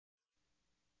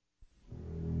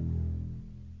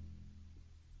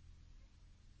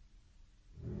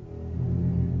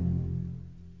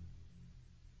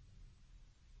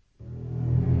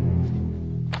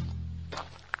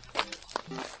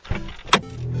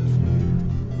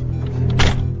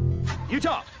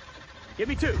Give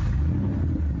me 2.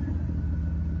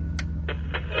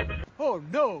 Oh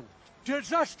no!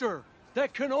 Disaster!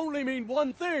 That can only mean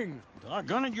one thing!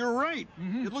 Doggone it, you're right.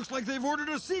 Mm-hmm. It looks like they've ordered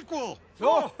a sequel.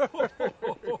 Oh.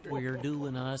 We're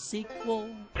doing a sequel.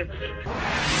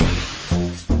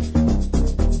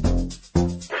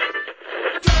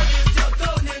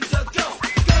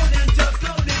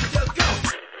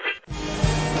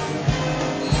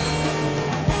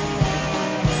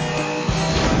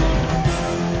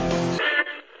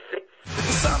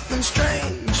 Something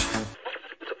strange.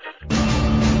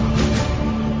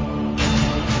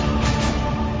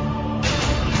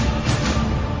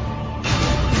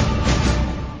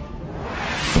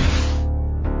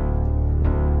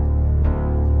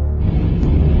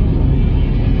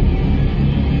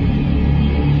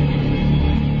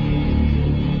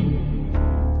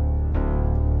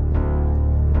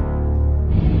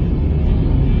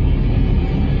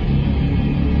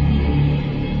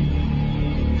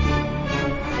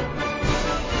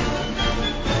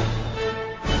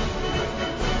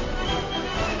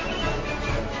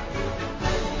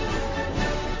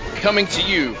 Coming to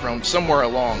you from somewhere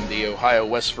along the Ohio,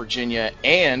 West Virginia,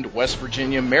 and West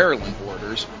Virginia-Maryland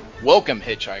borders, welcome,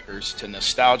 hitchhikers, to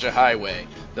Nostalgia Highway,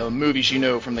 the movies you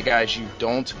know from the guys you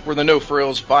don't. We're the No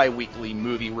Frills bi-weekly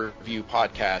movie review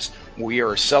podcast. We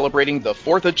are celebrating the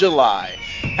 4th of July.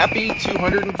 Happy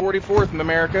 244th,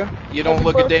 America. You don't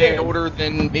look a day older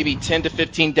than maybe 10 to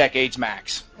 15 decades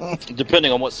max.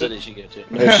 Depending on what cities you go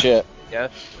to. No shit. Yeah,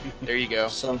 there you go.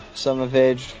 Some have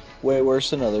aged way worse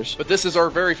than others. But this is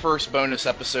our very first bonus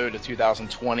episode of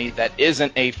 2020 that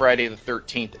isn't a Friday the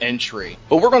 13th entry.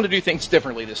 But we're going to do things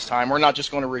differently this time. We're not just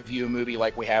going to review a movie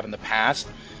like we have in the past.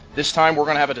 This time we're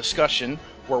going to have a discussion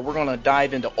where we're going to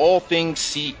dive into all things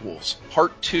sequels,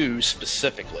 Part 2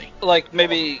 specifically. Like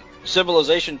maybe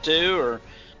Civilization 2 or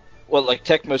what, like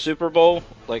Tecmo Super Bowl?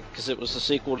 Like, because it was the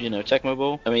sequel to, Tecmo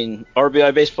Bowl? I mean,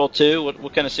 RBI Baseball 2?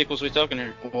 What kind of sequels are we talking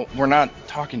here? Well, we're not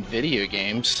talking video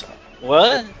games.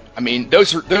 What? I mean,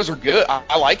 those are good.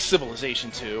 I like Civilization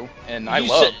 2, and I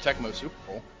love Tecmo Super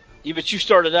Bowl. Yeah, but you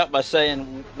started out by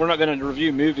saying we're not going to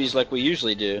review movies like we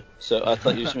usually do, so I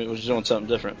thought you was doing something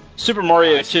different. Super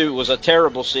Mario 2 was a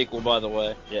terrible sequel, by the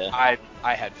way. Yeah,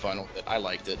 I had fun with it. I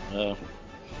liked it.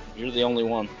 You're the only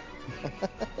one.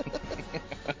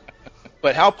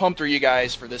 But how pumped are you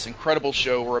guys for this incredible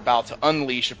show we're about to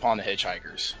unleash upon the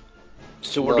hitchhikers?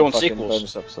 So we're doing sequels.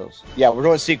 Bonus episodes. Yeah, we're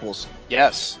doing sequels.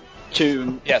 Yes.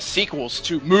 Sequels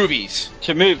to movies.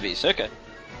 To movies, okay.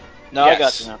 No, yes. I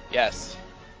got you now. Yes.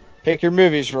 Pick your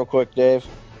movies real quick, Dave.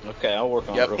 Okay, I'll work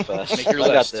on it real fast. Make your I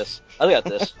list. I got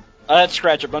this. I had to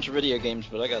scratch a bunch of video games,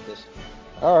 but I got this.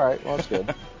 All right, well, that's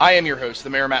good. I am your host, the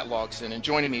Mayor Matt Logson, and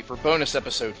joining me for bonus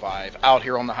episode 5, Out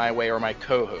Here on the Highway, are my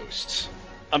co-hosts.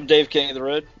 I'm Dave King of the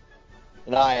Road.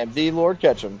 And I am the Lord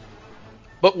Ketchum.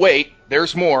 But wait,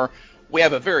 there's more. We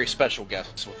have a very special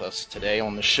guest with us today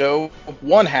on the show.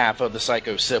 One half of the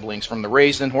Psycho siblings from the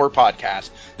Raised in Horror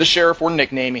podcast. The sheriff, we're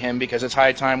nicknaming him because it's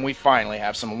high time we finally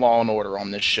have some law and order on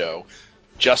this show.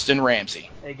 Justin Ramsey.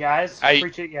 Hey guys,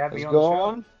 appreciate you having me on the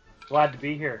show. Glad to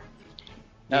be here.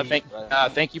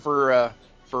 Thank you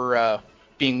for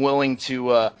being willing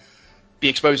to be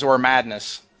exposed to our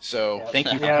madness. So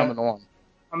thank you for coming on.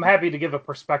 I'm happy to give a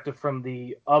perspective from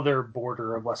the other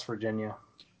border of West Virginia.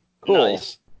 Cool.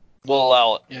 Nice. We'll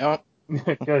allow it. Yeah.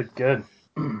 Good.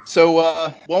 So,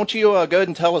 why don't you go ahead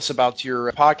and tell us about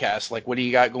your podcast? Like, what do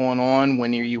you got going on?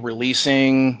 When are you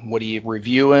releasing? What are you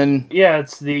reviewing? Yeah,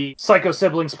 it's the Psycho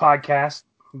Siblings podcast,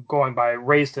 going by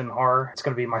Raised in Horror. It's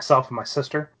going to be myself and my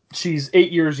sister. She's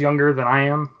 8 years younger than I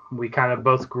am. We kind of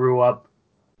both grew up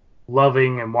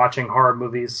loving and watching horror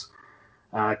movies,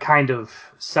 kind of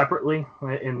separately,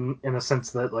 in a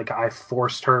sense that, like, I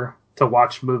forced her to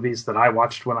watch movies that I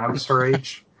watched when I was her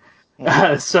age. You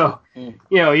have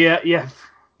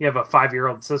a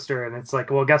 5-year-old sister, and it's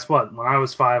like, well, guess what? When I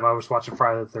was 5, I was watching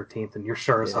Friday the 13th, and you're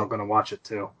sure as hell going to watch it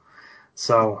too.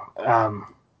 So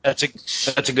that's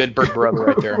a good big brother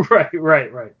right there.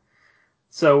 Right.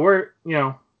 So we're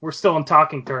still in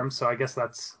talking terms, so I guess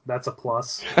that's a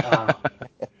plus.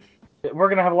 We're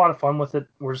gonna have a lot of fun with it.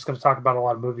 We're just gonna talk about a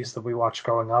lot of movies that we watched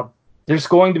growing up. There's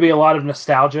going to be a lot of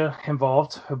nostalgia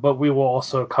involved, but we will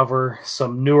also cover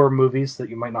some newer movies that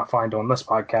you might not find on this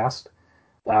podcast.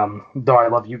 Though I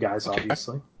love you guys,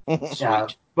 obviously.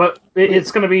 But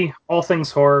it's going to be all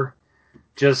things horror,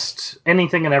 just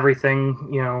anything and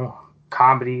everything,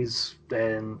 comedies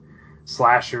and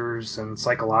slashers and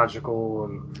psychological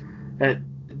and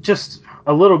just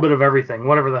a little bit of everything,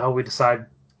 whatever the hell we decide,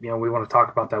 we want to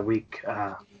talk about that week.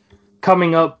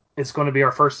 Coming up, it's going to be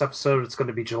our first episode. It's going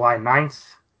to be July 9th.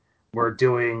 We're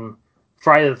doing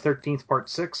Friday the 13th Part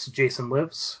 6, Jason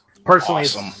Lives. Personally,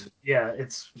 Awesome.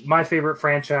 it's my favorite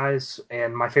franchise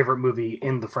and my favorite movie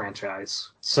in the franchise.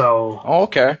 So, Oh,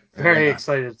 okay. very nice.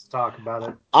 excited to talk about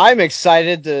it. I'm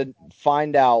excited to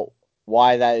find out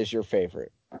why that is your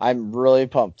favorite. I'm really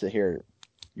pumped to hear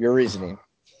your reasoning.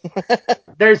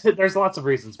 There's lots of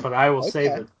reasons, but I will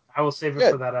save Okay. it. I will save it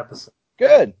Good. for that episode.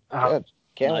 Good. Uh, Good.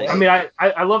 Can't nice. wait. I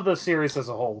mean, I love the series as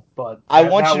a whole, but I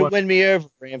want that you to one- win me over,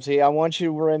 Ramsey. I want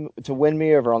you to win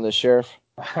me over on this, Sheriff.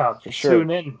 For sure.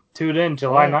 Tune in,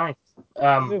 July Right.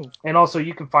 9th. And also,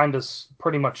 you can find us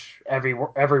pretty much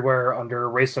everywhere under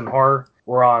Race and Horror.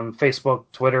 We're on Facebook,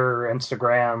 Twitter,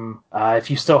 Instagram. If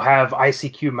you still have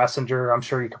ICQ Messenger, I'm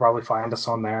sure you could probably find us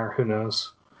on there. Who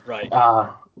knows? Right.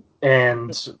 And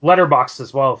Letterboxd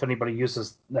as well. If anybody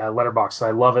uses Letterboxd,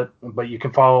 I love it. But you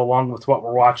can follow along with what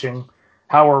we're watching,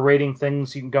 how we're rating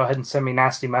things. You can go ahead and send me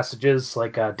nasty messages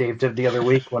like Dave did the other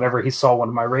week whenever he saw one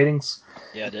of my ratings.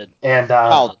 Yeah, I did. And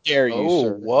How dare you, Oh,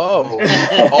 sir? whoa.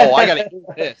 Oh,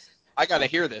 I gotta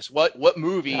hear this. What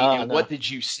movie Oh, and no. what did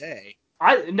you say?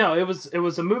 it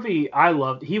was a movie I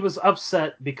loved. He was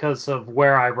upset because of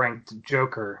where I ranked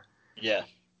Joker. Yeah.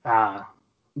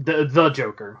 The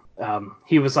Joker.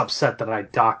 He was upset that I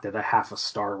docked it a 0.5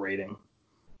 star rating.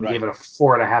 Right. Gave it a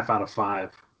 4.5 out of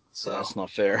 5. So So that's not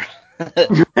fair.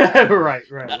 right.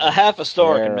 A 0.5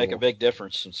 star can make a Terrible. big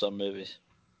difference in some movies.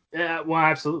 Yeah, well,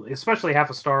 absolutely. Especially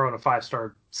 0.5 star on a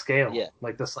 5-star scale, Yeah.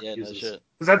 like this Yeah, no uses. shit.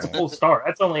 Because that's a full star.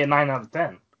 That's only a 9 out of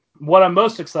 10. What I'm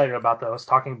most excited about, though, is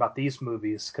talking about these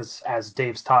movies, because as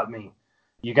Dave's taught me,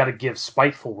 you got to give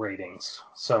spiteful ratings.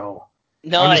 So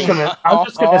Nice. I'm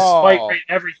just gonna Oh. spite rate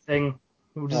everything.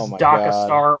 We'll just Oh my dock a God.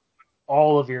 star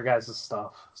all of your guys'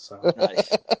 stuff. So Nice.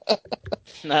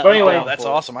 No, But anyway- Oh, that's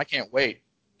awesome. I can't wait.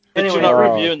 But Anyway, you're not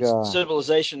Oh, reviewing God.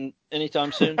 Civilization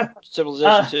anytime soon?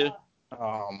 Civilization 2?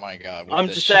 Oh my God. with I'm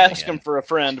this just shit asking again. for a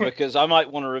friend because I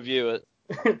might want to review it.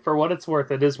 for what it's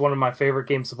worth, it is one of my favorite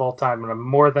games of all time, and I'm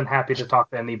more than happy to talk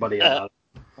to anybody about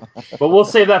it. But we'll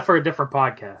save that for a different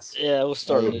podcast. Yeah, we'll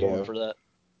start a There new you one go. for that.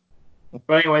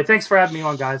 But anyway, thanks for having me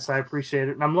on, guys. I appreciate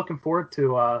it, and I'm looking forward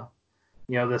to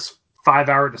this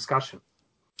 5-hour discussion.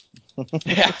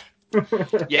 Yeah.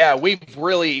 Yeah, we've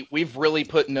really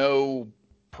put no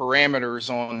parameters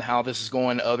on how this is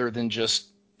going other than just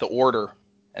the order,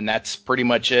 and that's pretty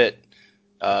much it.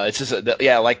 It's just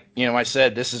like I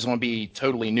said, this is going to be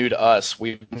totally new to us.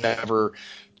 We've never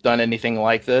done anything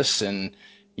like this, and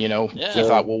we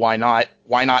thought, well, why not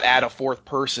add a fourth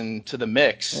person to the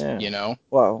mix? Yeah.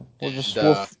 Well, we'll just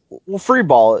And, we'll free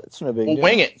ball it. It's no big we'll deal.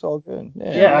 wing it. It's all good.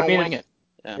 Yeah, I We'll mean, wing it.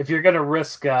 if you're gonna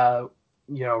risk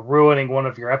ruining one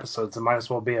of your episodes, it might as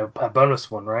well be a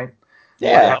bonus one, right?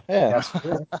 Yeah.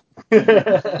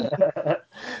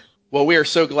 Well, we are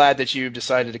so glad that you've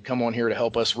decided to come on here to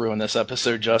help us ruin this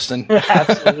episode, Justin.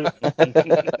 Absolutely.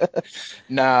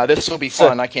 Nah, this will be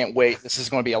fun. I can't wait. This is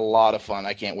going to be a lot of fun.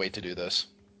 I can't wait to do this.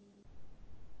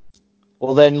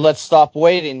 Well, then let's stop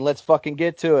waiting. Let's fucking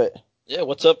get to it. Yeah,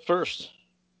 what's up first?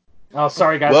 Oh,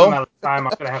 sorry, guys. Well- I'm out of time.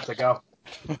 I'm gonna have to go.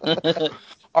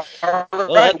 All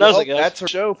that does it, guys. That's our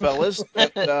show, fellas.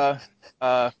 Good talking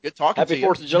to Happy you.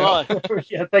 4th of July.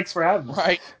 Yeah, thanks for having me.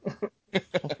 Right.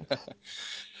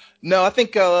 No, I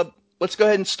think let's go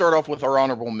ahead and start off with our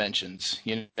honorable mentions.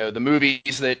 The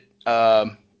movies that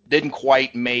didn't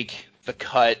quite make the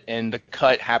cut, and the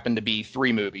cut happened to be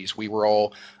 3 movies. We were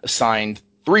all assigned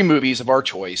 3 movies of our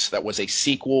choice that was a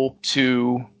sequel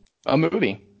to a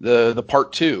movie, the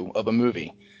part 2 of a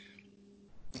movie.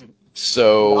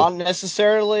 So Not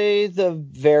necessarily the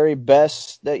very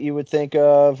best that you would think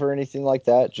of or anything like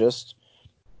that. Just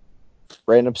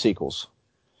random sequels.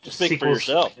 Speak for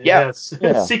yourself. Yeah. Yes.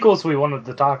 Yeah. Sequels we wanted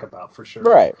to talk about for sure.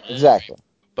 Right. Exactly.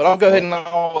 But I'll go ahead and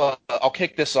I'll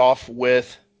kick this off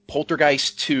with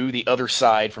Poltergeist 2: The Other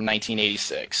Side from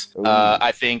 1986. Ooh.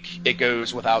 I think it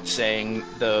goes without saying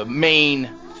the main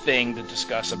thing to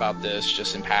discuss about this,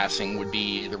 just in passing, would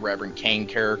be the Reverend Kane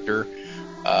character.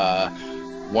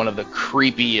 One of the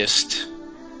creepiest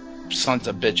sons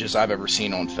of bitches I've ever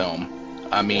seen on film.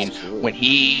 I mean,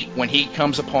 Absolutely. when he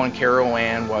comes upon Carol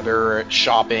Ann while they're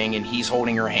shopping and he's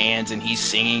holding her hands and he's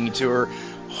singing to her,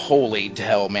 holy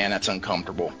hell, man, that's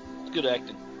uncomfortable. It's good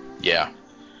acting. Yeah.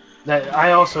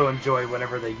 I also enjoy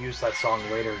whenever they use that song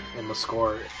later in the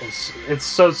score. It's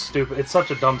so stupid. It's such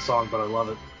a dumb song, but I love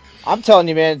it. I'm telling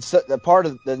you, man, the part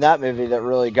of that movie that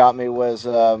really got me was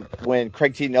when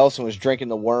Craig T. Nelson was drinking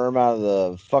the worm out of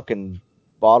the fucking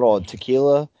bottle of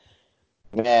tequila.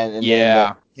 Man, and Yeah. then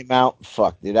that came out.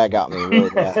 Fuck, dude, that got me really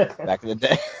bad back in the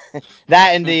day.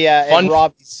 That and the Fun-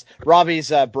 and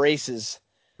Robbie's braces.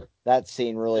 That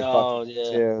scene really Oh, fucked me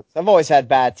yeah. too. I've always had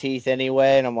bad teeth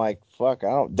anyway, and I'm like, fuck,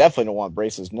 definitely don't want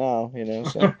braces now, you know.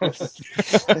 So.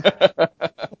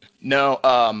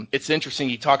 No, it's interesting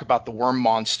you talk about the worm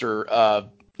monster.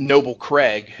 Noble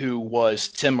Craig, who was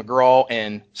Tim McGraw,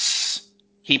 and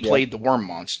he played the worm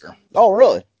monster. Oh,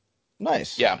 really?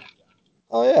 Nice. Yeah.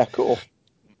 Oh, yeah, cool.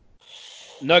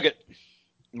 Nugget.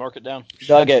 Mark it down.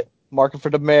 Nugget. Mark it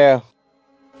for the mayor.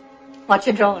 What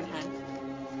you drawing,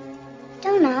 hon?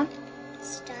 Don't know.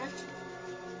 Stuff.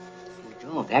 You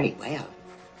draw very well.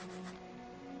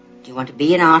 Do you want to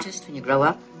be an artist when you grow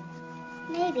up?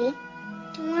 Maybe.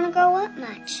 Don't want to grow up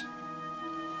much.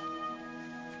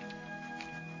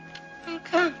 How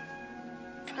come?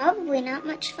 Probably not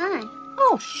much fun.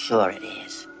 Oh, sure it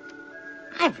is.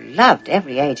 I've loved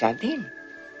every age I've been.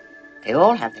 They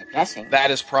all have their blessings. That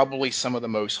is probably some of the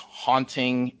most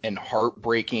haunting and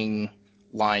heartbreaking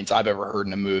lines I've ever heard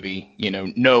in a movie, you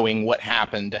know, knowing what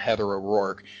happened to Heather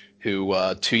O'Rourke, who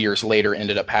 2 years later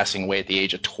ended up passing away at the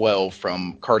age of 12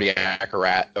 from cardiac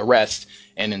arrest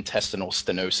and intestinal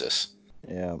stenosis.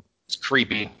 Yeah. It's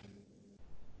creepy.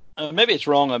 Maybe it's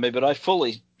wrong on me, but I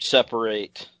fully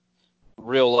separate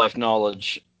real life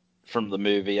knowledge from the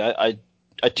movie. I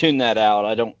tune that out.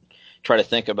 I don't try to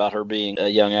think about her being a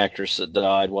young actress that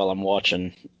died while I'm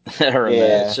watching her.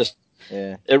 Yeah. It's just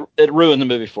Yeah. it ruined the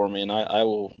movie for me, and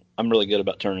I'm really good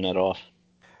about turning that off.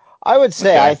 I would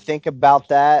say Okay. I think about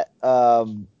that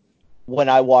when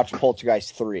I watch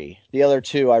Poltergeist 3. The other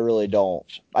two, I really don't.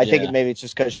 I think Yeah. maybe it's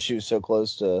just because she was so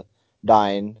close to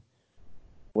dying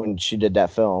when she did that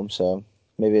film. So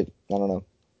maybe I don't know.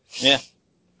 Yeah.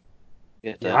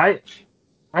 Get that.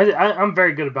 Yeah, I'm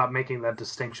very good about making that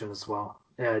distinction as well.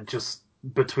 Just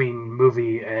between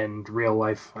movie and real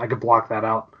life, I could block that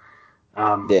out.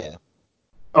 Yeah.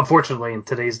 Unfortunately, in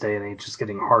today's day and age, it's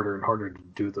getting harder and harder to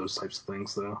do those types of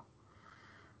things, though.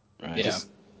 Right. Yeah.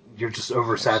 You're just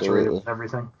oversaturated Absolutely. with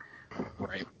everything.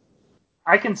 Right.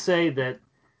 I can say that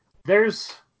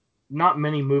there's not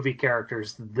many movie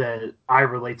characters that I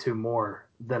relate to more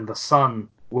than the son.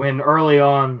 When early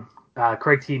on,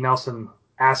 Craig T. Nelson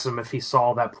asked him if he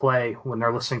saw that play when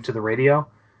they're listening to the radio,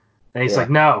 and he's Yeah. like,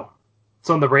 "No, it's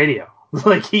on the radio."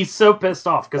 Like, he's so pissed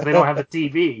off because they don't have a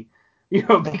TV,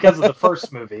 because of the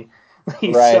first movie.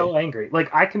 He's Right. so angry.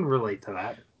 Like, I can relate to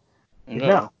that.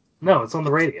 No, it's on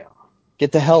the radio.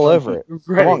 Get the hell over it.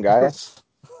 Right. Come on, guys.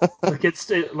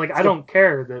 Like, I don't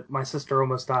care that my sister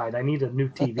almost died. I need a new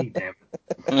TV, damn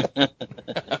it.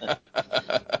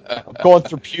 I'm going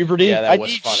through puberty. Yeah, that I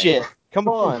was need funny. shit. Come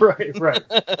on. Right.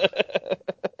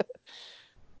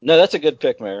 No, that's a good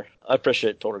pick, Mayor. I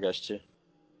appreciate Poltergeist too.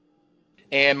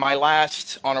 And my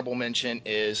last honorable mention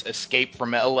is Escape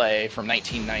from L.A. from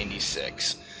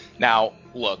 1996. Now,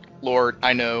 look, Lord,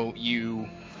 I know you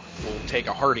will take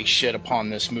a hearty shit upon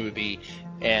this movie,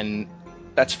 and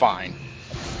that's fine.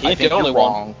 He I ain't think the only you're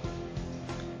one. wrong.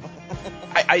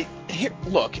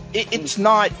 Look, it's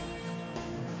not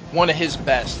one of his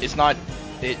best.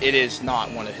 It is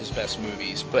not one of his best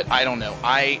movies, but I don't know.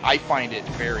 I find it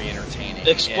very entertaining.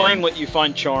 Explain and, what you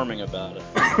find charming about it.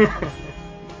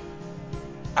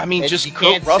 I mean, just You Kurt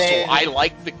can't Russell. say- I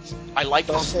like the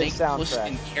Don't say Snake soundtrack.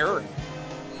 Plissken character.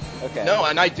 Okay. No,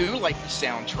 and I do like the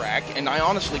soundtrack, and I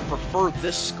honestly prefer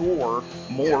this score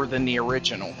more than the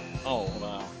original. Oh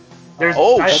wow.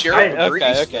 Cheryl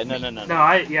agrees. Okay. No. No,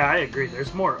 I agree.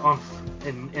 There's more oomph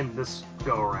in this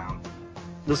go around.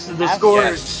 The That's- score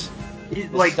Yes. is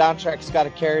The like soundtrack's got to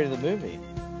carry the movie.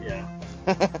 yeah.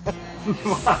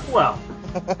 Well,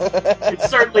 it's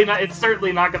certainly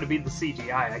not going to be the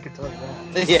CGI. I can tell you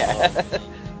that. Yeah.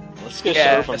 Let's go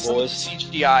Yeah, surfing, some of the boys.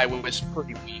 CGI was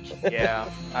pretty weak. Yeah,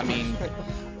 I mean,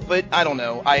 but I don't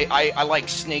know. I like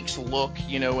Snake's look,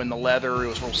 in the leather. It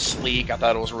was real sleek. I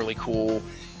thought it was really cool.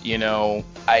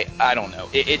 I don't know.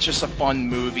 It's just a fun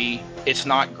movie. It's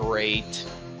not great,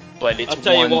 but it's I'll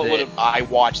tell you one what that would've- I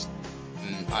watched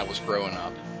when I was growing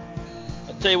up.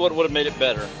 I'll tell you what would have made it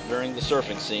better during the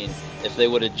surfing scene if they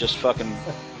would have just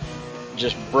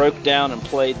broke down and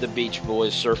played the Beach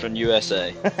Boys Surfing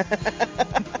USA.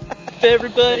 If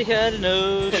everybody had an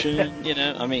ocean,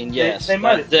 I mean, yes. They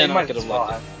might. then they I might could have as liked well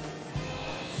it.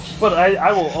 have. But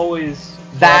I will always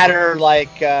That or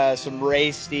like some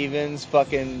Ray Stevens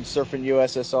fucking surfing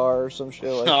USSR or some shit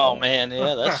like Oh that. man,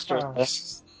 yeah, that's true.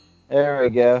 There we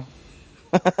go.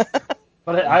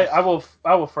 But I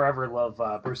will forever love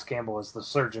Bruce Campbell as the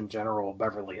Surgeon General of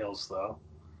Beverly Hills, though.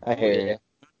 I hear you.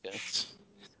 Okay.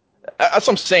 That's what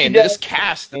I'm saying. He does- This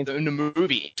cast in the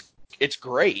movie, it's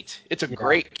great. It's a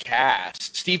great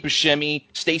cast. Steve Buscemi,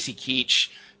 Stacy Keach,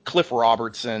 Cliff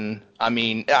Robertson. I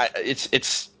mean,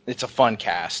 it's It's a fun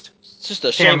cast. It's just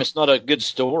a shame it's not a good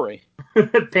story.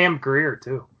 Pam Grier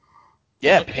too.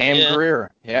 Yeah, Pam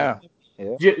Grier. Yeah.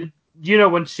 You know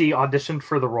when she auditioned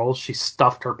for the role, she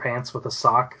stuffed her pants with a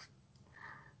sock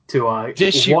to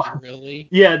Did she really?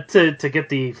 Yeah, to get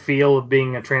the feel of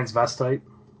being a transvestite.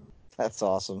 That's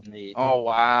awesome. Oh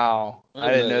wow,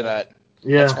 I didn't know that.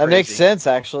 Yeah, that makes sense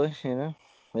actually. You know,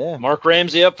 yeah. Mark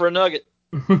Ramsey up for a nugget.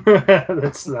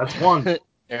 that's one.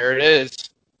 There it is.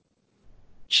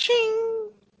 Ching.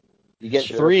 You get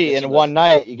 3 in one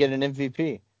night. You get an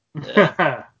MVP.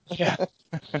 Yeah.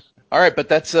 All right, but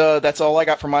that's all I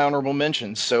got for my honorable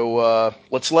mentions. So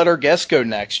let's let our guest go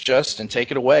next. Justin,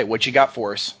 take it away. What you got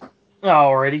for us?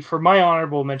 Alrighty, for my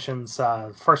honorable mentions,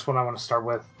 first one I want to start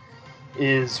with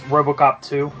is RoboCop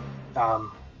 2.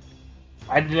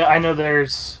 I know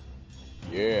there's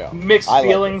mixed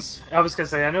feelings. I was gonna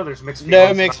say I know there's mixed feelings.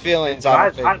 No mixed feelings. I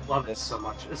love it so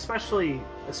much, especially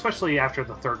after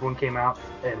the third one came out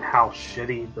and how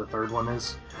shitty the third one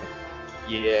is.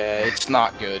 Yeah, it's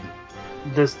not good.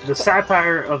 The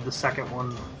satire of the second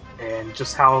one and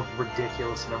just how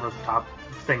ridiculous and over the top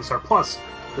things are. Plus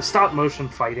the stop motion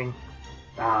fighting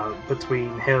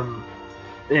between him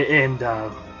and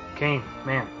Kane,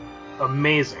 man,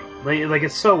 amazing. Like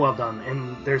it's so well done,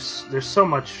 and there's so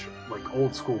much like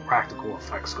old school practical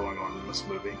effects going on in this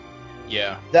movie.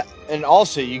 Yeah. And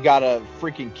also you got a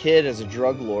freaking kid as a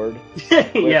drug lord,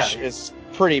 which yeah. is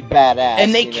pretty badass.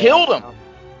 And they killed him.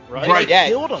 Right? They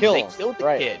killed him. They him. killed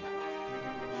the kid.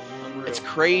 Unreal. It's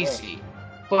crazy.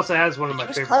 Plus, it has one of my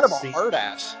favorite. Kind of a scenes. hard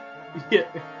ass. Yeah,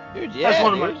 dude. Yeah, that's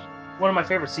one of my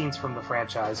favorite scenes from the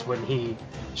franchise when he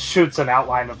shoots an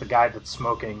outline of the guy that's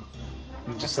smoking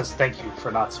and just says, "Thank you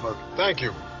for not smoking." Thank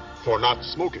you for not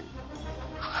smoking.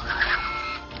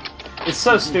 It's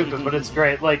so stupid, but it's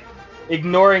great. Like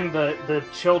ignoring the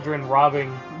children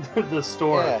robbing the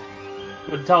store,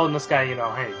 but telling this guy,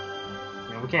 hey,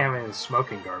 we can't have any of this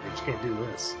smoking garbage. You can't do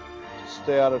this.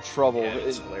 Stay out of trouble. Yeah,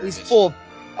 he's full of,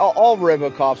 all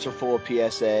RoboCops are full of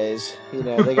PSAs.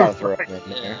 They gotta throw them in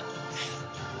there.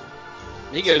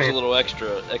 He goes a little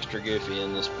extra goofy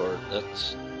in this part.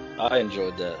 I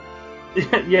enjoyed that.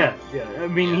 yeah. I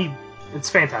mean, it's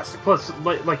fantastic. Plus,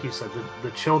 like you said,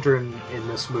 the children in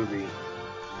this movie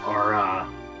are,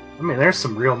 there's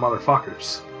some real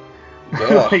motherfuckers.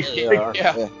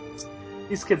 Yeah,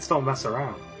 These kids don't mess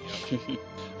around.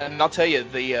 And I'll tell you,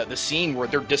 the scene where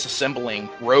they're disassembling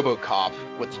RoboCop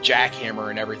with the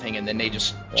jackhammer and everything, and then they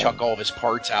just chuck all of his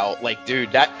parts out. Like,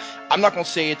 dude, I'm not gonna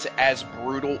say it's as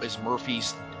brutal as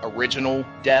Murphy's original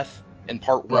death in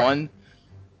part one,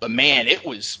 but man, it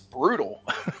was brutal.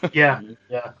 Yeah.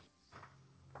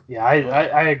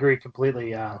 I agree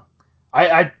completely.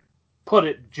 I put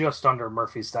it just under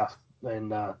Murphy's death in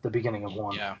the beginning of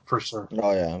one, for sure.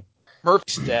 Oh yeah.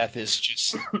 Murphy's death is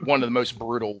just one of the most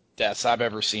brutal deaths I've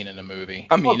ever seen in a movie.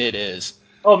 I mean, it is.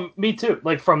 Oh, me too.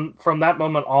 Like from that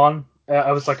moment on,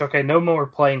 I was like, okay, no more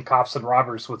playing cops and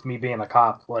robbers with me being a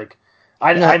cop. Like,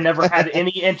 I never had any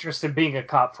interest in being a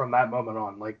cop from that moment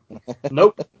on. Like,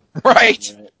 nope.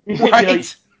 Right.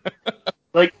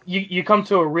 Like you come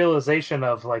to a realization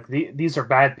of like these are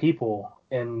bad people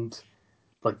and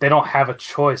like they don't have a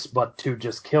choice but to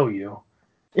just kill you.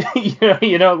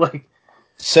 Like.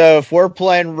 So if we're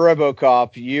playing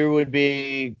RoboCop, you would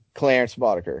be Clarence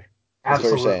Boddicker. That's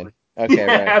absolutely. what you're saying. Okay,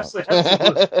 right.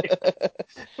 Absolutely.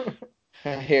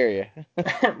 I hear you.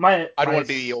 I'd want to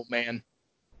be the old man.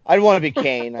 I'd want to be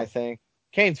Kane, I think.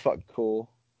 Kane's fucking cool.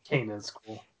 Kane is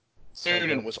cool.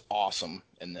 Noonan was awesome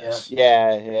in this.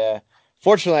 Yeah.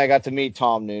 Fortunately, I got to meet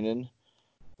Tom Noonan.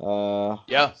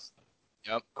 Yep.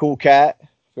 Cool cat.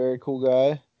 Very cool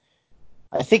guy.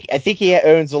 I think he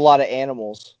owns a lot of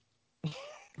animals.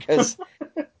 Because,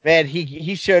 man,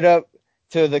 he showed up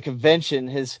to the convention.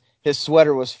 His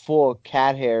sweater was full of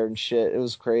cat hair and shit. It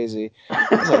was crazy. I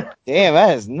was like, damn,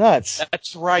 that is nuts.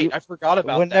 That's right. I forgot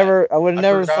about that. I would have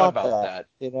never thought that.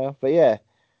 But yeah,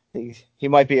 he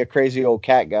might be a crazy old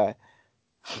cat guy.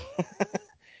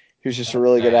 He was just a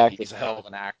really good actor. He's a hell of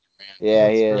an actor, man. Yeah,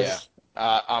 he is.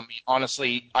 Yeah. I mean,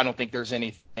 honestly, I don't think there's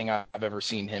anything I've ever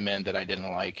seen him in that I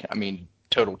didn't like. I mean,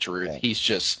 total truth. Yeah.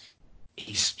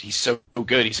 He's so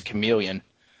good. He's a chameleon.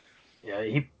 Yeah,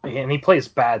 he plays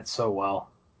bad so well.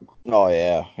 Oh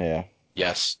yeah.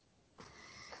 Yes.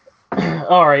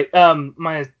 All right.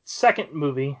 My second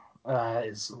movie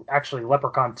is actually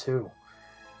Leprechaun 2.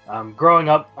 Growing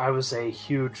up, I was a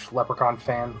huge Leprechaun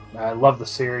fan. I love the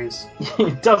series.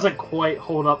 It doesn't quite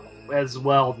hold up as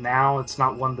well now. It's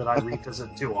not one that I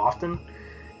revisit too often.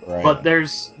 Right. But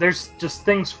there's just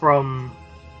things from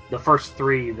the first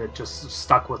three that just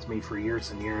stuck with me for years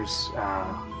and years.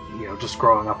 Just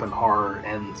growing up in horror,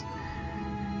 and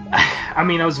I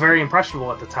mean, I was very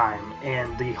impressionable at the time,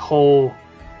 and the whole,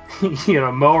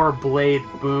 mower blade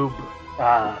boob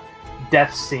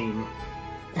death scene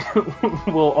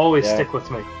will always stick with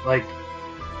me. Like,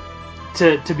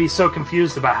 to be so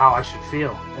confused about how I should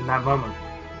feel in that moment,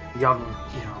 young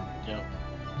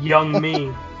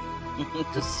me.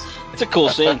 Just it's a cool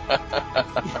scene.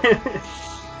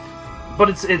 But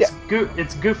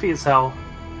it's goofy as hell.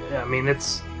 I mean,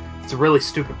 it's a really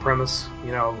stupid premise.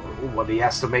 What he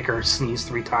has to make her sneeze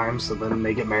 3 times and then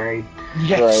they get married.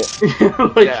 Yes.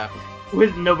 Right.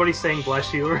 With nobody saying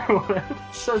bless you or whatever.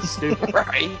 It's so stupid.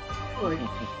 Right.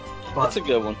 That's a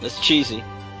good one. That's cheesy.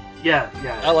 Yeah.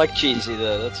 I like cheesy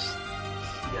though.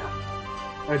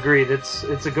 Agreed. It's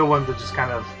a good one to just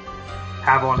kind of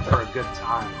have on for a good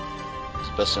time.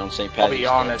 Especially on St. Patrick's I'll be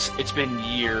honest, it's been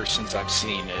years since I've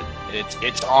seen it.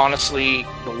 It's honestly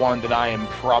the one that I am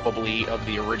probably, of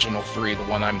the original 3, the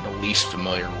one I'm the least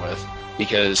familiar with.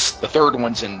 Because the third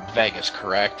one's in Vegas,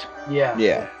 correct?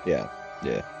 Yeah.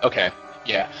 Okay,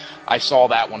 yeah. I saw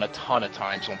that one a ton of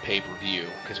times on pay-per-view,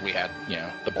 because we had,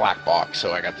 the black box,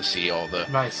 so I got to see all the,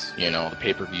 nice. The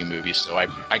pay-per-view movies. So I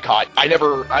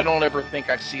don't ever think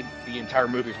I've seen the entire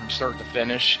movie from start to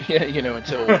finish,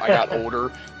 until I got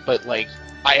older. But,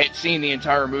 I had seen the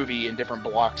entire movie in different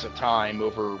blocks of time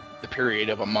over the period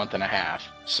of a month and a half,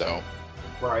 so.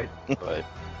 Right. But,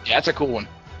 yeah, it's a cool one.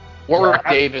 Warwick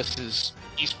Davis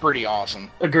he's pretty awesome.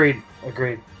 Agreed.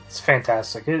 It's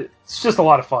fantastic. It's just a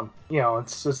lot of fun.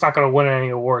 It's not going to win any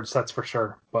awards, that's for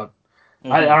sure, but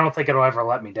I don't think it'll ever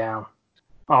let me down.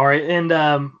 All right,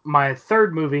 and my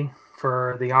third movie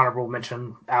for the honorable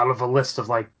mention, out of a list of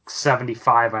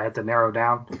 75 I had to narrow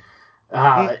down,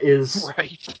 is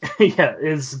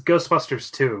is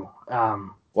Ghostbusters 2.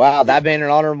 Wow, that made an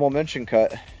honorable mention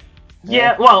cut.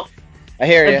 Yeah, well, I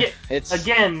hear you. It's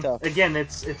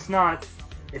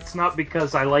not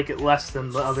because I like it less than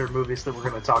the other movies that we're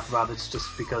going to talk about. It's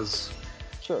just because,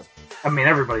 sure. I mean,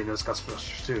 everybody knows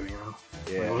Ghostbusters 2,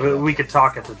 Yeah. We could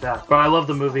talk it to death. But I love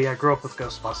the movie. I grew up with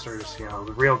Ghostbusters.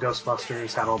 The real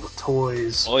Ghostbusters had all the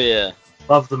toys. Oh yeah.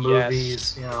 Love the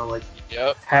movies.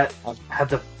 Yep. Had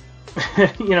the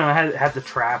had the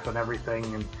trap and everything,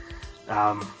 and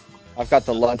I've got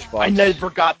the lunchbox. I never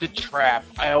got the trap.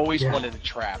 I always wanted a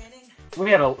trap.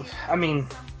 We had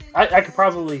I could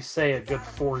probably say a good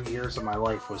 4 years of my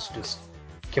life was just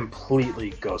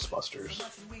completely Ghostbusters.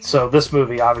 So this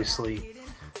movie, obviously,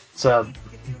 it's a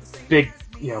big,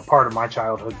 part of my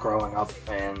childhood growing up,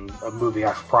 and a movie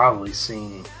I've probably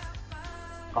seen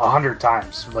 100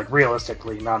 times.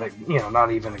 Realistically, not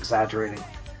even exaggerating.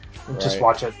 Just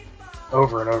watch it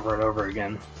over and over and over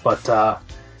again. But I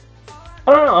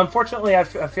don't know. Unfortunately, I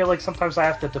feel like sometimes I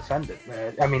have to defend it.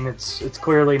 I mean, it's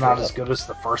clearly not as good as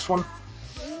the first one,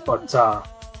 but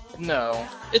no,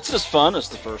 it's as fun as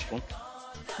the first one.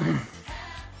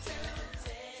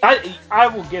 I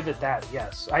will give it that.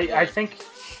 Yes, I think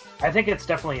it's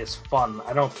definitely as fun.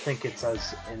 I don't think it's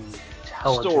as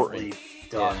intelligently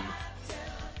done. Yeah.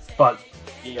 But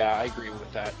yeah, I agree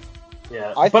with that.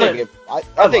 Yeah, I think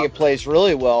it plays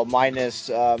really well. Minus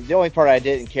the only part I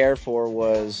didn't care for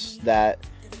was that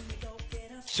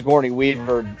Sigourney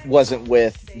Weaver wasn't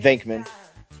with Venkman.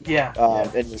 Yeah.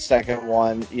 In the second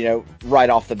one,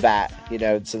 right off the bat,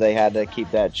 so they had to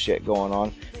keep that shit going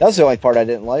on. That's the only part I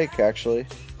didn't like, actually.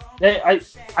 I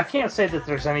can't say that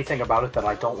there's anything about it that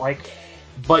I don't like,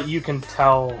 but you can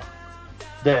tell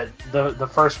that the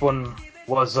first one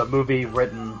was a movie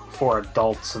written for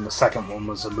adults, and the second one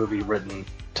was a movie written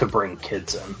to bring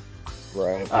kids in.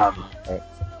 Right.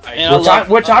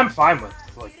 Which I'm fine with.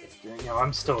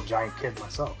 I'm still a giant kid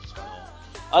myself. So.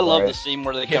 I love the scene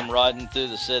where they come riding through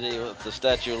the city with the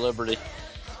Statue of Liberty.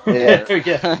 Yeah,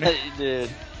 dude.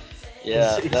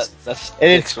 Yeah, that's and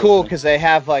it's cool because they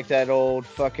have that old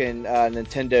fucking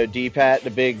Nintendo D-pad, the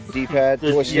big D-pad,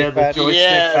 joystick pad.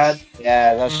 Pad.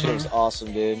 Yeah, that shit was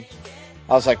awesome, dude.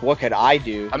 I was like, what could I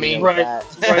do? I mean, right.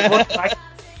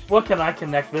 What can I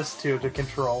connect this to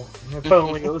control? If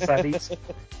only it was that easy.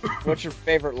 What's your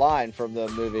favorite line from the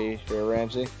movie here,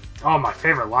 Ramsey? Oh, my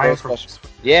favorite line from...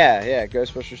 Yeah,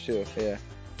 Ghostbusters 2, yeah.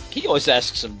 He always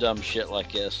asks some dumb shit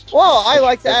like this. Well, I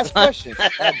like to ask questions.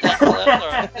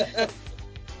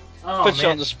 Put you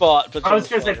on the spot. I was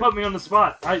going to say, put me on the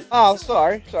spot. Oh,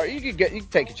 sorry. You can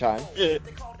take your time.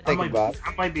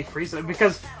 I might be freezing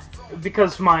because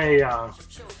my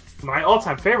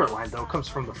all-time favorite line though comes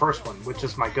from the first one, which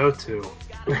is my go-to.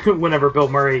 Whenever Bill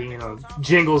Murray,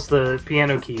 jingles the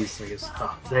piano keys, he goes,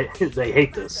 they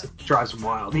hate this. It drives them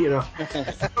wild,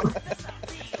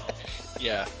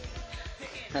 Yeah.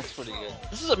 That's pretty good.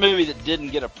 This is a movie that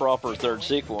didn't get a proper third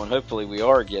sequel, and hopefully we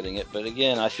are getting it. But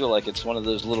again, I feel like it's one of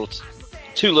those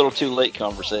too little, too late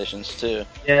conversations too.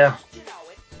 Yeah.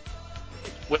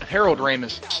 With Harold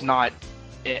Ramis, it's not.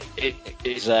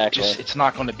 Exactly. It's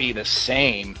not going to be the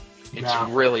same. It's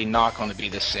really not going to be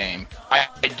the same. I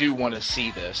do want to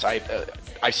see this.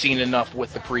 I've seen enough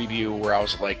with the preview where I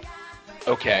was like,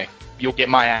 okay, you'll get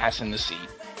my ass in the seat.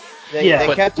 They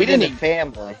kept we it in didn't the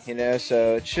family, you know,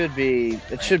 so it should be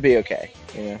okay,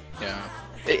 you know. Yeah,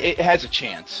 it has a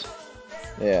chance.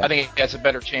 Yeah, I think it has a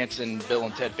better chance than Bill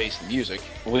and Ted Face the Music.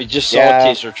 We just saw a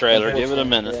teaser trailer. Give it a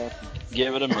minute. Yeah.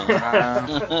 Give it a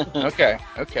minute.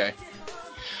 Okay.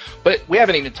 But we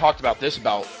haven't even talked about this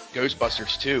about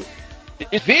Ghostbusters 2.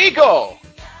 It's Vigo!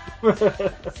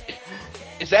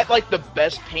 Is that like the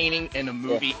best painting in a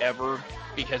movie ever?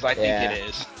 Because I think it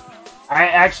is.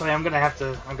 I'm gonna have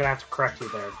to correct you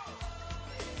there.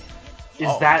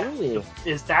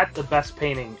 Is that the best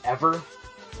painting ever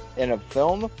in a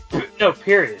film? No,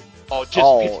 period. Oh,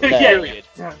 just period.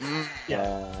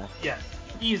 Yeah.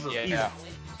 Easily. Yeah.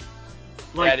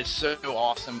 Like, that is so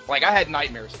awesome. Like, I had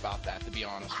nightmares about that, to be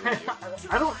honest with you.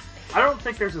 I don't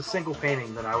think there's a single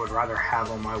painting that I would rather have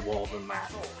on my wall than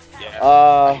that. Yeah,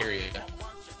 I hear you.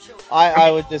 I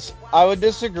would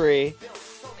disagree,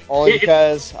 only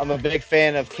because I'm a big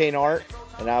fan of Kane art,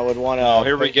 and I would want to. Oh,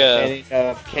 here we go.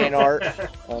 Kane art.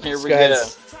 Here we go.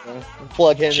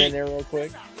 Plug him in there real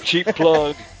quick. Cheap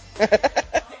plug.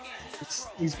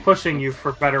 He's pushing you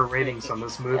for better ratings on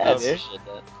this movie.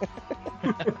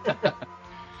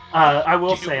 I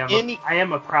will say I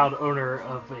am a proud owner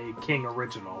of a King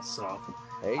original, so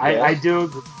I do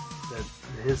agree that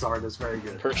his art is very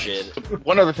good. Appreciate it.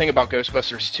 One other thing about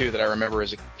Ghostbusters 2 that I remember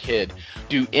as a kid,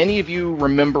 do any of you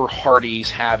remember Hardee's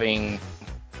having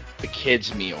the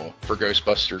kids meal for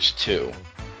Ghostbusters 2?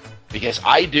 Because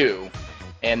I do,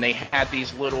 and they had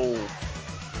these little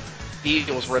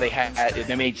deals where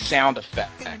they made sound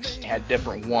effects. They had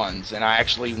different ones, and I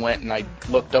actually went and I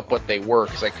looked up what they were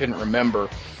because I couldn't remember.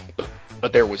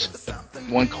 But there was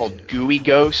one called Gooey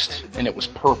Ghost, and it was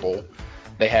purple.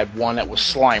 They had one that was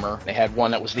Slimer. They had one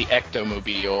that was the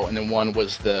Ectomobile, and then one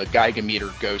was the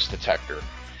Geiger-meter ghost detector.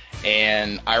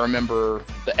 And I remember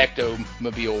the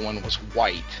Ectomobile one was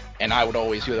white, and I would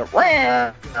always do the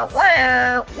wah,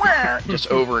 wah, wah, just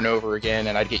over and over again,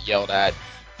 and I'd get yelled at.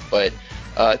 But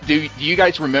do you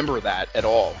guys remember that at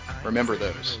all? Remember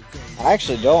those? I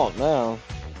actually don't, no.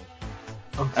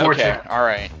 Unfortunately. Okay, all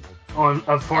right.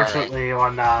 Unfortunately,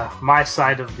 on my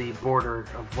side of the border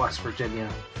of West Virginia,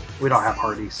 we don't have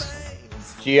Hardee's.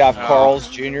 Do you have Carl's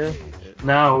Jr.?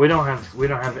 No, we don't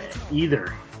have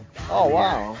either. Oh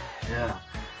wow! Yeah,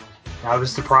 I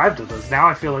was deprived of those. Now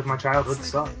I feel like my childhood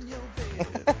sucked.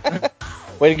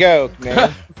 Way to go,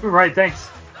 man! Right, thanks.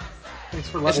 Thanks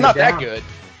for letting me It's not down.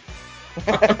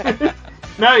 that good.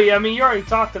 No, I mean you already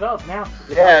talked it up. Now,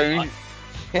 yeah.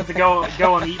 I have to go on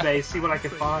eBay, see what I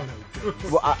can find.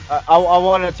 Well, I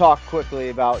want to talk quickly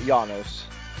about Janos,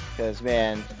 because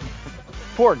man,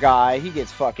 poor guy, he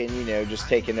gets fucking just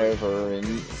taken over, and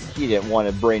he didn't want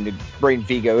to bring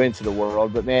Vigo into the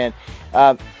world, but man,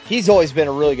 he's always been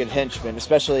a really good henchman,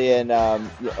 especially in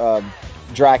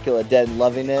Dracula Dead and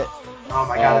Loving It. Oh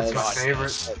my god, it's my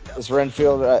favorite. As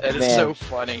Renfield, that is man, so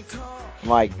funny.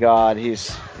 My god,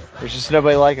 there's just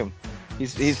nobody like him.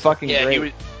 He's fucking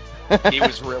great. He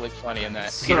was really funny in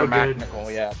that. So Peter good.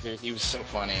 McNichol, yeah, dude, he was so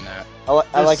funny in that.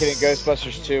 I like it in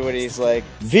Ghostbusters 2 when he's like,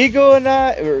 Vigo and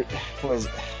I, or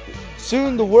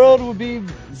soon the world will be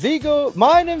Vigo,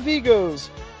 mine and Vigo's,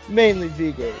 mainly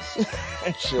Vigo's.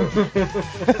 And shit.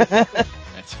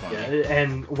 That's funny. Yeah,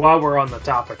 and while we're on the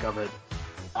topic of it,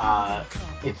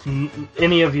 if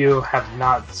any of you have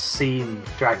not seen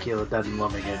Dracula Dead and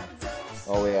Loving It,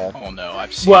 oh yeah. Oh no,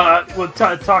 I've seen.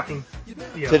 Talking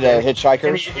to the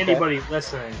hitchhikers. Anybody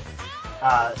listening,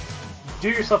 do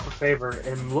yourself a favor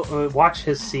and watch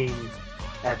his scene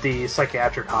at the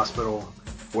psychiatric hospital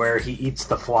where he eats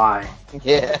the fly.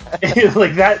 Yeah.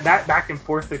 Like that back and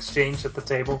forth exchange at the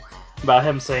table about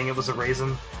him saying it was a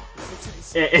raisin.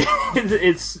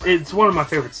 It's one of my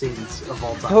favorite scenes of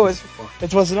all time. No,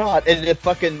 it was not. And the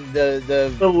fucking the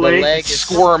leg is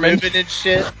squirming and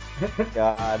shit.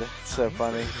 God, it's so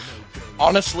funny.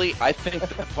 Honestly, I think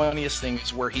the funniest thing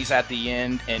is where he's at the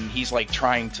end and he's like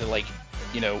trying to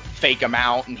fake him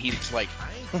out, and he's like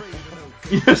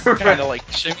kind of like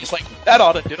he's like, that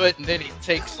ought to do it, and then he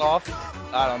takes off.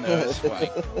 I don't know, it's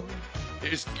funny.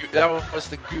 That was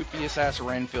the goofiest ass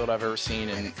Renfield I've ever seen,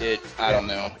 and I don't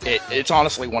know. It's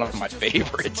honestly one of my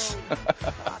favorites.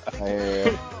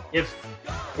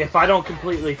 if I don't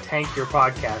completely tank your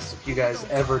podcast, if you guys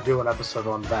ever do an episode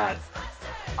on that,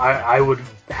 I would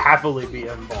happily be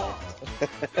involved.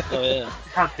 Oh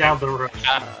yeah. Down the road.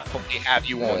 Hopefully have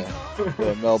you on.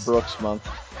 The Mel Brooks month.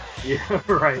 Yeah,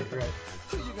 right.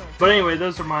 But anyway,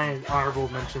 those are my honorable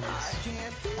mentions.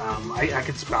 I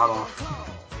could spout off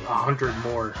 100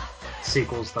 more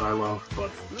sequels that I love,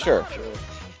 but Sure.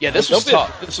 Yeah, this was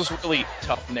tough. This was really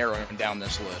tough narrowing down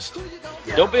this list.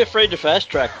 yeah. Don't be afraid to fast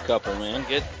track a couple, man.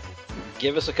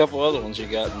 Give us a couple other ones you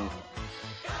got in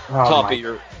top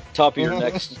of your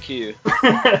next queue.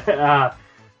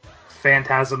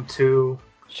 Phantasm 2.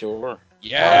 Sure.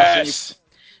 Yes.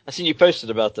 I seen you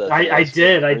posted about that. I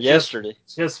did. I yesterday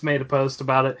just made a post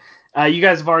about it. You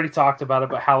guys have already talked about it,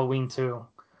 but Halloween 2.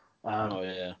 Oh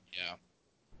yeah.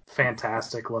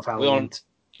 Fantastic. Love Halloween.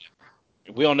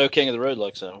 We all know King of the Road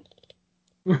likes that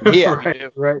one. Yeah.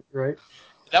 Right.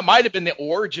 That might have been the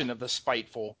origin of the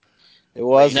Spiteful. It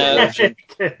was. No.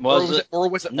 Or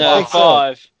was it No,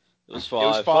 5. It was 5. It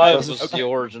was 5. 5 was Okay. the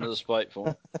origin of the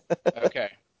Spiteful. Okay.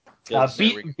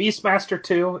 Beastmaster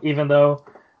 2, even though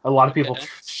a lot of people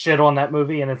shit on that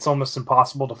movie and it's almost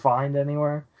impossible to find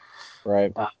anywhere.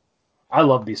 Right. I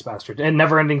love Beastmaster. And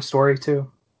Neverending Story too.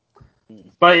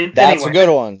 But That's anyway, a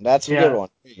good one. That's a good one.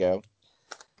 There you go.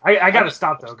 I got to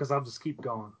stop though because I'll just keep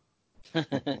going.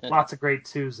 Lots of great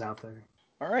 2s out there.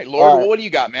 All right, Lord, what do you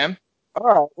got, man? All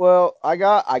right. Well, I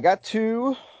got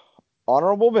 2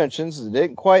 honorable mentions that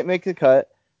didn't quite make the cut.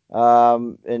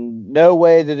 In no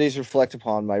way do these reflect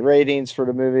upon my ratings for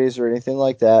the movies or anything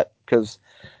like that, because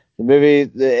the movie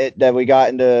that we got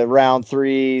into round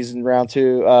 3s and round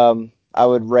 2, I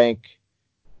would rank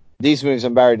these movies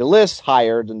on Barry the List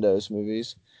higher than those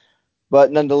movies.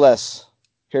 But nonetheless,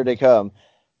 here they come.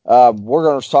 We're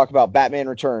going to talk about Batman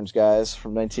Returns, guys,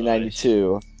 from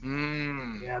 1992.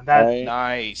 Yeah, that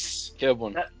nice, good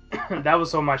one. That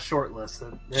was on my short list.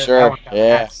 Sure,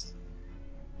 yeah. Passed.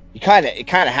 It kind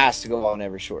of has to go on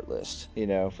every short list,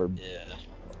 for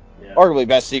Yeah. arguably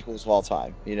best sequels of all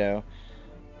time.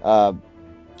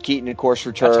 Keaton, of course,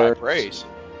 returns. That's high praise.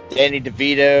 Danny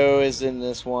DeVito is in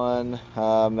this one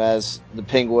as the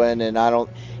Penguin, and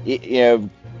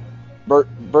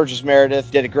Burgess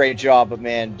Meredith did a great job, but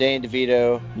man, Danny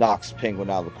DeVito knocks the Penguin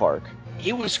out of the park.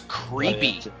 He was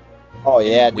creepy. Oh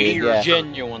yeah, dude, weird, yeah.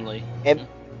 Genuinely. And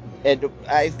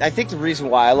I think the reason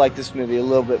why I like this movie a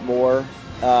little bit more,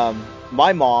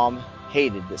 my mom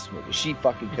hated this movie. She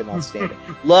fucking could not stand it.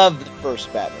 Loved the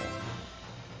first Batman.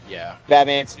 Yeah.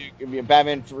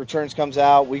 Batman Returns comes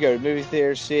out. We go to the movie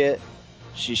theater, see it.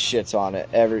 She shits on it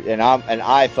and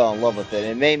I fell in love with it.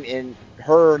 And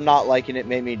her not liking it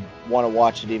made me want to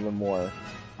watch it even more.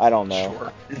 I don't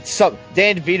know. Sure.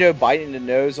 Dan DeVito biting the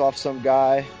nose off some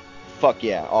guy. Fuck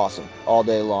yeah, awesome. All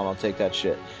day long, I'll take that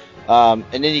shit. And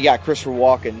then you got Christopher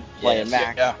Walken playing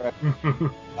Max.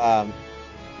 Yeah.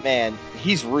 Man,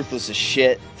 he's ruthless as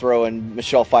shit, throwing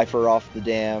Michelle Pfeiffer off the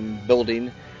damn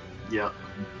building. Yeah.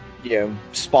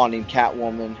 Spawning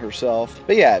Catwoman herself.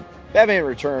 But yeah, Batman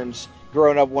Returns.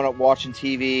 Growing up, watching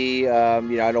TV,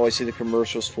 I'd always see the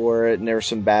commercials for it, and there were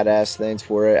some badass things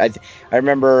for it. I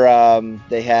remember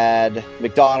they had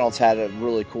McDonald's had a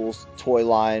really cool toy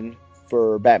line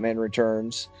for Batman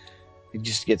Returns. It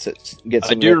just gets.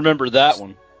 I do remember that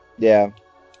one. Yeah.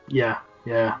 Yeah.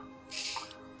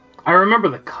 I remember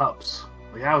the cups.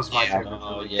 Like, that was my favorite.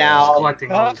 Oh, yeah. Now,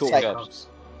 collecting all these cool cups.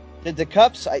 The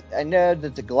cups, I know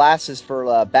that the glasses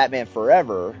for Batman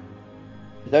Forever,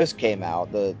 those came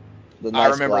out. The nice I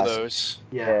remember glasses. those.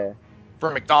 Yeah.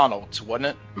 For McDonald's, wasn't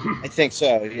it? I think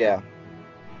so. Yeah.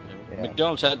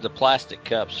 McDonald's had the plastic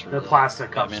cups for The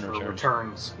plastic cups Batman for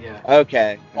returns. Yeah.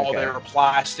 Okay. Oh, they were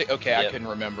plastic. Okay, I Yep. couldn't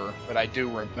remember, but I do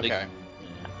remember. Okay.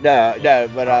 No,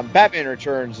 but Batman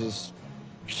Returns is,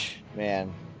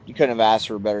 man, you couldn't have asked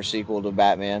for a better sequel to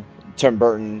Batman. Tim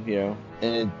Burton,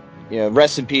 and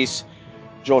rest in peace,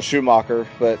 Joel Schumacher,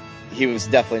 but he was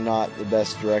definitely not the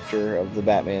best director of the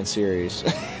Batman series.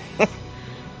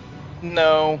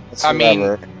 No,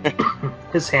 Whatsoever.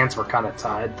 His hands were kind of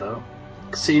tied though.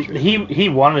 See, he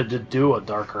wanted to do a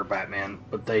darker Batman,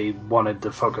 but they wanted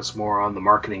to focus more on the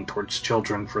marketing towards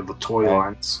children for the toy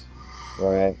lines.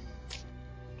 Right.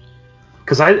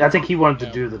 Because I think he wanted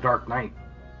to do the Dark Knight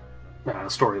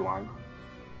storyline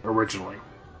originally.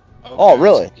 Okay. Oh,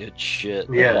 really? Good shit.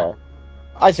 Yeah. Okay.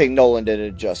 I think Nolan did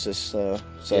it justice. So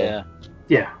Yeah.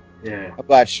 Yeah. I'm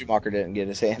glad Schumacher didn't get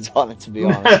his hands on it, to be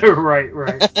honest. right.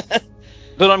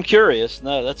 But I'm curious.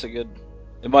 No, that's a good.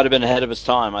 It might have been ahead of its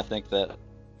time. I think that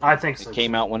I think so. it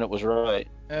came out when it was right.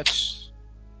 That's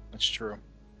true.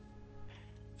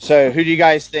 So, who do you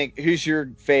guys think? Who's your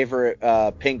favorite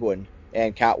Penguin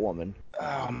and Catwoman?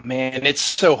 Oh man, it's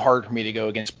so hard for me to go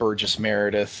against Burgess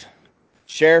Meredith.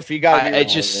 Sheriff, you got to be I ready.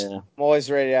 just- I'm always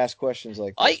ready to ask questions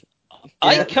like this.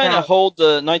 I Yeah, kind now- of hold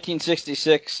the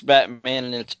 1966 Batman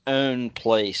in its own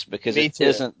place because Me it too.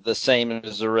 isn't the same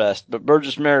as the rest. But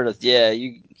Burgess Meredith,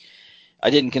 I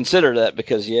didn't consider that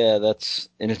because that's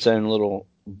in its own little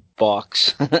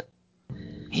box.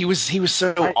 He was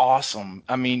so awesome.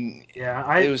 I mean,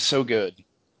 Yeah, it was so good.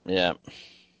 Yeah.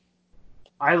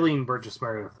 I lean Burgess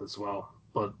Meredith as well,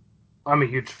 but I'm a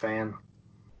huge fan.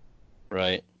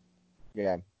 Right.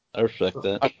 Yeah. I respect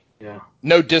that. Yeah.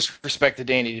 No disrespect to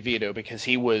Danny DeVito because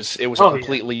it was a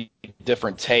completely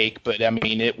different take, but I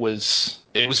mean it was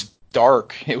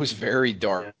dark. It was very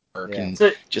dark. And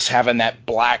just having that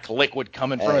black liquid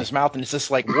coming from his mouth, and it's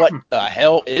just like, what the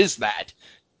hell is that?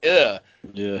 Ugh.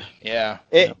 Yeah.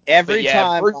 Every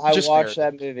time I Burgess watch Meredith.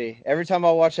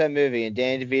 that movie, and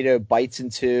Danny DeVito bites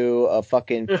into a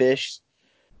fucking fish,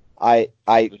 I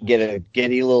get a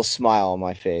giddy little smile on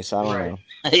my face. I don't know.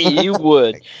 You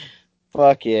would.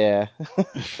 Fuck yeah.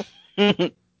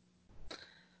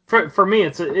 For me,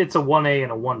 it's a 1A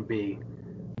and a 1B,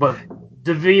 but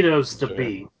DeVito's the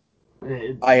B.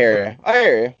 I hear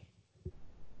you.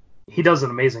 He does an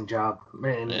amazing job,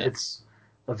 and it's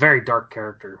a very dark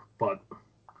character, but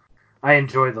I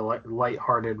enjoy the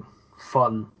lighthearted,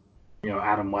 fun,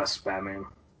 Adam West Batman.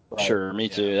 Sure, me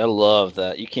too. I love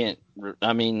that. You can't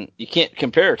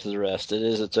compare it to the rest. It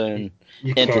is its own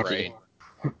entity.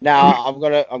 Now I'm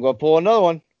gonna pull another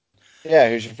one. Yeah,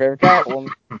 who's your favorite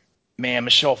Catwoman? Man,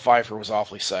 Michelle Pfeiffer was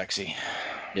awfully sexy.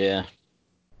 Yeah.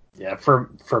 Yeah, for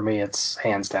me, it's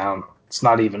hands down. It's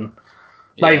not even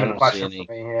I a don't question see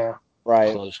for me. Yeah.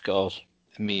 Right. Close calls.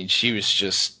 I mean, she was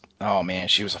just, oh man,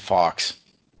 she was a fox.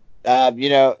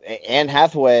 Anne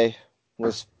Hathaway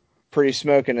was pretty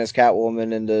smoking as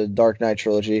Catwoman in the Dark Knight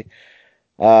trilogy.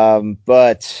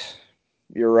 But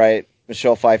you're right,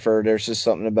 Michelle Pfeiffer. There's just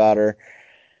something about her.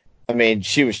 I mean,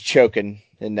 she was choking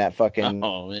in that fucking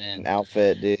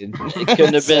outfit, dude. It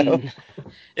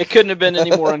couldn't have been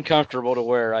any more uncomfortable to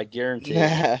wear, I guarantee.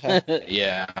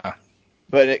 Yeah.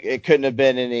 But it couldn't have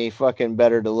been any fucking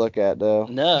better to look at, though.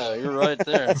 No, you're right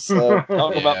there. So,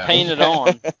 talk about painted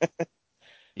on.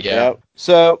 Yeah. Yep.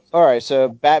 So, all right. So,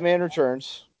 Batman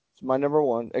Returns. It's my number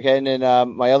one. Okay, and then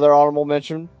my other honorable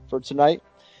mention for tonight,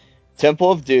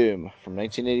 Temple of Doom from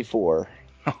 1984.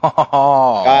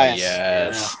 Oh, Guys,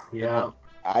 yes. Yeah.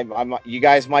 You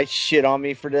guys might shit on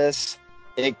me for this.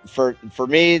 For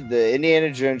me, the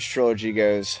Indiana Jones trilogy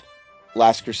goes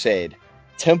Last Crusade,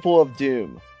 Temple of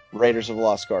Doom, Raiders of the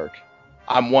Lost Ark.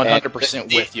 I'm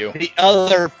 100% with you. The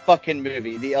other fucking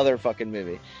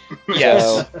movie. Yes.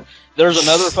 So, there's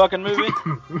another fucking movie?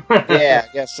 Yeah,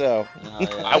 I guess so.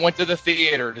 I went to the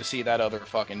theater to see that other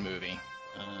fucking movie.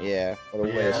 Yeah, what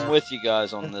a waste. I'm with you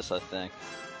guys on this, I think.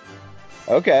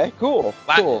 Okay, cool.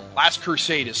 Last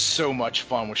Crusade is so much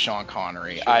fun with Sean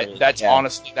Connery. Sure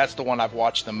Honestly, that's the one I've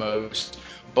watched the most.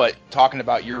 But talking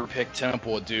about your pick,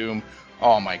 Temple of Doom,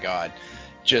 oh my god.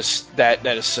 Just that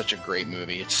is such a great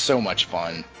movie. It's so much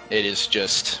fun. It is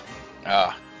just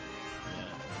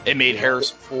it made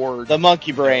Harrison Ford the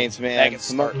monkey brains, man.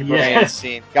 The monkey brains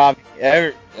scene got me.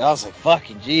 I was like,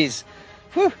 fucking jeez.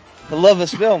 Whew. I love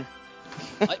this film.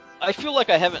 I feel like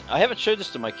I haven't showed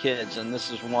this to my kids, and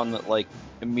this is one that, like,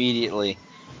 immediately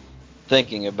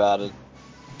thinking about it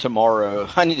tomorrow.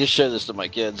 I need to show this to my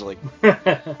kids, like,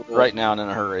 right now and in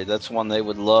a hurry. That's one they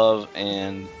would love,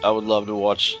 and I would love to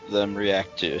watch them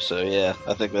react to. So yeah,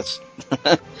 I think that's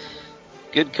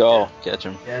good call,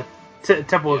 Ketchum. Yeah,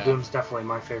 Temple of Doom's definitely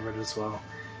my favorite as well.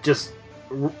 Just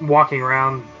walking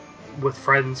around with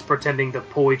friends pretending to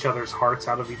pull each other's hearts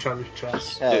out of each other's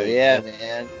chests. Hell yeah,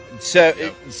 man. So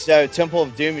Temple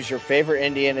of Doom is your favorite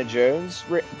Indiana Jones,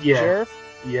 Sheriff?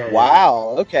 Yeah.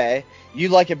 Wow, okay. You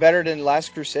like it better than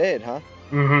Last Crusade, huh?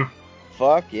 Mm-hmm.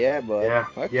 Fuck yeah, bud. Yeah.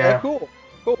 Okay, Yeah. cool.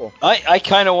 I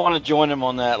kind of want to join him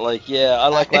on that. Like, yeah, I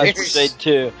like Last Crusade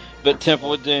too, but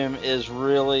Temple of Doom is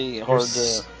really hard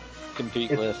to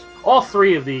compete with. All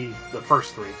three of the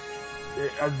first three,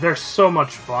 they're so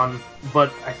much fun,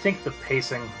 but I think the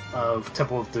pacing of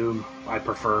Temple of Doom I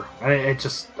prefer. I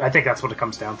think that's what it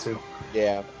comes down to.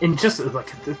 Yeah. And just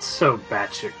like it's so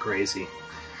batshit crazy,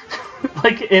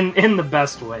 like in the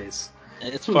best ways.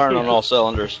 It's firing on all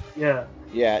cylinders. Yeah.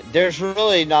 Yeah, there's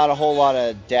really not a whole lot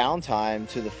of downtime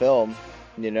to the film,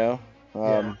 you know?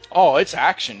 Oh, it's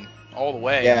action all the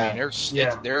way. Yeah. I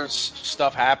mean, there's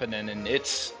stuff happening, and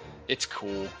it's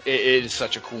cool. It is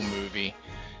such a cool movie.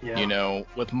 Yeah. You know,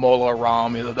 with Mola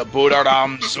Ram, the Buddha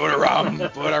Ram, Suda Ram,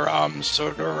 Buddha Ram,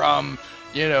 Suda Ram.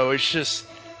 You know, it's just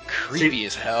creepy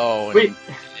as hell. And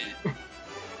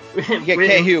You get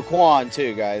Keihu Kwan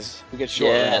too, guys. We get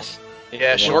short Yes.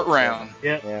 Yeah, short round.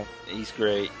 Yeah. He's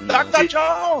great. Dr.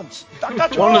 Jones! Dr.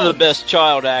 Jones! One of the best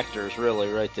child actors, really,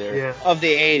 right there. Yeah. of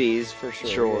the '80s for sure.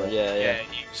 Sure, yeah. Yeah,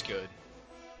 he was good.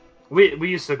 We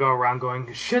used to go around going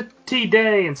shitty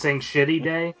day and saying shitty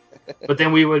day, but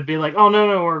then we would be like, oh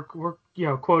no, we're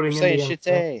quoting Saying Indiana. shit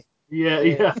day. Yeah.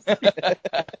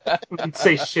 We'd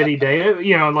say shitty day.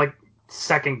 Like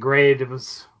second grade, it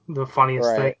was the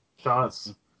funniest thing to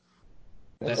us.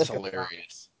 That's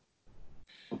hilarious.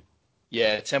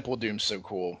 Yeah, Temple of Doom's so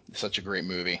cool. It's such a great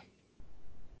movie.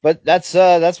 But that's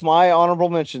my honorable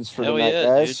mentions for Hell tonight, yeah,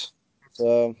 guys. dude.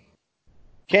 So,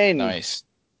 Kane, Nice.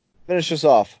 finish us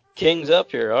off. King's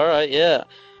up here. All right, yeah.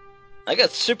 I got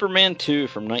Superman 2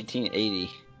 from 1980.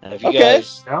 Have you Okay.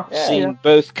 guys Yeah. seen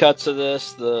both cuts of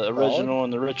this, the original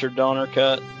and the Richard Donner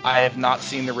cut? I have not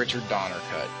seen the Richard Donner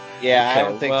cut. Yeah, I Okay,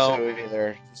 don't think well- so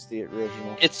either. It's the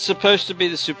original. It's supposed to be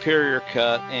the superior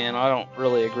cut, and I don't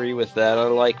really agree with that. I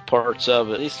like parts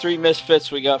of it. These three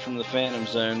misfits we got from the Phantom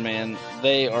Zone, man,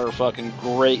 they are fucking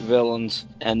great villains,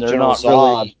 and they're General not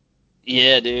Zod. really.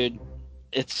 Yeah, dude,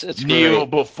 it's Kneel great.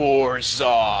 before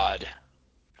Zod.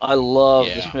 I love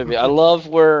Yeah. this movie. I love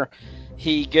where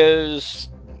he goes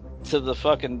to the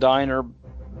fucking diner,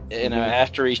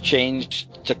 after he's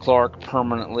changed to Clark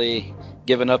permanently,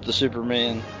 giving up the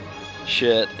Superman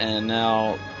shit, and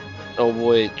now old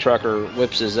boy Trucker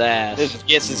whips his ass. Just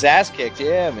gets his ass kicked,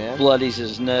 yeah, man. Bloodies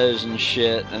his nose and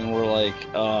shit, and we're like,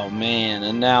 oh man,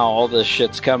 and now all this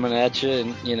shit's coming at you,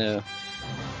 and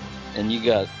and you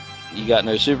got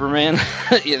no Superman,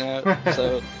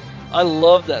 So I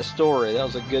love that story. That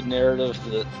was a good narrative.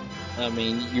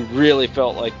 You really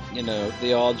felt like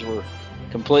the odds were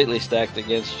completely stacked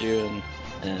against you,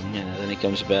 and then he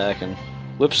comes back and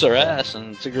whips their ass,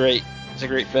 and it's a great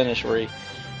finish where he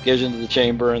goes into the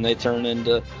chamber and they turn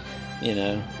into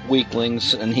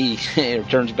weaklings, and he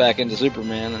turns back into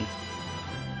Superman, and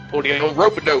Oh, the old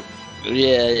rope-a-dope.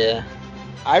 yeah.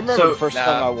 I remember So- the first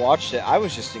time I watched it, I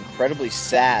was just incredibly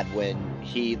sad when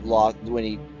he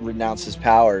renounced his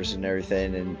powers and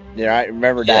everything, and I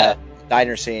remember that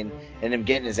diner scene and him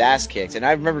getting his ass kicked, and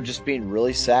I remember just being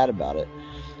really sad about it.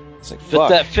 It's like, But fuck,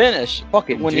 that finish,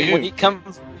 fucking when dude. he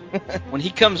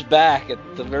comes back at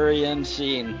the very end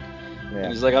scene, Yeah.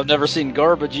 he's like, I've never seen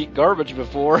garbage eat garbage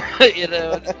before.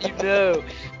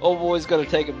 Old boy's gonna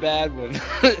take a bad one,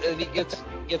 and he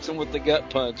gets him with the gut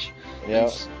punch. Yeah.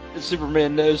 And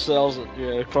Superman no sells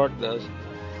it. Clark does.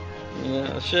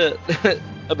 Yeah, shit.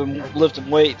 I've been lifting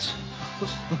weights.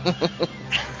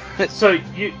 So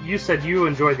you said you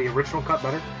enjoy the original cut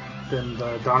better than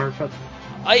the Donner cut?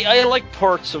 I like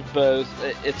parts of both.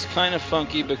 It's kind of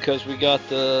funky because we got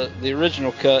the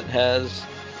original cut has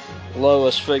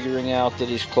Lois figuring out that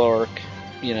he's Clark,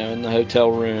 in the hotel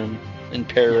room in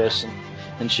Paris,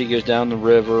 and she goes down the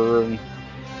river, and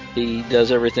he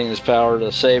does everything in his power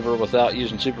to save her without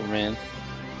using Superman.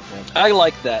 I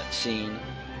like that scene,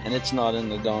 and it's not in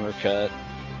the Donner cut.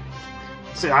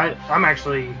 See, I'm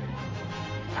actually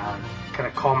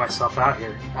gonna call myself out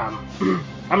here.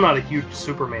 I'm not a huge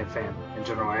Superman fan in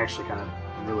general. I actually kind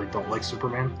of really don't like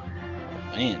Superman.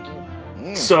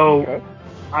 Man. So,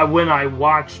 okay. when I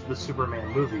watched the Superman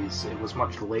movies, it was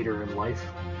much later in life.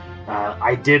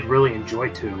 I did really enjoy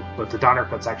 2, but the Donner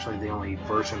cut's actually the only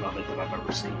version of it that I've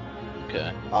ever seen.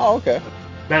 Okay. Oh, okay.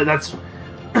 That's,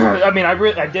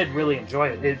 I did really enjoy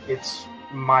it. It's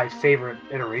my favorite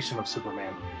iteration of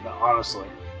Superman, honestly.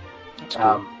 That's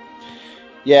cool.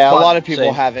 Yeah, a But- lot of people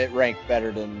Same. have it ranked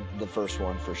better than the first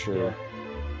one for sure. Yeah.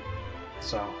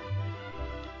 So,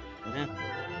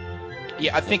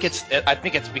 Yeah, I think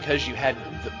it's because you had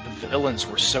the villains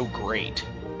were so great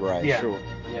Right. Yeah. Sure.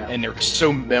 yeah. and they're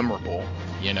so memorable.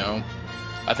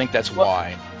 I think that's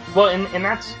why. Well, and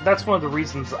that's one of the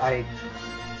reasons I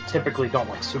typically don't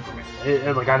like Superman.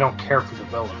 I don't care for the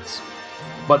villains.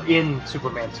 But in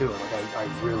Superman 2, I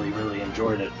really, really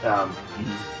enjoyed it.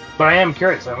 But I am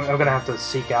curious. I'm going to have to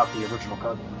seek out the original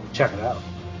cut and check it out.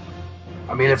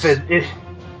 I mean, if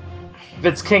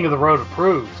it's King of the Road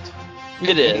approved.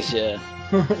 It is, yeah.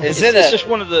 Is It's just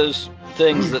one of those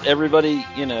things that everybody,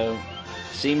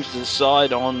 seems to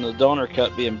decide on the Donner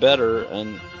cut being better,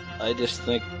 and I just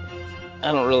think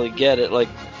I don't really get it, like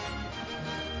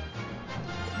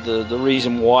the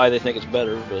reason why they think it's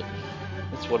better, but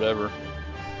it's whatever.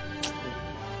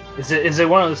 Is it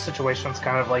one of those situations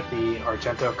kind of like the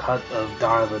Argento cut of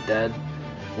Dawn of the Dead,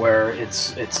 where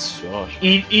it's Gosh.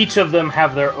 each of them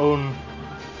have their own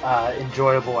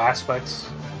enjoyable aspects,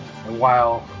 and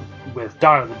while with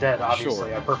Dawn of the Dead, obviously,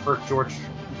 Sure. I prefer George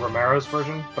Romero's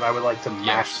version, but I would like to mash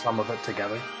Yes. some of it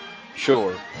together.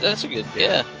 Sure, that's a good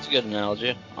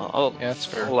analogy. I'll that's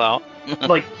fair. I'll allow.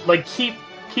 like keep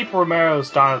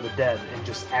Romero's Dawn of the Dead and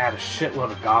just add a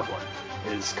shitload of Goblin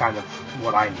is kind of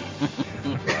what I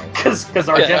need. Because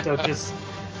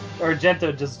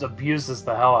Argento just abuses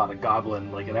the hell out of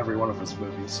Goblin like in every one of his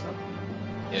movies. So.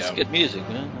 It's good music,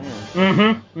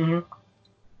 man. Yeah.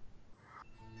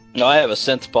 No, I have a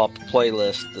synth pop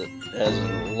playlist that has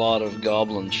a lot of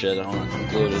Goblin shit on it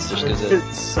included, just because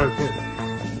it's so good.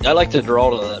 I like to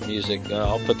draw to that music.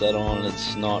 I'll put that on.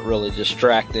 It's not really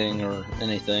distracting or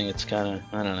anything. It's kind of,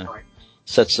 I don't know,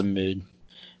 sets the mood.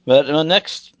 But my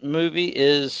next movie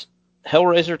is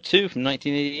Hellraiser 2 from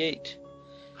 1988.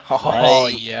 Oh,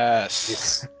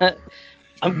 yes.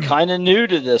 I'm kind of new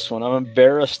to this one. I'm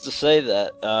embarrassed to say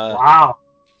that. Wow.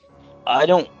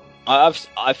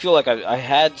 I feel like I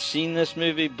had seen this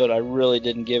movie, but I really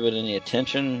didn't give it any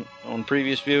attention on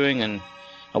previous viewing, and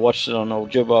I watched it on old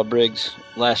Joe Bob Briggs'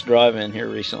 last drive-in here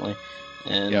recently,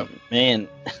 and man,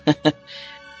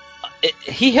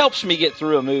 he helps me get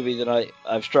through a movie that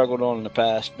I've struggled on in the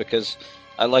past, because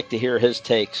I like to hear his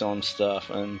takes on stuff,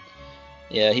 and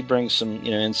yeah, he brings some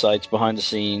insights behind the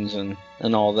scenes and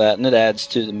all that, and it adds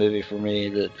to the movie for me.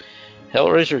 That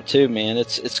Hellraiser 2, man,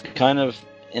 it's kind of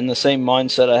in the same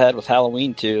mindset I had with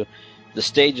Halloween 2. The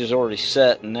stage is already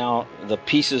set, and now the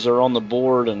pieces are on the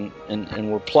board, and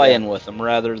we're playing with them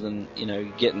rather than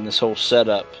getting this whole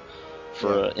setup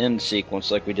for an end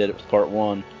sequence like we did it with Part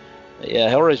 1. But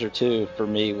yeah, Hellraiser 2 for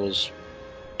me was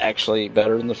actually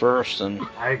better than the first, and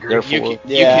I agree. Therefore,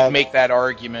 You could make that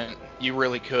argument. You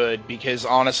really could, because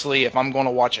honestly, if I'm going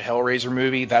to watch a Hellraiser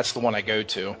movie, that's the one I go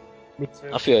to. Me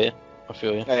too. I feel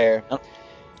you. Fair.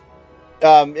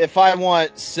 If I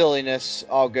want silliness,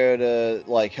 I'll go to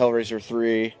like Hellraiser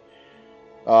 3,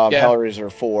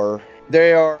 Hellraiser 4.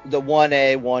 They are the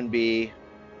 1A, 1B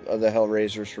of the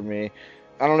Hellraisers for me.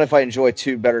 I don't know if I enjoy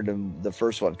 2 better than the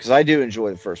first one, because I do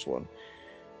enjoy the first one.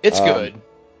 It's good.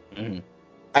 Mm-hmm.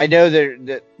 I know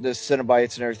that the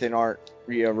Cenobites and everything aren't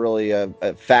really a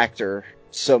factor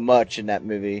so much in that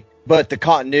movie, but the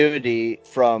continuity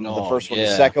from the first one to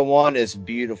the second one is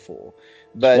beautiful.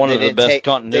 But one of the best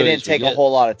continuities they didn't take a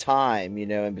whole lot of time,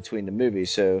 in between the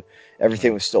movies, so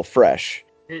everything was still fresh.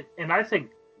 And I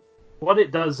think what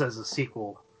it does as a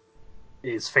sequel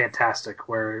is fantastic,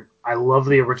 where I love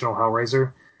the original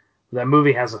Hellraiser. That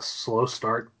movie has a slow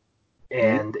start,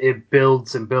 and it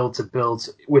builds and builds and builds,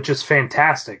 which is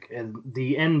fantastic. And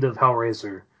the end of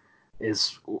Hellraiser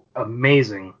is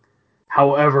amazing.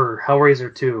 However,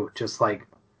 Hellraiser 2, just like,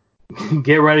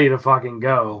 get ready to fucking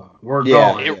go. We're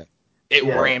going. It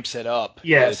ramps it up.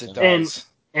 Yes, it does.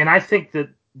 And I think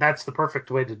that's the perfect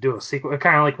way to do a sequel.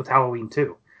 Kind of like with Halloween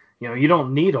 2. You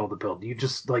don't need all the build. You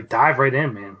just like dive right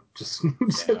in, man. Just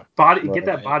get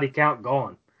that body count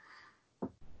going.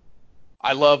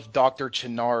 I love Dr.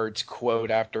 Chenard's quote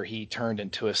after he turned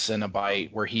into a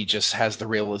Cenobite, where he just has the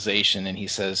realization and he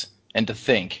says, "And to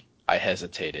think, I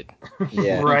hesitated."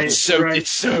 Yeah, right. It's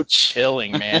so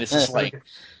chilling, man. It's just like,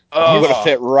 you would have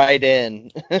fit right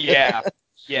in. Yeah,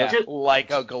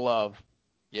 like a glove.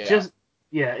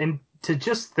 Yeah, and to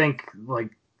just think like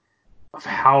of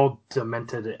how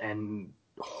demented and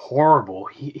horrible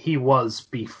he was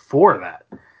before that.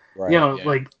 Right.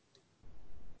 Like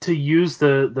to use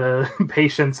the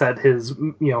patients at his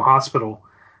hospital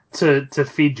to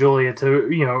feed Julia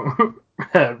to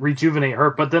rejuvenate her,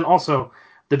 but then also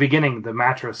the beginning, the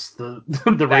mattress, the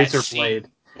razor blade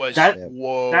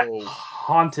that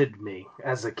haunted me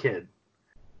as a kid.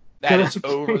 That is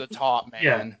over the top, man.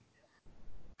 Yeah.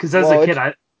 Because as a kid,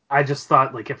 I just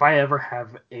thought, like, if I ever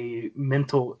have a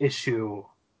mental issue,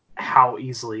 how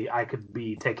easily I could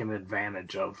be taken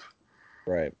advantage of.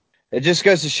 Right. It just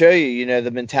goes to show you,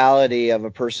 the mentality of a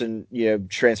person,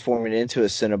 transforming into a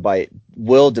Cenobite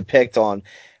will depict on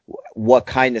what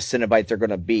kind of Cenobite they're going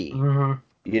to be,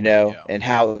 and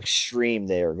how extreme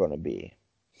they are going to be.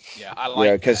 Yeah, I like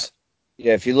that. Because,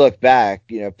 if you look back,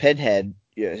 Pinhead,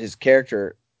 his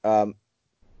character,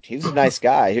 he was a nice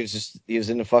guy. He was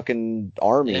in the fucking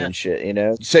army and shit,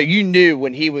 So you knew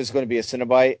when he was going to be a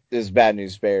Cenobite, it was Bad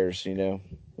News Bears,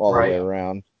 all the way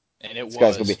around. And it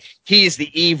was. He's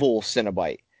the evil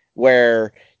Cenobite,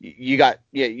 where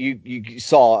you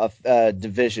saw a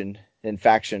division and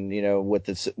faction, with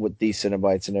these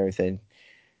Cenobites and everything.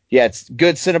 Yeah, it's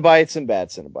good Cenobites and bad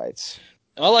Cenobites.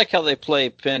 I like how they play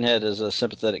Pinhead as a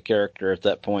sympathetic character at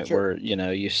that point, where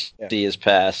you see his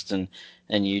past and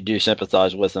you do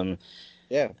sympathize with him.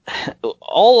 Yeah.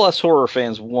 All us horror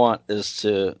fans want is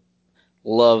to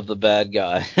love the bad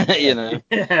guy,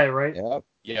 Yeah, right.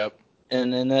 Yep.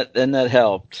 And that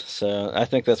helped. So I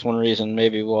think that's one reason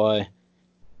maybe why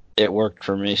it worked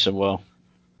for me so well.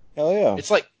 Hell yeah. It's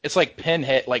like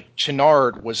Pinhead, like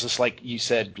Channard was just like you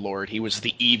said, Lord. He was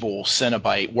the evil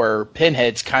Cenobite, where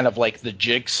Pinhead's kind of like the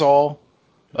Jigsaw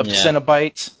of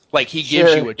Cenobites. Like he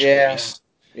gives you a choice.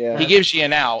 Yeah. He gives you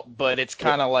an out, but it's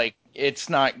kind of like it's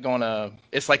not gonna.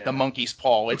 It's like the monkey's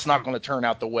paw. It's not gonna turn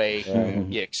out the way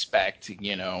you expect,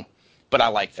 you know. But I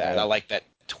like that. I like that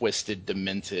twisted,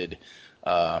 demented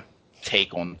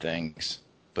take on things.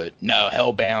 But no,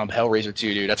 Hellbound, Hellraiser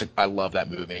 2, dude. I love that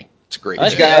movie. It's a great.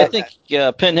 I think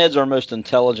Pinhead's our most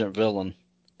intelligent villain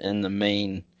in the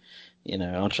main,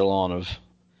 echelon of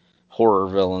horror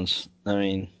villains. I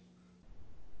mean,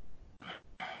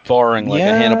 barring like a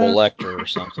Hannibal Lecter or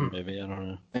something, maybe. I don't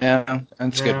know. Yeah,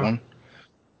 that's a good one.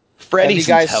 Freddy's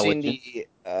Have you guys intelligent. seen the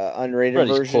unrated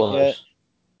Freddy's version close. yet?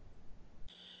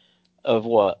 Of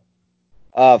what?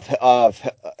 Of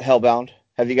Hellbound.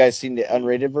 Have you guys seen the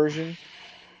unrated version?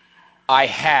 I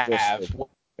have.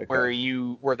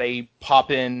 Where they pop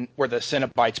in, where the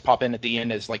Cenobites pop in at the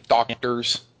end as like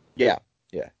doctors. Yeah.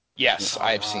 Yes,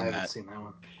 I've seen that. Seen that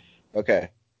one. Okay.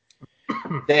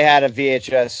 They had a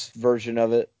VHS version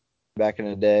of it back in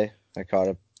the day. I caught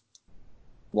it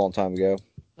a long time ago.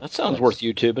 That sounds worth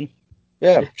YouTubing.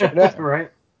 Yeah, check it out.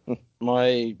 Right.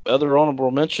 My other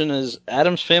honorable mention is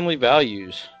Addams Family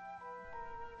Values.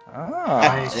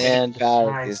 Nice. And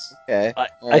Nice. Okay.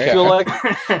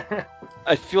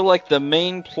 I feel like the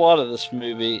main plot of this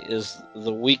movie is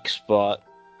the weak spot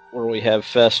where we have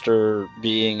Fester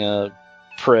being a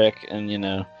prick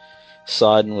and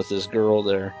siding with this girl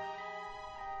there.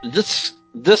 This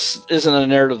isn't a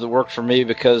narrative that worked for me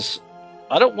because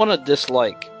I don't want to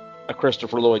dislike a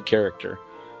Christopher Lloyd character.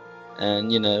 And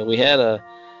we had a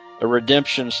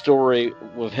redemption story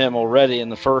with him already in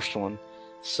the first one.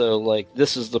 So, like,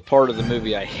 this is the part of the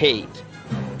movie I hate.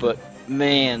 But,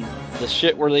 man, the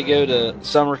shit where they go to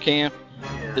summer camp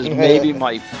is maybe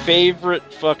my favorite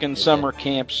fucking summer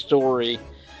camp story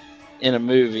in a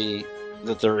movie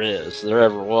that there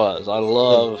ever was. I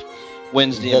love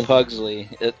Wednesday and Pugsley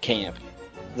at camp.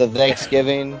 The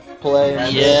Thanksgiving play?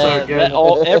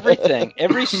 Everything.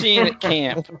 Every scene at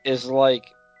camp is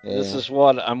like, this is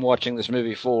what I'm watching this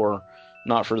movie for.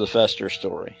 Not for the Fester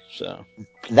story. So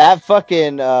that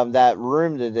fucking that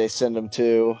room that they send them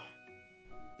to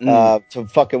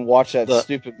fucking watch that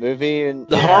stupid movie and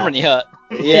the Harmony Hut.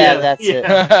 Yeah, that's it.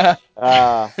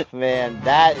 Man,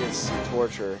 that is some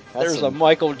torture. There's a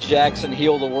Michael Jackson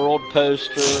Heal the World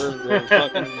poster. They're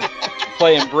fucking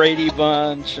playing Brady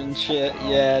Bunch and shit.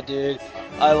 Yeah, dude.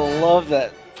 I love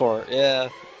that part. Yeah.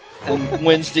 And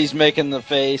Wednesday's making the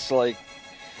face like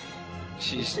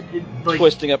she's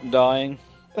twisting up and dying.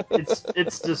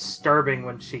 It's disturbing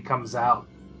when she comes out.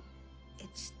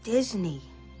 It's Disney.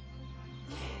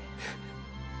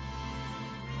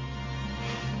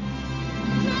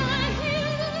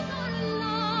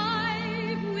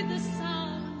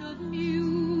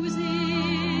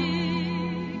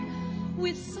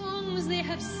 With songs they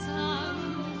have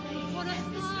sung for a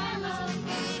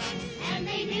and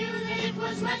they knew that it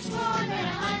was much more than a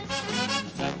hunt.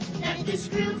 That this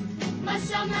group must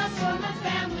somehow form a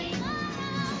family.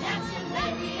 That's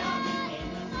when we all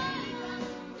became a family.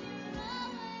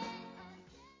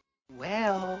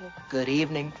 Well, good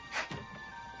evening.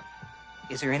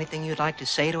 Is there anything you'd like to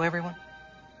say to everyone?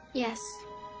 Yes.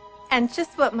 And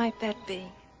just what might that be?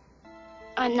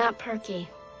 I'm not perky.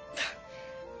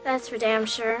 That's for damn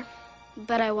sure.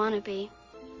 But I want to be.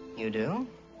 You do?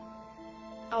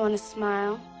 I want to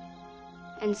smile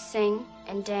and sing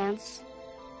and dance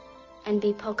and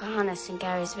be Pocahontas in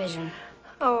Gary's vision.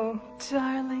 Oh,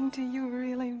 darling, do you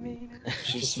really mean it?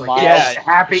 She smiles. Yeah,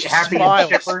 happy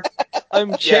chipper.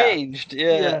 I'm changed.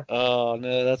 Yeah. Oh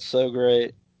no, that's so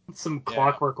great. Some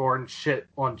Clockwork Orange shit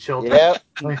on children. Yep.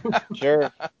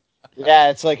 Sure. Yeah,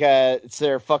 it's like it's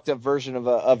their fucked up version of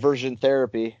aversion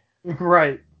therapy.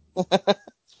 Right.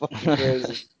 It's fucking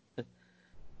crazy.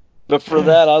 But for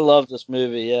that, I love this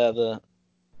movie. Yeah, the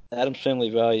Addams Family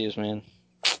Values, man.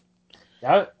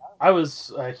 I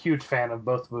was a huge fan of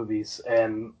both movies,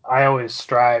 and I always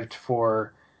strived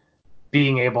for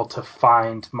being able to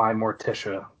find my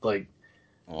Morticia. Like,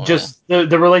 just the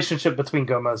relationship between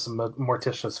Gomez and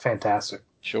Morticia is fantastic.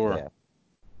 Sure.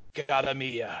 Yeah. Gotta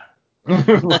Mia.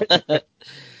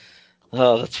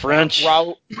 Oh, that's French.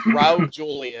 Raul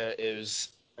Julia is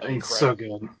incredible. He's so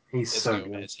good. He's so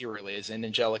good. He really is. And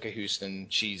Angelica Houston,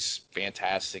 she's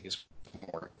fantastic as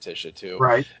Morticia too.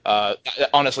 Right.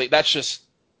 Honestly, that's just,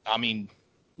 I mean,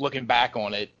 looking back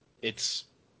on it, it's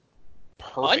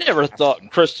perfect. I never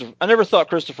thought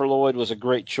Christopher Lloyd was a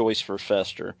great choice for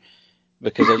Fester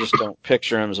because I just don't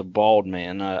picture him as a bald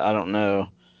man. I don't know.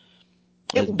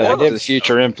 Back to the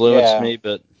Future influenced me,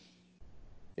 but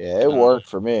yeah, it worked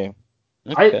for me.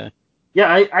 Okay.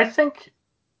 I think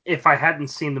if I hadn't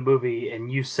seen the movie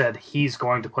and you said he's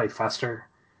going to play Fester,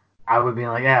 I would be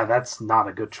like, yeah, that's not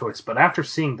a good choice. But after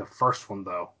seeing the first one,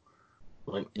 though,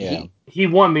 like he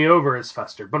won me over as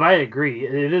Fester. But I agree,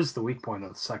 it is the weak point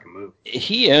of the second movie.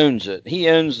 He owns it. He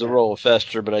owns the role of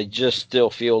Fester, but I just still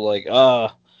feel like,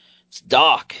 it's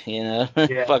Doc, you know?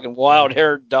 Fucking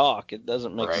wild-haired Doc. It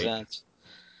doesn't make sense.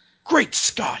 Great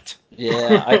Scott!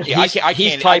 Yeah,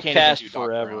 he's typecast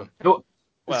forever.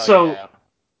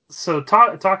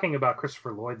 Talking about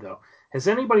Christopher Lloyd, though, has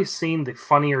anybody seen the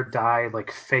Funny or Die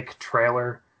like fake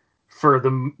trailer for the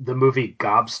movie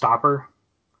Gobstopper?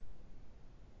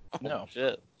 No.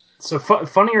 Shit. So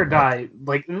Funny or Die,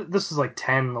 like this is like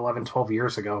 10, 11, 12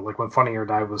 years ago, like when Funny or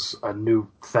Die was a new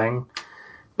thing.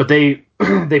 But they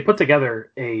put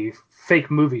together a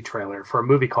fake movie trailer for a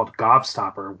movie called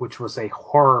Gobstopper, which was a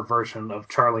horror version of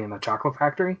Charlie and the Chocolate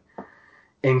Factory.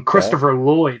 And Christopher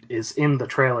Lloyd is in the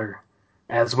trailer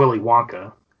as Willy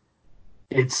Wonka.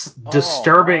 It's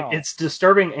disturbing. Wow. It's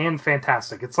disturbing and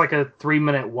fantastic. It's like a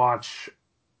 3-minute watch.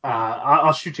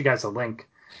 I'll shoot you guys a link.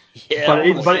 Yeah,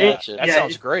 that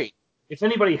sounds great. If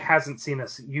anybody hasn't seen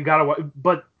this, you gotta watch.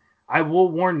 But I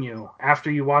will warn you, after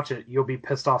you watch it, you'll be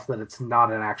pissed off that it's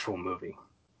not an actual movie.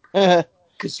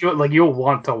 Because you'll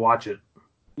want to watch it.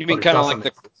 You mean kind of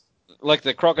like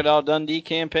the Crocodile Dundee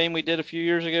campaign we did a few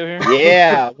years ago here?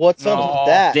 Yeah, what's up with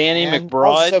that? Danny man? McBride.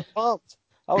 I was so pumped.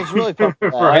 I was really pumped.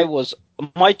 Right.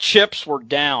 My chips were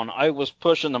down. I was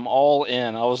pushing them all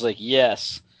in. I was like,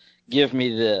 yes, give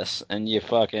me this. And you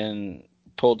fucking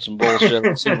pulled some bullshit at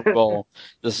the Super Bowl.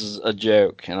 This is a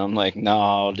joke. And I'm like,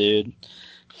 no, dude.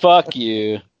 Fuck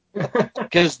you.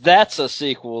 Because that's a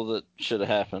sequel that should have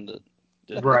happened.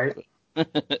 Right. Well,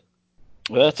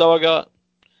 that's all I got.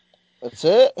 That's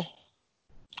it?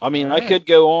 I mean, I could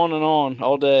go on and on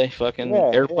all day. Fucking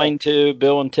Airplane 2,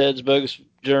 Bill and Ted's Bogus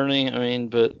Journey. I mean,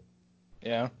 but...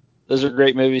 Yeah. Those are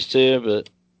great movies, too, but...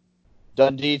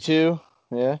 Dundee 2?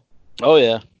 Yeah. Oh,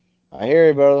 yeah. I hear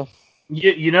you, brother.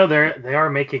 You know, they are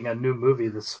making a new movie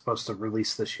that's supposed to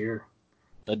release this year.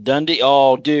 The Dundee?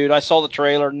 Oh, dude, I saw the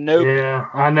trailer. Nope. Yeah,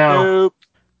 I know. Nope.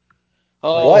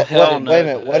 Oh, what? hell no. Wait a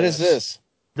minute. What is this?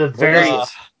 The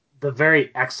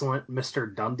very excellent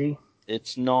Mr. Dundee.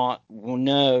 It's not. Well,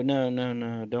 no.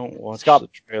 Don't watch it's got the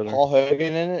trailer. Paul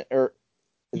Hogan in it? Or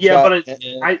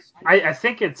I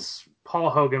think it's Paul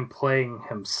Hogan playing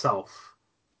himself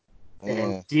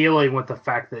and dealing with the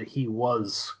fact that he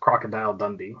was Crocodile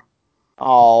Dundee.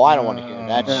 Oh, I don't want to hear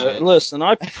that shit. Listen,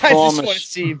 I promise. I just want to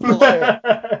see you play.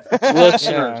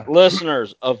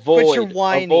 Listeners, avoid. Quit your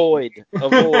whining.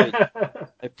 Avoid.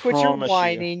 Quit your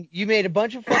whining. You made a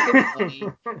bunch of fucking money.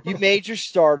 You made your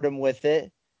stardom with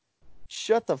it.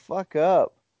 Shut the fuck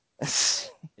up.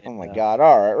 Oh my god.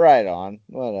 All right, right on.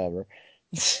 Whatever.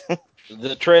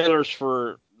 The trailers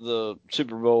for the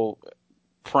Super Bowl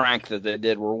prank that they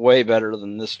did were way better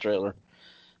than this trailer.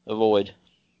 Avoid.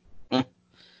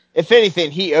 If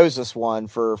anything, he owes us one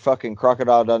for fucking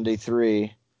Crocodile Dundee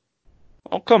 3.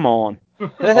 Oh, come on.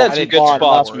 That had some good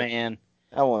spots, man.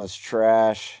 That one was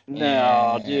trash.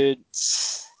 No, dude.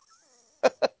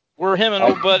 Where him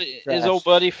and his old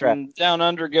buddy from down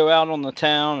under go out on the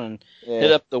town and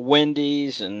hit up the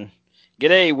Wendy's and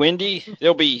g'day, Wendy.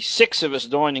 There'll be 6 of us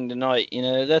joining tonight. You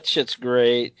know, that shit's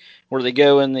great. Where they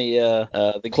go in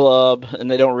the club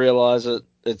and they don't realize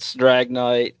it's drag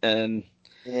night and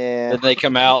then they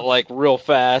come out like real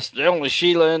fast. The only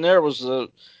Sheila in there was the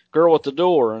girl at the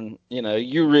door, and you know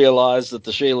you realize that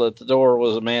the Sheila at the door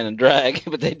was a man in drag,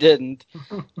 but they didn't.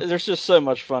 There's just so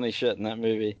much funny shit in that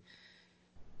movie.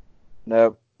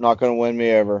 Nope, not gonna win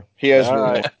me over. He owes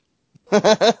me. All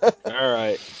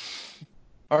right.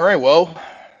 Well,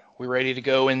 we ready to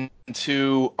go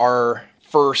into our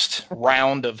first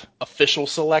round of official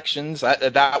selections?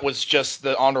 That was just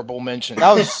the honorable mention.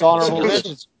 That was just honorable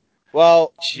mentions.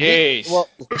 Well, jeez.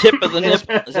 Tip of the nip.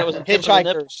 Is that what the tip Hitchhikers, of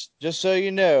the nip? just so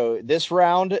you know, this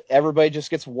round, everybody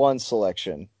just gets one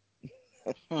selection.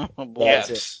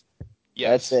 Yes.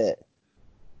 That's it.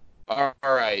 All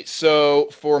right. So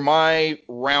for my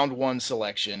round 1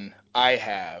 selection, I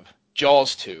have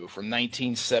Jaws 2 from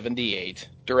 1978,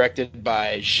 directed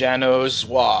by Jeannot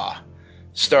Szwa,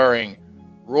 starring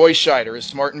Roy Scheider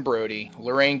as Martin Brody,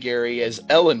 Lorraine Gary as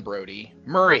Ellen Brody,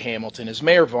 Murray Hamilton as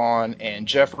Mayor Vaughn, and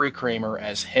Jeffrey Kramer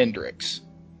as Hendrix.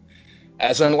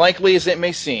 As unlikely as it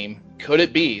may seem, could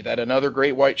it be that another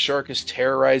great white shark is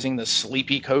terrorizing the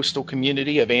sleepy coastal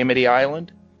community of Amity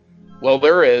Island? Well,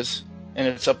 there is, and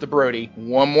it's up to Brody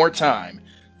one more time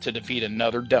to defeat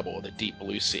another devil of the deep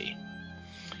blue sea.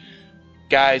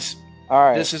 Guys, All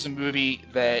right. This is a movie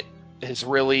that is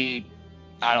really,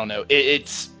 I don't know.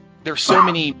 There's so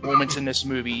many moments in this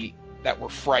movie that were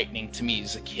frightening to me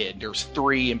as a kid. There's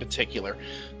 3 in particular.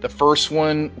 The first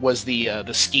one was the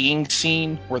skiing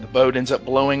scene where the boat ends up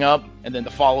blowing up, and then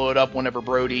to follow it up, whenever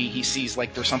Brody, he sees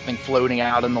like there's something floating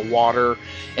out in the water,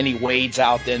 and he wades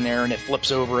out in there, and it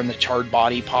flips over, and the charred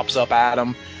body pops up at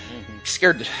him. It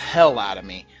scared the hell out of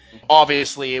me.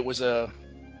 Obviously, it was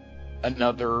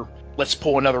another let's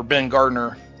pull another Ben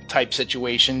Gardner type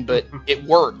situation, but it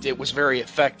worked. It was very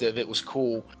effective. It was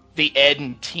cool. The Ed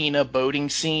and Tina boating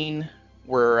scene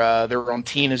where they're on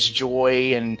Tina's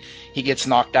Joy and he gets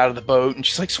knocked out of the boat and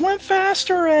she's like, swim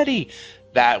faster, Eddie.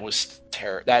 That was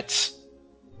terrible. That's,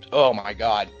 oh my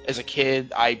God. As a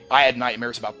kid, I had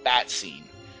nightmares about that scene.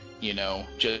 You know,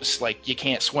 just like you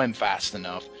can't swim fast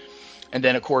enough. And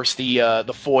then, of course, the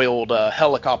foiled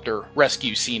helicopter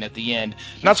rescue scene at the end.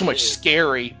 Not so much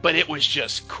scary, but it was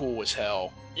just cool as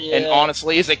hell. Yeah. And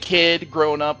honestly, as a kid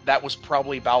growing up, that was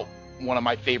probably about one of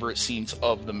my favorite scenes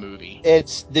of the movie.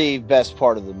 It's the best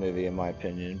part of the movie, in my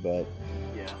opinion, but...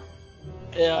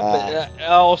 Yeah, but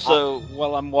also,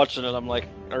 while I'm watching it, I'm like,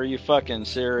 are you fucking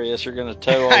serious? You're going to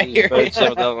tow all these boats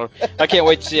in? I can't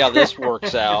wait to see how this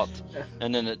works out.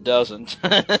 And then it doesn't.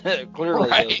 It clearly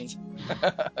doesn't.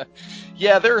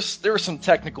 Yeah, there were some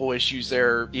technical issues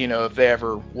there, you know, if they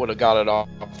ever would have got it off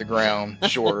the ground,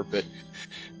 sure. But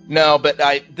no, but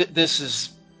this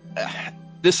is,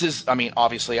 I mean,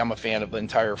 obviously I'm a fan of the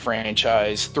entire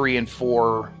franchise. 3 and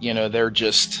 4, you know, they're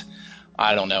just,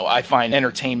 I don't know. I find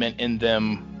entertainment in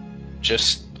them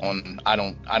just on, I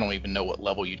don't even know what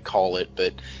level you'd call it,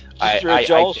 but you're a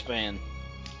Jaws fan.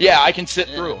 Yeah, I can sit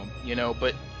through them, you know,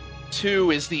 but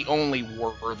 2 is the only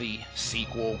worthy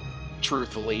sequel,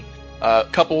 truthfully. A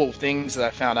couple of things that I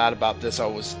found out about this, I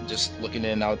was just looking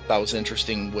in, I thought was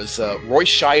interesting, was Roy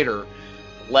Scheider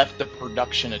left the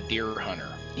production of Deer Hunter.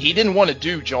 He didn't want to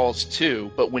do Jaws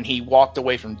 2, but when he walked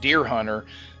away from Deer Hunter,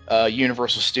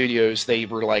 Universal Studios, they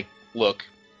were like, look,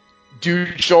 do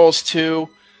Jaws 2,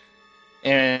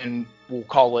 and we'll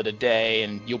call it a day,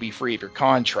 and you'll be free of your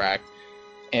contract.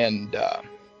 And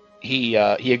he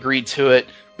agreed to it,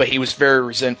 but he was very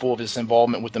resentful of his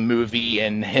involvement with the movie,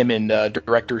 and him and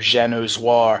director Jean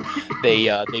Ozoir,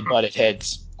 they butted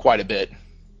heads quite a bit.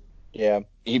 Yeah,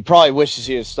 he probably wishes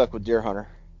he had stuck with Deer Hunter.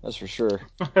 That's for sure.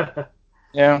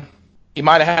 Yeah, he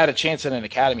might have had a chance at an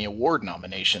Academy Award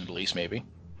nomination, at least, maybe.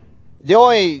 The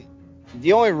only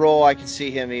role I can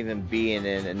see him even being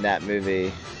in that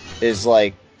movie is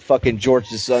like fucking George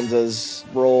DeSunza's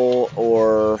role,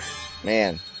 or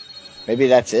man, maybe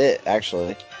that's it.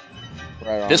 Actually,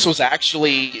 right on. This was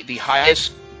actually the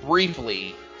highest.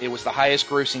 Briefly, it was the highest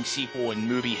grossing sequel in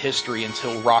movie history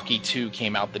until Rocky 2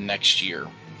 came out the next year.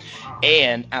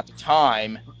 And at the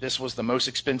time, this was the most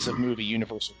expensive movie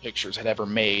Universal Pictures had ever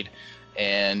made,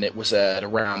 and it was at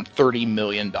around $30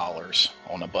 million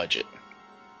on a budget.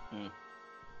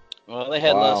 Well, they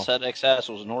had less headaches,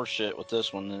 hassles, and horse shit with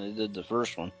this one than they did the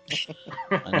first one.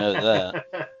 I know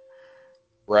that.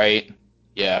 Right.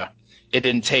 Yeah. It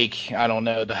didn't take, I don't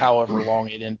know, however long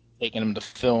it ended up taking them to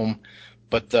film.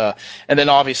 But and then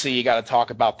obviously you got to talk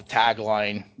about the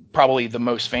tagline, probably the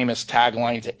most famous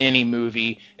tagline to any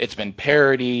movie. It's been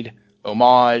parodied,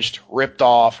 homaged, ripped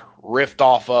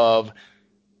off of,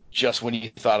 just when you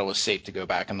thought it was safe to go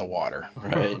back in the water.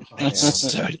 Right. It's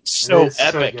so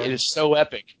epic. It is so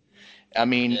epic. I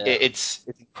mean, it's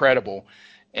incredible.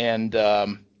 And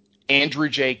Andrew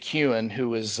J. Keown,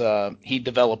 who is he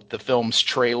developed the film's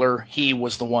trailer, he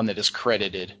was the one that is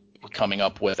credited with coming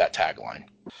up with that tagline.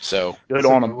 So good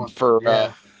on him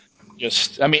for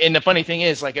just. I mean, and the funny thing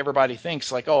is, like, everybody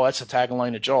thinks like, oh, that's a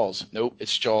tagline of Jaws. Nope,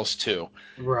 it's Jaws 2.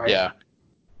 Right. Yeah.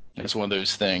 It's one of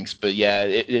those things. But yeah,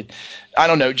 it I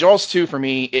don't know. Jaws 2 for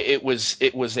me, it was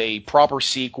a proper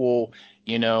sequel.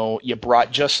 You know, you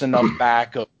brought just enough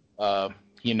back of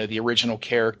you know, the original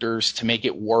characters to make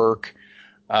it work.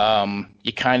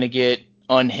 You kind of get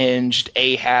unhinged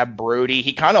Ahab Brody.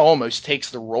 He kind of almost takes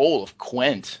the role of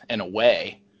Quint in a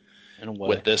way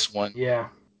with this one. Yeah.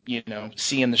 You know,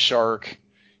 seeing the shark,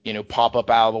 you know, pop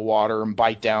up out of the water and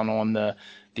bite down on the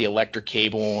electric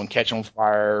cable and catch on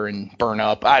fire and burn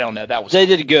up. I don't know. They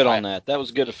did good on that. That was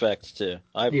good effects too.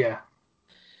 Yeah.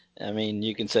 I mean,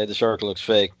 you can say the shark looks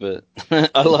fake, but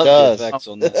I love the effects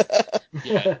on that.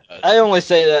 Yeah, I only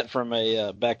say that from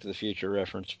a Back to the Future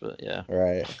reference, but yeah.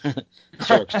 Right. The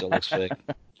shark still looks fake.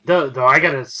 Though I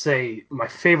gotta say, my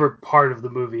favorite part of the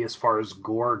movie as far as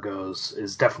gore goes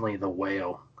is definitely the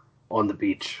whale on the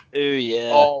beach. Ooh,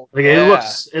 yeah. Oh, like,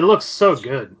 it looks so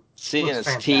good. Seeing his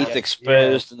teeth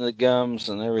exposed and the gums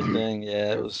and everything.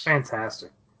 Yeah, it was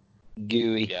fantastic.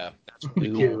 Gooey. Yeah.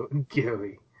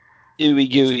 Gooey.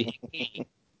 Ooey gooey.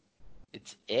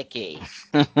 It's icky.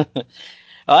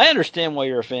 I understand why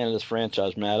you're a fan of this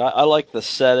franchise, Matt. I like the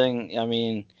setting. I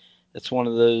mean, it's one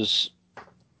of those.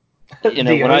 You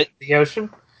know, the ocean.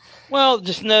 Well,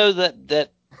 just know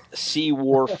that Sea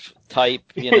Wharf type,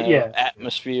 Yeah.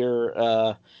 atmosphere.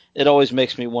 It always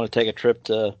makes me want to take a trip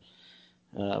to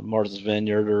Martha's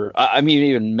Vineyard, or I mean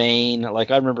even Maine.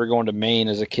 Like I remember going to Maine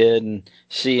as a kid and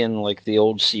seeing like the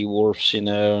old Sea Wharfs,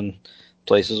 and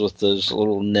places with those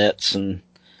little nets and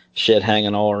shit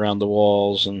hanging all around the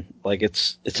walls, and like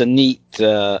it's a neat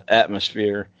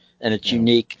atmosphere, and it's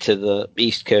unique to the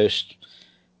East Coast,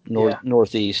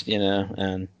 Northeast,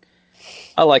 and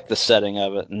I like the setting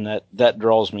of it, and that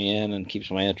draws me in and keeps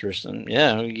my interest. And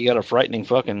yeah, you got a frightening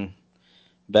fucking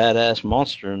badass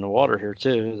monster in the water here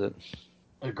too that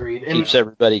Agreed. keeps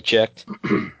everybody checked.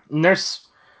 And there's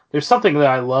something that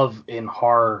I love in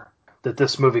horror that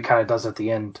this movie kind of does at the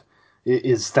end,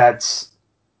 is that's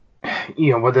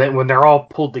when they're all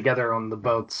pulled together on the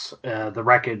boats, the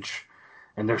wreckage,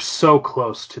 and they're so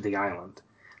close to the island.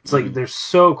 It's like they're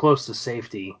so close to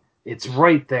safety. It's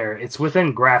right there. It's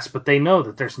within grasp, but they know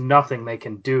that there's nothing they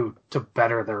can do to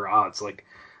better their odds. Like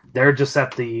they're just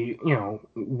at the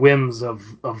whims of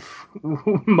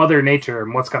Mother Nature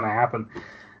and what's going to happen.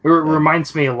 It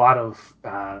reminds me a lot of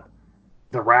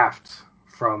the raft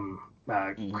from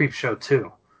Creepshow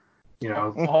 2.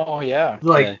 Oh yeah.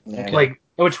 Like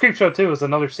which Creepshow 2 is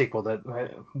another sequel that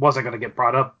wasn't going to get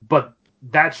brought up, but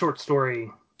that short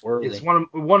story is one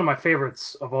of my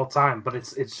favorites of all time. But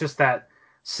it's just that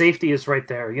safety is right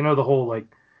there. The whole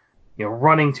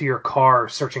running to your car,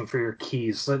 searching for your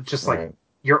keys. Just like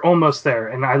you're almost there.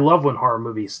 And I love when horror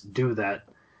movies do that.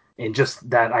 And just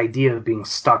that idea of being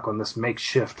stuck on this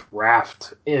makeshift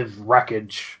raft of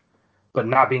wreckage, but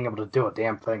not being able to do a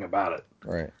damn thing about it.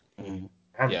 Right. And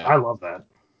I love that.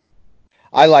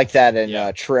 I like that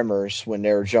in Tremors when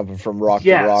they were jumping from rock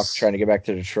to rock trying to get back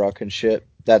to the truck and shit.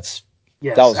 That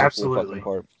was absolutely. a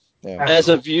cool fucking part. Yeah. As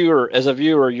a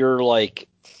viewer,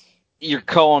 you're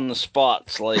calling the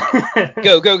spots like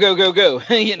go.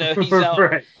 He's out.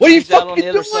 Right. What are you out on the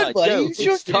other doing, side? buddy? Go.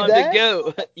 It's time to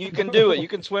go. You can do it. You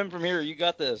can swim from here. You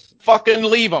got this. Fucking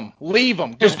leave them.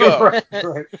 Just go. Right.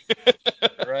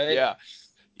 Right.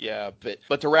 Yeah,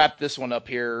 but to wrap this one up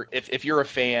here, if you're a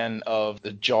fan of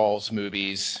the Jaws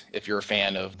movies, if you're a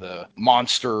fan of the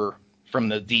monster from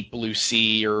the deep blue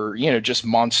sea, or just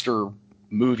monster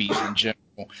movies in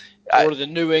general, or the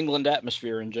New England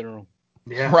atmosphere in general.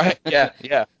 Yeah. Right.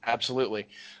 Yeah. Absolutely.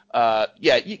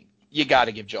 You got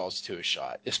to give Jaws 2 a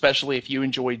shot, especially if you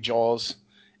enjoyed Jaws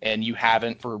and you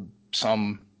haven't, for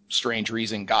some strange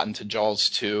reason, gotten to Jaws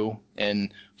 2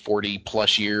 in 40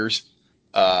 plus years.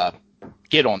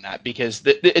 Get on that, because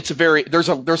there's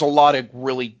a lot of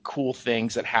really cool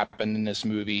things that happen in this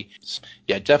movie.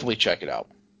 Yeah, definitely check it out.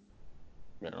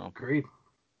 Agreed.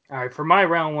 All right, for my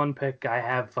round one pick, I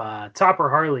have Topper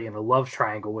Harley in a love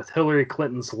triangle with Hillary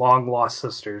Clinton's long-lost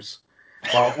sisters,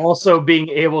 while also being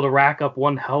able to rack up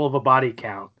one hell of a body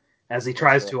count as he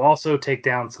tries to also take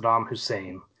down Saddam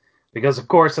Hussein. Because, of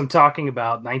course, I'm talking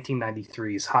about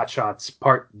 1993's Hot Shots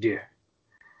Part 2.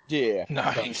 Yeah.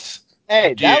 Nice.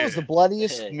 Hey, that was the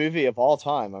bloodiest movie of all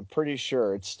time. I'm pretty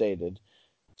sure it's stated.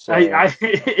 So,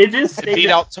 it is stated. Beat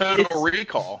out Total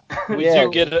Recall. We do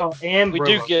get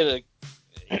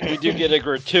a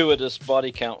gratuitous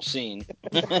body count scene.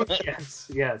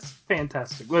 yes,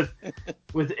 fantastic.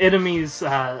 With enemies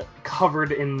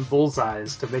covered in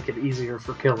bullseyes to make it easier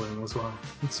for killing as well.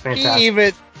 It's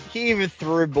fantastic. He even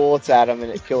threw bullets at him and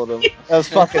it killed him. That was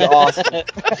fucking awesome.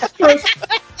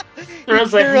 He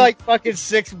threw like fucking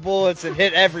 6 bullets and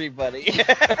hit everybody.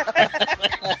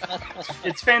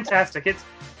 It's fantastic.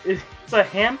 It's a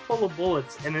handful of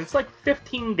bullets, and it's like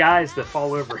 15 guys that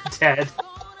fall over dead.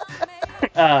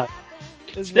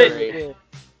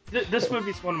 This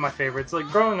movie's one of my favorites. Like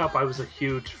growing up, I was a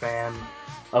huge fan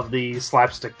of the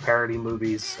slapstick parody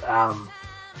movies.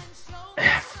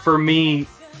 For me,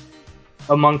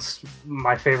 amongst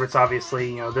my favorites,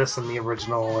 obviously, this and the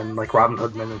original, and like Robin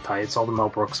Hood Men in Tights, all the Mel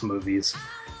Brooks movies.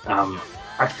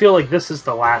 I feel like this is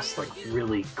the last like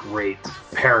really great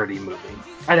parody movie.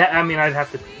 I'd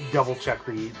have to double check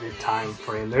the time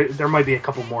frame. There might be a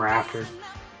couple more after.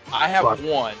 I have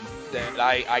one that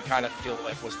I kind of feel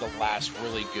like was the last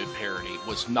really good parody.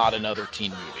 Was Not Another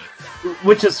Teen Movie.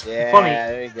 Which is funny.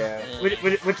 There you go.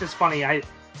 Which is funny.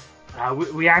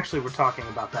 We actually were talking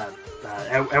about that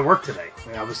at work today.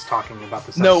 I was talking about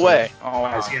this. No way. Oh,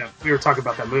 wow. We were talking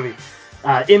about that movie.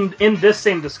 in this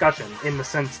same discussion, in the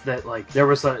sense that like there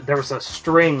was a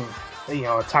string,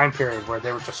 a time period where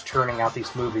they were just churning out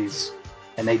these movies,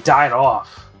 and they died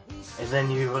off, and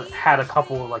then you had a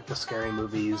couple of like the scary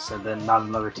movies, and then Not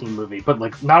Another Teen Movie. But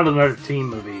like Not Another Teen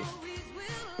Movie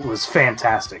was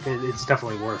fantastic. It's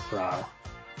definitely worth a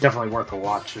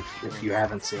watch if you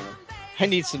haven't seen it. I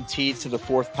need some tea to the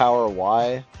fourth power of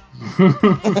Y.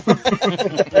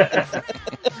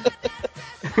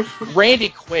 Randy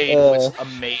Quaid was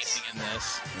amazing in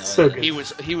this. So good. He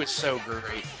was so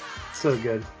great. So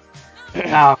good.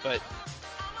 But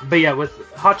yeah,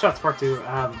 with Hot Shots Part 2,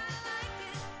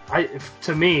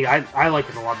 to me, I like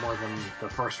it a lot more than the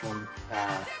first one.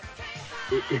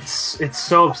 It's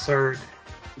so absurd.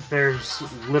 There's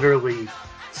literally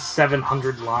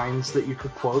 700 lines that you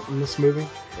could quote in this movie.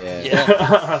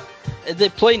 Yeah. They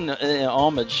played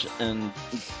homage and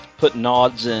put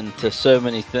nods into so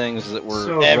many things that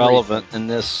were relevant in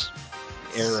this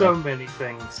era. So many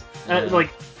things. Yeah.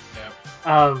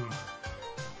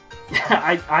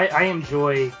 I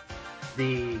enjoy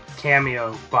the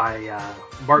cameo by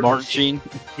Martin Sheen.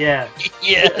 Yeah.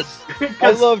 Yes.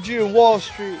 I loved you in Wall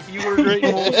Street. You were great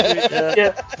in Wall Street.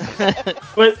 Yeah.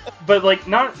 But like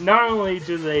not only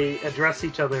do they address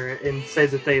each other and say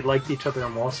that they liked each other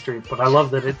in Wall Street, but I love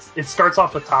that it starts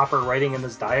off with Topper writing in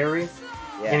his diary,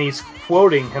 and he's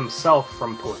quoting himself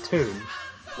from Platoon.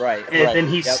 Right. And then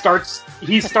he starts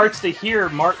to hear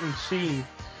Martin Sheen,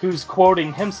 who's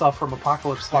quoting himself from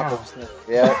Apocalypse Now.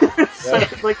 Yeah. So,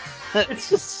 like,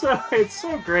 it's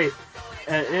so great.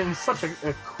 And it's such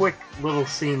a quick little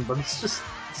scene, but it's just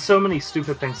so many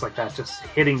stupid things like that just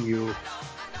hitting you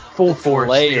full force.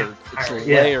 Layered. It's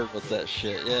layered with that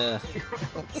shit, yeah.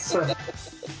 So,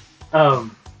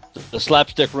 the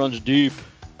slapstick runs deep.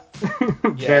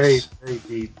 Very, very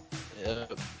deep.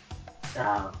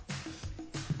 Yeah.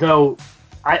 Though,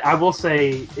 I will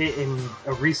say, in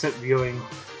a recent viewing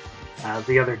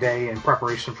the other day in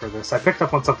preparation for this, I picked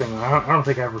up on something I don't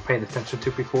think I ever paid attention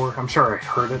to before. I'm sure I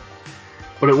heard it.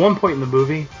 But at one point in the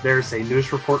movie, there's a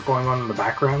news report going on in the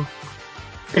background.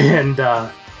 And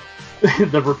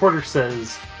the reporter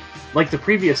says, like the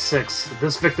previous 6,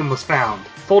 this victim was found,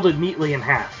 folded neatly in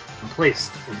half, and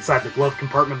placed inside the glove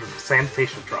compartment of a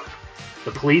sanitation truck.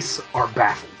 The police are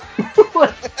baffled.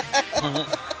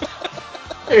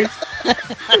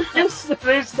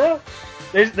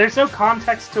 There's no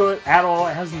context to it at all.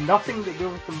 It has nothing to do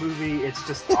with the movie. It's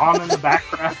just on in the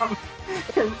background.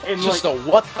 and just like,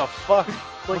 what the fuck?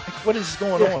 Like, what is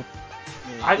going on?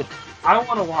 I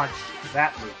want to watch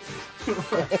that movie.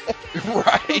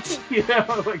 Right?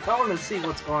 Like I want to see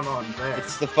what's going on there.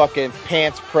 It's the fucking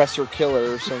pants presser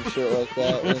killer or some shit like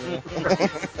that.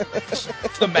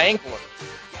 It's the Mangler.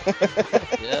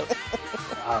 Yep.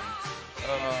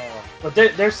 But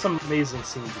there's some amazing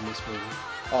scenes in this movie.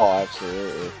 Oh,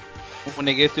 absolutely. When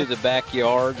they go through the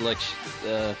backyard, like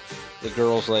the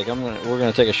girl's like, we're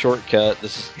gonna take a shortcut.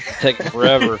 This is taking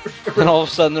forever. And all of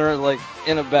a sudden they're like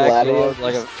in a backyard,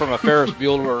 like from a Ferris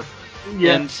Bueller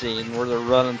end scene where they're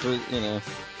running through,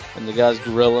 and the guy's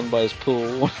grilling by his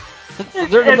pool.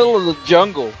 They're in the middle of the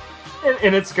jungle.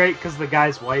 And it's great because the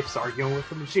guy's wife's arguing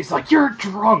with him, and she's like, "You're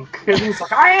drunk," and he's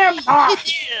like, "I am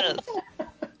not."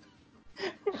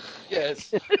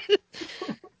 Yes.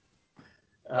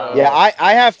 Yeah,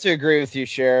 I have to agree with you,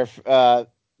 Sheriff.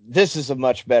 This is a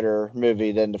much better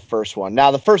movie than the first one.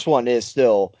 Now, the first one is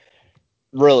still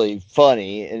really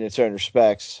funny in its own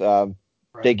respects.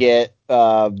 They get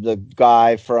the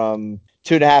guy from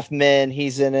 2.5 Men.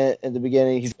 He's in it in the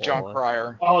beginning. He's John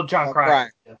Cryer. Oh, John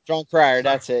Cryer. John Cryer,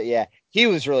 that's it, yeah. He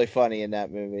was really funny in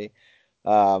that movie.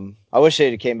 I wish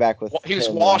they'd came back with He was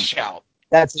him. Washout.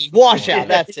 That's it. Washout.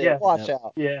 That's it. Yeah.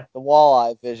 Washout. Yeah. The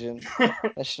walleye vision.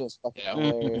 That's just fucking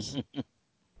hilarious.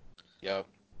 Yep.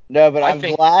 No, but I'm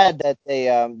glad that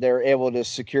they're able to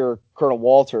secure Colonel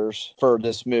Walters for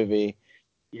this movie.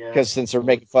 Yeah. Because since they're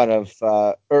making fun of,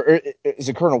 or is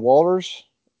it Colonel Walters?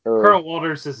 Or, Colonel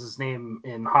Walters is his name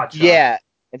in Hot Shot. Yeah,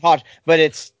 in Hot, but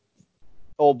it's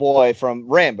old boy from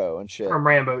Rambo and shit. From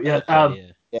Rambo, yeah.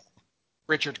 Yeah.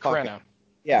 Richard Crenna.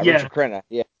 Yeah, Richard Crenna.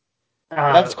 Yeah.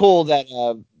 That's cool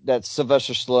that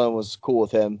Sylvester Stallone was cool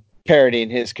with him parodying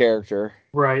his character.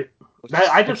 Right.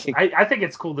 I think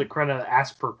it's cool that Crenna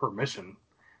asked for permission.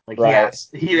 Like right.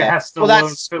 he has to. Well,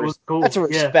 if it was cool. That's a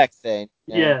respect thing.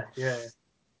 Yeah.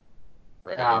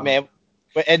 Man,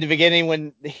 but at the beginning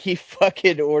when he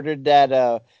fucking ordered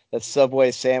that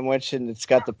Subway sandwich and it's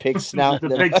got the pig snout,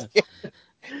 the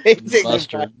pig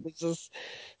mustard. This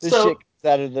shit comes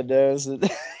out of the nose.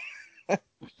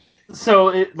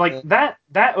 So that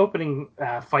opening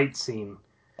fight scene.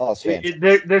 Oh, it's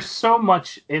fantastic. There's so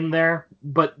much in there,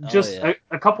 but just a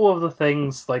couple of the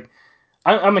things, like,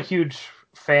 I'm a huge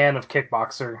fan of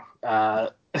Kickboxer.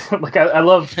 Like, I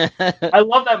love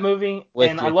that movie,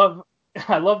 and I love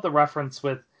the reference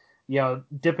with,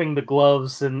 dipping the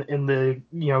gloves in the,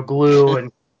 glue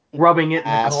and rubbing it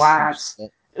in the glass.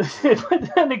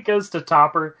 But then it goes to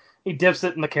Topper. He dips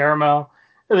it in the caramel.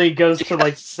 And then he goes to,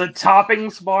 like, the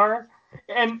toppings bar.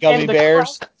 And Gummy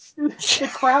bears.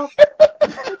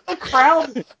 The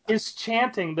crowd is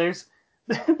chanting. There's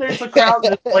a crowd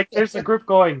that's like, there's a group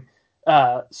going,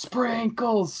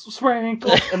 sprinkles, and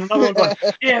another one going,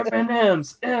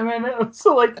 M&M's.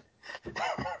 So, like,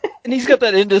 and he's got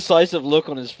that indecisive look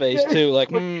on his face too,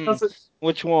 like,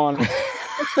 which one?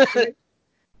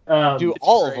 Do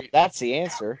all of them. That's the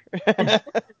answer.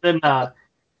 Then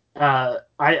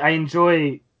I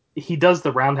enjoy. He does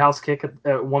the roundhouse kick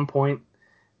at one point,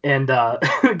 and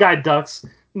the guy ducks.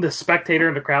 The spectator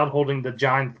in the crowd holding the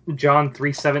John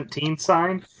 3:17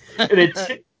 sign, and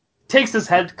it takes his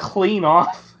head clean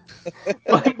off.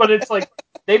 But it's like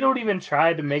they don't even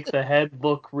try to make the head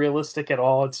look realistic at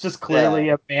all. It's just clearly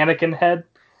a mannequin head.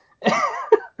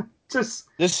 Just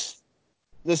this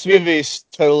movie is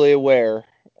totally aware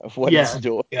of what it's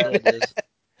doing. Yeah, it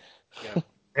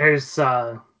is.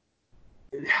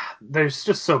 There's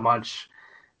just so much,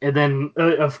 and then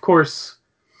of course,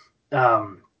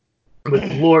 with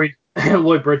Lloyd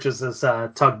Bridges as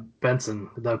Tug Benson,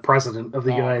 the president of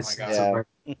the United States of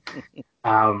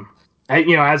America.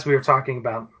 As we were talking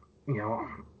about,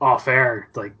 off air,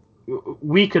 like,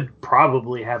 we could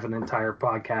probably have an entire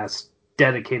podcast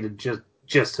dedicated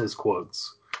just his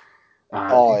quotes.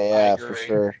 For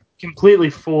sure. Completely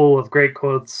full of great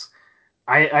quotes.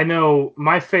 I know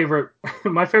my favorite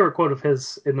quote of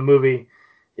his in the movie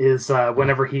is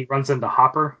whenever he runs into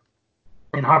Hopper,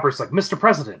 and Hopper's like, "Mr.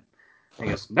 President," and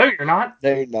he goes, "No, you're not.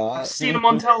 No, you're not. I've seen him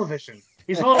on television.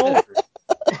 He's a little older.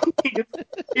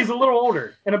 He's a little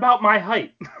older and about my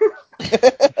height."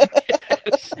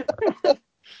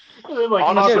 Like,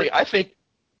 honestly, Hopper,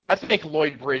 I think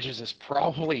Lloyd Bridges is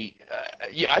probably.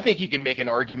 I think you can make an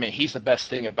argument he's the best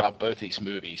thing about both these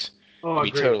movies. To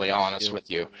be totally honest with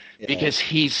you, because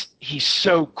he's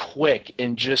so quick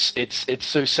and just it's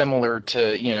so similar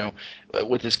to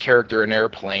with his character in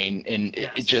Airplane, and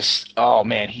it just, oh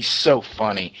man, he's so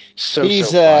funny, so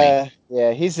funny.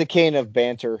 He's the king of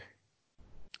banter.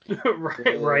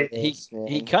 right.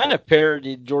 He kind of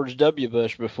parodied George W.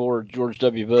 Bush before George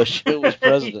W. Bush was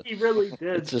president. He really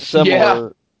did. It's a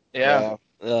similar, yeah.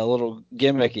 Little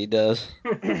gimmick he does.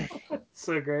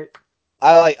 So great.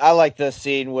 I like the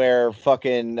scene where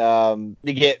fucking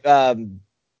you get the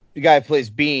guy who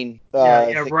plays Bean.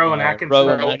 Rowan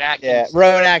Atkinson. Yeah,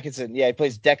 Rowan Atkinson. Yeah, he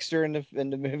plays Dexter in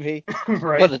the movie.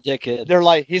 Right. What a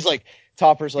dickhead. He's like,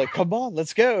 Topper's like, "Come on,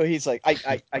 let's go." He's like,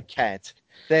 I can't.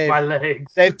 My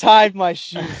legs. They've tied my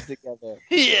shoes together.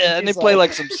 Yeah, and they play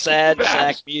like some sad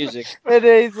sack music. And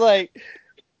he's like,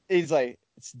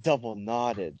 it's double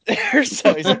knotted.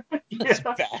 So he's like, these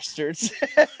bastards.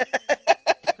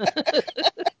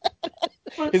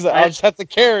 He's like, I'll just have to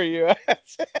carry you.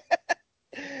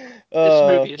 This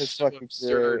movie is so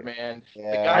absurd, man.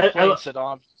 Yeah. The guy playing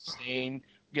Saddam Hussein,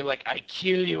 you're like, I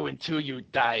kill you until you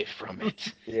die from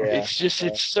it. Yeah. It's just,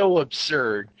 it's so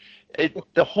absurd.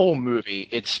 The whole movie,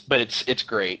 it's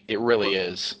great. It really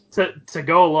is. To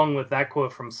go along with that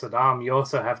quote from Saddam, you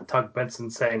also have Tug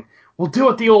Benson saying, "We'll do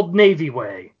it the old Navy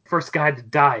way. First guy to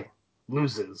die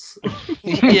loses."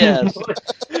 Yes.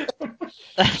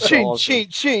 Ching, awesome.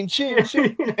 ching.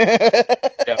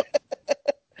 Yeah.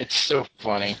 It's so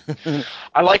funny.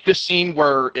 I like the scene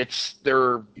where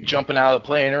they're jumping out of the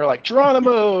plane and they're like,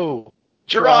 Geronimo!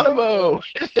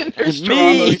 And there's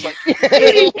Geronimo. He's like,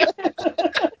 yeah.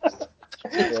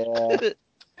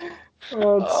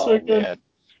 Oh, it's so good. Man.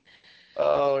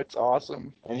 Oh, it's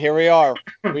awesome. And here we are.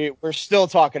 We're still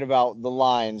talking about the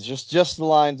lines, just the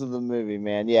lines of the movie,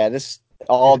 man. Yeah, this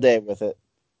all day with it.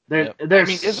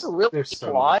 Is there really a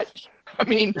plot? I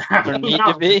mean, there need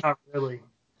to be. Not really.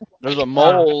 There's a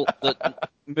mole that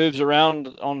moves around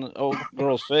on the old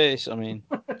girl's face. I mean,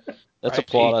 that's a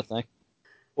plot, I think.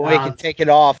 Well, he can take it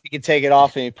off. He can take it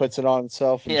off and he puts it on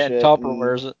himself. And shit. Topper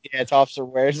wears it. Yeah, Topper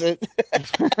wears it.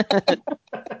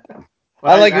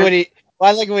 I like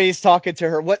when he's talking to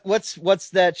her. What's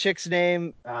that chick's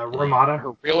name? Ramada.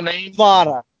 Her real name?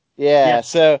 Ramada. Yeah.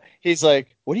 So he's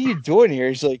like, "What are you doing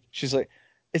here?" She's like,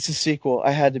 "It's a sequel.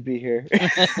 I had to be here."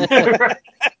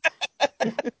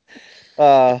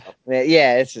 Man,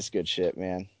 yeah, it's just good shit,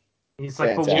 man. He's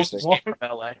like, fantastic. From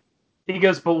LA. He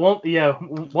goes, but won't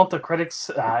the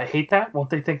critics hate that? Won't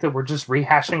they think that we're just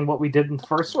rehashing what we did in the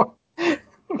first one?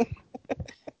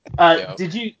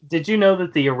 Did you know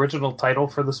that the original title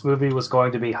for this movie was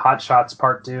going to be Hot Shots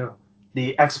Part 2,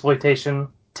 the exploitation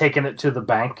taking it to the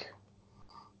bank?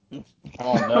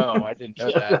 Oh no, I didn't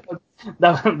know that.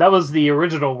 That was the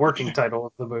original working title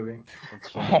of the movie.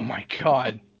 Oh my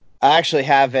god. I actually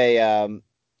have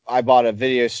I bought a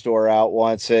video store out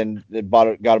once and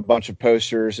got a bunch of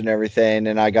posters and everything,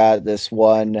 and I got this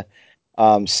one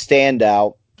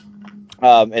standout.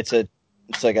 It's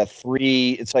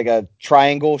like a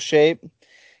triangle shape,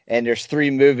 and there's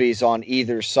 3 movies on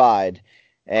either side,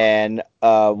 and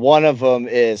one of them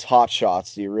is Hot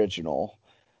Shots, the original.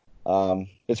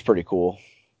 It's pretty cool,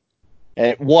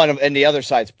 and the other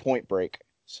side's Point Break.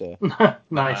 So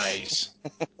nice.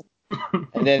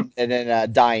 and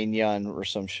then Dying Young or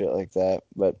some shit like that.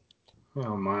 But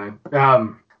oh my,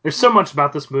 there's so much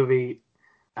about this movie.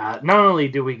 Not only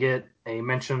do we get a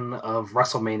mention of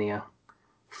WrestleMania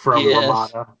from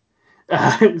Ramada,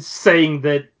 saying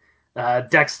that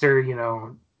Dexter,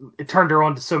 it turned her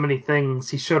on to so many things.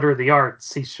 He showed her the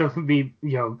arts. He showed me,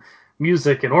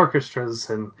 music and orchestras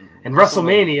and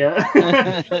WrestleMania.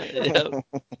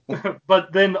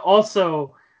 But then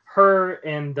also her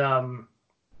and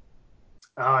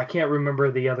I can't remember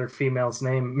the other female's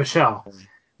name, Michelle.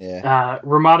 Yeah.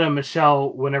 Ramada and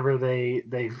Michelle, whenever they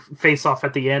face off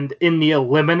at the end in the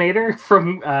Eliminator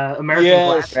from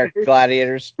American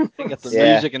Gladiators. They got the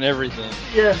music and everything.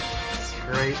 Yeah, it's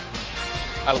great.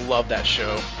 I love that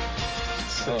show.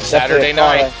 Saturday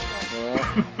night.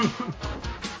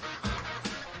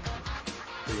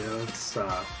 It's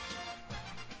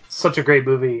such a great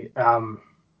movie. I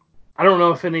don't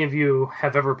know if any of you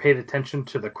have ever paid attention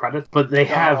to the credits, but they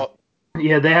have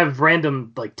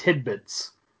random like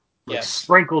tidbits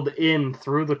sprinkled in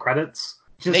through the credits.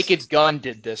 Naked Gun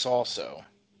did this also.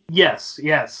 Yes.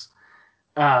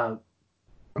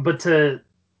 But to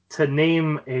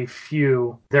name a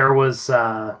few, there was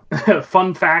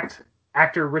fun fact: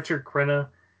 actor Richard Crenna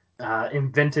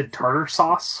invented tartar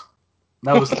sauce.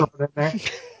 That was thrown in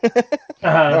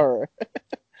there.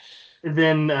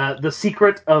 Then the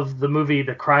secret of the movie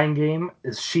The Crying Game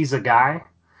is she's a guy.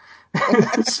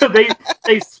 So they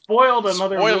spoiled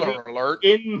another movie alert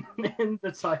in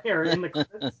the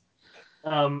credits.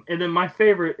 And then my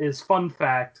favorite is fun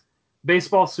fact: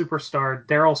 baseball superstar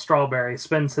Darryl Strawberry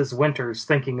spends his winters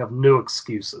thinking of new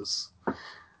excuses.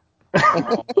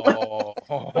 Calling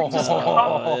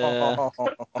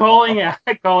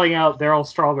out Darryl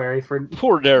Strawberry for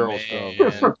poor Darryl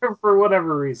Strawberry for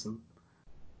whatever reason.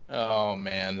 Oh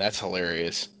man, that's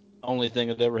hilarious. Only thing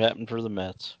that ever happened for the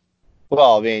Mets.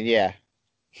 Well, I mean, yeah.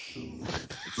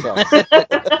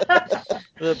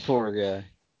 That poor guy.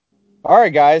 All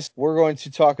right, guys, we're going to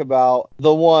talk about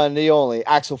the one, the only,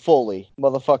 Axel Foley,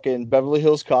 motherfucking Beverly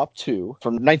Hills Cop 2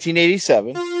 from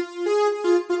 1987.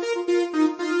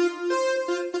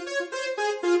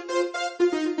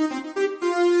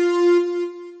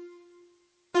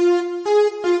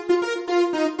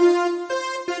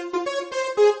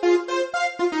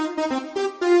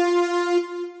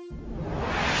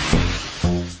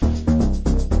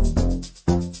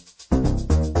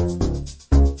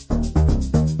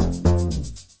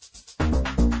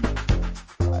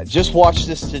 Just watched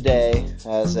this today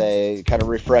as a kind of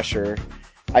refresher.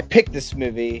 I picked this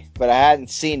movie, but I hadn't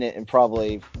seen it in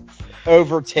probably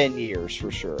over 10 years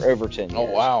for sure. Over 10 years.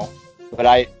 Oh, wow. But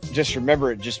I just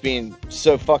remember it just being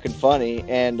so fucking funny.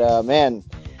 And, man,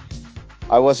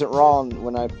 I wasn't wrong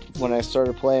when I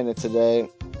started playing it today.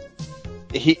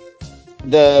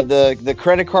 The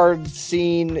credit card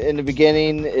scene in the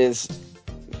beginning is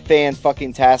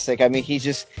fan-fucking-tastic. I mean,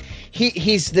 he's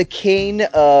the king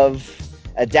of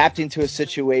adapting to a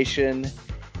situation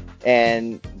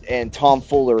and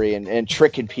tomfoolery and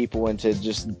tricking people into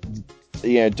just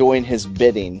doing his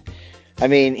bidding. I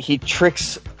mean, he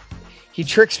tricks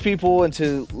people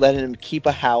into letting him keep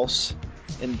a house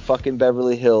in fucking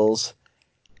Beverly Hills.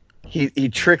 He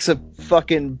tricks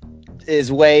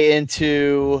his way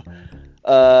into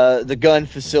the gun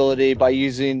facility by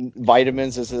using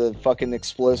vitamins as a fucking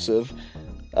explosive.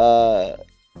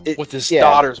 With his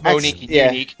daughters, Monique and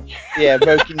Unique. Yeah,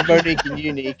 Monique and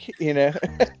Unique,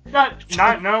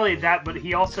 Not only that, but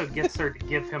he also gets her to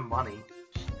give him money.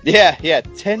 Yeah,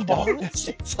 $10.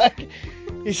 It's like,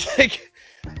 he's like,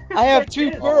 I have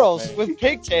 2 girls with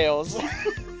pigtails. And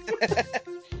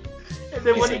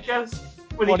then when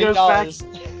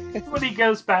he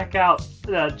goes back out,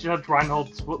 Judge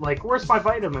Reinhold's like, "Where's my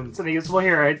vitamins?" And he goes, "Well,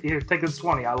 here, take this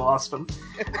 20. I lost them."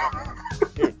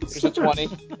 Here's a 20.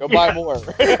 Go buy more.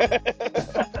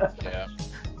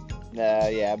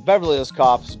 Yeah. Beverly Hills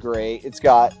Cop is great. It's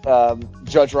got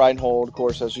Judge Reinhold, of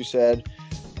course, as you said.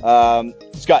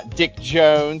 It's got Dick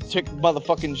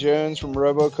motherfucking Jones from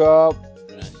RoboCop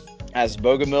as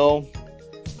Bogomil.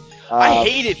 I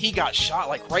hated he got shot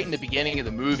like right in the beginning of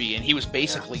the movie, and he was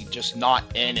basically just not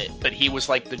in it, but he was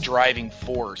like the driving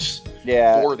force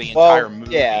for the entire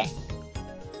movie.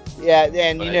 Yeah,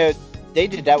 and they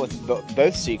did that with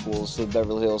both sequels to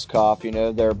Beverly Hills Cop.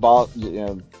 Their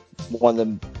one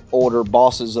of the older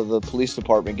bosses of the police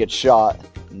department gets shot,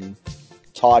 and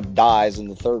Todd dies in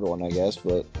the third one, I guess.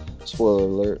 But spoiler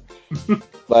alert.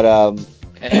 But no.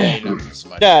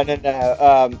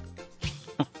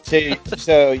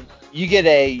 So you get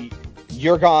a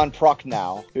Jurgen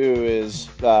Prochnow, who is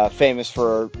famous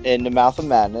for In the Mouth of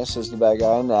Madness as the bad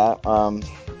guy in that.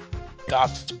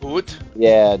 Das Boot.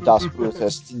 Yeah, Das Boot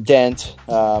as Dent.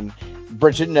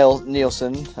 Bridget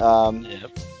Nielsen.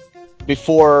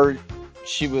 Before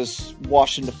she was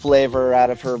washing the flavor out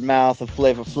of her mouth of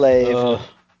Flavor Flav,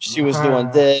 she was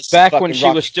doing this. Back when she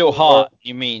was still hot,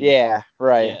 you mean? Yeah,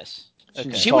 right. Yes.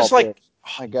 Okay. She was like,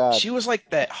 oh my God. She was like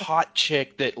that hot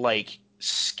chick that like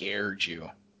scared you.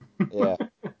 Yeah.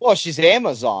 Well, she's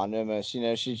Amazon almost.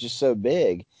 She's just so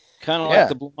big. Kind of like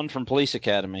the blonde from Police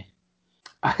Academy.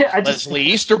 Leslie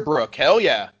Easterbrook. Hell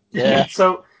yeah. Yeah.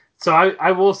 So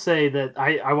I will say that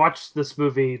I watched this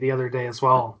movie the other day as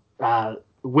well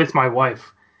with my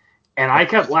wife, and I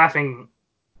kept laughing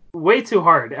way too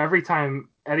hard every time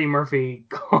Eddie Murphy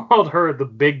called her the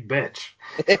big bitch.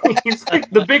 He's like,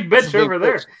 the big bitch over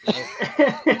there.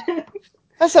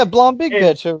 That's that blonde big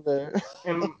bitch over there.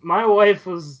 And my wife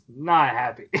was not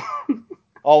happy.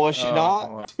 Oh, was she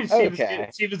not?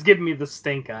 She was giving me the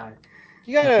stink eye.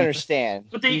 You gotta understand.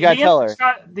 But you gotta tell her.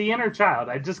 The inner child,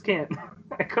 I just can't.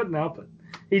 I couldn't help it.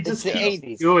 He just it's the keeps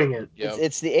 80s. doing it. Yep.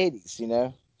 It's the 80s,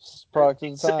 It's product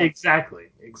of the time. Exactly.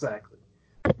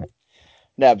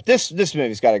 No, but this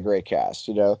movie's got a great cast,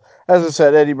 As I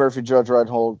said, Eddie Murphy, Judge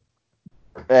Reinhold,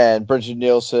 and Bridget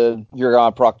Nielsen,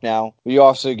 Jurgen Prochnow. We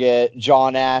also get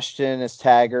John Ashton as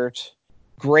Taggart.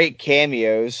 Great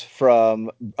cameos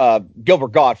from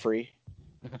Gilbert Gottfried.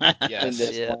 Yes.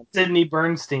 Sidney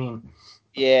Bernstein.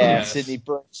 Yeah, Yes. Sidney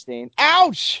Bernstein.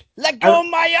 Ouch! Let go of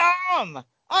my arm!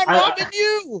 I'm robbing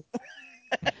you!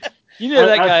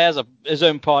 That guy has his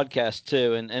own podcast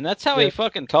too, and that's how he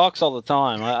fucking talks all the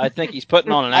time. I think he's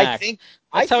putting on an act.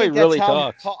 That's how he really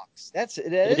talks. It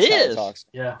is. How he talks.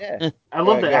 Yeah. I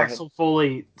love that Axel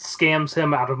Foley scams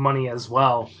him out of money as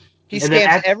well. He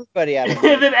scams everybody out of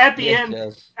money. And then at the end,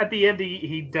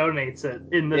 he donates it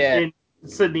in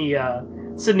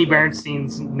Sidney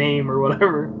Bernstein's name or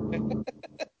whatever.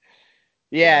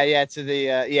 Yeah, to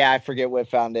the I forget what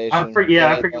foundation. I forget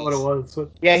what it was.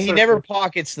 He never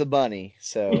pockets the money,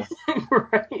 so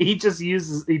right. He just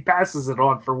passes it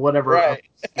on for whatever. Right.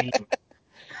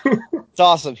 It's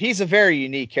awesome. He's a very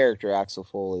unique character, Axel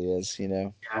Foley is,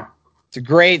 Yeah. It's a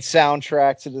great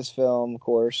soundtrack to this film, of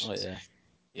course. Oh yeah.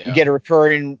 You get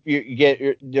you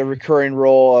get the recurring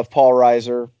role of Paul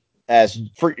Reiser as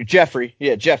Jeffrey.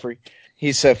 Yeah, Jeffrey.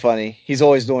 He's so funny. He's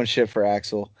always doing shit for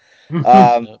Axel.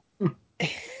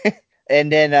 And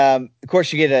then, of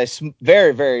course, you get a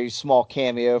very, very small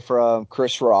cameo from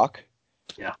Chris Rock.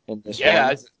 Yeah. In this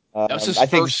that was his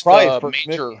first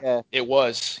major. Movie. Yeah. It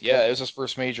was. Yeah, it was his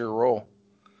first major role.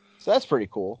 So that's pretty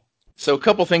cool. So a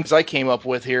couple things I came up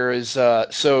with here is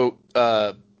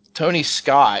Tony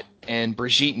Scott and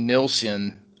Brigitte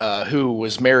Nielsen, who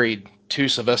was married to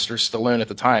Sylvester Stallone at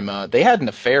the time, they had an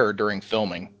affair during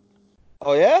filming.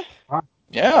 Oh yeah?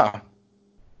 Yeah.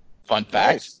 Fun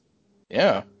fact. Nice.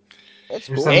 Yeah. That's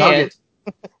cool. And,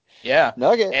 yeah.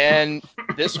 Nugget. And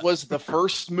this was the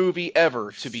first movie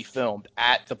ever to be filmed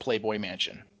at the Playboy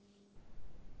Mansion.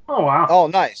 Oh wow. Oh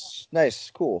nice.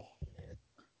 Cool.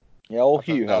 Yeah, old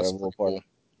Hugh had a little part. Cool.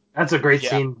 That's a great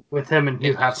scene with him and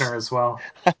Hugh Hefner as well.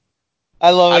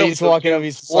 I love it. He's walking up.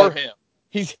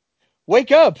 He's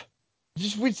wake up.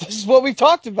 This is what we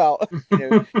talked about.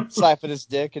 Slapping his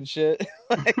dick and shit.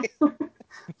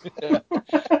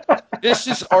 This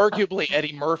is arguably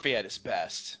Eddie Murphy at his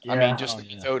best. Yeah. I mean, just to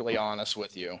be totally honest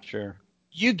with you. Sure.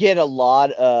 You get a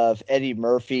lot of Eddie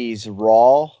Murphy's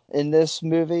raw in this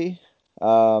movie.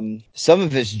 Some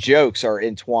of his jokes are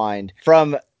entwined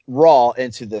from Raw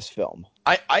into this film.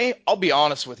 I'll be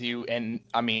honest with you, and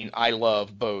I mean, I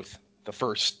love both the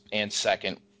first and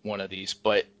second one of these,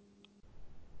 but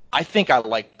I think I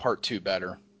like part 2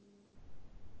 better.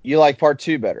 You like part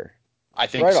 2 better? I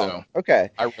think right so. On. Okay.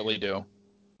 I really do.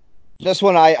 This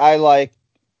one I like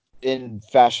in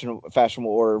fashionable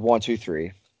order 1, 2,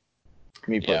 3.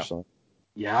 Me personally.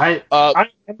 Yeah, I'm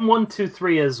 1, 2,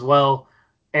 3 as well,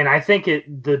 and I think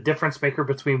the difference maker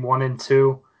between 1 and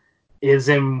 2 is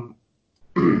in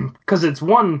because it's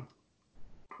 1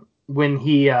 when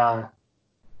he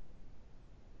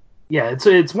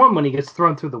it's one when he gets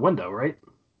thrown through the window, right?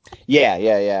 Yeah.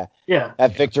 Yeah.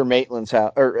 At Victor Maitland's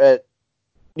house, or at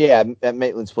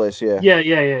Maitland's place. Yeah.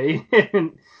 Yeah.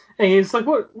 And he's like,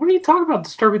 "What are you talking about?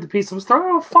 Disturbing the peace? I was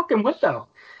thrown out a fucking window."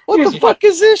 What the fuck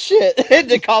is this shit? And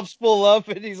the cops pull up,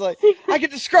 and he's like, "I can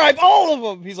describe all of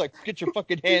them." He's like, "Get your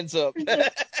fucking hands up."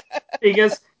 He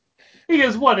goes,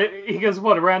 what? He goes,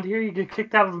 what? Around here, you get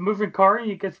kicked out of a moving car and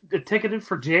you get ticketed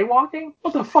for jaywalking?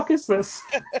 What the fuck is this?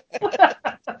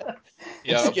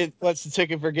 What's the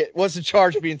ticket for what's the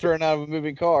charge being thrown out of a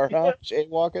moving car? Huh?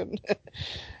 Jaywalking.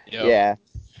 Yep. Yeah.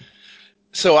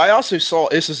 So I also saw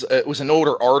it was an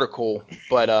older article,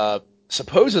 but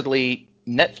supposedly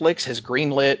Netflix has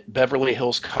greenlit Beverly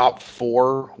Hills Cop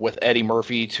 4 with Eddie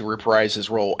Murphy to reprise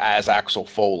his role as Axel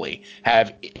Foley.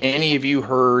 Have any of you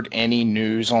heard any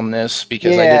news on this?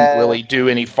 Because I didn't really do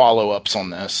any follow-ups on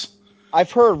this.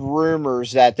 I've heard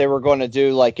rumors that they were going to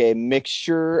do like a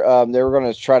mixture. They were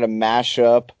going to try to mash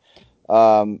up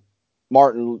Martin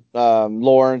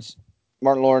Lawrence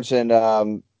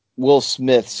and Will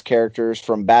Smith's characters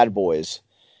from Bad Boys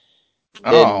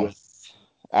in with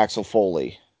Axel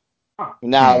Foley.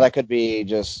 Now that could be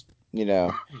just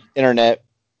internet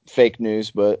fake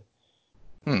news, but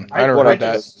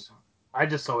I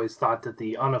just always thought that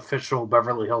the unofficial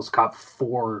Beverly Hills Cop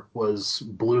 4 was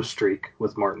Blue Streak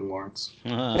with Martin Lawrence.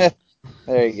 There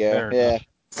you go. Yeah,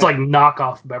 it's like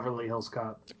knockoff Beverly Hills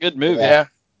Cop. It's a good movie. Yeah,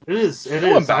 it is. It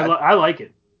is. I like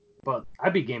it, but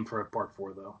I'd be game for a part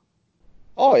 4 though.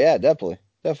 Oh yeah, definitely.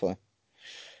 I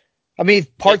mean,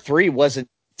 part 3 wasn't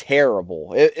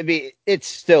terrible. It's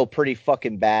still pretty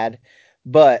fucking bad,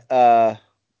 but I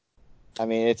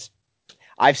mean,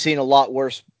 I've seen a lot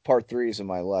worse part 3s in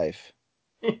my life.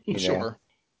 Sure.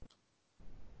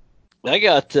 I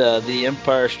got The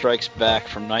Empire Strikes Back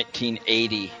from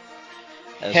 1980.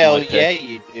 Hell yeah,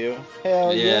 you do.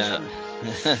 Hell yeah.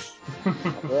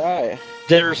 Right.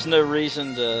 There's no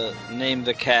reason to name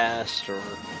the cast or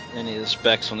any of the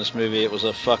specs on this movie. It was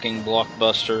a fucking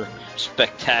blockbuster,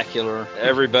 spectacular.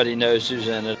 Everybody knows who's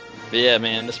in it. But yeah,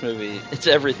 man, this movie, it's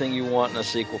everything you want in a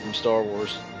sequel from Star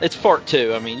Wars. It's part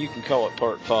 2. I mean, you can call it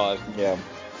part 5. Yeah.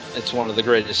 It's one of the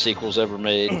greatest sequels ever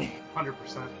made.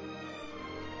 100%.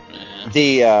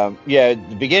 Yeah.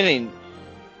 The beginning,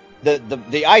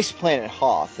 the ice planet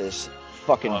Hoth is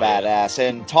fucking badass,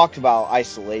 and talked about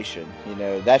isolation.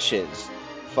 That shit is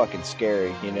fucking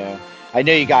scary. I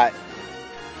know you got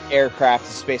aircraft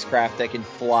and spacecraft that can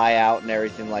fly out and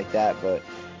everything like that, but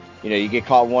you get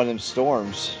caught in one of them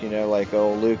storms, like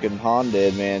Luke and Han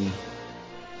did, man.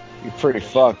 You're pretty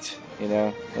fucked.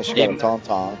 Unless you got a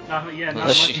tauntaun. Not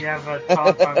unless you have a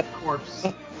tauntaun corpse.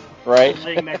 Right.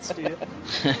 Laying next to you.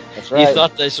 That's right. You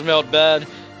thought they smelled bad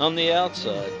on the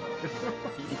outside.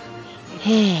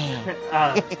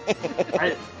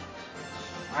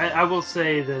 I will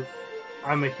say that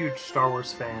I'm a huge Star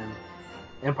Wars fan.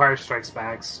 Empire Strikes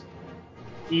Back's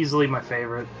easily my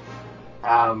favorite.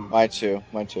 Mine too.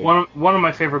 One of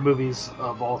my favorite movies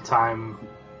of all time.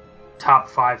 Top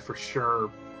 5 for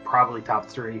sure. Probably top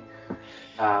 3.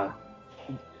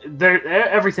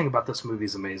 Everything about this movie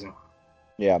is amazing.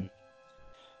 Yeah.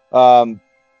 Let's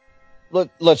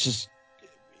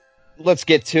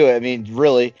get to it. I mean,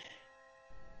 really,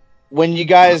 when you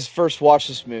guys first watched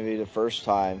this movie the first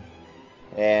time,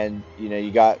 and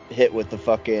you got hit with the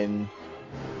fucking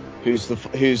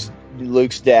who's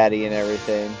Luke's daddy and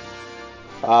everything.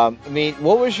 I mean,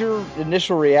 what was your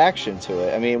initial reaction to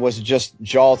it? I mean, was it just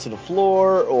jaw to the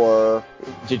floor, or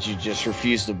did you just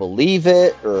refuse to believe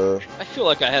it, or? I feel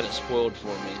like I had it spoiled for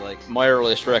me. Like, my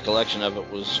earliest recollection of it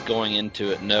was going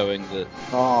into it knowing that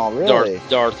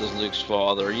Darth is Luke's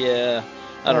father. Yeah.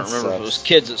 I don't remember if it was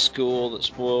kids at school that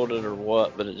spoiled it or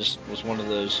what, but it just was one of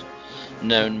those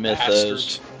known mythos.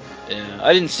 Bastards. Yeah.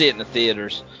 I didn't see it in the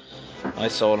theaters. I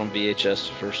saw it on VHS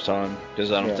the first time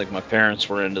because I don't think my parents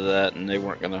were into that, and they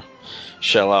weren't going to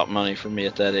shell out money for me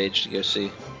at that age to go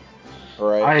see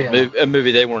a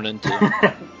movie they weren't into.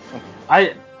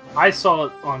 I saw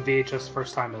it on VHS the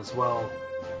first time as well,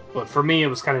 but for me it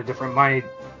was kind of different. I'm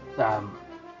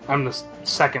the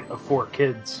second of 4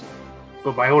 kids,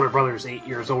 but my older brother is 8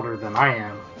 years older than I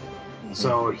am. Mm-hmm.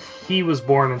 So he was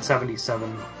born in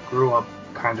 1977, grew up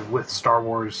kind of with Star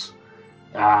Wars,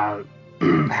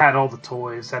 had all the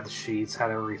toys, had the sheets, had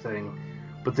everything.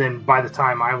 But then by the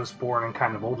time I was born and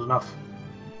kind of old enough,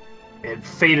 it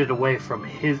faded away from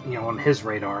his, on his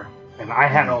radar. And I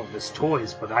had all of his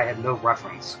toys, but I had no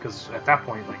reference because at that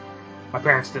point, like, my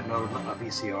parents didn't know a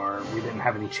VCR. We didn't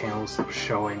have any channels that was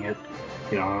showing it.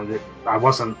 I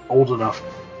wasn't old enough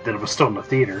that it was still in the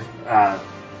theater.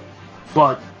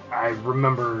 But I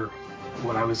remember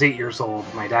when I was 8 years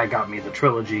old, my dad got me the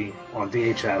trilogy on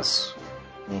VHS,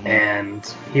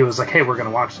 and he was like, "Hey, we're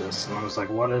gonna watch this," and I was like,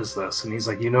 "What is this?" And he's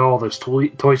like, "You know all those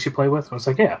toys you play with?" And I was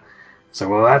like, "Yeah." So,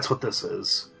 well, that's what this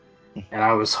is, and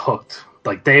I was hooked.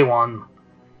 Like day one,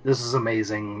 this is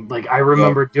amazing. Like I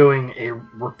remember doing a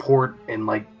report in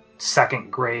like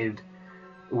second grade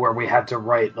where we had to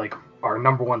write like our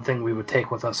number one thing we would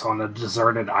take with us on a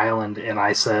deserted island, and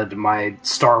I said my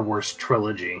Star Wars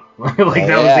trilogy. Like that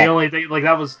was the only thing. Like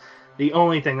that was the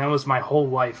only thing. That was my whole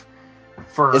life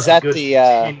for is that a good the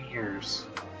 10 years.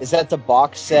 Is that the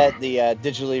box set, the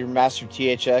digitally remastered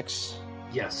THX?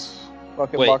 Yes.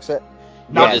 Fucking box set.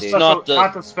 Not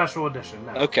the special edition.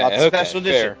 No. Okay. Not the special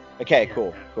edition. Fair. Okay.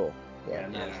 Cool. Yeah.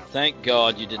 Thank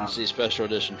God you didn't see special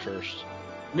edition first.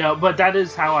 No, but that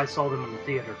is how I saw them in the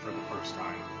theater for the first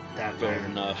time. Fair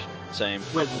enough. Same.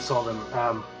 Went and saw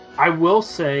them. I will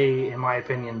say, in my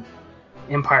opinion,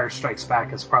 Empire Strikes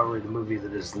Back is probably the movie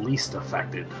that is least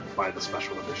affected by the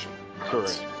special edition.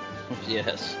 Correct.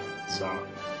 Yes. So,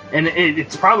 and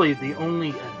it's probably the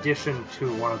only addition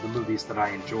to one of the movies that I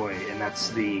enjoy, and that's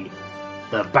the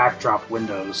backdrop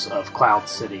windows of Cloud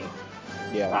City.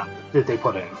 Yeah. That they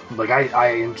put in. Like I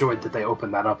enjoyed that they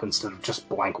opened that up instead of just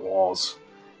blank walls.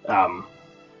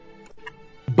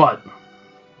 But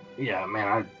yeah,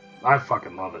 man, I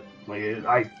fucking love it.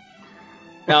 Like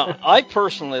Now, I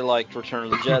personally liked Return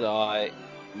of the Jedi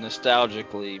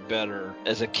nostalgically better.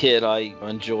 As a kid, I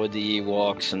enjoyed the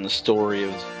Ewoks and the story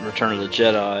of Return of the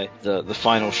Jedi, the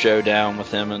final showdown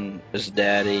with him and his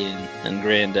daddy and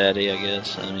granddaddy, I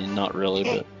guess. I mean, not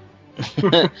really,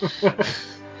 but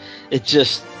it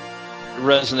just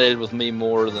resonated with me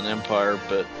more than Empire,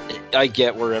 but I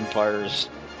get where Empire's,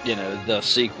 the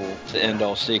sequel to end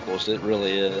all sequels. It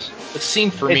really is. The scene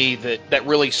for me that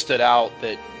really stood out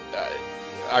that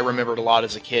I remembered a lot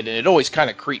as a kid, and it always kind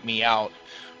of creeped me out,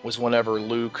 was whenever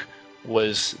Luke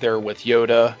was there with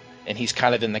Yoda, and he's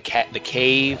kind of in the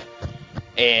cave,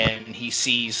 and he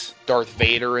sees Darth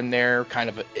Vader in there.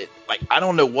 I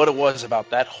don't know what it was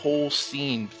about that whole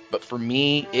scene, but for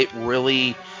me, it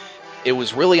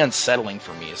was really unsettling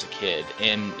for me as a kid,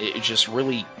 and it just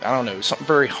really, I don't know, something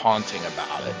very haunting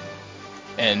about it.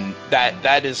 And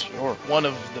that is one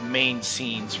of the main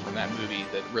scenes from that movie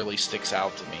that really sticks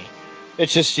out to me.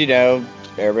 It's just,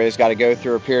 everybody's got to go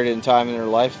through a period in time in their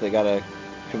life. They got to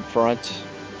confront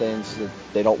things that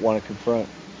they don't want to confront.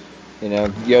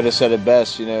 Yoda said it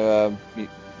best, when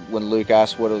Luke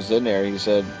asked what was in there, he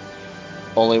said,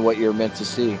 only what you're meant to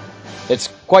see. It's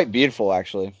quite beautiful,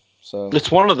 actually. So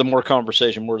it's one of the more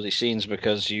conversation-worthy scenes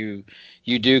because you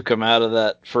do come out of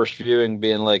that first viewing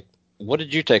being like, what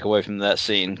did you take away from that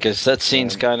scene? Because that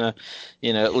scene's kind of,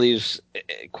 it leaves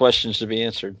questions to be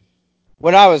answered.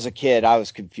 When I was a kid, I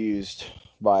was confused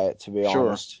by it, to be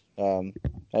honest. I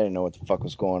didn't know what the fuck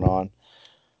was going on.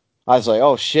 I was like,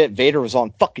 oh shit, Vader was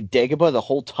on fucking Dagobah the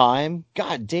whole time?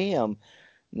 God damn.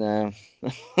 No.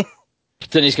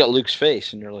 But then he's got Luke's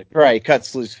face, and you're like... Right, he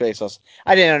cuts Luke's face off.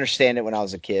 I didn't understand it when I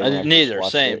was a kid. I didn't either.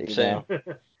 Same. I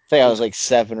think I was like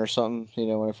 7 or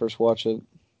something, when I first watched it.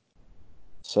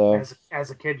 So as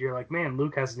a kid, you're like, man,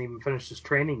 Luke hasn't even finished his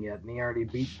training yet, and he already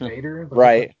beat Vader.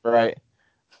 Right.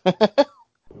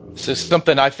 So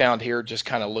something I found here, just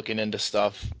kind of looking into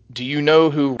stuff. Do you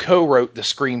know who co-wrote the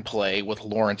screenplay with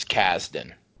Lawrence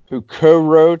Kasdan? Who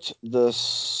co-wrote the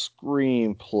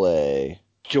screenplay?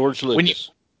 George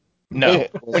Lucas. No.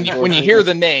 when you hear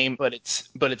the name, but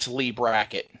it's Lee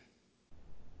Brackett.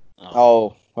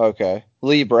 Oh, okay.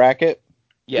 Lee Brackett?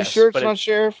 Yes. You sure it's not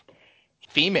Sheriff?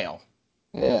 Female.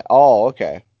 Yeah. Oh,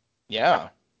 okay. Yeah.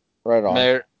 Right on.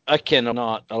 Mayor, I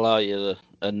cannot allow you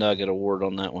a nugget award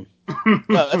on that one.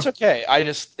 No, that's okay.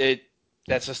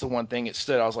 That's just the one thing it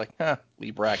stood. I was like,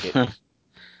 Lee Brackett. I'm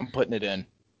putting it in.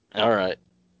 All right.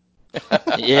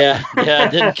 Yeah, I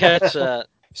didn't catch that.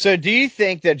 So do you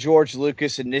think that George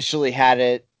Lucas initially had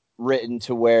it written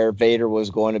to where Vader was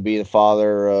going to be the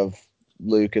father of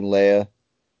Luke and Leia?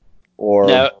 Or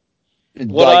no,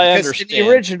 what I understand, in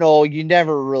the original, you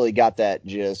never really got that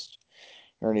gist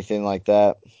or anything like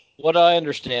that. What I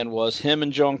understand was him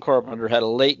and John Carpenter had a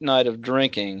late night of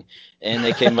drinking, and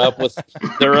they came up with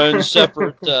their own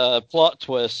separate plot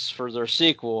twists for their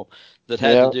sequel that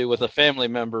had to do with a family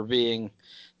member being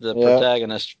the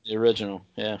protagonist of the original.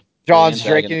 Yeah. John's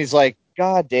drinking. He's like,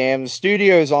 God damn, the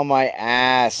studio's on my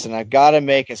ass, and I've got to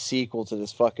make a sequel to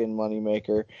this fucking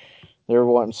moneymaker. They're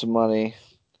wanting some money.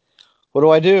 What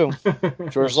do I do?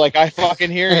 George's like, I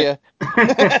fucking hear you.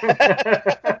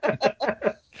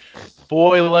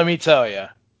 Boy, let me tell you.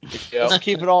 Let's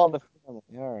keep it all in the family.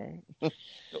 All right.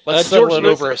 Let's settle it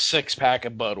over a 6-pack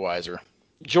of Budweiser.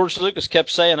 George Lucas kept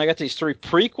saying, I got these 3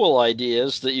 prequel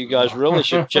ideas that you guys really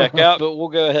should check out, but we'll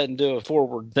go ahead and do a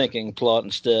forward-thinking plot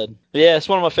instead. Yeah, it's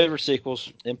one of my favorite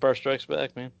sequels, Empire Strikes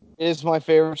Back, man. It is my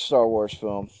favorite Star Wars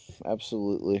film.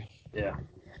 Absolutely. Yeah.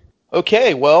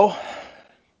 Okay, well,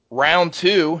 round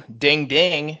 2, ding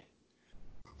ding.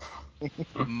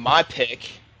 My pick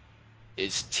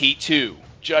is T2,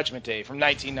 Judgment Day from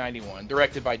 1991,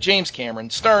 directed by James Cameron,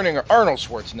 starring Arnold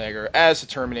Schwarzenegger as the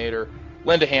Terminator,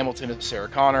 Linda Hamilton as Sarah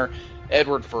Connor,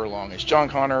 Edward Furlong as John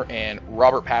Connor, and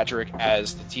Robert Patrick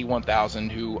as the T-1000,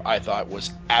 who I thought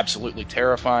was absolutely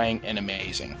terrifying and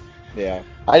amazing. Yeah.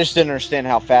 I just didn't understand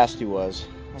how fast he was.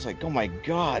 I was like, oh my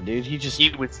god, dude, he's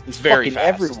very fucking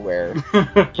fast. everywhere.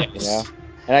 Yes. You know?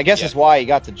 And I guess that's why he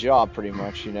got the job, pretty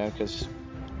much, because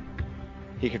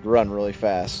he could run really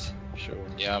fast. Sure.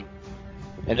 Yeah.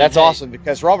 And that's awesome,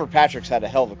 because Robert Patrick's had a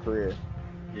hell of a career.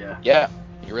 Yeah. Yeah,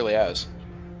 he really has.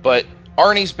 But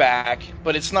Arnie's back,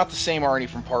 but it's not the same Arnie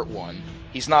from part 1.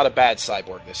 He's not a bad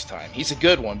cyborg this time. He's a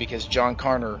good one because John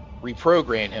Connor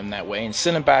reprogrammed him that way and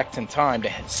sent him back in time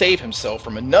to save himself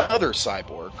from another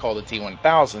cyborg called the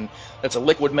T-1000 that's a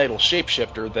liquid metal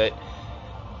shapeshifter that,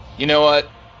 you know what?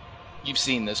 You've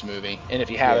seen this movie, and if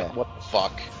you haven't, what the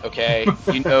fuck, okay?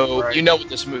 You know, Right. You know what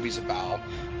this movie's about.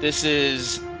 This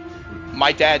is...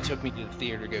 My dad took me to the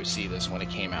theater to go see this when it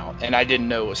came out, and I didn't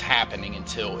know it was happening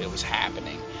until it was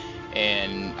happening.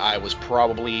 And I was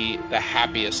probably the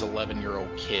happiest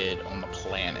 11-year-old kid on the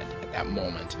planet at that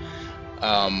moment.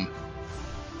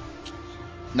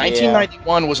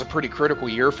 1991 was a pretty critical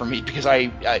year for me because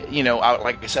like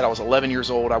I said, I was 11 years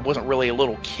old. I wasn't really a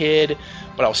little kid,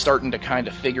 but I was starting to kind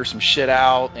of figure some shit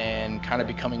out and kind of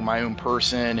becoming my own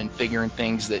person and figuring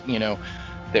things that,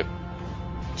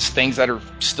 things that are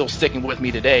still sticking with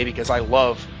me today because I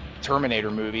love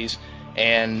Terminator movies.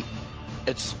 And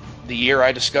it's the year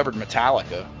I discovered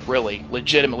Metallica, really,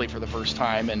 legitimately for the first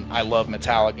time, and I love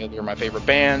Metallica. They're my favorite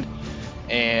band,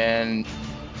 and,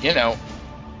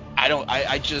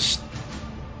 I just...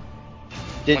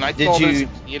 when I saw this in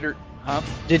theater... Huh?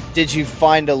 Did you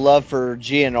find a love for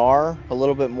GNR a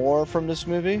little bit more from this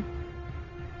movie?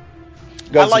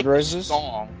 Guns N' Roses? The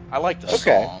song. I like the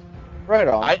song. Right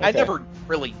on. I never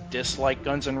really disliked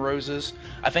Guns N' Roses.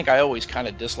 I think I always kind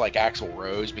of disliked Axl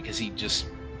Rose because he just...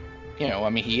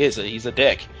 he's a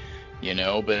dick, but...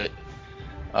 you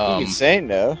can say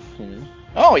no.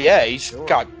 Oh, yeah, he's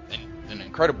got an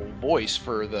incredible voice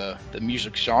for the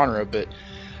music genre, but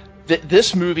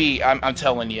this movie, I'm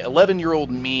telling you, 11-year-old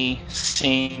me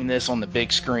seeing this on the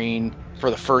big screen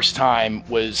for the first time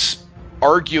was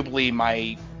arguably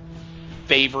my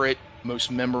favorite, most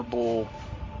memorable,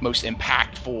 most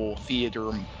impactful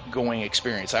theater-going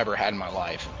experience I ever had in my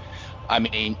life. I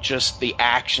mean, just the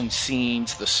action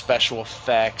scenes, the special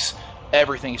effects,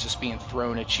 everything is just being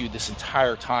thrown at you this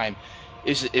entire time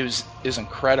is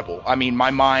incredible. I mean,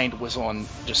 my mind was on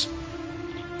just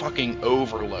fucking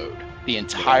overload the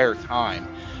entire time.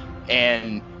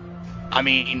 And, I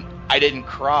mean, I didn't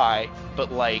cry,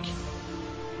 but, like,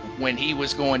 when he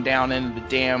was going down into the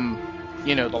damn,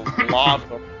 the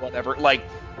lava or whatever, like,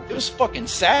 it was fucking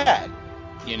sad,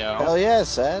 Hell yeah,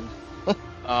 sad.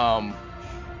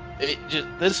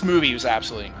 This movie was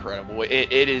absolutely incredible.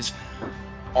 It is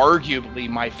arguably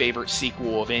my favorite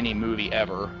sequel of any movie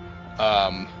ever.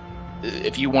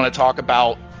 If you want to talk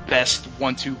about best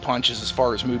 1-2 punches as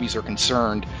far as movies are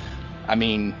concerned, I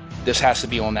mean, this has to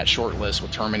be on that short list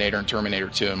with Terminator and Terminator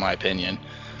 2, in my opinion.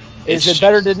 Is it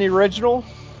better than the original?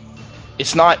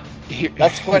 It's not.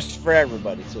 That's a question for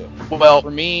everybody too. Well,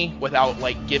 for me, without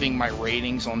like giving my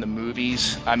ratings on the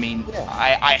movies, I mean,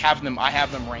 I have them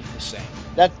ranked the same.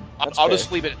 I'll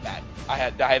just leave it at that. I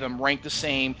have them ranked the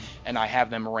same, and I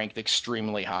have them ranked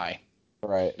extremely high.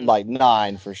 Right, like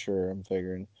 9 for sure. I'm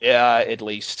figuring. Yeah, at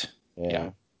least.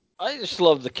 Yeah. I just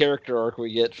love the character arc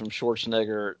we get from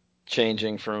Schwarzenegger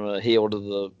changing from a heel to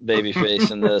the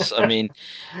babyface in this. I mean,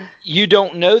 you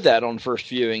don't know that on first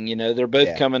viewing. They're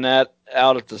both coming out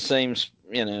at the same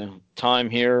time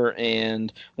here,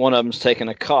 and one of them's taking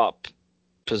a cop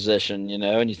position,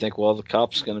 and you think, well, the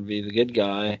cop's going to be the good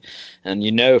guy, and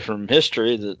from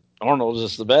history that Arnold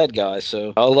is the bad guy.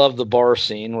 So I love the bar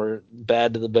scene where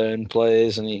Bad to the Bone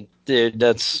plays, and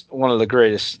that's one of the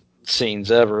greatest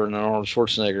scenes ever in an Arnold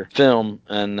Schwarzenegger film.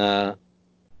 And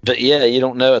but yeah, you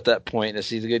don't know at that point is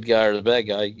he the good guy or the bad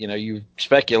guy. You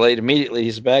speculate immediately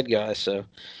he's a bad guy. So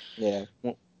yeah,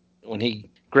 when he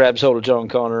grabs hold of John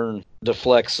Connor and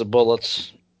deflects the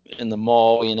bullets in the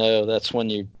mall, that's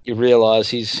when you realize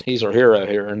he's our hero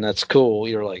here, and that's cool.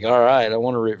 You're like, all right, I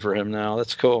want to root for him now.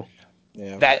 That's cool.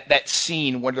 Yeah. That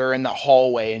scene where they're in the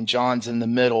hallway and John's in the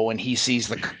middle and he sees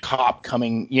the cop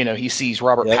coming, he sees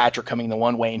Robert Patrick coming the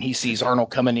one way and he sees Arnold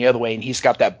coming the other way and he's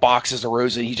got that boxes of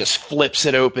roses and he just flips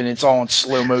it open. It's all in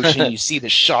slow motion. You see the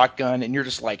shotgun and you're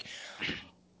just like,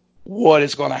 what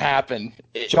is going to happen?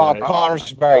 John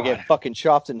Connor's about to get fucking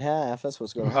chopped in half. That's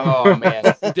what's going to happen. Oh man,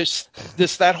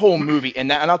 that whole movie,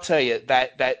 and I'll tell you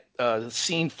that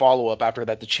scene follow up after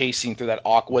that, the chase scene through that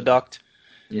aqueduct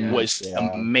was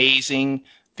amazing.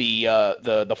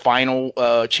 The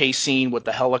final chase scene with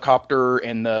the helicopter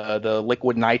and the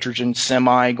liquid nitrogen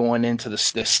semi going into the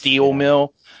steel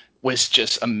mill was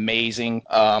just amazing.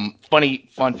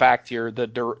 Fun fact here: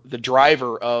 the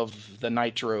driver of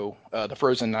the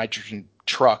frozen nitrogen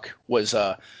truck was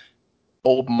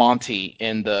Old Monty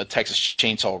in the Texas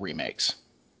Chainsaw remakes.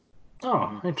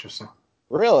 Oh, interesting.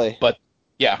 Really? But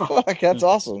yeah, that's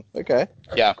awesome. Okay.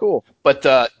 Yeah, cool. But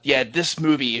this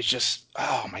movie is just,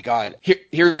 oh my god.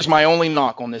 Here's my only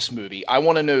knock on this movie. I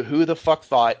want to know who the fuck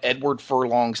thought Edward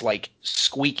Furlong's like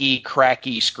squeaky,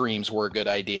 cracky screams were a good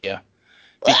idea,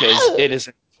 because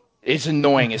it's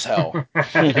annoying as hell.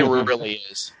 It really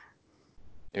is.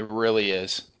 It really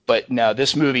is. But no,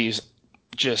 this movie is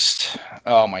just,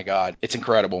 oh my god, it's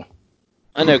incredible.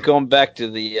 I know, going back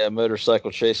to the motorcycle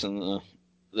chase and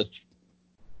the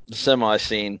semi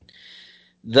scene,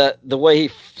 the way he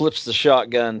flips the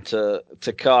shotgun to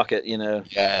cock it,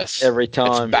 yes, every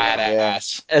time. It's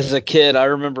badass. As a kid, I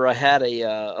remember I had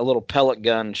a little pellet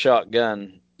gun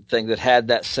shotgun thing that had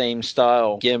that same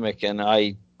style gimmick, and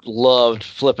I loved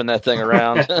flipping that thing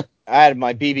around. I had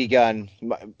my BB gun,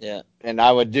 and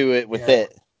I would do it with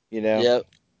it. Yep.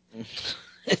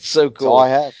 It's so cool. That's all I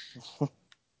had.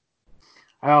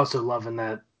 I also love in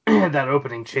that that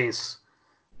opening chase,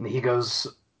 and he goes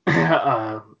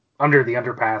under the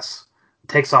underpass,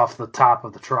 takes off the top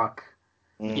of the truck.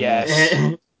 Yes.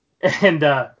 And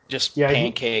just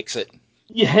pancakes it.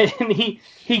 Yeah, and he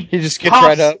just gets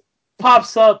right up.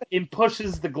 Pops up and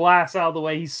pushes the glass out of the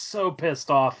way. He's so pissed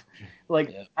off.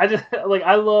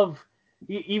 I love,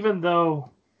 even though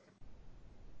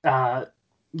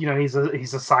he's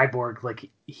a cyborg, like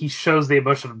he shows the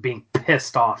emotion of being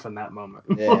pissed off in that moment.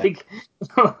 Yeah.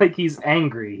 like he's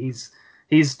angry.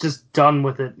 He's just done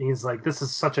with it. He's like, this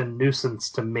is such a nuisance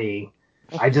to me.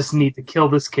 I just need to kill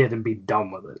this kid and be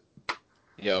done with it.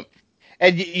 Yep.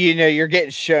 And you're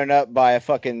getting shown up by a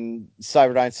fucking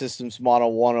Cyberdyne Systems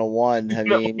Model 101. I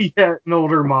mean, yeah, an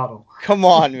older model. Come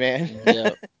on, man. Yeah,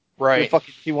 right.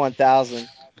 Fucking T1000.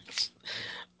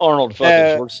 Arnold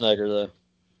fucking Schwarzenegger, though.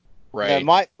 Right.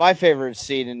 My favorite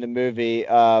scene in the movie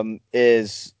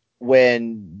is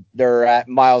when they're at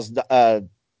Miles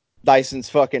Dyson's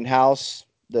fucking house,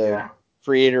 the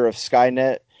creator of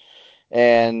Skynet,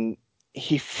 and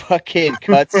he fucking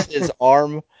cuts his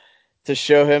arm to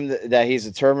show him that he's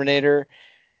a Terminator.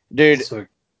 Dude,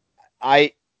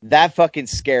 that fucking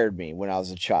scared me when I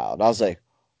was a child. I was like,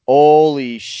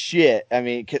 holy shit. I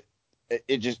mean,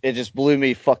 it just blew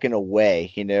me fucking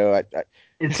away,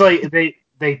 It's like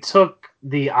they took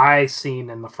the eye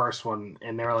scene in the first one,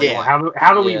 and they were like, well,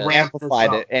 how do we ramp this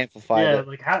up? Amplified it.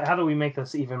 Like, how do we make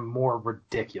this even more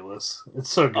ridiculous? It's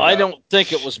so good. I don't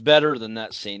think it was better than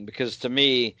that scene, because to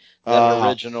me, that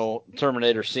original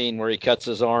Terminator scene where he cuts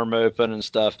his arm open and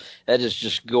stuff, that is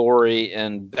just gory,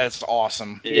 and that's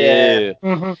awesome. Yeah.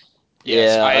 Mm-hmm.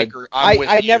 Yes, I agree.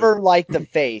 I never liked the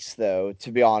face, though,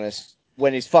 to be honest,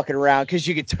 when he's fucking around, because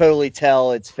you could totally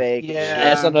tell it's fake.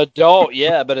 Yeah. As an adult,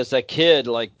 but as a kid,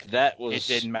 like, that was it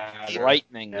didn't matter.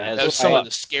 Frightening. That was some of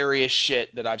the scariest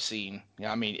shit that I've seen.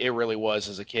 I mean, it really was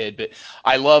as a kid. But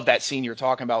I love that scene you're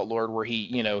talking about, Lord, where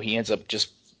he ends up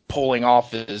just pulling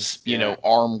off his,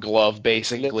 arm glove,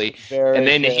 basically. And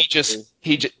then he just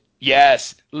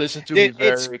yes, listen to me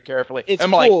very carefully.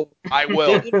 I'm cool. Like, I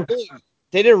will.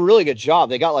 They did a really good job.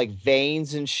 They got, like,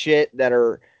 veins and shit that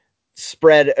are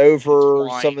spread over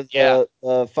some of the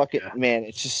fucking man.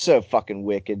 It's just so fucking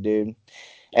wicked, dude.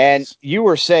 And you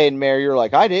were saying, Mary, you're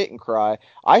like, I didn't cry.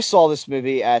 I saw this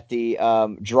movie at the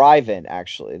drive-in,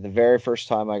 actually, the very first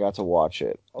time I got to watch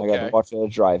it. I got to watch it at a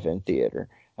drive-in theater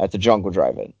at the Jungle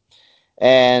Drive-In,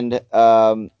 and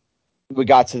we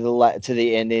got to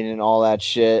the ending and all that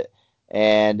shit.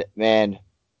 And man,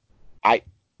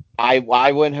 I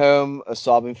went home a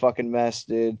sobbing fucking mess,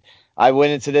 dude. I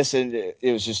went into this and it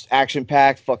was just action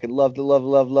packed. Fucking loved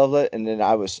it. And then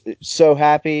I was so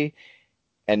happy,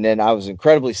 and then I was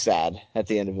incredibly sad at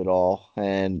the end of it all.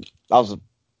 And I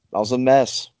was a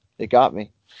mess. It got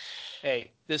me. Hey,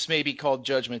 this may be called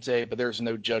Judgment Day, but there's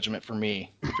no judgment for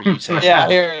me. For you I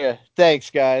hear you.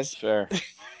 Thanks, guys. Sure.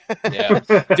 Yeah,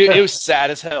 dude, it was sad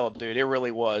as hell, dude. It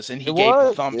really was. And he gave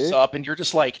the thumbs up, and you're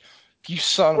just like, You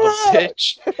son of a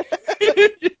bitch.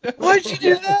 Why'd you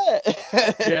do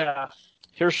that? Yeah.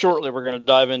 Here shortly, we're going to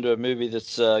dive into a movie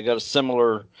that's got a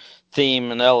similar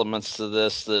theme and elements to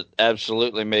this that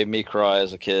absolutely made me cry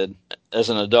as a kid. As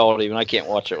an adult, even I can't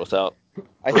watch it without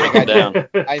breaking down.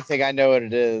 I think I know what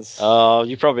it is. Oh,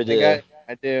 you probably do.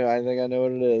 I do. I think I know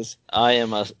what it is. I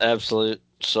am an absolute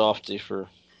softie for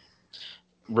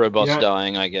robots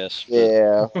dying, I guess.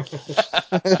 Yeah.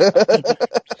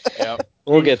 Yeah.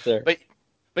 We'll get there.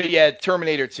 But yeah,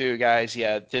 Terminator 2, guys,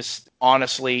 yeah, just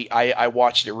honestly, I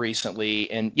watched it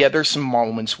recently, and yeah, there's some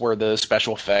moments where the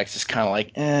special effects is kind of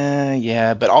like,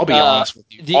 yeah, but I'll be honest with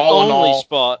you. The only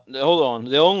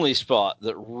spot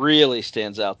that really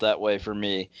stands out that way for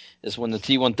me is when the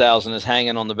T-1000 is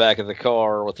hanging on the back of the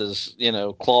car with his,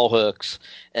 claw hooks,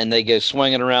 and they go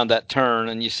swinging around that turn,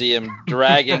 and you see him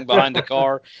dragging behind the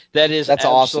car. That's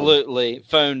absolutely awesome.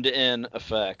 Phoned in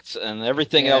effects, and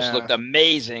everything else looked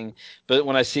amazing. But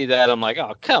when I see that, I'm like,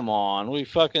 oh, come on, we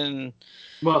fucking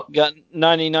got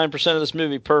 99% of this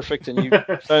movie perfect, and you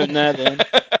phoned that in.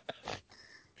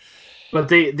 But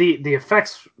the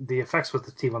effects with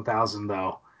the T-1000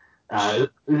 though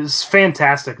is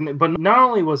fantastic. But not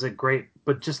only was it great,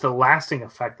 but just the lasting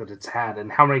effect that it's had, and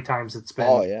how many times it's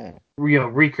been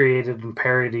recreated and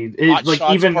parodied.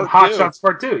 Even Hot Shots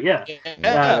Part 2, yeah.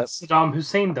 Saddam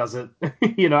Hussein does it,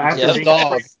 after being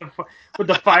dog with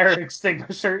the fire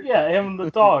extinguisher. Yeah, him and the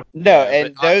dog. No,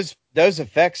 and those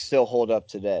effects still hold up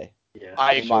today. Yeah,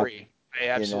 I agree. I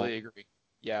absolutely agree.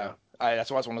 Yeah.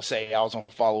 That's what I was going to say. I was on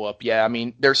follow up. Yeah, I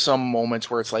mean, there's some moments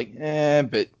where it's like,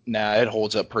 but nah, it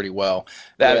holds up pretty well.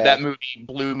 That movie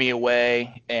blew me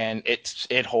away, and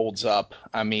it holds up.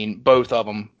 I mean, both of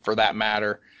them, for that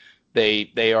matter,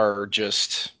 they are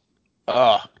just,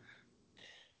 like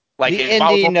the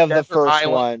ending of the first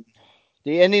one.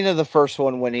 The ending of the first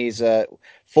one when he's a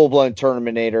full blown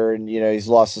Terminator and he's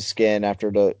lost his skin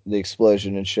after the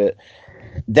explosion and shit.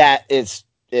 It's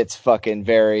fucking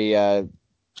very.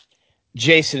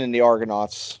 Jason and the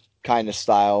Argonauts kind of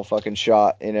style fucking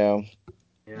shot,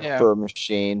 for a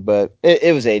machine. But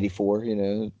it was 84,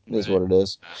 it is what it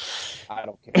is. I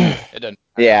don't care. It doesn't.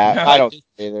 Yeah, I don't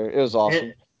care either. It was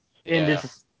awesome.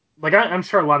 It's like I'm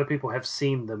sure a lot of people have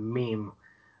seen the meme,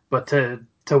 but to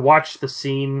watch the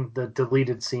scene, the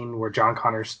deleted scene where John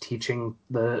Connor's teaching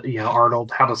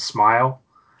Arnold how to smile.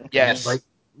 Yes.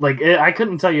 I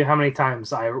couldn't tell you how many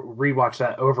times I rewatched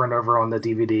that over and over on the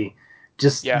DVD.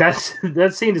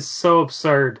 That scene is so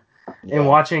absurd, and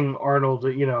watching Arnold,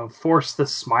 force the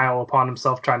smile upon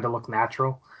himself, trying to look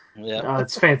natural. Yeah,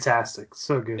 it's fantastic.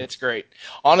 So good. It's great.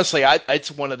 Honestly,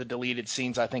 it's one of the deleted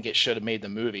scenes. I think it should have made the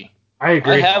movie. I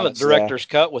agree. I have a director's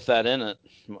cut with that in it.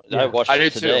 I watched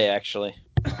it today, actually.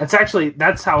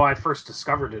 That's how I first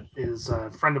discovered it. Is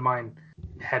a friend of mine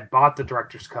had bought the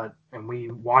director's cut, and we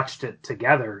watched it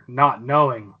together, not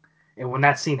knowing. And when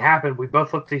that scene happened, we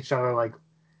both looked at each other like,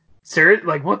 serious?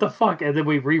 Like, what the fuck? And then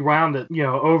we rewound it,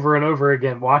 over and over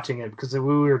again watching it because we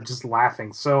were just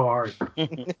laughing so hard.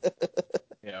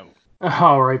 Yeah.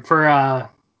 All right, for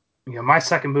my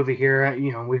second movie here,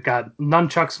 we've got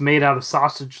Nunchucks Made Out of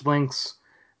Sausage Links,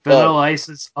 Vanilla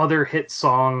Ice's other hit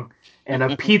song, and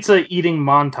a pizza eating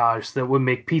montage that would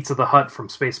make Pizza the Hut from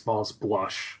Spaceballs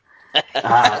blush.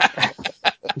 Nice.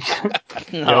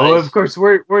 Of course,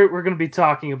 we're going to be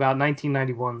talking about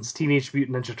 1991's Teenage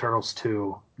Mutant Ninja Turtles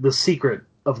 2: The Secret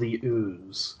of the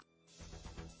Ooze.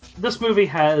 This movie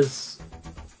has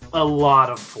a lot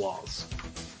of flaws,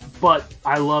 but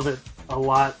I love it a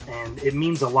lot, and it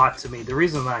means a lot to me. The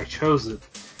reason that I chose it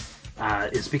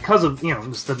is because of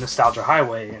just the nostalgia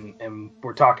highway, and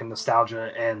we're talking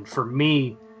nostalgia. And for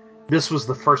me, this was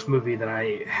the first movie that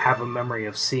I have a memory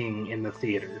of seeing in the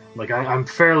theater. Like, I'm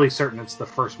fairly certain it's the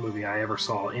first movie I ever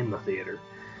saw in the theater.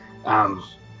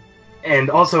 And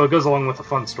also, it goes along with a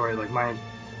fun story. Like,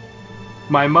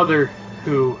 my mother,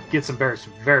 who gets embarrassed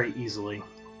very easily,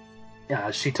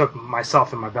 she took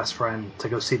myself and my best friend to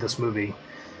go see this movie.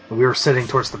 And we were sitting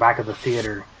towards the back of the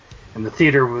theater. And the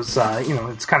theater was,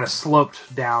 it's kind of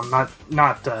sloped down.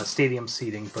 Not stadium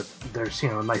seating, but there's,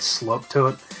 a nice slope to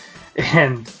it.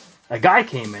 And a guy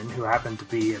came in who happened to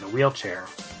be in a wheelchair,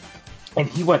 and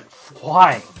he went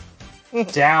flying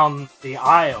down the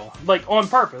aisle, like on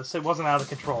purpose. It wasn't out of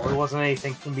control. It wasn't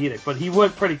anything comedic, but he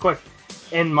went pretty quick.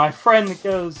 And my friend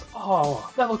goes, "Oh,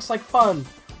 that looks like fun."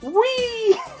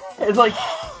 Whee! It's like,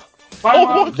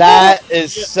 that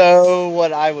is so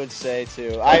what I would say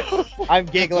too. I'm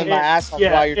giggling my ass off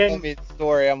while you're telling me the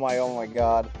story. I'm like, oh my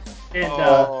god. And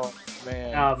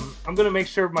man. I'm gonna make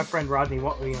sure my friend Rodney,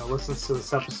 listens to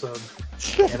this episode,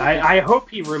 and I hope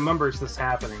he remembers this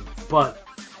happening. But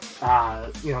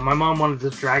My mom wanted to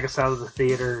drag us out of the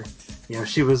theater.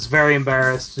 She was very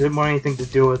embarrassed, didn't want anything to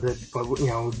do with it, but,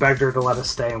 we begged her to let us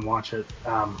stay and watch it.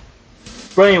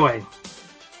 But anyway,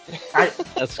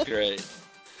 That's great.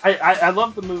 I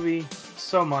love the movie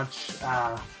so much.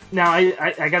 Now,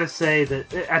 I gotta say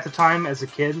that at the time, as a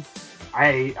kid,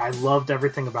 I loved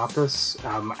everything about this.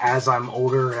 As I'm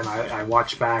older and I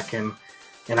watch back and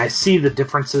I see the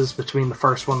differences between the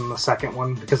first one and the second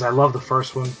one, because I love the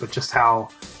first one, but just how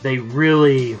they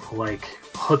really,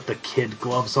 put the kid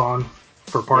gloves on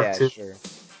for part two. Sure.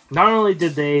 Not only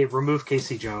did they remove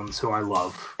Casey Jones, who I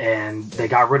love, and they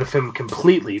got rid of him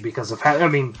completely because of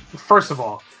first of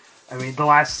all, the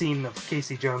last scene of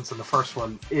Casey Jones in the first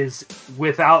one is,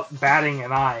 without batting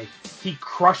an eye, he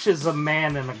crushes a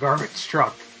man in a garbage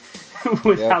truck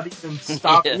without even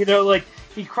stopping. Yeah.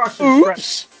 He crushes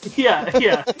Fred.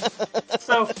 Yeah.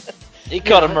 So he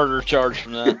caught a murder charge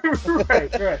from that.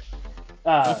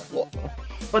 right.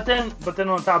 But then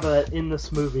on top of that, in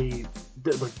this movie,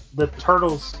 the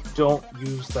turtles don't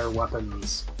use their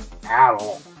weapons at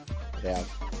all. Yeah.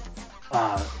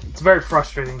 It's very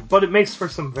frustrating, but it makes for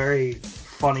some very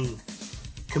funny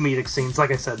comedic scenes.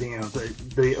 Like I said,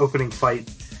 the opening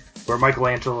fight where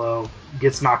Michelangelo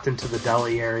gets knocked into the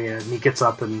deli area and he gets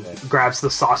up and grabs the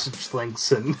sausage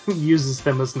links and uses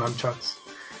them as nunchucks.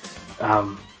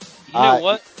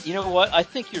 You know what? I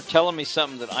think you're telling me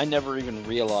something that I never even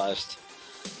realized.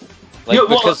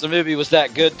 Because the movie was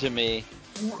that good to me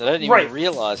that I didn't even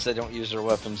realize they don't use their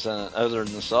weapons in it other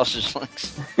than the sausage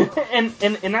links. and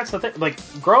that's the thing.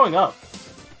 Growing up,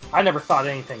 I never thought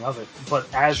anything of it. But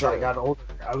as I got older,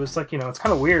 I was like, it's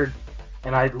kind of weird.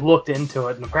 And I looked into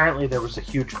it, and apparently there was a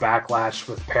huge backlash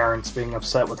with parents being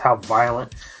upset with how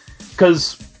violent.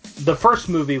 Because the first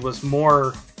movie was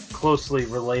more closely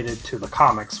related to the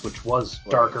comics, which was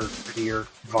darker, grittier,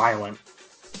 violent.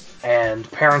 And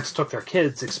parents took their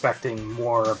kids expecting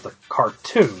more of the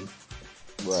cartoon.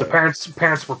 Right. So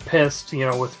parents were pissed,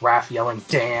 with Raph yelling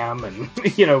 "damn" and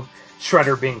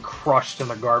Shredder being crushed in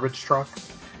a garbage truck.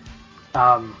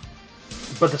 But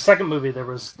the second movie, there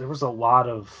was a lot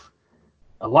of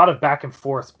back and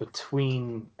forth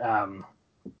between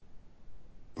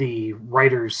the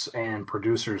writers and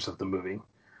producers of the movie.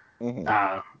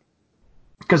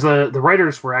 Because the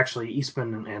writers were actually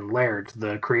Eastman and Laird,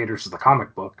 the creators of the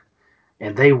comic book,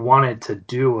 and they wanted to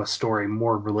do a story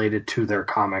more related to their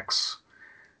comics.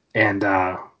 And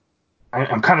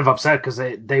I'm kind of upset because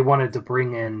they wanted to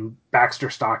bring in Baxter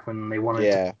Stockman. They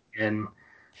wanted to bring in...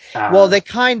 well, they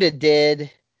kind of did.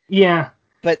 Yeah.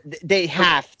 But they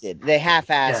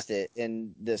half-assed it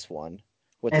in this one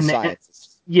with the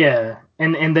scientists.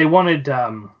 And they wanted...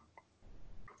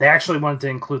 they actually wanted to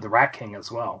include the Rat King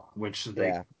as well, which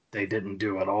they didn't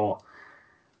do at all.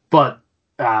 But...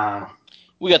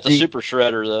 we got the Super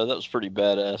Shredder, though. That was pretty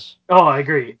badass. Oh, I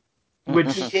agree.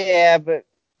 Which but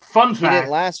fun he fact,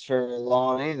 didn't last for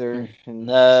long either.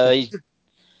 No, he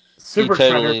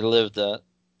totally lived that.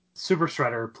 Super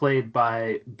Shredder, played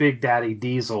by Big Daddy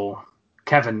Diesel,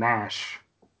 Kevin Nash.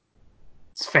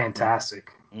 It's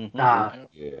fantastic.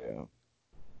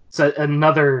 So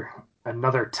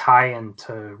another tie-in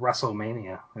to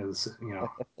WrestleMania is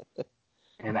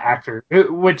an actor,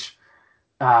 which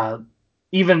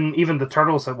even the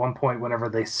Turtles at one point, whenever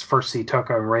they first see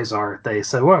Toko and Razor, they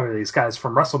say, "What are these guys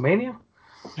from WrestleMania?"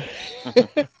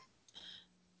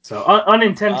 So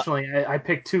unintentionally, I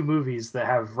picked two movies that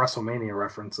have WrestleMania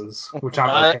references, which I'm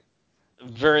okay.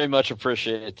 Very much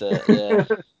appreciate that. Yeah.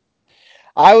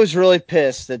 I was really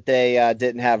pissed that they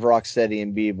didn't have Rocksteady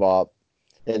and Bebop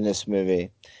in this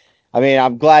movie.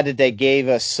 I'm glad that they gave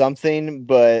us something,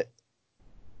 but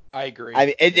I agree.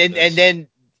 And then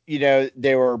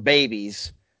they were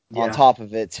babies on top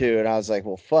of it too, and I was like,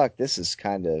 well, fuck, this is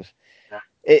kind of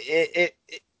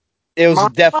it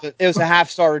was a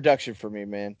half-star reduction for me,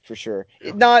 man, for sure.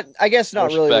 I guess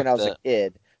not really when I was a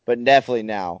kid, but definitely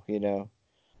now, I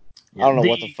don't know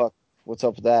what the fuck, what's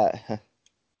up with that.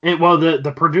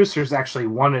 The producers actually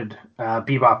wanted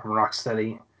Bebop and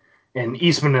Rocksteady, and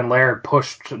Eastman and Laird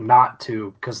pushed not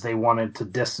to because they wanted to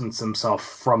distance themselves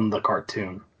from the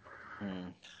cartoon.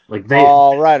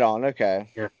 Right on, okay.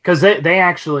 Yeah, because they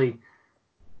actually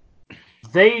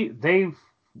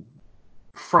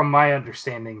from my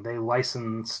understanding, they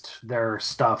licensed their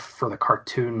stuff for the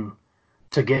cartoon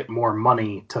to get more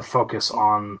money to focus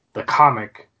on the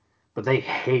comic, but they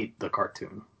hate the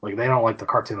cartoon. They don't like the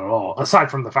cartoon at all,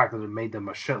 aside from the fact that it made them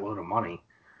a shitload of money.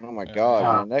 Oh my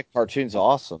god, man, that cartoon's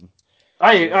awesome.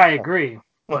 I agree,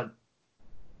 but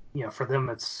for them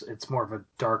it's more of a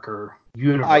darker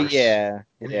universe. Sure.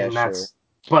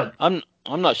 But I'm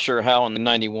I'm not sure how in the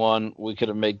 91 we could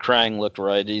have made Krang look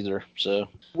right either. So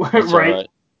right. that's all right.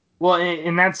 Well,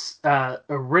 and that's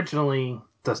originally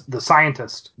the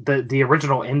scientist. The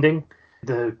original ending,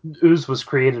 the ooze was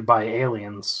created by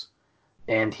aliens,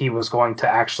 and he was going to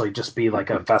actually just be like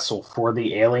a vessel for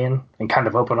the alien and kind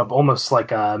of open up almost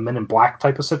like a Men in Black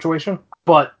type of situation.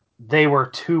 But they were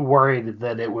too worried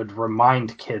that it would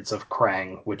remind kids of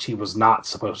Krang, which he was not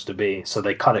supposed to be, so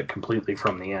they cut it completely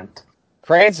from the end.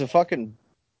 Krang's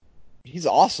he's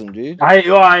awesome, dude. I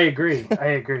agree.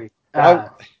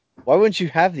 Why wouldn't you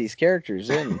have these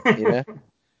characters in, you know?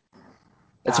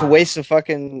 It's a waste of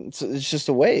it's just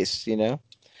a waste, you know?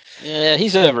 Yeah,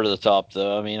 he's over the top,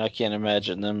 though. I mean, I can't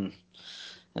imagine them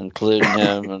including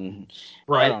him, and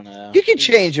right. I don't know. You can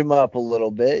change him up a little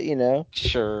bit, you know?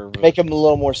 Sure. Make him a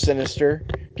little more sinister.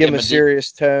 Give him a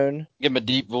serious tone. Give him a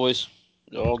deep voice.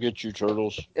 I'll get you,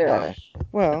 turtles. Yeah.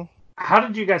 Well. How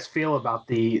did you guys feel about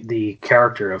the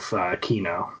character of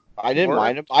Kino? I didn't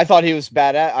mind him. I thought he was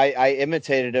badass. I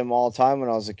imitated him all the time when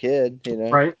I was a kid, you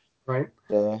know? Right.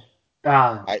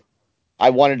 I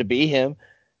wanted to be him.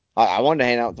 I wanted to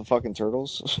hang out with the fucking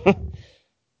turtles.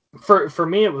 For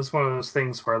me, it was one of those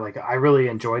things where like I really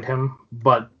enjoyed him,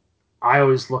 but I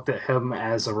always looked at him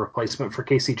as a replacement for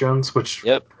Casey Jones, which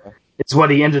is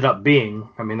what he ended up being.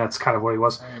 I mean, that's kind of what he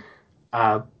was.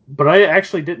 But I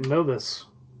actually didn't know this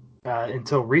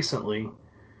until recently.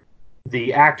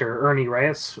 The actor Ernie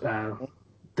Reyes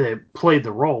that played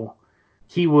the role,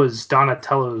 he was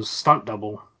Donatello's stunt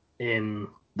double in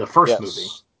the first movie.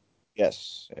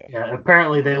 Yes. Yeah.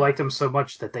 Apparently, they liked him so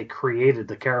much that they created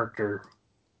the character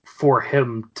for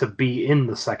him to be in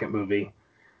the second movie.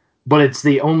 But it's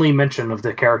the only mention of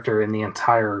the character in the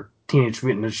entire Teenage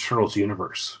Mutant Ninja Turtles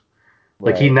universe.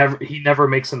 Like he never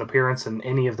makes an appearance in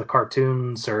any of the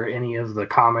cartoons or any of the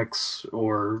comics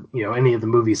or any of the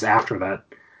movies after that.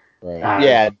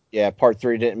 Right. Part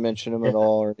 3 didn't mention him at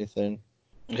all or anything.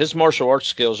 His martial arts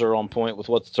skills are on point with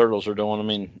what the turtles are doing. I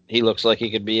mean, he looks like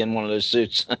he could be in one of those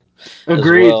suits.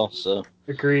 Agreed. As well, so.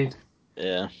 Agreed.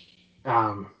 Yeah.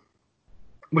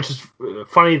 Which is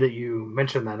funny that you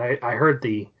mentioned that. I heard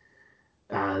the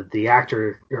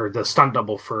actor or the stunt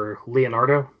double for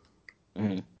Leonardo.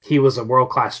 Mm-hmm. He was a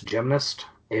world-class gymnast,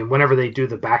 and whenever they do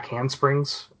the back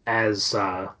handsprings as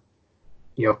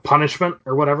punishment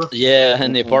or whatever. Yeah,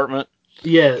 in the apartment.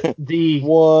 Yeah, the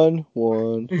one.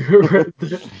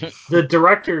 the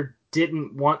director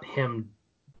didn't want him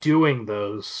doing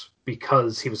those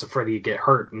because he was afraid he'd get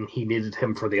hurt, and he needed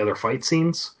him for the other fight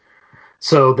scenes.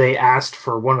 So they asked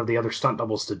for one of the other stunt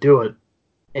doubles to do it,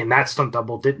 and that stunt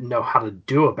double didn't know how to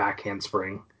do a back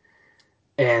handspring.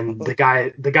 And the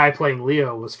guy playing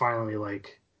Leo was finally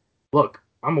like, "Look,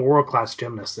 I'm a world-class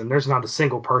gymnast, and there's not a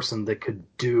single person that could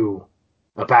do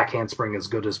a back handspring as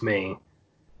good as me.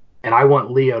 And I want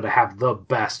Leo to have the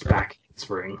best back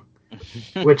handspring."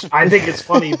 Which I think is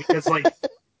funny because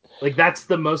like that's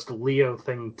the most Leo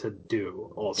thing to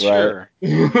do. Also. Sure.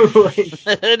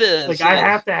 It is. Like I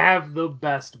have to have the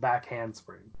best back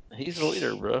handspring. He's a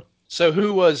leader, bro. So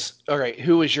who was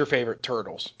your favorite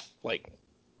Turtles? Like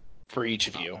for each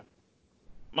of you?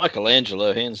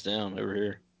 Michelangelo, hands down, over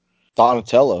here.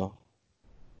 Donatello.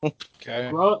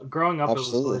 Okay. Growing up,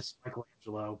 Absolutely. It was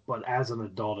Michelangelo, but as an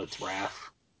adult, it's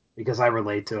Raph because I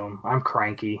relate to him. I'm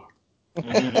cranky.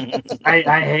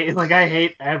 I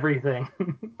hate everything.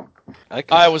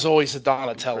 I was always a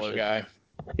Donatello guy.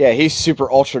 Yeah, he's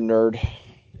super ultra nerd.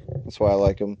 That's why I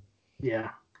like him.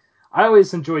 Yeah, I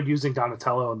always enjoyed using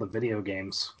Donatello in the video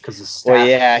games because his stats. Well,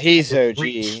 yeah, he's OG.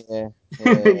 Yeah.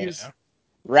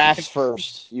 Raph's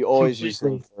first. You always use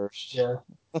him first. Yeah.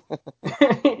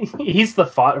 He's the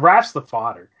fodder. Raph's the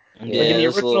fodder. Yeah,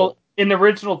 in the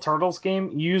original Turtles game,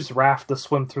 you use Raph to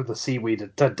swim through the seaweed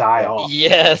to die off.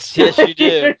 Yes, you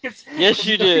do. Yes,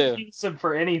 you do. Use him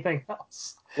for anything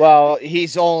else. Well,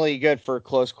 he's only good for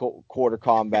close quarter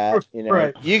combat.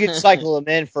 Right. You can cycle him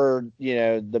in for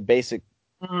the basic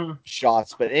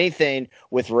shots, but anything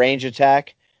with range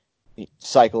attack,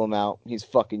 cycle him out. He's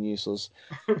fucking useless.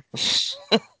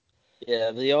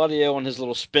 Yeah, the audio and his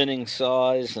little spinning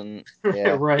size and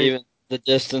right. even the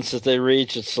distance that they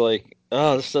reach, it's like,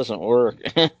 oh, this doesn't work.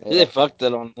 They fucked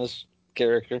it on this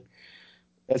character.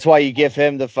 That's why you give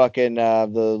him the fucking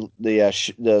the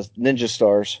ninja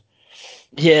stars.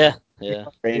 Yeah.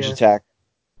 Range attack.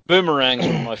 Boomerang's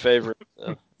one of my favorites.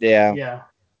 Yeah.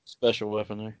 Special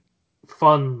weapon there.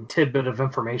 Fun tidbit of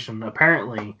information.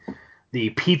 Apparently, the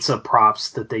pizza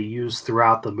props that they used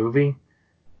throughout the movie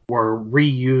were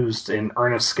reused in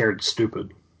Ernest Scared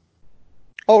Stupid.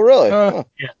 Oh, really? Yeah.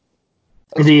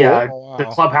 That's The cool. the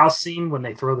clubhouse scene when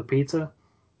they throw the pizza.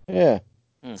 Yeah.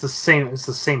 It's the same. It's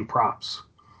the same props.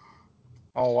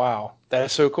 Oh wow, that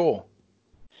is so cool.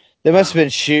 They must have been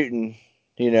shooting,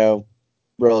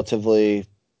 relatively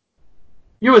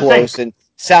You would close think. and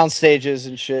sound stages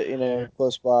and shit,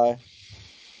 close by.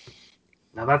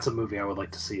 Now that's a movie I would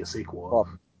like to see a sequel of.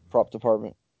 Prop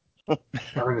department.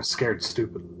 Ernest Scared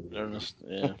Stupid. Ernest,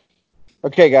 yeah.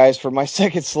 Okay, guys, for my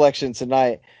second selection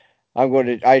tonight,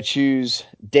 I choose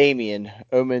Damien,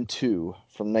 Omen 2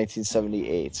 from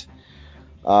 1978.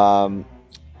 I'm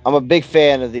a big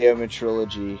fan of the Omen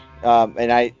trilogy,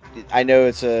 and I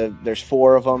know there's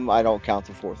 4 of them. I don't count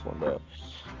the 4th one though.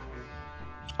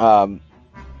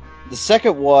 The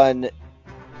second one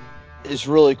is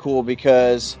really cool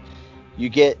because you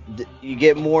get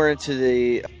more into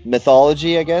the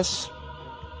mythology, I guess.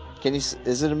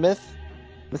 Is it a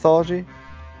mythology?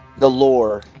 The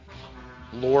lore.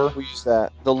 Lore. We use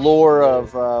that. The lore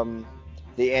of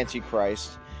the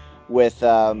Antichrist with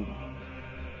the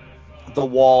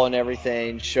wall and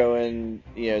everything, showing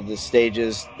the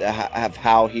stages of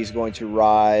how he's going to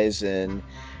rise, and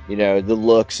the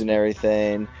looks and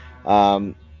everything.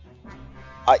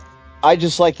 I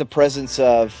just like the presence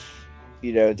of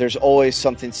there's always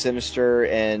something sinister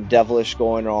and devilish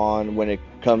going on when it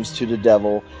comes to the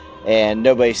devil, and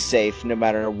nobody's safe no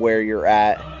matter where you're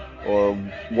at or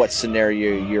what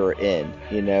scenario you're in.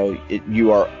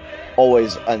 You are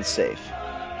always unsafe.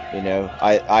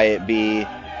 I be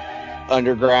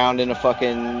underground in a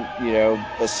fucking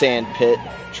a sand pit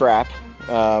trap,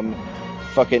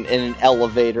 fucking in an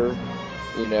elevator,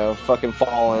 fucking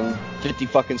falling 50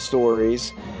 fucking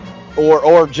stories,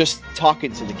 or just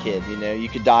talking to the kid. You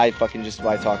could die fucking just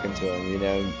by talking to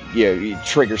him. You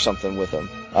trigger something with him.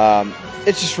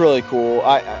 It's just really cool.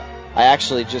 I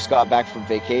actually just got back from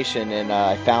vacation, and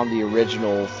I found the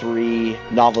original 3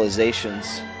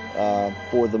 novelizations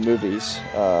for the movies,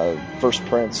 first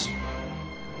prints,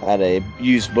 at a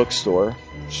used bookstore,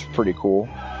 which is pretty cool.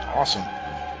 Awesome.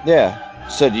 Yeah.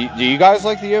 So do you guys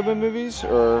like the Omen movies,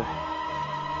 or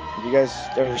have you guys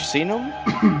ever seen them?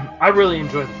 I really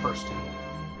enjoy the first 2.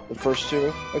 The first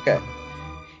 2? Okay.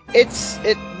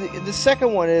 The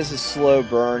second one is a slow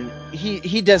burn.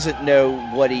 He doesn't know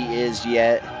what he is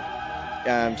yet.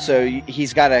 So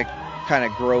he's got a kind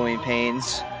of growing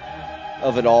pains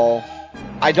of it all.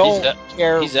 I don't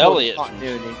care. He's Elliot.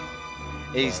 Continuity.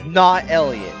 He's not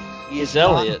Elliot. He's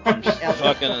Elliot from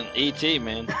fucking E.T.,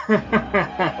 man.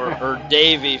 or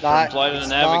Davy from Flight of the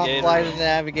Navigator. Not Flight of the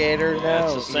Navigator, yeah, no.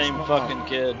 It's the same fucking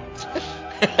kid.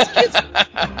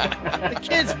 The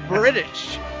kid's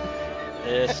British.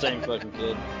 Yeah, it's the same fucking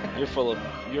kid.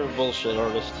 You're a bullshit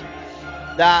artist.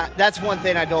 That's one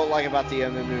thing I don't like about the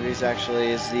Omen movies, actually,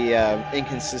 is the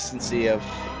inconsistency of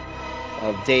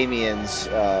Damien's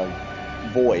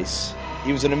voice.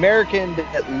 He was an American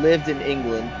that lived in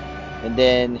England, and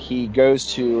then he goes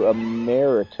to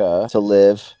America to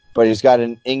live, but he's got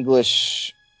an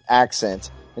English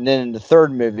accent. And then in the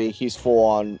third movie, he's full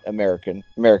on American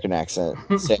accent.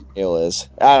 Samuel is.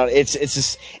 I don't.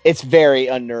 It's very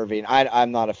unnerving.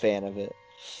 I'm not a fan of it.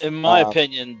 In my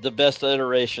opinion, the best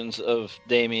iterations of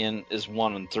Damien is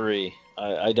 1 and 3.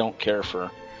 I don't care for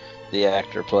the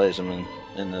actor plays him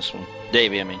in this one.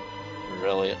 Davey, I mean, or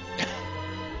Elliot.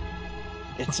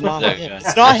 It's not him.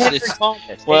 It's not Henry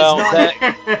Thomas. Well,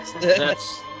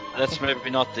 that's maybe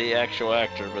not the actual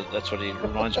actor, but that's what he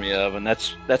reminds me of, and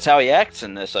that's how he acts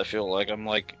in this. I feel like I'm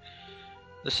like,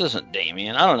 this isn't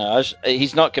Damien. I don't know.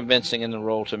 He's not convincing in the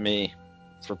role to me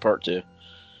for part 2.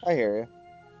 I hear you.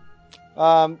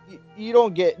 You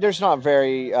don't get. There's not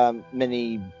very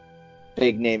many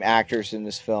big name actors in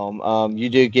this film. You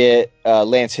do get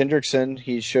Lance Hendrickson.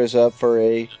 He shows up for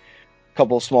a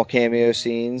couple small cameo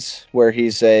scenes where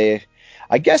he's I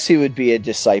guess he would be a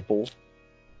disciple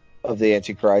of the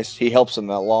Antichrist. He helps him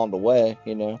along the way,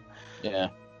 Yeah.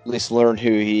 At least learn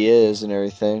who he is and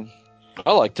everything.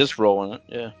 I like this role in it.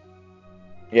 Yeah.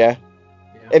 Yeah.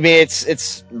 I mean,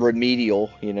 it's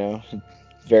remedial,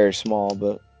 very small,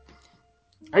 but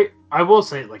I will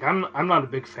say, like, I'm not a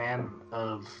big fan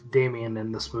of Damien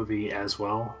in this movie as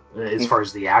well, as far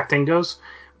as the acting goes,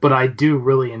 but I do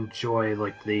really enjoy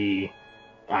like the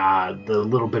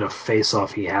little bit of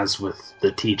face-off he has with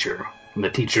the teacher. And the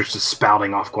teacher's just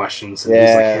spouting off questions, and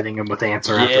he's like hitting him with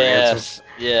answer after answer.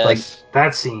 Yes. Like,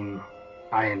 that scene,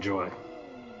 I enjoy.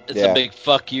 It's a big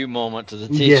fuck you moment to the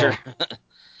teacher.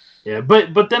 Yeah,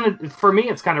 but then for me,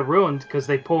 it's kind of ruined because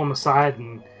they pull him aside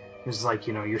and he's like,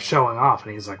 you're showing off,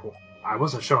 and he's like, well, I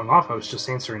wasn't showing off. I was just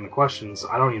answering the questions.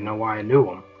 I don't even know why I knew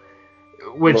them.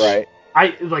 Which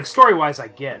I like story-wise, I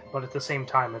get, but at the same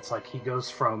time, it's like he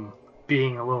goes from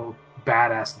being a little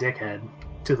badass dickhead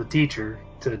to the teacher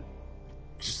to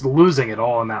just losing it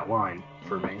all in that line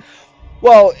for me.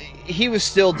 Well, he was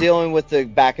still dealing with the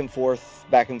back and forth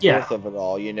Yeah. of it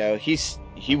all. You know,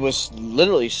 he was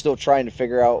literally still trying to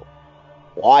figure out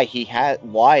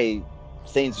why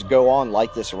things go on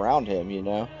like this around him. You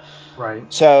know, Right.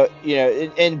 so you know,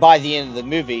 and by the end of the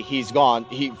movie, he's gone.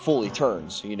 He fully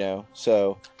turns. You know,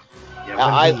 so Yeah,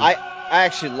 I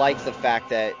actually like the fact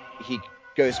that he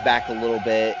goes back a little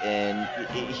bit, and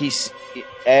he's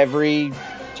every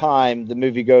time the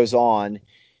movie goes on,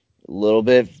 a little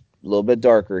bit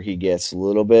darker he gets, a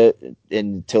little bit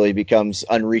until he becomes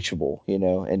unreachable, you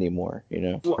know, anymore, you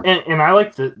know. Well, and I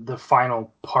like the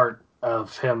final part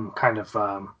of him kind of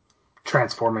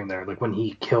transforming there, like when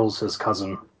he kills his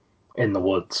cousin in the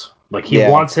woods. Like he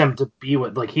wants him to be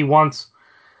with, like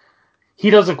he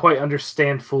doesn't quite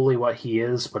understand fully what he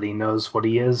is, but he knows what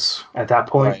he is at that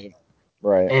point.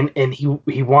 Right. And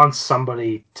he wants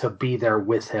somebody to be there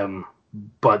with him,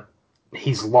 but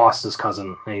he's lost his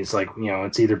cousin, and he's like, you know,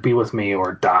 it's either be with me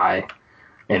or die,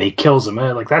 and he kills him.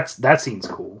 Like that scene's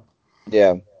cool.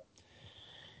 Yeah.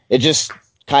 It just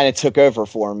kind of took over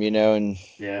for him, you know, and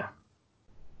yeah,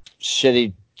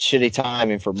 shitty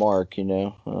timing for Mark, you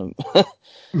know.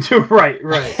 Right.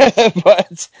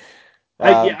 But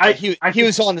I he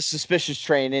was on the suspicious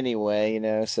train anyway, you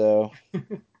know. So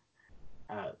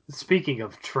speaking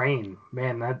of train,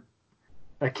 man,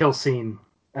 that kill scene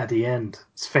at the end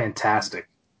is fantastic.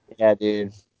 Yeah,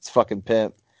 dude, it's fucking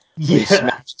pimp. Yeah. He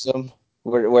smashes him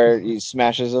where he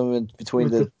smashes them in between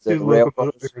the two rail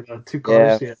locomotives, or the two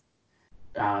cars. Yeah.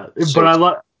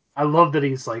 But I love that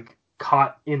he's like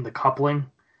caught in the coupling,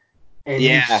 and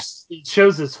he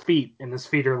shows his feet, and his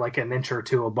feet are like an inch or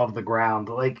two above the ground,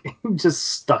 like just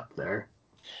stuck there.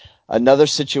 Another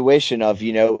situation of,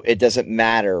 you know, it doesn't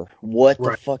matter what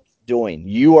the fuck you're doing.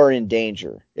 You are in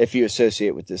danger if you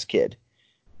associate with this kid.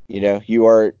 You know,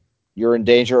 you're in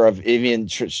danger of even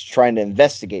trying to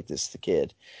investigate the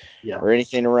kid, or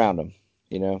anything around him.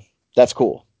 You know, that's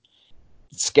cool.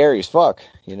 It's scary as fuck.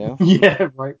 You know. Yeah,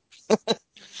 right.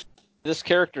 This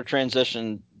character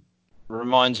transition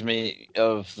reminds me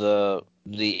of the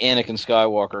Anakin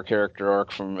Skywalker character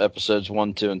arc from episodes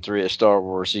 1, 2, and 3 of Star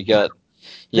Wars. You got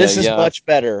this is much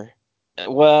better.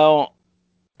 Well,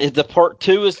 the part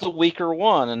 2 is the weaker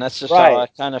one, and that's just how I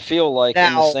kind of feel like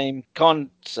in the same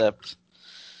concept.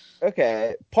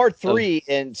 Okay, part 3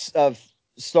 of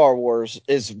Star Wars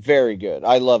is very good.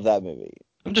 I love that movie.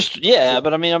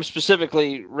 But I mean, I'm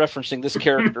specifically referencing this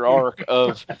character arc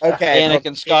of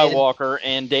Anakin Skywalker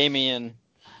and Damien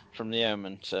from The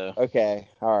Omen. So okay,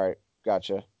 all right,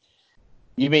 gotcha.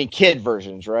 You mean kid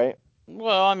versions, right?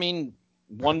 Well, I mean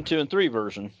 1, 2, and 3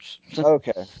 versions.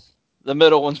 Okay. The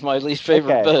middle one's my least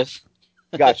favorite of both.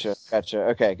 Gotcha.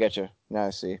 Okay, gotcha. Now I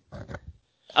see.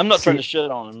 I'm not trying to shit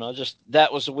on him.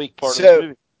 That was a weak part of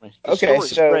the movie. The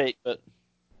story's great, but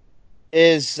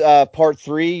is part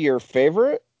 3 your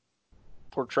favorite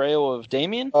portrayal of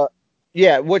Damien?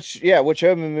 Which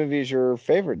Omen movie is your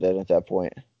favorite then at that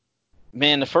point?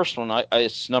 Man, the first one,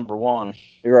 it's number 1.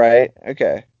 Right.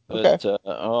 Okay. But,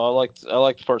 I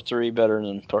liked part 3 better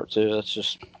than part 2. That's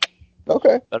just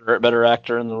better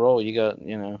actor in the role. You got,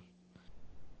 you know.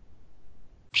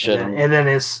 And then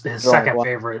his second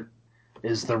favorite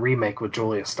is the remake with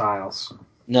Julia Stiles.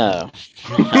 No.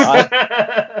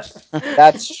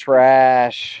 That's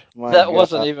trash. That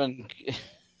wasn't even...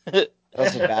 That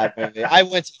was a bad movie. I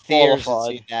went to theaters to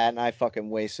see that, and I fucking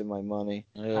wasted my money.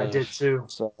 I did too.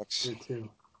 Sucks.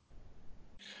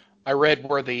 I read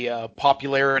where the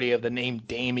popularity of the name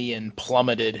Damien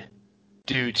plummeted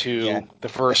due to the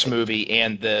first movie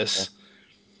and this.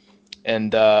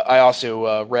 And I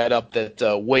also read up that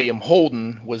William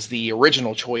Holden was the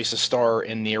original choice to star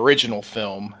in the original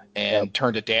film and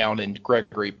turned it down, and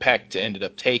Gregory Peck ended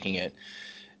up taking it.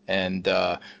 And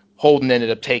Holden ended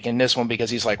up taking this one because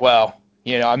he's like, well,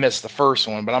 you know, I missed the first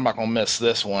one, but I'm not going to miss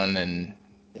this one. And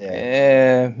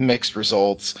mixed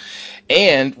results.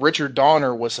 And Richard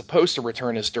Donner was supposed to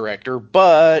return as director,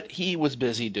 but he was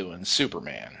busy doing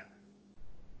Superman.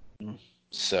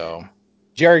 So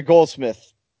Jerry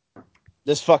Goldsmith.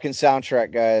 This fucking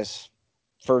soundtrack, guys,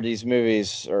 for these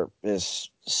movies is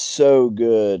so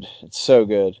good. It's so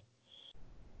good.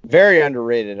 Very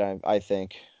underrated, I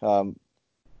think, out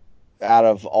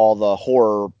of all the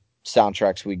horror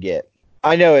soundtracks we get.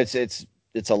 I know it's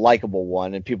a likable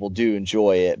one and people do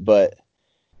enjoy it, but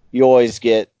you always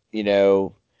get, you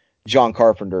know, John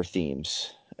Carpenter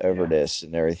themes over this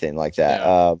and everything like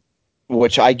that.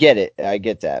 Which I get it. I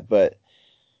get that. But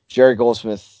Jerry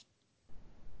Goldsmith,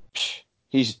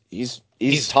 he's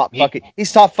top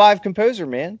 5 composer,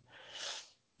 man.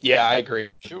 Yeah, I agree.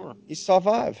 Sure. He's top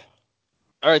 5.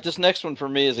 All right, this next one for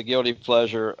me is a guilty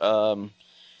pleasure.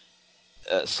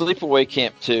 Sleepaway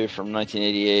Camp 2 from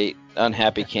 1988,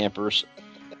 Unhappy Campers.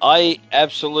 I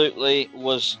absolutely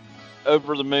was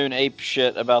over the moon ape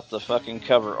shit about the fucking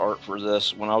cover art for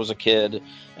this when I was a kid,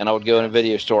 and I would go in a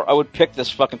video store. I would pick this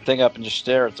fucking thing up and just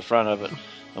stare at the front of it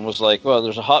and was like, well,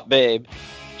 there's a hot babe.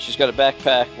 She's got a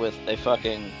backpack with a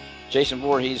fucking Jason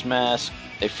Voorhees mask,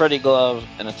 a Freddy glove,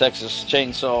 and a Texas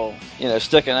chainsaw,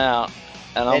 sticking out.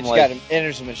 And I'm like,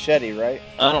 there's a machete, right?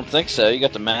 I don't think so. You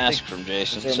got the mask from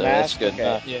Jason, so that's good.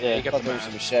 Okay. Yeah, you got the there's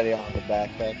a machete on the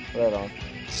backpack. Right on.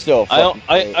 Still,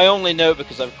 I only know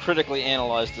because I've critically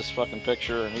analyzed this fucking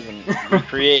picture and even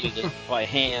recreated it by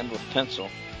hand with pencil.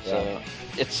 So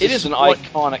it is an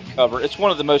iconic cover. It's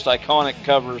one of the most iconic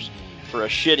covers for a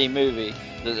shitty movie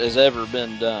that has ever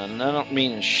been done. And I don't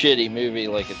mean a shitty movie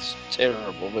like it's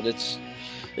terrible, but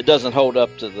it doesn't hold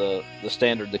up to the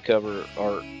standard the cover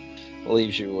art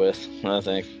leaves you with, I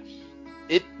think.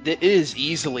 It is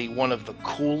easily one of the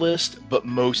coolest but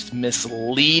most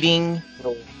misleading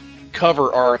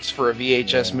cover arts for a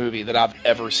VHS movie that I've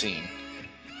ever seen.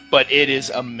 But it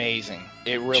is amazing.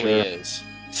 It really is.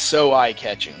 So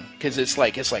eye-catching. Because it's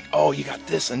like, oh, you got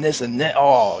this and this and that.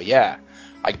 Oh, yeah.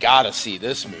 I gotta see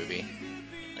this movie.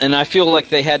 And I feel like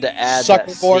they had to add Sucker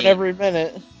that born scene. every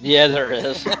minute. Yeah, there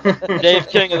is. Dave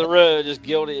King of the Road is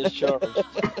guilty as charged.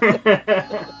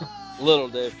 Little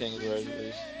Dave King of the Road, at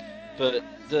least. But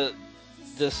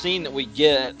the scene that we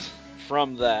get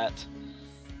from that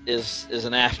is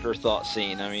an afterthought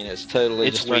scene. I mean, it's totally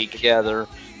just put together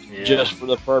just for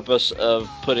the purpose of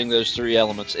putting those three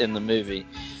elements in the movie.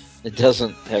 It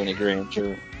doesn't have any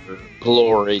grandeur or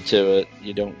glory to it.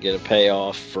 You don't get a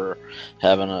payoff for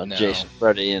having a Jason,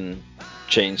 Freddy, and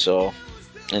chainsaw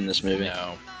in this movie.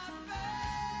 No.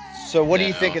 So what do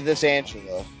you think of this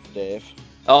Angela, Dave?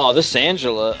 Oh, this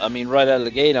Angela, I mean, right out of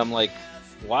the gate, I'm like,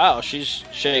 wow, she's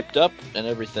shaped up and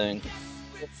everything.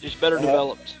 She's better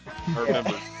developed, I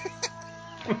remember.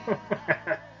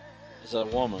 As a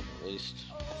woman, at least.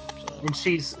 So. And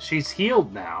she's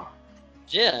healed now.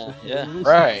 Yeah.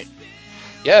 Right.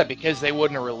 Yeah, because they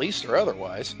wouldn't have released her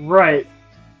otherwise. Right.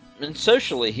 And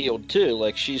socially healed, too.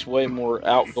 Like, she's way more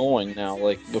outgoing now.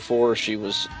 Like, before she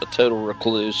was a total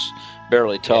recluse,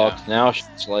 barely talked. Yeah. Now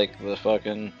she's like the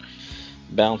fucking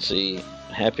bouncy,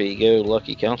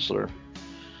 happy-go-lucky counselor.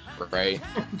 Right.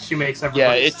 She makes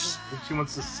everybody... Yeah, she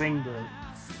wants to sing the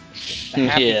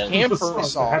Happy Camper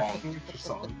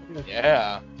song.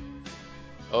 Yeah.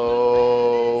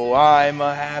 Oh, I'm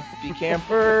a happy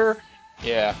camper.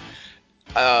 Yeah.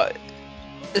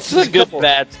 This is a good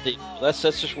bad sequel. That's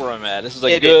just where I'm at. This is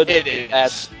a good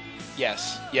bad.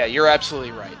 Yes. Yeah, you're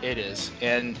absolutely right. It is.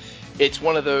 And it's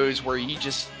one of those where you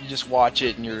just watch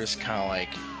it and you're just kind of like,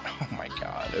 oh my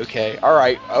god, okay, all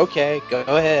right, okay, go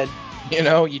ahead.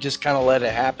 You just kind of let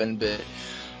it happen, but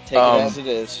take it as it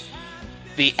is.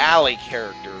 The Allie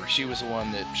character, she was the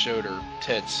one that showed her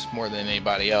tits more than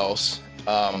anybody else.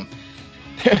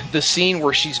 The scene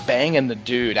where she's banging the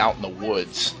dude out in the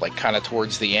woods, like kind of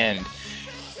towards the end,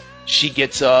 she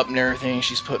gets up and everything,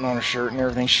 she's putting on her shirt and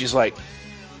everything, she's like,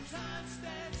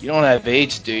 you don't have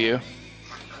AIDS, do you?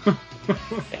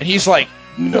 And he's like,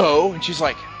 no. And she's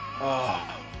like, oh,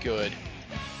 good.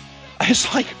 I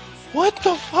was like, what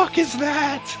the fuck is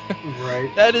that?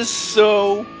 Right. That is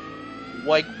so,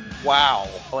 like, wow.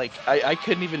 Like, I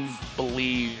couldn't even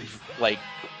believe, like,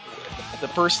 the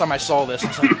first time I saw this,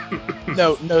 it's like,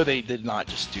 no, they did not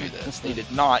just do this. They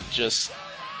did not just,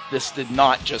 this did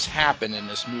not just happen in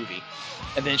this movie.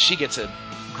 And then she gets a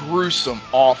gruesome,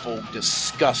 awful,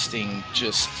 disgusting,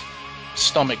 just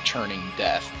stomach-churning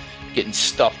death, getting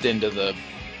stuffed into the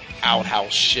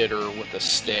outhouse shitter with a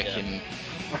stick and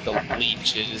the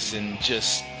leeches and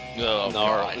just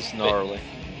gnarly. It's gnarly.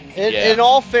 In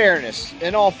all fairness,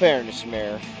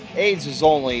 Mayor, AIDS was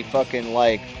only fucking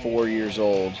like 4 years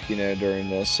old, during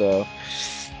this, so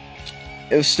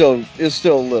it was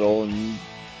still little, and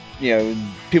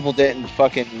people didn't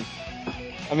fucking.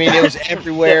 I mean, it was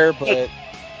everywhere, but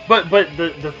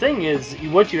the thing is,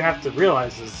 what you have to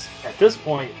realize is at this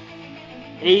point,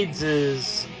 AIDS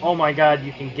is, oh my god,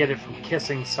 you can get it from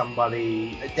kissing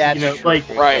somebody. That's like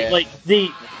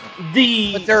the.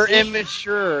 But they're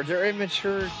immature. They're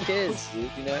immature kids,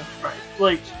 dude. Right.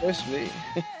 Like supposed to be.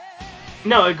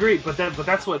 No, agreed. But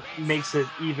that's what makes it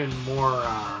even more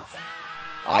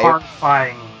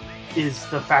horrifying. Is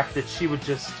the fact that she would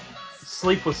just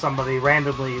sleep with somebody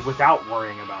randomly without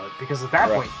worrying about it, because at that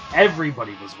point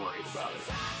everybody was worried about it.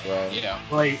 Right. Yeah.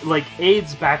 Like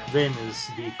AIDS back then is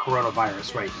the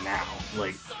coronavirus right now.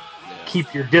 Like,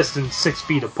 keep your distance 6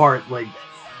 feet apart. Like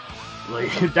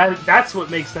that's what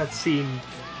makes that scene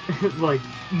like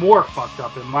more fucked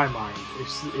up in my mind.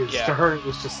 To her, it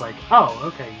was just like, oh,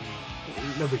 okay,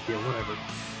 no big deal, whatever.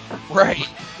 Right.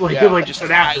 Like just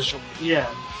an actor. casual. Yeah.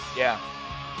 Yeah.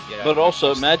 But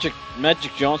also, Magic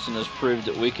Johnson has proved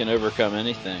that we can overcome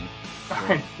anything.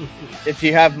 If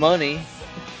you have money.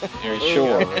 Very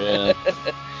sure. Yeah.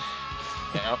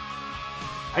 Yeah.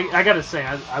 I gotta say,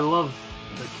 I love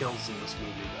the kills in this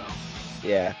movie, though.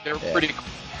 Yeah. They're pretty cool.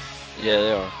 Yeah,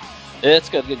 they are. It's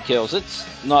got good kills. It's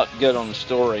not good on the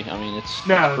story. I mean, it's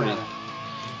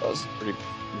pretty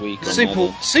weak.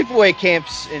 Sleepaway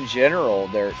camps in general,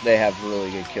 they have really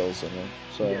good kills in them.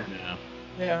 So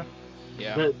Yeah.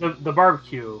 The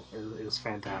barbecue is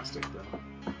fantastic, though.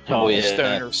 Oh yeah. The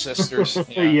Stoner Sisters.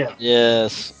 Yeah.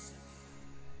 Yes.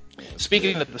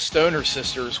 Speaking of the Stoner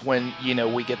Sisters, when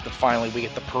we get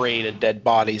the parade of dead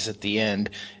bodies at the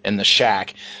end in the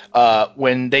shack,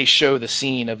 when they show the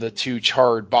scene of the two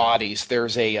charred bodies,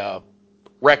 there's a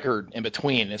record in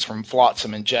between. It's from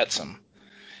Flotsam and Jetsam,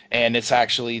 and it's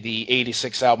actually the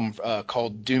 '86 album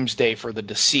called Doomsday for the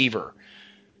Deceiver.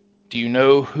 Do you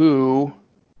know who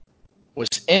was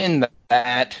in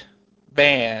that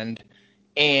band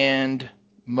and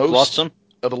most Flotsam?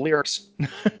 of the lyrics?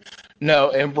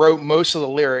 No, and wrote most of the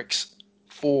lyrics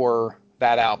for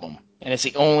that album. And it's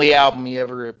the only album he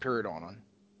ever appeared on.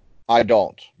 I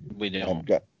don't. We don't.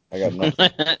 I got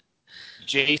nothing.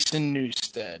 Jason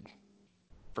Newsted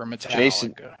from Metallica.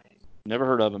 Jason. Never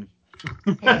heard of him.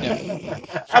 Yeah.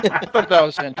 I thought that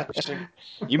was interesting.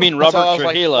 You mean Robert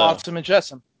Trujillo? Like, Flotsam and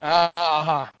Jetsam.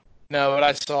 No, but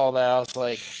I saw that. I was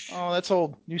like, oh, that's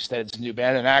old Newsted's new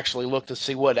band. And I actually looked to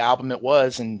see what album it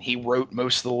was, and he wrote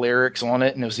most of the lyrics on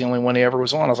it, and it was the only one he ever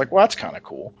was on. I was like, well, that's kind of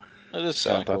cool. That is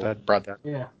so I thought that brought that.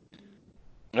 Yeah.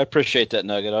 I appreciate that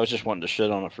nugget. I was just wanting to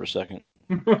shit on it for a second.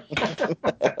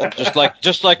 just like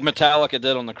Metallica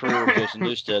did on the career of Jason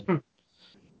Newsted.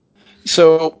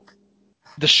 So,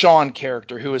 the Sean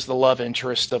character, who is the love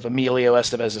interest of Emilio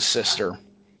Estevez's sister,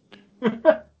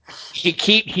 he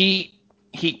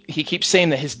keeps saying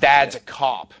that his dad's a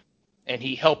cop, and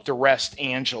he helped arrest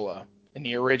Angela in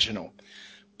the original.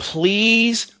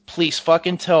 Please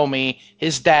fucking tell me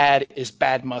his dad is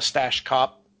Bad Mustache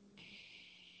Cop.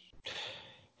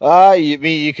 You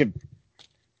mean you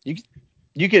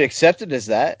could accept it as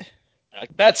that?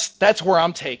 That's where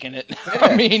I'm taking it. Yeah,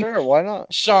 I mean, sure, why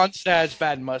not? Sean's dad's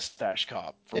Bad Mustache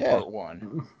Cop from part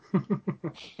 1.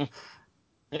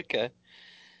 Okay.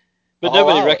 But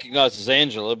nobody recognizes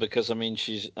Angela because, I mean,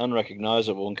 she's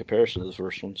unrecognizable in comparison to the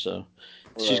first one. So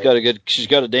she's got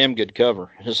a damn good cover.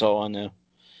 That's all I know.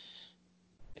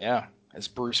 Yeah, as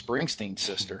Bruce Springsteen's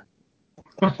sister.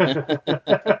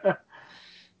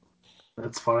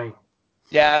 That's funny.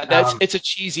 Yeah, it's a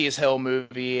cheesy as hell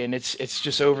movie, and it's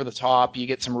just over the top. You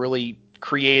get some really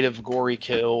creative, gory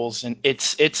kills, and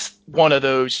it's one of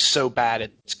those so bad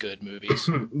it's good movies.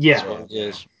 Yeah, That's what it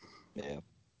is.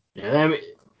 Yeah. I mean,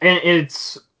 and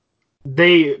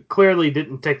they clearly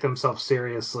didn't take themselves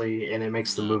seriously, and it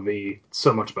makes the movie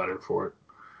so much better for it.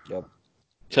 Yep.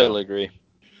 Totally agree.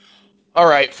 All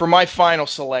right, for my final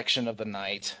selection of the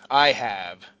night, I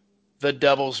have The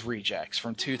Devil's Rejects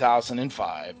from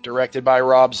 2005, directed by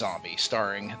Rob Zombie,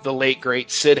 starring the late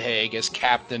great Sid Haig as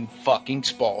Captain fucking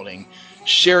Spaulding,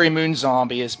 Sherry Moon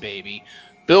Zombie as Baby,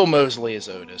 Bill Moseley as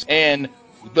Otis, and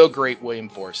the great William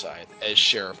Forsythe as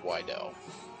Sheriff Wydell.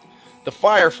 The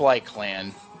Firefly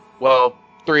Clan, well,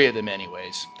 3 of them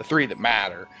anyways, the 3 that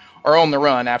matter, are on the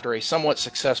run after a somewhat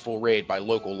successful raid by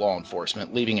local law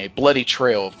enforcement, leaving a bloody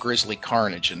trail of grisly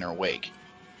carnage in their wake.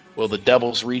 Will the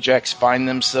Devil's Rejects find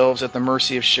themselves at the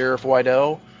mercy of Sheriff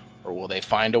Wydell, or will they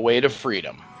find a way to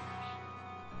freedom?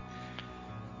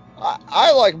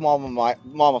 I like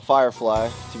Mama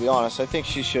Firefly, to be honest. I think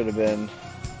she should have been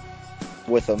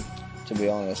with them, to be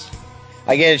honest.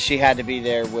 I guess she had to be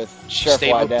there with Sheriff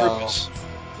Wydell.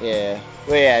 Yeah.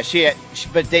 Well, yeah,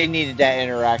 but they needed that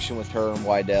interaction with her and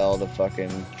Wydell to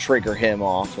fucking trigger him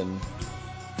off, and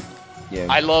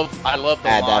I love the add line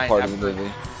that part of the after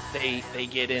movie. They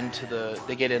get into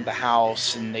the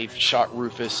house, and they've shot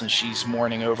Rufus, and she's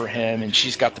mourning over him, and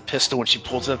she's got the pistol, and she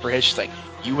pulls it up her head. She's like,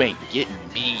 "You ain't getting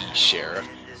me, Sheriff."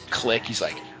 Click. He's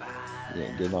like, "You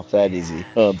ain't getting off that easy,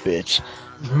 bitch."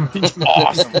 It's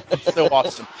awesome. It's so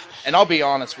awesome. And I'll be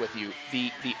honest with you,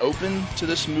 the open to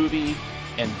this movie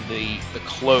and the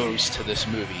close to this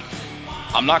movie,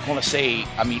 I'm not going to say,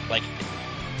 I mean, like,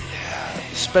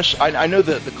 especially, I know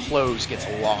that the close gets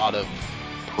a lot of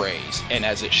praise, and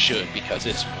as it should, because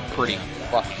it's pretty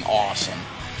fucking awesome.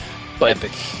 But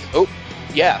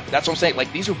Yeah, that's what I'm saying.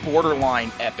 Like, these are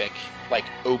borderline epic, like,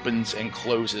 opens and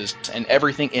closes, and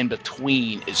everything in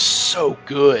between is so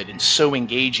good and so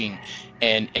engaging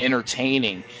and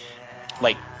entertaining.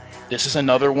 Like, this is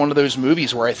another one of those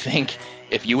movies where I think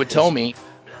if you would tell me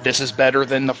this is better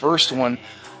than the first one,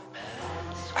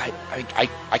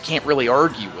 I can't really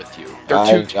argue with you. They're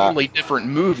two totally different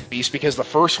movies, because the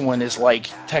first one is like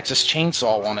Texas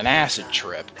Chainsaw on an acid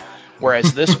trip,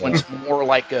 whereas this one's more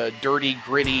like a dirty,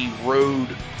 gritty road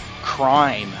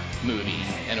crime movie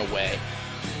in a way.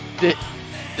 The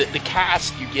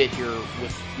cast you get here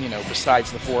with, you know,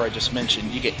 besides the four I just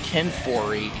mentioned, you get Ken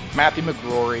Foree, Matthew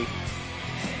McGrory,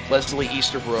 Leslie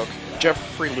Easterbrook,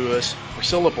 Jeffrey Lewis,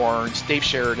 Priscilla Barnes, Dave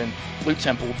Sheridan, Lou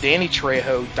Temple, Danny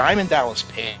Trejo, Diamond Dallas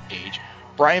Page,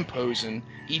 Brian Posen,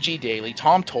 E.G. Daly,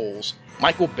 Tom Tolles,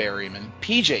 Michael Berryman,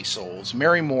 P.J. Souls,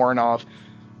 Mary Morinov,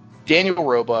 Daniel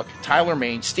Roebuck, Tyler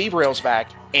Mane, Steve Railsback,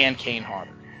 and Kane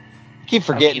Hodder. Keep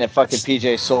forgetting that fucking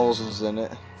P.J. Souls was in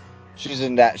it. She's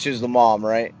in that. She was the mom,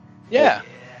 right? Yeah.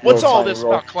 What's all this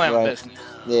about clown business?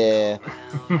 Yeah.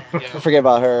 Don't forget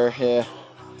about her. Yeah.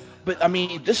 But I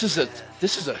mean, this is a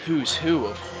who's who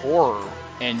of horror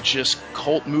and just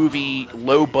cult movie,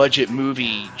 low budget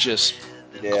movie, just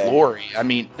glory. I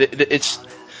mean,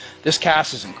 this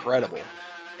cast is incredible,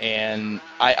 and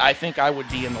I think I would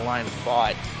be in the line of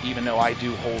thought, even though I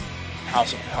do hold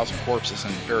House of Corpses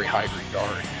in very high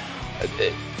regard.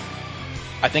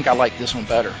 I think I like this one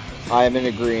better. I am in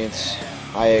agreement.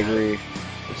 I agree.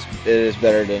 It is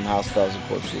better than House of 1,000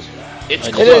 Corpses. It's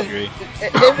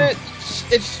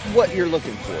what you're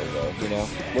looking for, though. You know,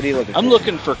 what are you looking for? I'm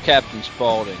looking for Captain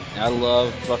Spaulding. I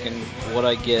love fucking what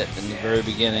I get in the very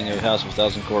beginning of House of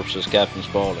 1,000 Corpses, Captain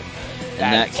Spaulding,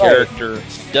 and that character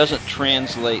doesn't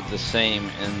translate the same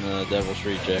in the Devil's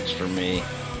Rejects for me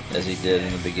as he did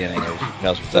in the beginning of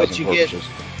House of 1,000 Corpses.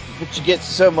 But you get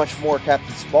so much more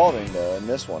Captain Spaulding though in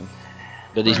this one.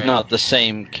 But he's not the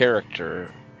same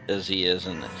character as he is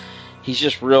in it. He's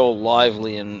just real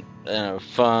lively and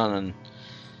fun. And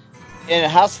in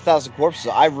House of 1,000 Corpses,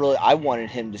 I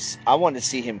wanted to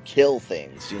see him kill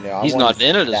things. You know, he's not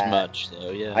in it as much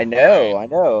though. Yeah, I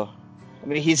know. I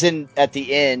mean, he's in at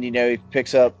the end. You know, he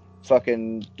picks up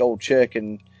fucking old chick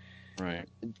and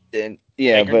take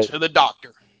her to the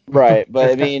doctor. Right,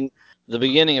 but I mean, the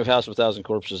beginning of House of 1,000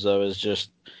 Corpses though is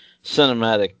just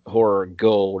cinematic horror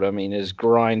gold. I mean, his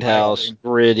grindhouse,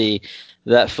 gritty,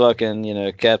 that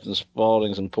fucking, Captain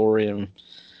Spaulding's Emporium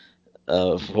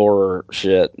of horror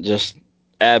shit. Just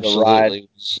absolutely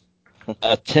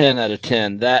a 10 out of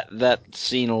 10. That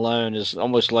scene alone is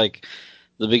almost like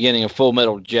the beginning of Full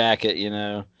Metal Jacket,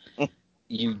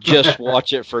 You just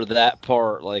watch it for that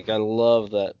part. Like, I love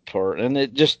that part. And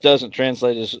it just doesn't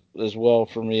translate as well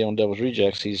for me on Devil's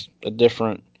Rejects. He's a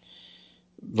different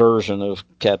version of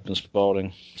Captain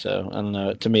Spaulding. So, I don't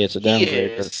know. To me, it's a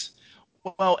downgrade.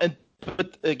 Well,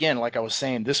 but again, like I was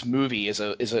saying, this movie it's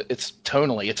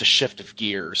tonally, it's a shift of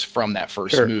gears from that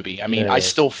first movie. I mean, I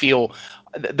still feel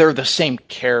they're the same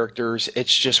characters.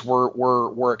 It's just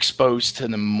we're exposed to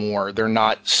them more. They're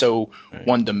not so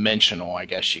one-dimensional, I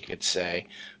guess you could say.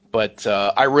 But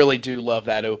I really do love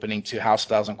that opening to House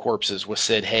of 1,000 Corpses with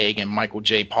Sid Haig and Michael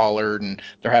J. Pollard, and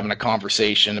they're having a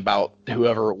conversation about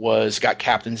whoever it was got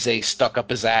Captain Zay stuck up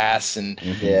his ass, and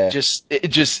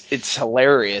it's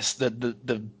hilarious.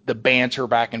 The banter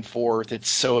back and forth, it's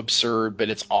so absurd, but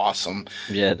it's awesome.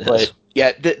 Yeah, it is. But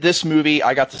yeah, this movie,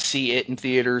 I got to see it in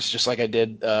theaters just like I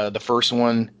did the first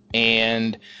one,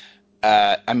 and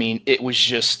I mean, it was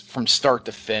just from start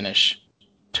to finish,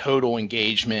 total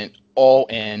engagement. All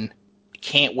in,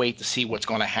 can't wait to see what's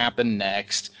going to happen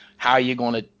next. How you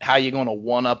going to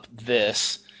one up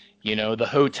this? The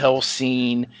hotel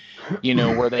scene,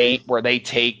 where they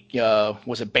take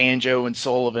was it Banjo and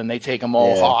Sullivan? They take them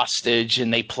all hostage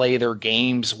and they play their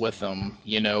games with them.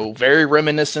 Very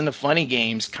reminiscent of Funny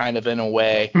Games, kind of in a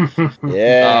way.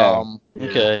 Yeah.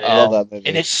 Okay. I love that movie.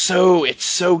 And it's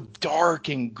so dark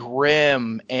and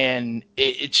grim, and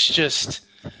it's just,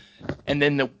 and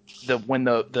then when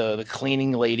the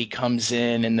cleaning lady comes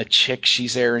in and the chick,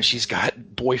 she's there and she's got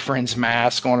boyfriend's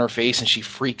mask on her face and she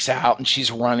freaks out and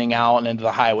she's running out and into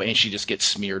the highway and she just gets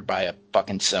smeared by a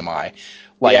fucking semi.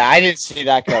 Like, I didn't see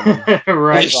that coming.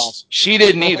 Right. She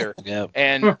didn't either. Yep.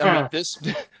 And I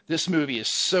mean, this movie is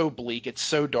so bleak, it's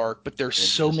so dark, but there's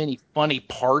so many funny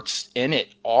parts in it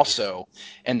also,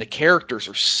 and the characters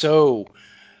are so,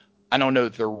 I don't know,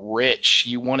 they're rich.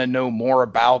 You want to know more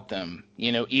about them.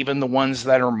 Even the ones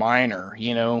that are minor,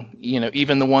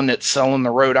 even the one that's selling the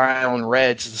Rhode Island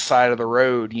Reds to the side of the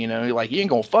road, you're like, you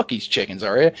ain't gonna fuck these chickens,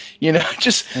 are you?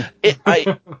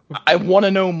 I want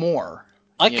to know more.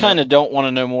 I kind of don't want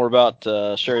to know more about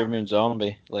Sherry Moon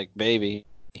Zombie, like Baby.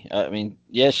 I mean,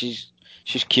 yeah, she's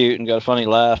cute and got a funny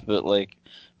laugh, but like,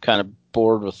 kind of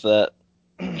bored with that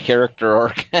character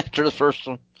arc after the first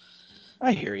one.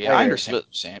 I hear you. I understand what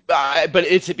you're saying. But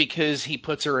is it because he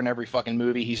puts her in every fucking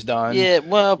movie he's done? Yeah,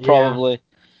 well, probably. Yeah.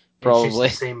 Probably.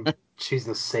 She's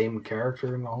the same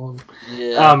character in all of them.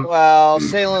 Yeah. Well,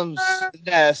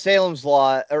 Salem's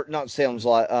Lot, or not Salem's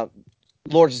Lot.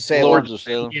 Lords of Salem. Lords of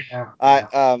Salem.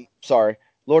 Yeah. Sorry,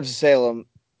 Lords of Salem.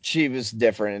 She was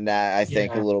different in that, I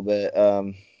think, a little bit.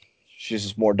 She's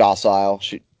just more docile.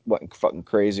 She wasn't fucking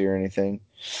crazy or anything.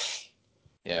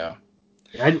 Yeah.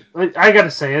 I gotta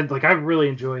say it. Like, I really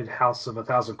enjoyed House of a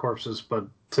Thousand Corpses, but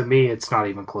to me, it's not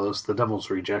even close. The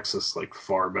Devil's Rejects is like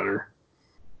far better.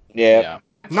 Yeah.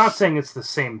 I'm not saying it's the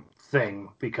same thing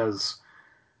because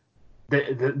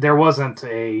there wasn't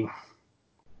a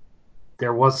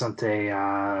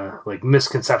like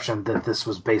misconception that this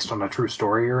was based on a true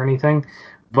story or anything.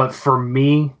 But for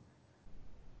me,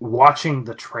 watching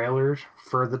the trailers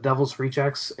for The Devil's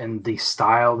Rejects and the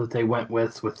style that they went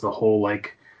with the whole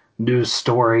like news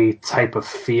story type of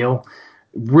feel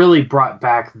really brought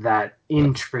back that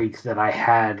intrigue that I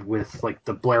had with like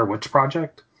the Blair Witch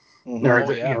Project.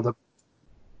 Mm-hmm.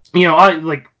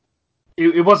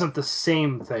 It wasn't the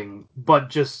same thing, but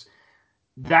just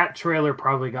that trailer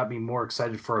probably got me more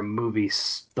excited for a movie,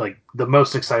 like the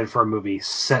most excited for a movie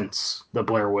since the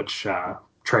Blair Witch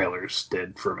trailers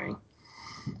did for me.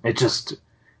 It just,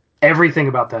 everything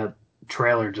about that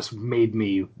trailer just made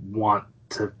me want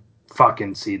to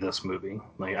fucking see this movie.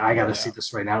 Like, I gotta see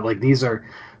this right now. Like, these are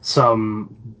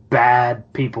some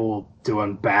bad people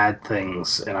doing bad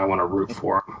things, and I want to root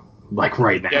for them. Like,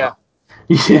 right now.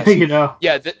 Yeah, you know.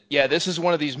 Yeah, this is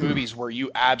one of these movies where you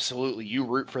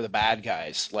root for the bad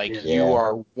guys. Like, you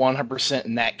are 100%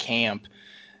 in that camp.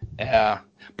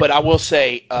 But I will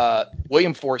say,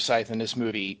 William Forsythe in this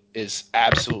movie is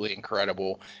absolutely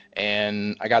incredible.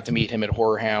 And I got to meet him at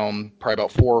Horror Hound probably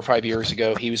about 4 or 5 years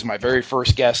ago. He was my very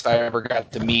first guest I ever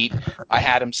got to meet. I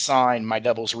had him sign my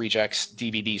Devil's Rejects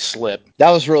DVD slip.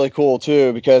 That was really cool,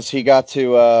 too, because he got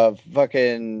to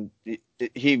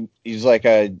he's like,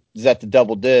 is that the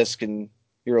double disc? And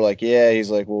you were like, yeah. He's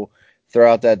like, well,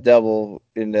 throw out that double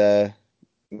and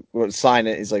sign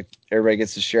it. He's like, everybody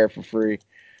gets to share it for free.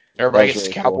 Everybody gets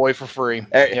the Cowboy for free.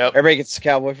 Everybody gets the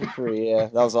Cowboy for free. Yeah,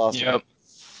 that was awesome. Yep.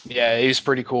 Yeah, he was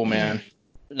pretty cool, man.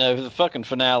 No, the fucking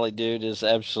finale, dude, is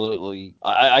absolutely.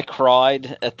 I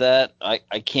cried at that. I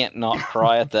can't not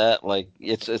cry at that. Like,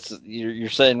 it's you're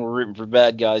saying we're rooting for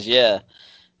bad guys, yeah.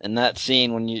 And that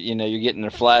scene when you're getting their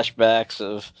flashbacks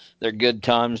of their good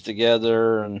times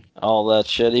together and all that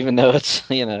shit, even though it's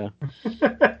villainous.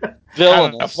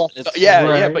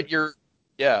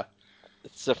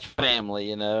 It's a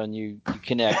family, and you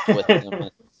connect with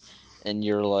them, and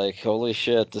you're like, holy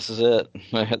shit, this is it.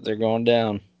 They're going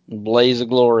down. Blaze of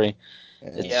glory.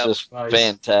 It's just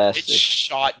fantastic. It's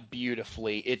shot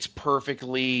beautifully. It's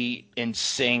perfectly in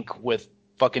sync with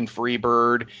fucking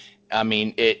Freebird. I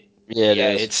mean,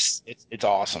 it's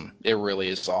awesome. It really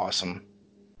is awesome.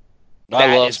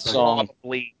 I love the song.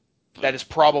 That is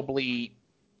probably,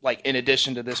 like, in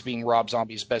addition to this being Rob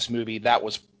Zombie's best movie, that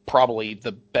was probably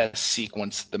the best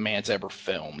sequence the man's ever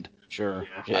filmed. Sure.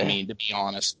 Yeah. I mean, to be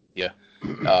honest,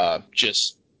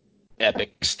 just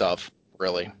epic stuff,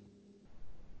 really.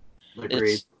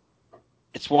 Agreed.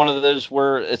 It's one of those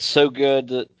where it's so good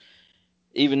that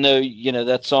even though,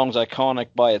 that song's iconic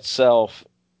by itself,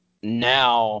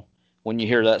 now when you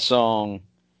hear that song,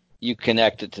 you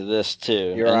connect it to this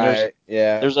too. You're right.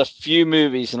 There's a few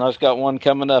movies, and I've got one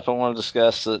coming up I want to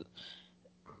discuss, that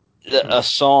a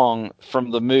song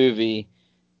from the movie,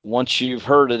 once you've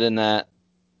heard it in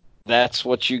that's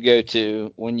what you go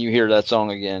to when you hear that song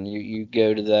again. You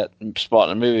go to that spot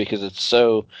in the movie because it's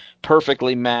so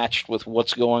perfectly matched with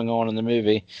what's going on in the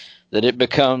movie that it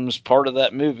becomes part of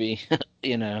that movie,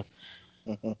 Yeah.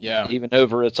 Even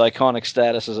over its iconic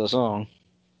status as a song.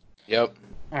 Yep.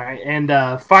 All right,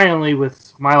 and finally,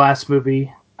 with my last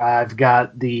movie, I've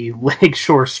got the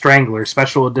Lakeshore Strangler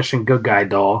Special Edition Good Guy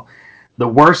doll, the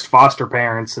worst foster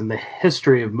parents in the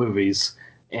history of movies,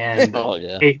 and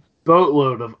a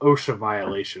boatload of OSHA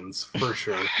violations, for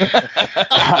sure.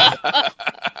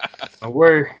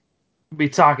 We're be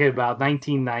talking about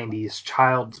 1990s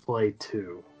Child's Play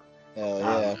 2. Hell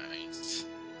yeah. Nice.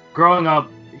 Growing up,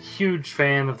 huge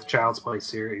fan of the Child's Play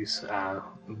series.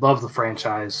 Love the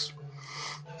franchise.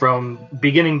 From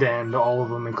beginning to end, all of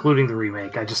them, including the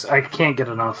remake. I can't get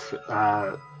enough.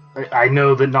 I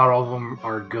know that not all of them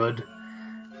are good,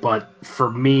 but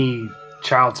for me,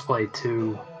 Child's Play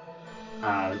 2,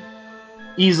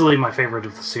 easily my favorite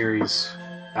of the series.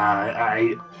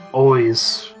 I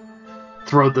always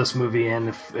throw this movie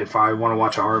in if I want to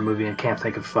watch a horror movie and can't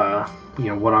think of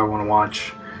what I want to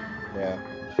watch. Yeah.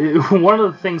 One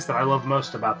of the things that I love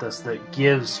most about this that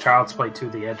gives Child's Play 2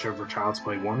 the edge over Child's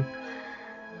Play 1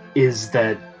 is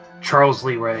that Charles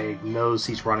Lee Ray knows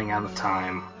he's running out of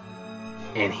time,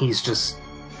 and his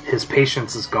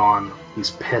patience is gone.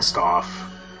 He's pissed off.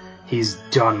 He's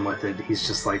done with it. He's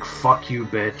just like, fuck you,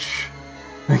 bitch.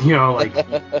 He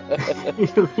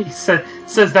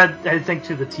says that, I think,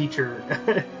 to the teacher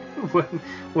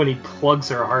when he plugs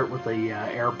her heart with the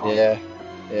air pump.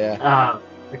 Yeah.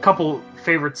 A couple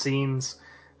favorite scenes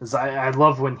is I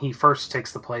love when he first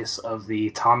takes the place of the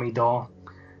Tommy doll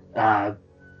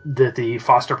that the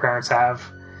foster parents have,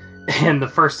 and the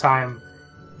first time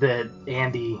that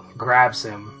Andy grabs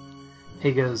him,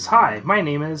 he goes, "Hi, my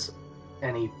name is,"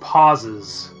 and he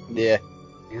pauses. Yeah.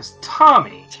 He goes,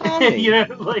 Tommy. Tommy.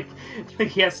 Like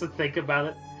he has to think about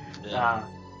it. Yeah.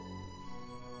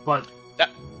 But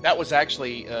that was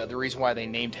actually the reason why they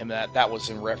named him that. That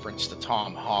was in reference to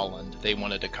Tom Holland. They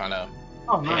wanted to kind of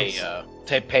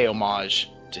pay homage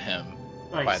to him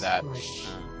by that. Nice.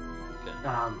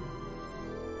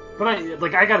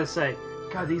 But I gotta say,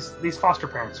 God, these foster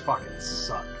parents fucking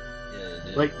suck.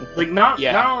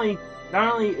 Yeah,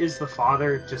 Not only is the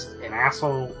father just an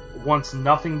asshole, wants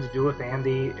nothing to do with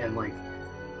Andy, and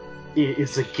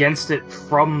is against it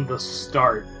from the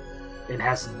start, and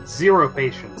has zero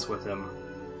patience with him.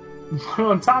 But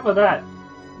on top of that,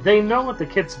 they know what the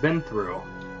kid's been through,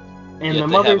 and Yet the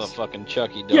they mother's have a fucking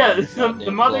Chucky doll. yeah,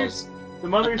 the mother's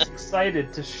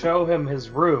excited to show him his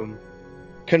room.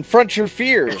 Confront your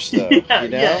fears, though.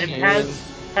 And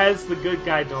has the good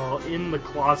guy doll in the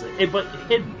closet, but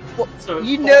hidden. Well, so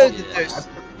you know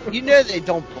that they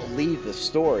don't believe the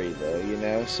story,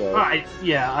 though. So I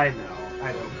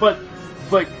know. But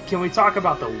can we talk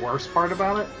about the worst part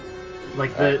about it?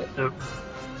 Like the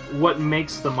what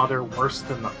makes the mother worse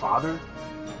than the father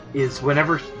is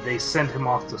whenever they send him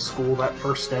off to school that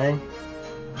first day,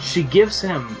 she gives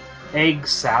him egg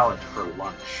salad for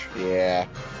lunch. Yeah.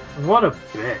 What a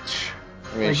bitch.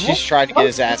 I mean, she's trying to get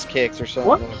his ass kicked or something.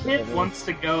 What kid wants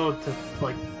to go to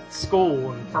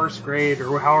school in first grade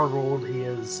or however old he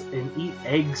is and eat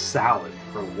egg salad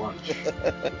for lunch?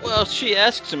 Well, she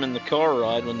asks him in the car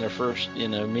ride when they're first,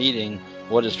 meeting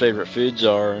what his favorite foods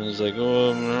are, and he's like,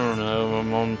 "Oh, I don't know. My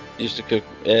mom used to cook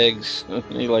eggs.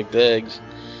 He liked eggs."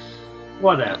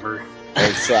 Whatever.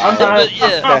 Egg salad.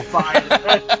 I'm not buying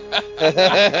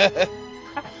it.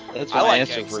 That's my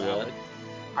answer for that.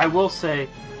 I will say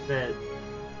that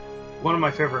one of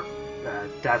my favorite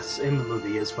deaths in the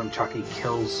movie is when Chucky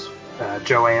kills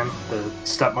Joanne, the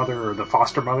stepmother or the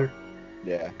foster mother.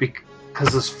 Yeah.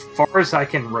 Because as far as I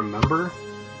can remember,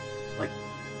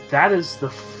 that is the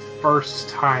first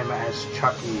time as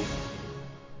Chucky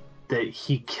that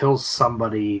he kills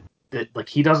somebody that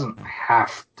he doesn't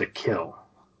have to kill.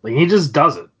 He just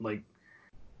does it.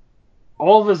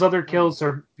 All of his other kills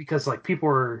are because people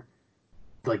are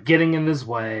getting in his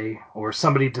way, or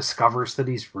somebody discovers that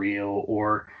he's real,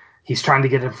 or he's trying to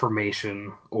get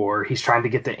information, or he's trying to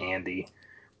get to Andy.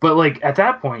 But at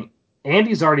that point,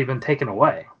 Andy's already been taken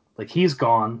away. He's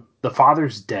gone. The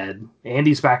father's dead.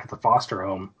 Andy's back at the foster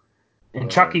home. And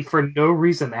Chucky, for no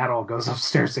reason at all, goes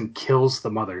upstairs and kills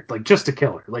the mother, just to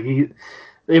kill her.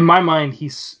 In my mind,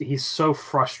 he's so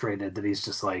frustrated that he's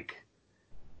just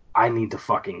I need to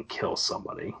fucking kill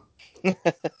somebody.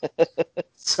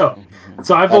 So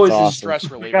I've always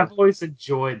I've always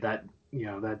enjoyed that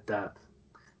that death.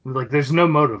 There's no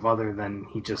motive other than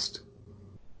he just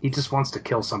wants to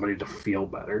kill somebody to feel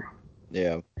better.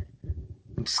 Yeah.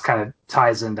 It just kind of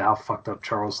ties into how fucked up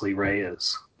Charles Lee Ray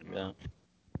is. Yeah.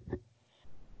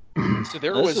 So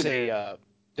there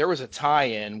was a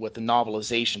tie-in with the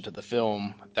novelization to the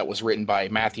film that was written by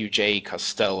Matthew J.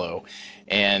 Costello,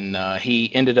 and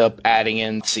he ended up adding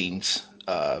in scenes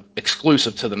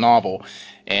exclusive to the novel,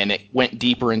 and it went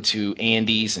deeper into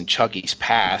Andy's and Chucky's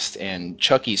past, and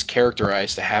Chucky's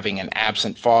characterized to having an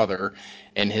absent father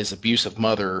and his abusive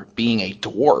mother being a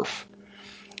dwarf.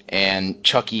 And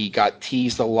Chucky got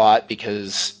teased a lot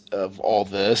because of all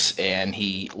this, and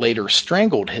he later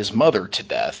strangled his mother to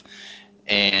death.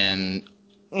 And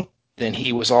then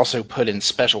he was also put in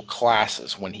special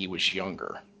classes when he was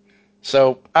younger.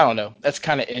 So, I don't know. That's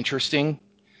kind of interesting.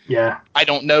 Yeah. I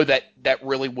don't know that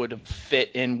really would have fit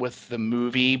in with the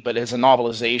movie, but as a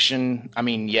novelization, I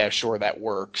mean, yeah, sure, that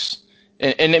works.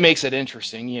 And it makes it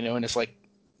interesting, and it's like,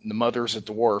 the mother's a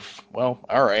dwarf. Well,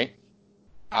 all right.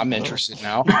 I'm interested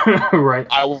now. Right.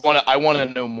 I want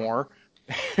to know more.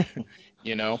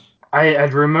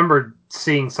 I'd remembered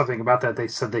seeing something about that. They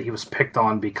said that he was picked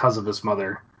on because of his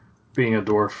mother being a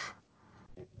dwarf,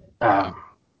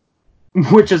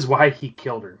 which is why he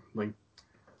killed her. Like,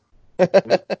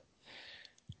 but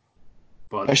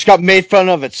I just got made fun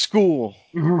of at school.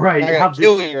 right, I gotta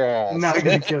kill your ass. Now I'm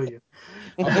gonna kill you.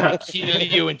 I'm gonna kill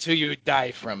you until you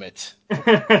die from it.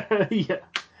 Yeah.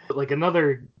 Like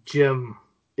another gem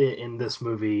in this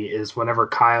movie is whenever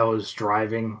Kyle is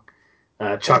driving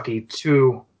Chucky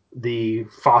to the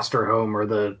foster home or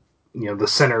the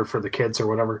center for the kids or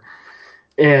whatever,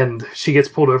 and she gets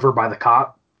pulled over by the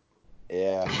cop.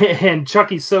 Yeah. And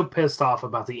Chucky's so pissed off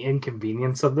about the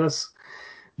inconvenience of this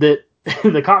that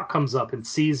the cop comes up and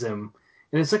sees him,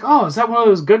 and it's like, "Oh, is that one of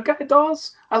those good guy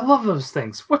dolls? I love those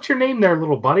things. What's your name there,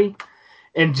 little buddy?"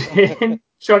 And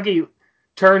Chucky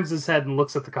turns his head and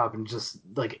looks at the cop and just,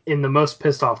 like, in the most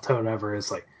pissed off tone ever,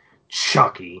 is like,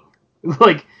 "Chucky."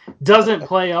 Like, doesn't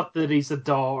play up that he's a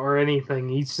doll or anything.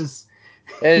 He's just,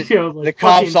 And like, the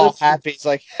cop's all happy. He's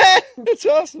like, "It's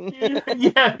awesome."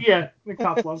 Yeah. The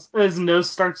cop loves. His nose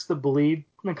starts to bleed.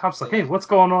 And the cop's like, "Hey, what's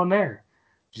going on there?"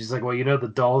 She's like, "Well, you know the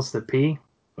dolls that pee?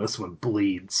 This one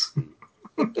bleeds."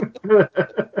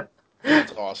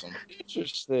 That's awesome.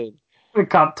 Interesting. The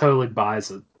cop totally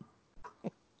buys it.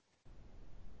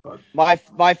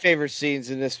 My favorite scenes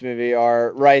in this movie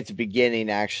are right at the beginning,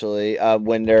 actually,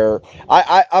 when they're.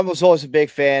 I was always a big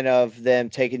fan of them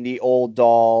taking the old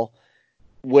doll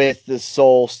with the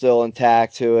soul still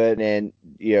intact to it and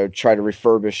try to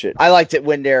refurbish it. I liked it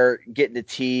when they're getting the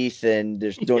teeth and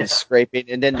they're doing the scraping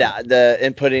and then the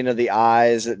inputting of the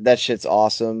eyes. That shit's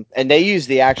awesome. And they use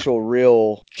the actual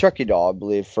real Chucky doll, I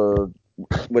believe, for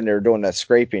when they're doing that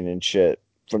scraping and shit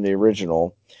from the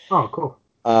original. Oh, cool.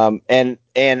 And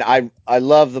I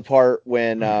love the part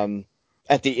when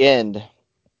at the end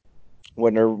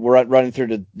when they're running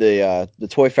through the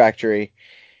toy factory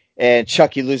and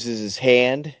Chucky loses his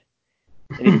hand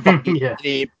and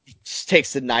he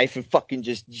takes the knife and fucking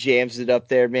just jams it up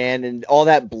there, man, and all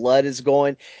that blood is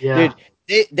going. Yeah.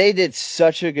 Dude, they did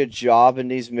such a good job in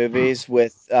these movies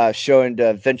with showing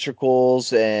the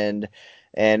ventricles and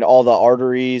all the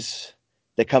arteries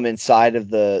that come inside of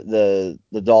the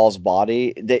doll's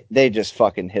body. They just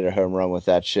fucking hit a home run with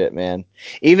that shit, man.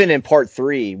 Even in part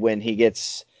 3 when he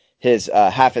gets his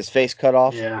half his face cut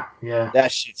off. Yeah.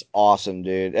 That shit's awesome,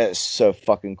 dude. That's so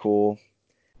fucking cool.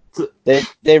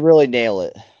 They really nail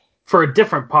it. For a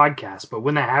different podcast, but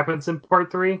when that happens in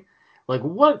part 3, like,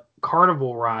 what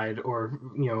carnival ride or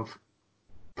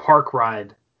park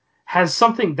ride has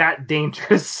something that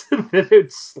dangerous that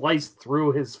it sliced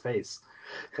through his face?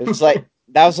 It's like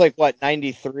that was like what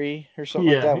 93 or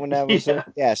something like that when that was.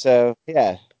 Yeah. So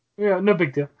yeah. Yeah, no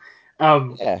big deal.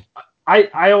 Yeah.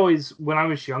 I always, when I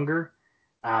was younger,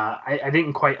 I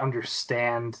didn't quite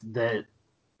understand that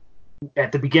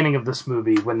at the beginning of this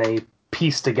movie when they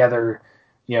piece together,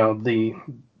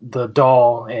 the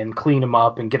doll and clean him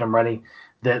up and get him ready,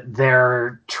 that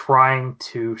they're trying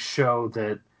to show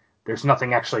that there's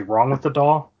nothing actually wrong with the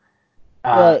doll.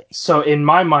 Right. So in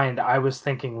my mind, I was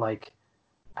thinking, like,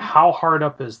 how hard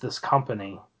up is this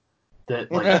company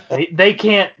that, like, they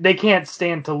can't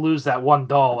stand to lose that one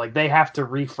doll. Like, they have to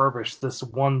refurbish this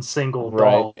one single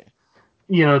doll,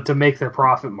 to make their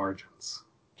profit margins.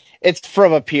 It's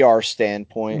from a PR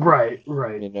standpoint. Right.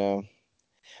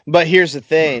 But here's the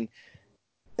thing.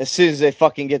 As soon as they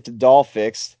fucking get the doll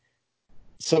fixed,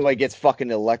 somebody gets fucking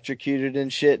electrocuted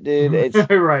and shit, dude. It's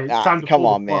right. Time to come pull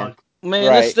on, the man. plug. Man,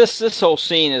 Right. this whole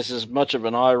scene is as much of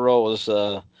an eye roll as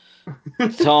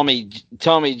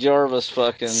Tommy Jarvis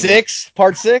fucking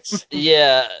part 6.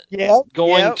 Yeah,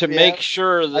 Yep, to make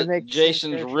sure that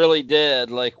Jason's really dead.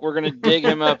 Like, we're gonna dig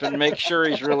him up and make sure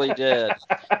he's really dead,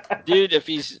 dude. If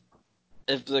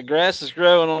the grass is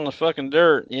growing on the fucking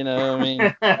dirt, I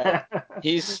mean,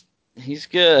 he's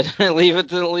good. leave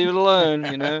it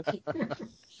alone,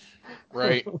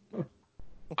 Right.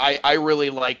 I really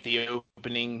like the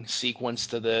opening sequence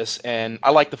to this, and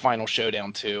I like the final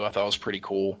showdown too. I thought it was pretty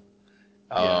cool.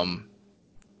 Also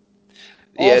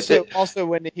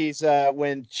when he's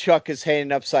when Chuck is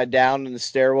hanging upside down in the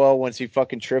stairwell, once he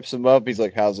fucking trips him up, he's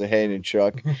like, "How's it hanging,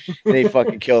 Chuck?" And he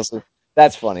fucking kills him.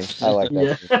 That's funny. I like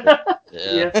that.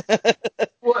 Yeah.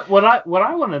 What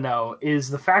I want to know is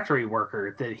the factory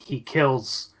worker that he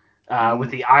kills with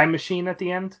the eye machine at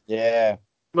the end. Yeah.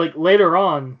 Like, later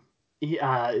on,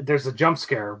 there's a jump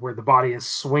scare where the body is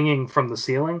swinging from the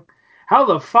ceiling. How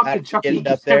the fuck did Chucky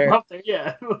get him up there?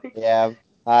 Yeah. Yeah.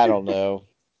 I don't know.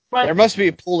 There must be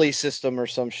a pulley system or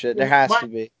some shit. There has to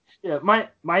be. Yeah.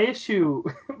 My issue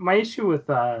with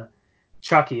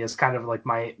Chucky is kind of like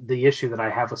the issue that I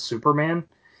have with Superman,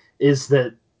 is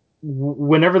that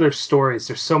whenever there's stories,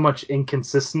 there's so much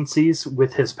inconsistencies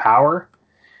with his power.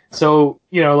 So,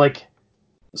 like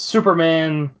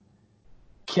Superman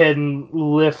can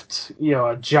lift,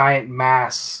 a giant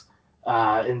mass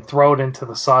and throw it into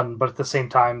the sun, but at the same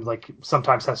time, like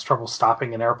sometimes has trouble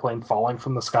stopping an airplane falling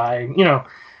from the sky.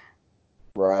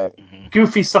 Right.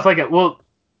 Goofy stuff like that. Well,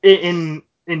 in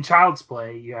Child's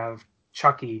Play, you have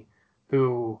Chucky,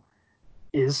 who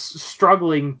is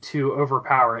struggling to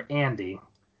overpower Andy,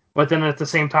 but then at the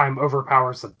same time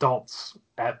overpowers adults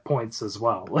at points as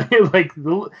well. Like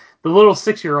the little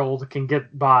 6-year-old can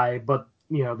get by, but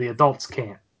the adults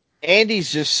can't.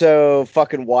 Andy's just so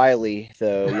fucking wily,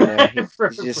 though.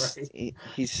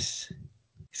 He's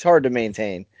hard to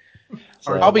maintain.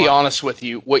 So. I'll be honest with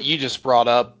you. What you just brought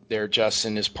up there,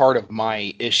 Justin, is part of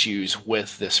my issues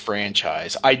with this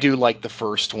franchise. I do like the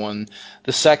first one.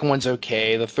 The second one's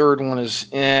okay. The third one is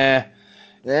It's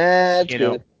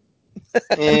good.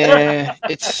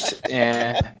 It's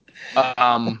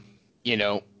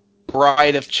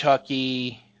Bride of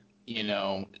Chucky,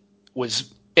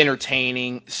 was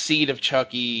entertaining. Seed of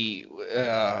Chucky,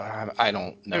 I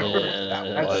don't know what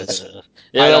that was.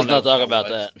 Let's not talk about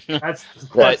that.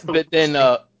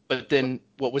 But then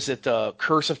what was it?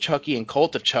 Curse of Chucky and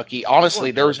Cult of Chucky.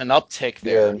 Honestly, there was an uptick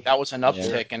there. Yeah. That was an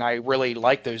uptick, and I really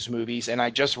liked those movies. And I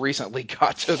just recently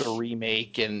got to the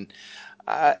remake, and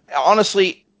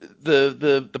honestly,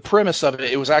 the premise of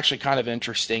it was actually kind of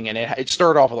interesting, and it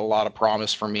started off with a lot of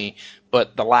promise for me.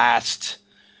 But the last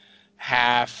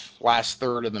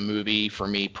third of the movie, for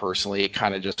me personally, it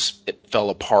kind of it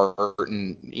fell apart.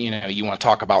 And you want to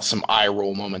talk about some eye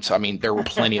roll moments. I mean, there were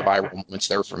plenty of eye roll moments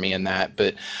there for me in that.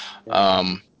 But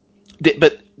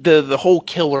the whole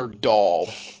killer doll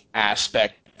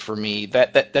aspect for me,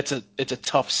 it's a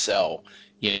tough sell,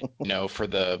 for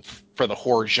the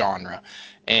horror genre.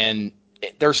 And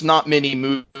there's not many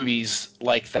movies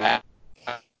like that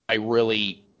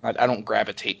I don't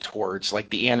gravitate towards, like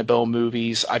the Annabelle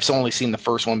movies. I've only seen the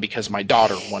first one because my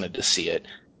daughter wanted to see it,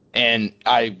 and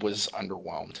I was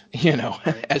underwhelmed,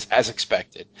 as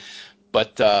expected.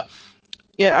 But I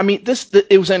mean,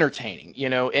 it was entertaining,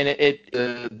 and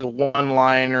the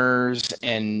one-liners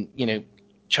and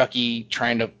Chucky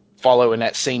trying to follow in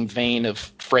that same vein of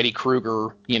Freddy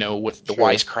Krueger, with the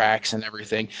wisecracks and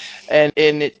everything, and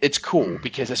it's cool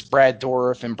because it's Brad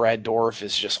Dourif, and Brad Dourif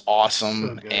is just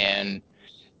awesome, and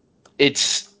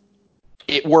it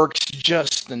works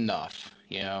just enough,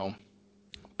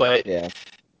 But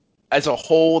as a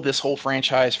whole, this whole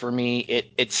franchise for me,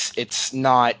 it's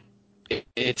not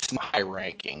high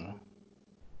ranking.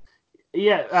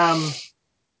 Yeah,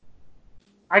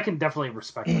 I can definitely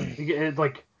respect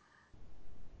that.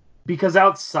 Because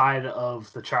outside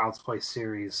of the Child's Play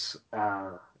series,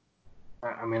 I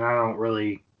mean, I don't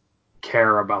really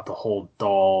care about the whole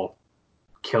doll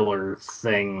killer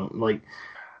thing.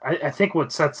 I think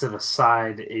what sets it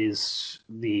aside is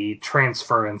the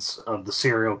transference of the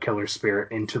serial killer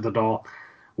spirit into the doll,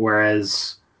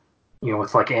 whereas,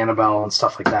 with Annabelle and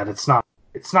stuff like that, it's not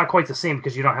quite the same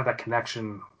because you don't have that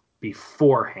connection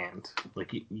beforehand.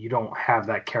 You don't have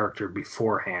that character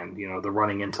beforehand. The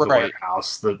running into the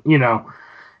warehouse,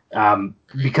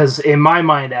 because in my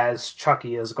mind, as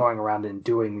Chucky is going around and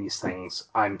doing these things,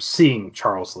 I'm seeing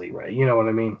Charles Lee Ray. You know what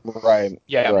I mean? Right.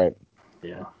 Yeah. Right.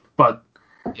 Yeah. But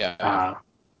yeah,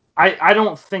 I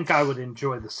don't think I would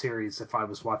enjoy the series if I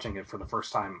was watching it for the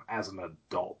first time as an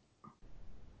adult.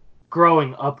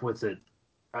 Growing up with it,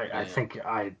 I think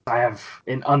I have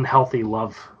an unhealthy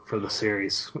love for the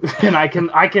series, and I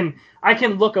can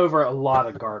look over a lot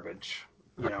of garbage,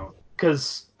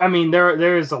 because I mean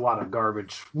there is a lot of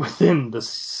garbage within the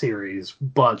series,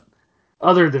 but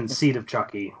other than Seed of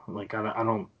Chucky,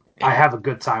 I have a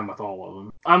good time with all of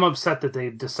them. I'm upset that they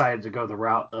decided to go the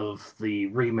route of the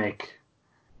remake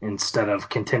instead of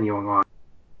continuing on.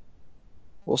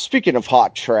 Well, speaking of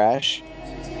hot trash,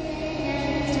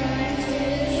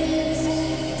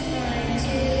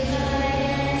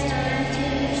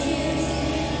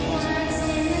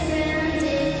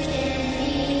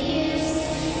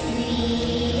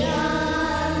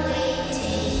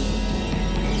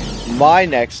 my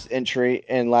next entry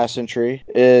and last entry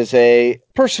is a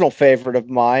personal favorite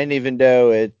of mine, even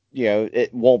though it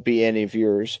won't be any of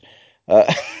yours.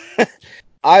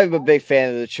 I'm a big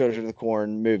fan of the Children of the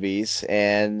Corn movies,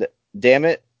 and damn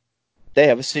it, they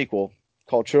have a sequel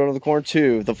called Children of the Corn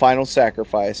 2, The Final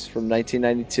Sacrifice from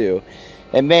 1992.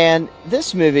 And man,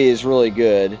 this movie is really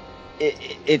good.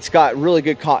 It's got really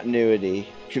good continuity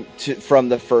from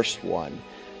the first one.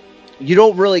 You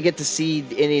don't really get to see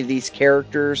any of these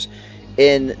characters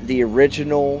in the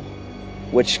original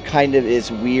which kind of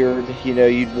is weird. You know,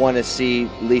 you'd want to see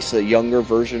at least a younger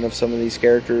version of some of these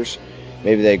characters.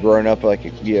 Maybe they've grown up like a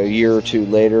year or two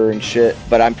later and shit.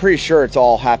 But I'm pretty sure it's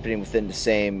all happening within the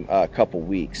same couple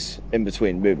weeks in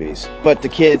between movies. But the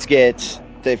kids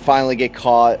they finally get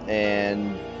caught,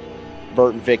 and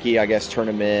Bert and Vicky, I guess, turn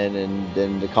them in, and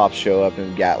then the cops show up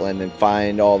in Gatlin and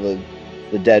find all the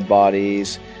dead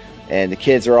bodies. And the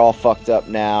kids are all fucked up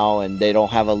now, and they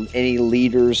don't have any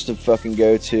leaders to fucking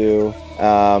go to.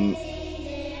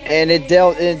 And it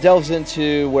delves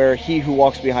into where he who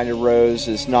walks behind a rose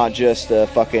is not just a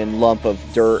fucking lump of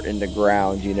dirt in the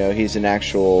ground. You know, he's an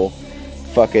actual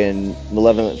fucking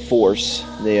malevolent force,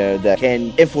 that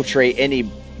can infiltrate any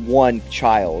one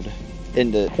child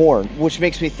into porn, which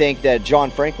makes me think that John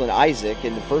Franklin Isaac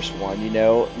in the first one, you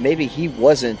know, maybe he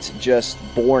wasn't just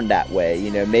born that way.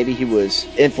 You know, maybe he was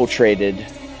infiltrated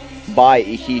by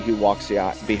he who walks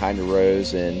behind a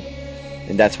rose, and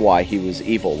that's why he was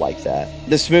evil like that.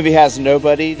 This movie has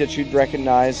nobody that you'd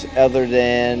recognize other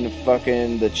than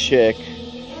fucking the chick,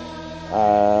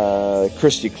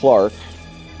 Christy Clark,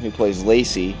 who plays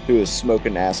Lacey, who is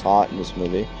smoking ass hot in this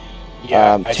movie.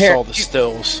 Yeah, I saw the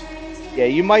stills. Yeah,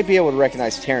 you might be able to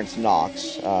recognize Terrence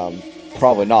Knox.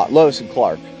 Probably not. Lois and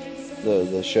Clark,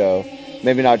 the show.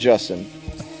 Maybe not Justin.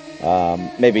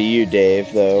 Maybe you,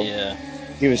 Dave, though. Yeah.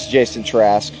 He was Jason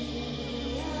Trask.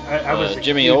 I was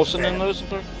Jimmy Olsen in Lois and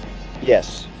Clark?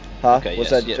 Yes. Huh? Okay,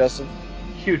 Was yes, that yes. Justin?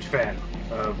 Huge fan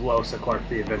of Lois and Clark: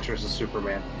 The Adventures of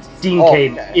Superman. Dean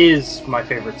Cain is my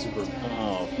favorite Superman.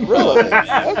 Oh, really?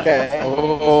 Okay.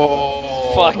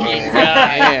 Oh, fucking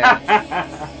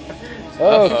guy.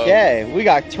 Okay, we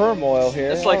got turmoil here.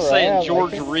 It's like All right, saying I like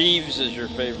George it. Reeves is your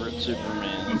favorite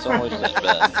Superman. It's almost that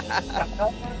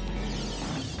bad.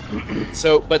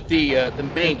 So, but the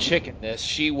main chick in this,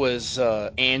 she was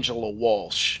Angela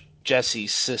Walsh,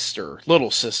 Jesse's sister,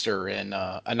 little sister in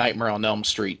A Nightmare on Elm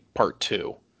Street Part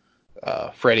 2,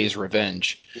 Freddy's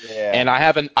Revenge. Yeah. And I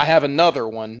have another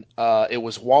one. It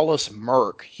was Wallace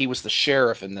Merck. He was the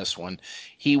sheriff in this one.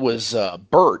 He was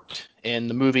Bert in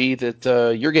the movie that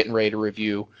you're getting ready to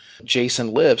review,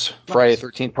 Jason Lives, Friday the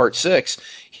 13th Part 6.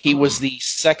 He was the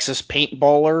sexist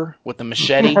paintballer with the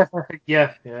machete.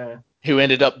 Yeah. Who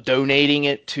ended up donating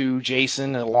it to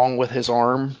Jason along with his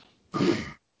arm.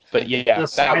 But yeah,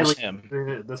 that was him.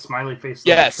 The smiley face.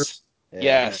 Yes.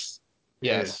 Yeah.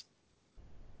 Yes.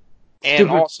 Stupid And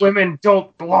also, women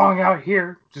don't belong out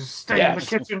here. Just stay in the Yes.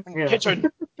 kitchen. Yeah.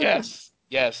 kitchen.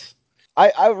 Yes.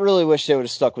 I really wish they would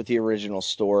have stuck with the original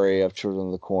story of Children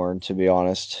of the Corn, to be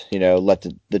honest. You know, let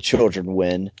the children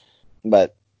win.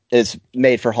 But it's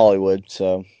made for Hollywood,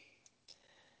 so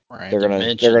Right. they're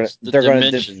gonna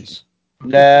Dimensions.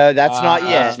 No, that's not yet.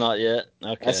 That's not yet.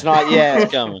 Okay. That's not yet.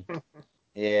 It's coming.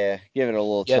 Yeah, give it a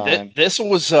little Yeah, time. this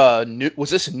was was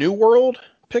this New World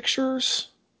Pictures?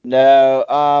 No,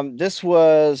 this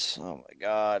was. Oh my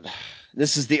god,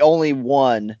 this is the only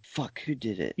one. Fuck, who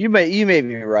did it? You may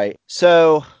be right.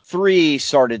 So 3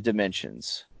 started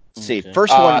Dimensions. Let's see, Okay.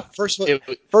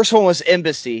 first one was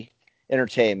Embassy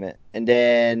Entertainment, and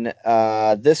then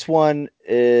this one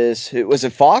was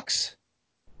it Fox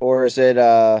or is it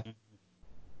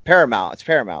Paramount? It's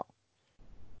Paramount.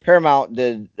 Paramount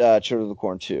did Children of the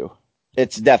Corn 2.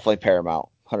 It's definitely Paramount,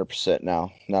 100%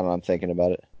 now that I'm thinking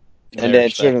about it. And then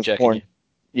Children of the Corn.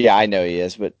 Yeah, I know he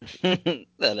is, but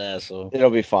that asshole.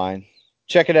 it'll be fine.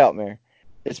 Check it out, Mayor.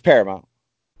 It's Paramount.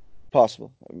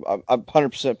 Possible. I'm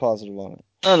 100% positive on it.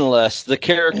 Unless the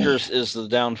characters is the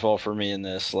downfall for me in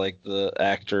this. Like, the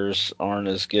actors aren't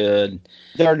as good.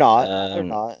 They're not. They're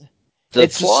not. The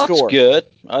It's the plot's story. good.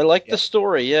 I like the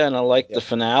story, yeah, and I like the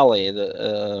finale.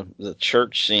 The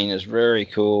church scene is very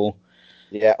cool.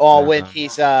 Yeah. Oh, when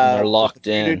he's when they're locked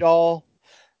the voodoo in. doll.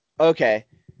 Okay.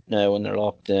 No, when they're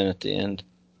locked in at the end.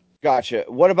 Gotcha.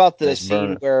 What about the Let's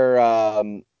burn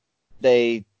scene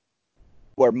it.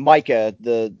 where Micah,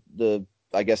 the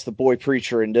I guess the boy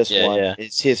preacher in this one, yeah.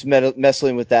 is his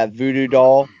messing with that voodoo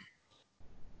doll?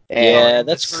 And Yeah,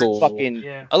 that's cool. Fucking,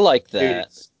 I like that.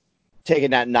 dude,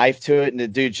 taking that knife to it, and the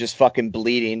dude's just fucking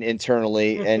bleeding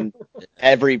internally, and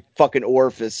every fucking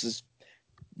orifice is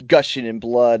gushing in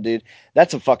blood, dude.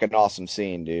 That's a fucking awesome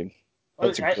scene, dude.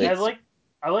 That's a great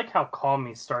I like how calm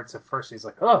he starts at first. He's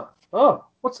like, oh,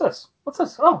 what's this?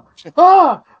 Oh,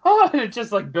 and it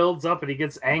just like builds up, and he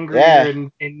gets angrier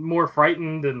and more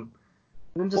frightened, and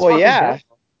then just Well, fucking yeah. dead.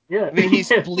 Yeah. I mean,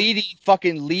 he's bleeding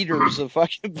fucking liters of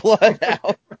fucking blood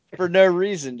out for no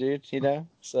reason, dude. You know,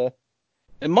 so.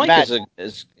 And Mike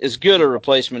is as good a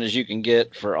replacement as you can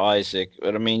get for Isaac,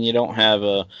 but I mean, you don't have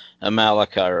a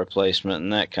Malachi replacement,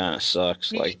 and that kind of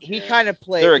sucks. He kind of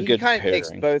plays. they're a He good kind of takes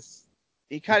pairing. both.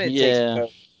 He kind of takes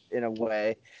both. in a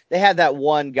way. They had that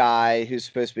one guy who's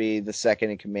supposed to be the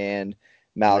second in command,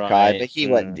 Malachi, Right. but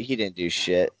he didn't do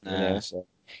shit. You Nah. know, so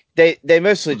they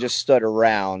mostly just stood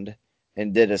around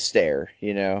and did a stare.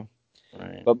 You know,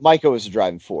 Right. but Micah was the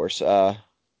driving force. But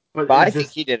I think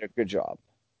he did a good job.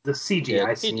 The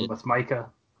CGI scene with Micah.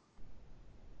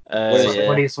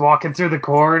 When he's walking through the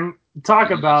corn.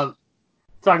 Talk about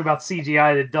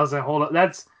CGI that doesn't hold up.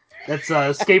 That's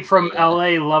Escape from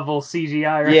LA level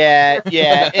CGI. Right? Yeah,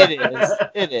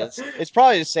 it is. It's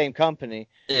probably the same company.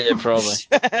 Yeah, probably.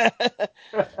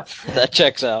 That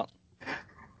checks out.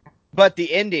 But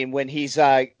the ending when he's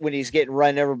getting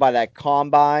run over by that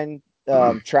combine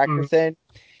tractor thing,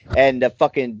 and the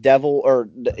fucking devil or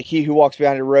he who walks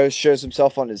behind the rose shows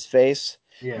himself on his face.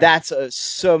 Yeah. That's a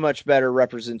so much better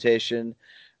representation.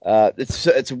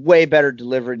 It's way better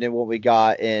delivered than what we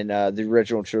got in the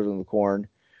original Children of the Corn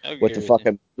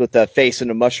with the face in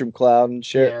the mushroom cloud and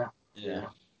shit. Yeah.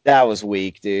 That was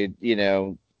weak, dude. You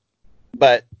know,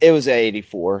 but it was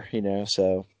 '84. You know,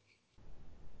 so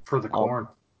for the corn.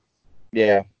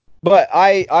 Yeah, but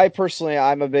I personally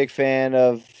I'm a big fan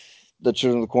of the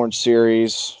Children of the Corn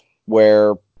series,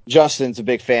 where Justin's a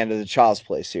big fan of the Child's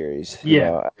Play series. You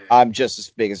know, I'm just as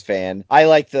big a fan. I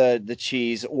like the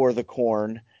cheese or the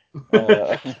corn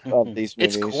of these movies.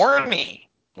 It's corny.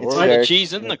 Or the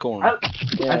cheese in the corn.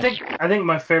 I think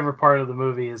my favorite part of the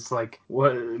movie is like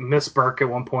what Miss Burke at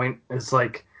one point is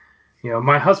like, you know,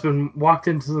 my husband walked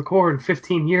into the corn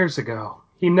 15 years ago.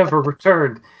 He never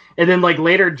returned. And then like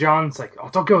later John's like, oh,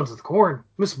 don't go into the corn.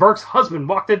 Miss Burke's husband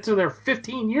walked into there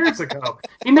 15 years ago.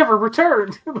 He never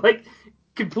returned. Like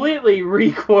completely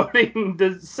re-quoting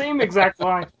the same exact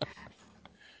line.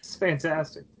 It's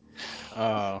fantastic.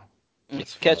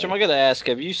 Ketchum, I gotta ask,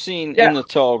 have you seen In the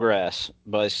Tall Grass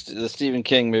by the Stephen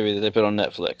King movie that they put on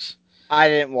Netflix? I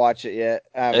didn't watch it yet.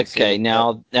 Okay,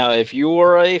 now if you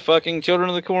are a fucking Children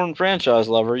of the Corn franchise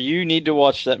lover, you need to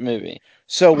watch that movie.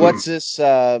 So what's this?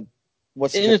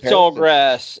 What's In the Tall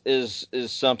Grass is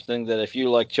something that if you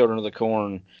like Children of the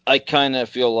Corn, I kind of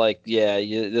feel like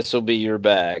this will be your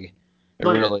bag.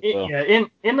 In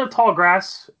the Tall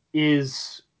Grass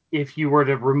is if you were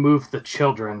to remove the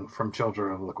children from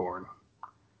Children of the Corn.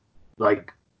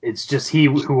 Like it's just he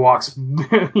who walks,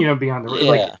 beyond the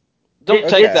like. Don't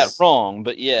take that wrong,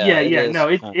 but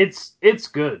it's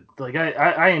good. Like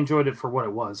I enjoyed it for what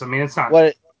it was. I mean, it's not.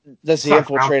 What does he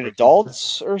infiltrate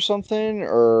adults or something,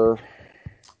 or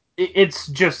it's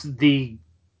just the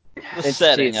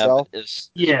setting of it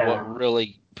is what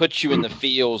really puts you in the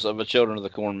feels of a Children of the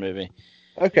Corn movie.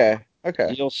 Okay.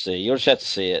 You'll see. You'll just have to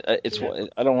see it.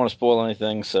 I don't want to spoil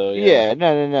anything, so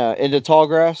no. In the Tall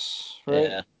Grass,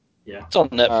 right? Yeah. It's on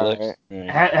Netflix.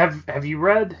 Right. Have you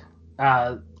read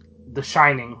The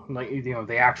Shining, like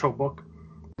the actual book,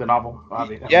 the novel?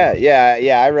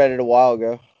 Yeah. I read it a while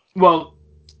ago. Well,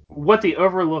 what the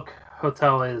Overlook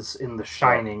Hotel is in The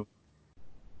Shining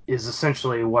is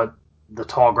essentially what the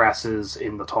Tall Grass is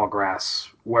in the Tall Grass,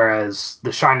 whereas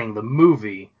The Shining, the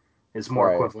movie, is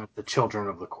more equivalent to Children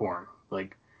of the Corn.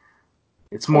 Like,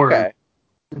 it's more.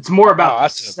 It's more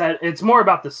about It's more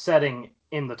about the setting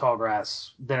in the Tall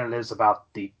Grass than it is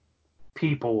about the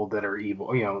people that are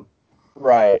evil.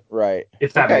 Right.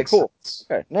 If that makes sense.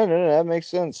 Okay. No, that makes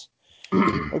sense.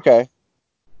 Okay.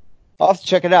 I'll have to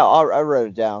check it out. I wrote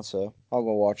it down, so I'll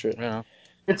go watch it. Yeah.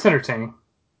 It's entertaining.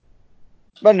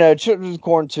 But no, Children of the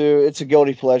Corn 2, it's a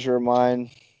guilty pleasure of mine.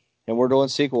 And we're doing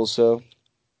sequels, so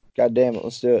god damn it,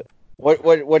 let's do it.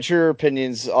 What's your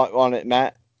opinions on it,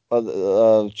 Matt?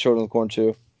 Of Children of the Corn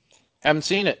 2? Haven't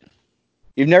seen it.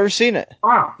 You've never seen it?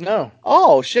 Wow. No.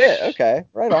 Oh shit. Okay.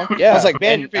 Right on. Yeah. I was like,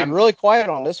 man, you're being really quiet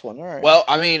on this one. All right. Well,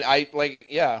 I mean,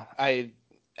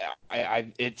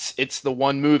 it's the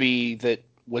one movie that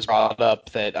was brought up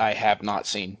that I have not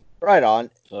seen. Right on.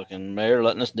 Fucking Mayor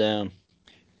letting us down.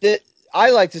 I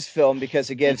like this film because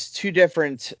it gives two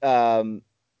different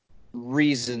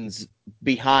reasons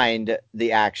behind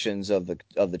the actions of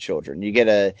the children. You get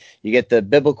the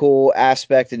biblical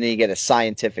aspect, and then you get a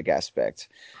scientific aspect,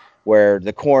 where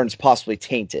the corn's possibly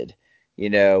tainted,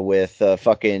 with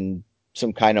fucking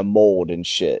some kind of mold and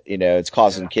shit. It's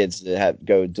causing kids to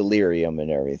go delirium and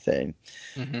everything.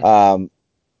 Mm-hmm.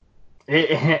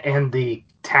 And the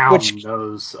town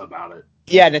knows about it.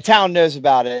 Yeah, the town knows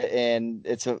about it, and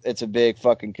it's a big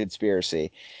fucking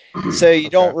conspiracy. So you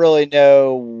don't really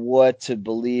know what to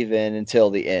believe in until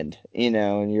the end,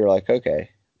 and you're like, okay.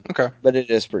 But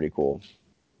it is pretty cool.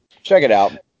 Check it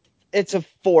out. It's a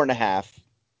 4.5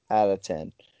 out of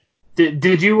 10.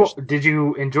 Did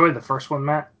you enjoy the first one,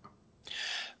 Matt?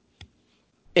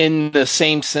 In the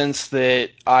same sense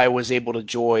that I was able to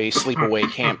enjoy Sleepaway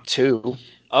Camp 2.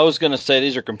 I was going to say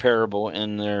these are comparable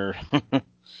in their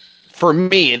For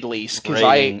me, at least, because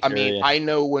rating I mean, area. I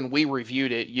know when we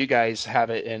reviewed it, you guys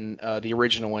have it in the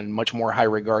original in much more high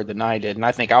regard than I did, and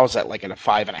I think I was at like at a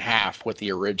 5.5 with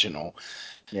the original,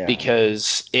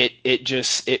 because it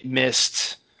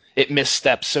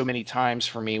misstepped so many times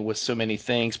for me with so many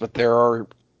things, but there are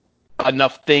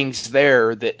enough things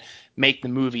there that make the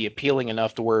movie appealing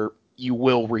enough to where you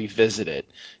will revisit it.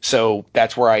 So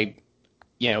that's where I,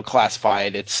 classify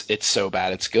it. It's so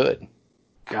bad it's good.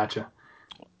 Gotcha.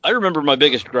 I remember my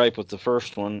biggest gripe with the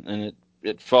first one, and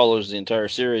it follows the entire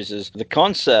series, is the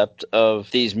concept of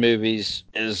these movies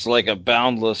is like a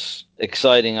boundless,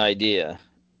 exciting idea.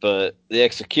 But the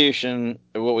execution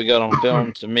of what we got on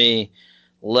film, to me,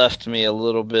 left me a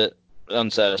little bit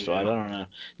unsatisfied. I don't know.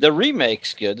 The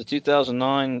remake's good. The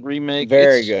 2009 remake.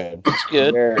 Very good. It's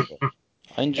good. Very good.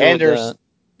 I enjoyed that.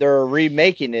 They're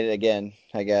remaking it again,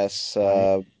 I guess.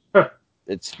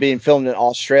 It's being filmed in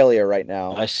Australia right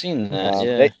now. I seen that,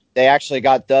 yeah. They actually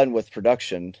got done with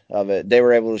production of it. They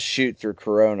were able to shoot through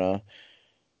Corona.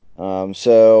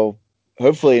 So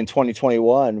hopefully in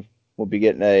 2021, we'll be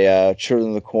getting a Children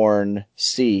of the Corn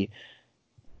C,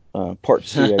 part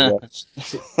C, I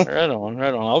guess. Right on.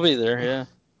 I'll be there, yeah.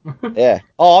 Yeah.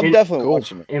 Oh, I'm definitely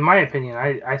watching it. In my opinion,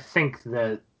 I think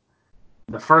that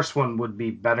the first one would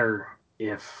be better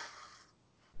if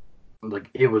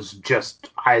it was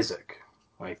just Isaac.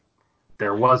 Like,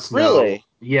 there was no... Really?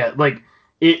 Yeah,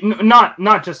 it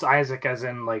not just Isaac as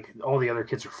in, all the other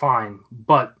kids are fine,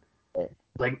 but,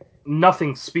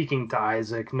 nothing speaking to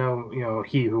Isaac, no,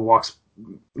 he who walks,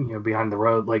 behind the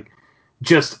road,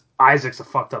 just Isaac's a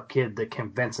fucked up kid that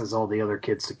convinces all the other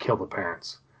kids to kill the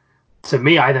parents. To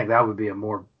me, I think that would be a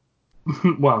more,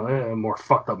 a more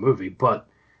fucked up movie, but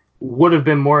would have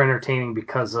been more entertaining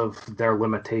because of their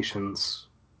limitations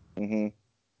in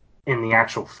the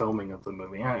actual filming of the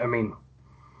movie. I mean...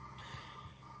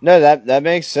 No, that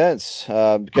makes sense,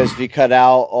 because if you cut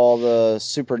out all the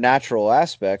supernatural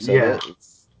aspects of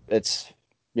it,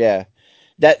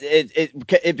 that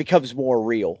it becomes more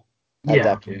real at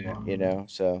that point,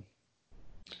 so...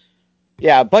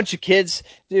 Yeah, a bunch of kids.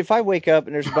 Dude, if I wake up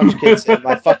and there's a bunch of kids at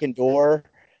my fucking door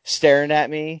staring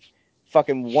at me,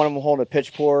 fucking one of them holding a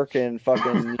pitchfork and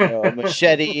fucking, a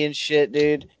machete and shit,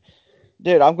 dude,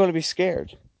 I'm going to be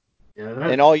scared.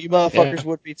 And all you motherfuckers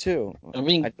would be too. I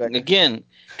mean, again,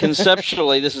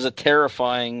 conceptually, this is a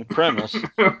terrifying premise,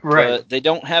 but they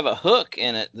don't have a hook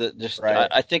in it. That just,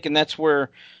 I think, and that's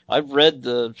where I've read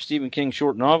the Stephen King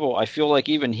short novel. I feel like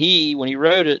even he, when he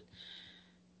wrote it,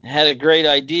 had a great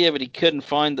idea, but he couldn't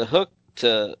find the hook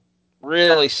to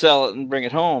really sell it and bring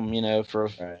it home, for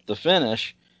the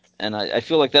finish. And I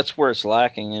feel like that's where it's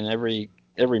lacking in every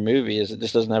movie, is it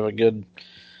just doesn't have a good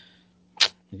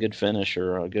finish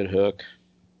or a good hook.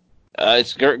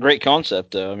 It's a great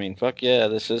concept, though. I mean, fuck yeah,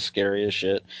 this is scary as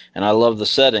shit. And I love the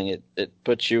setting. It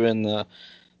puts you in the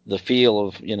feel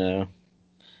of,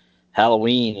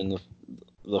 Halloween and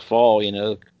the fall,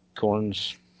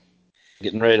 corn's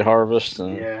getting ready to harvest.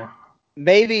 And...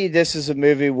 Maybe this is a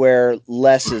movie where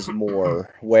less is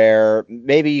more, where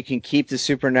maybe you can keep the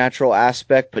supernatural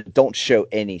aspect, but don't show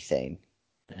anything.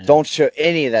 Yeah. Don't show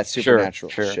any of that supernatural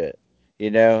shit.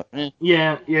 Yeah,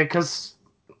 because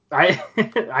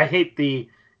I hate the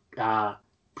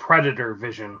predator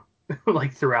vision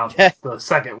throughout the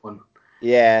second one.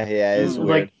 Yeah, it's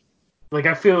weird.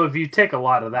 I feel if you take a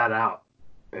lot of that out,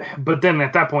 but then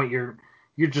at that point you're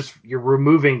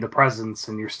removing the presence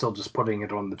and you're still just putting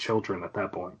it on the children at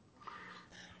that point.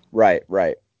 Right.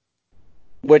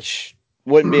 Which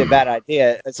wouldn't be a bad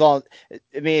idea as long.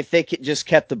 I mean, if they just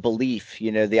kept the belief,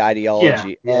 the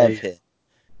ideology of him,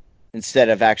 instead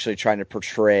of actually trying to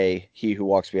portray he who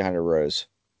walks behind a rose.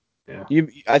 Yeah.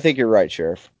 I think you're right,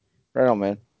 Sheriff. Right on,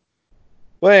 man.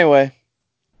 Well, anyway,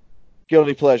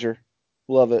 guilty pleasure.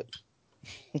 Love it.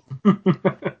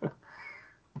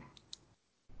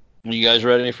 You guys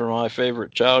ready for my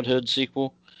favorite childhood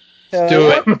sequel? Do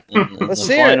it. Let's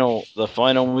see it. The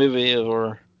final movie of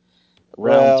our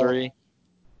round 3.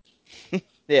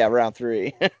 Yeah, round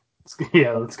 3.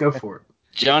 Let's go for it.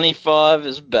 Johnny Five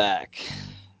is back.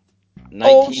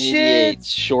 1988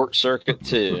 Short Circuit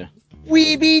 2.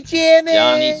 We be jamming.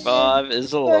 Johnny Five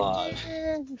is alive.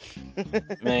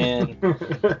 Man,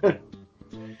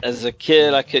 as a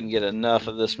kid, I couldn't get enough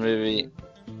of this movie.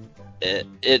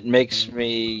 It makes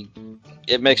me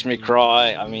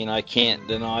cry. I mean, I can't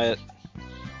deny it.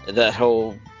 That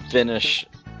whole finish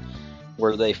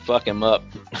where they fuck him up,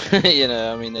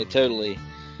 I mean, they totally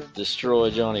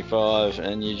destroy Johnny Five,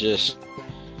 and it just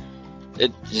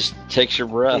takes your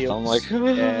breath. I'm like,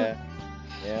 yeah.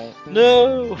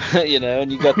 no,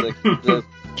 and you got the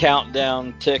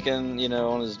countdown ticking,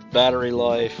 on his battery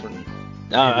life, and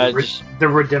the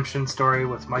redemption story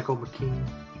with Michael McKean.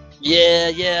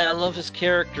 Yeah, I love his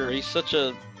character. He's such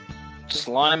a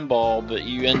slime ball, but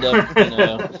you end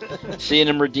up, seeing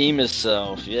him redeem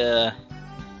himself. Yeah,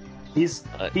 he's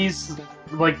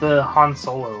like the Han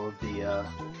Solo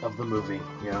of the movie.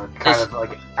 Kind of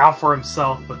like out for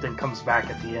himself, but then comes back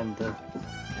at the end to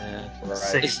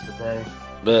save the day.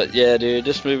 But yeah, dude,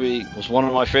 this movie was one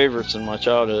of my favorites in my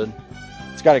childhood.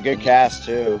 It's got a good cast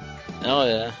too. Oh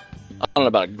yeah. I don't know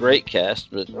about a great cast,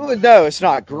 but no, it's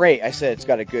not great. I said it's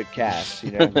got a good cast.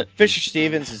 Fisher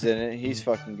Stevens is in it. He's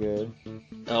fucking good.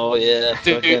 Oh yeah,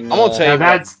 dude, fucking, I'm gonna tell you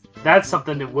that's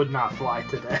something that would not fly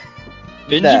today.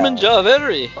 Benjamin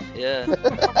Javeri. Yeah.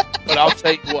 But I'll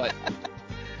tell you what,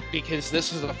 because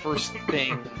this is the first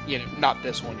thing, not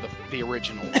this one, the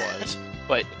original was,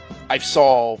 but I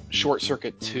saw Short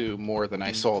Circuit 2 more than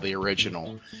I saw the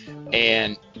original,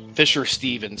 and Fisher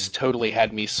Stevens totally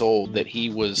had me sold that he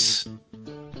was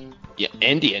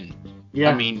Indian. Yeah.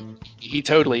 I mean, he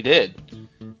totally did.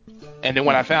 And then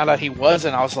when I found out he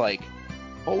wasn't, I was like,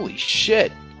 holy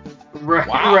shit. Right.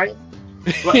 Wow. Right.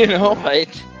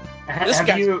 Right. This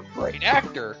guy's a great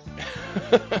actor.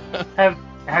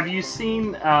 Have you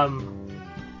seen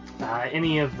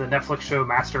any of the Netflix show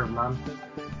Master of None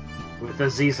with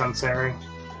Aziz Ansari?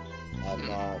 I'm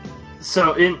not.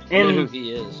 So in who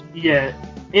he is. Yeah,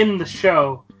 in the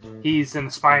show, he's an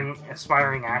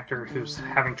aspiring actor who's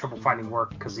having trouble finding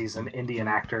work because he's an Indian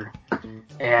actor,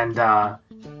 and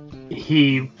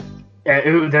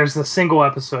there's a single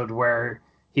episode where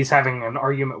he's having an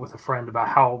argument with a friend about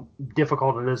how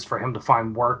difficult it is for him to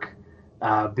find work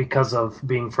because of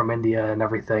being from India and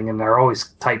everything, and they're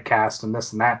always typecast and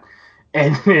this and that.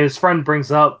 And his friend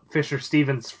brings up Fisher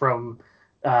Stevens from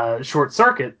Short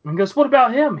Circuit and goes, "What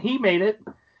about him? He made it."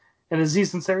 And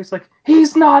Aziz Ansari's like,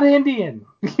 "He's not Indian."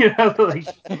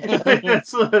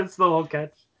 That's the whole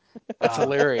catch. That's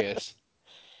hilarious.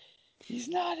 He's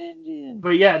not Indian.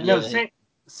 But yeah,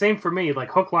 same for me. Like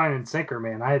hook, line, and sinker,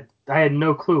 man. I had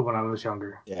no clue when I was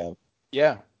younger.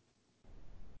 Yeah.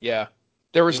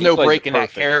 There was no breaking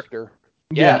that character.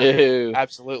 Yeah, no.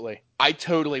 Absolutely. I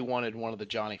totally wanted one of the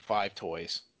Johnny Five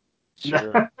toys.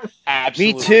 Sure.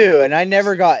 Absolutely. Me too, and I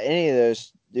never got any of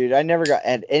those, dude. I never got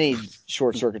any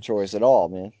Short Circuit toys at all,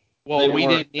 man. Well, we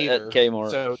didn't either. At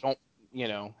Kmart. So don't,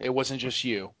 it wasn't just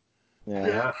you.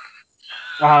 Yeah.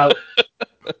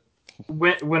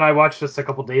 When I watched this a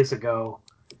couple days ago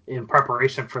in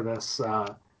preparation for this,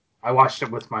 I watched it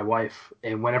with my wife,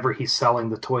 and whenever he's selling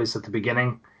the toys at the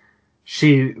beginning,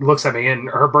 she looks at me, and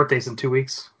her birthday's in 2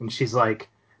 weeks, and she's like,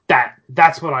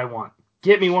 that's what I want.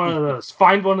 Get me one of those.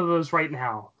 Find one of those right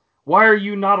now. Why are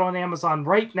you not on Amazon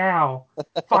right now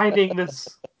finding this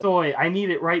toy? I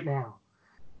need it right now.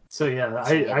 So yeah,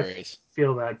 I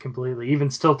feel that completely.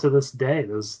 Even still to this day,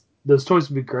 those toys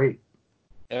would be great.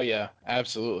 Oh yeah,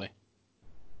 absolutely.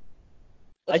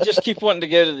 I just keep wanting to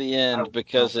go to the end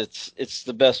because it's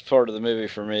the best part of the movie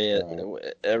for me.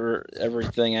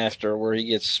 Everything after where he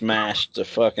gets smashed to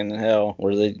fucking hell,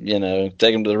 where they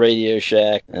take him to the Radio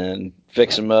Shack and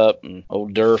fix him up, and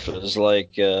old Durf is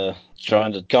like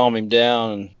trying to calm him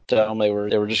down and tell him they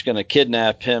were just gonna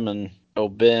kidnap him and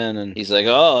old Ben, and he's like,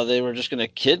 "Oh, they were just gonna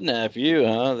kidnap you,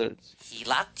 huh?" He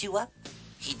locked you up?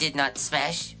 He did not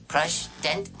smash, crush,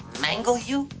 dent, mangle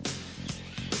you?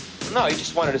 No, he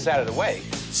just wanted us out of the way.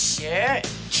 Sure.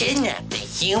 Kidnap the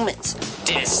humans.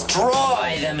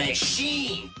 Destroy the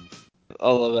machine. I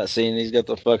love that scene. He's got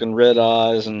the fucking red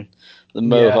eyes and the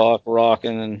mohawk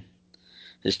rocking and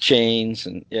his chains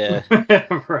and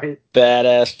right.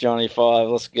 Badass Johnny Five.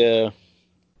 Let's go.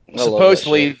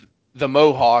 Supposedly the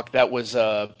mohawk that was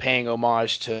paying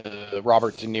homage to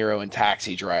Robert De Niro in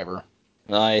Taxi Driver.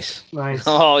 Nice.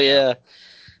 Oh yeah.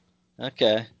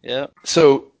 Okay. Yep.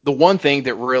 So the one thing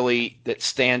that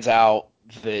stands out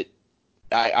that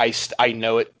I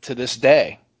know it to this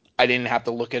day. I didn't have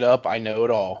to look it up. I know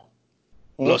it all.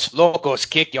 Los locos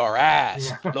kick your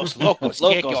ass. Los locos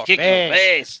kick your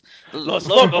face. Los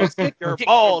locos kick your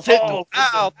balls. Hit the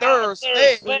foul third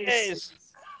space.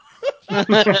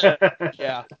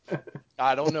 Yeah.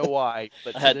 I don't know why,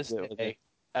 but to this day,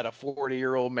 at a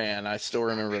 40-year-old man, I still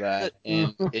remember that,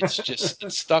 and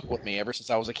it's stuck with me ever since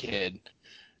I was a kid.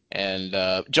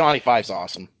 And Johnny Five's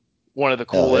awesome. One of the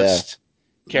coolest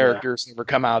characters ever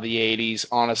come out of the 80s.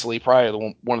 Honestly,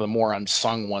 probably one of the more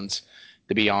unsung ones,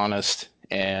 to be honest.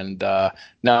 And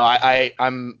I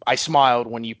smiled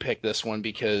when you picked this one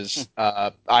because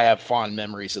I have fond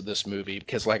memories of this movie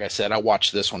because, like I said, I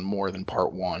watched this one more than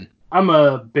part one. I'm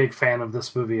a big fan of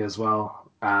this movie as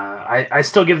well. I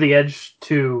still give the edge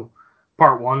to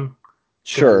part one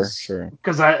Sure.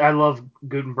 Because I love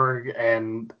Gutenberg,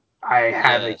 and I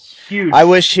had a huge. I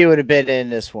wish he would have been in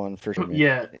this one for sure.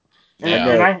 Yeah.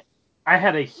 And I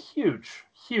had a huge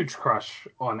crush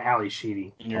on Ali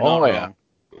Sheedy. Oh, yeah.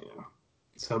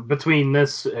 So between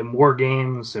this and War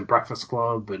Games and Breakfast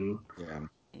Club and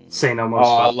St. Elmo's.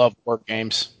 Oh, I love War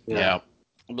Games. Yeah.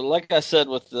 But like I said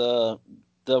with the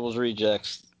Devil's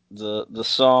Rejects, the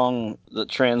song that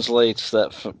translates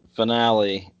that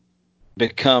finale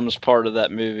becomes part of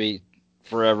that movie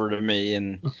forever to me.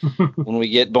 And when we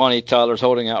get Bonnie Tyler's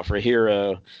Holding Out for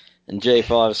Hero, and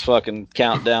J5's fucking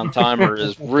countdown timer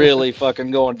is really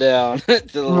fucking going down to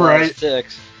the last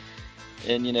ticks.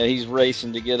 And, you know, he's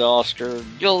racing to get Oscar.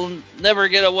 You'll never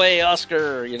get away,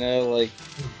 Oscar. You know, like,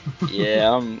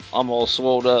 yeah, I'm all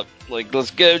swolled up. Like, let's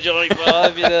go, Johnny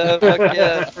Five, you know, fuck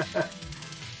yeah.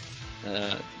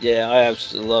 Yeah, I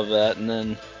absolutely love that. And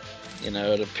then, you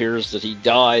know, it appears that he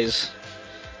dies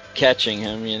catching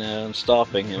him, you know, and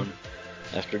stopping him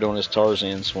after doing his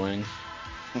Tarzan swing.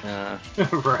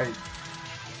 Right.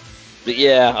 But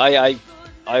yeah,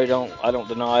 I don't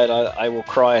deny it. I will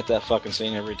cry at that fucking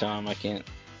scene every time. I can't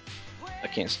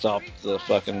stop the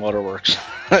fucking waterworks.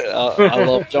 I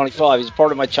love Johnny Five. He's a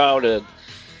part of my childhood.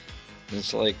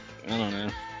 It's like, I don't know.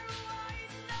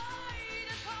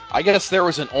 I guess there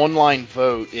was an online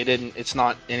vote. It's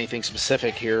not anything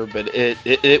specific here, but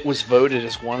it was voted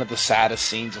as one of the saddest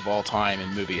scenes of all time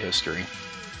in movie history.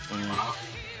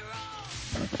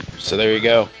 So there you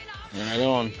go. Right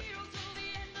on.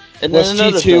 And was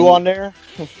T2 on there?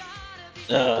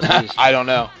 I don't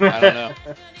know.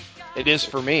 It is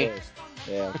for me.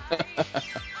 Yeah.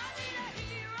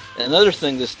 Another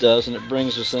thing this does, and it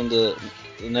brings us into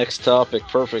the next topic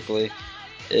perfectly,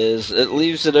 is it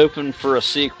leaves it open for a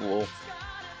sequel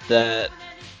that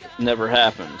never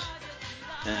happened.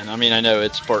 And I mean, I know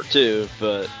it's part 2,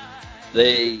 but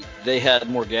they had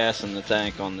more gas in the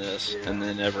tank on this, and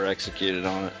they never executed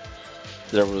on it.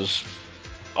 There was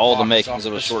all the makings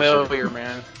of a short failure,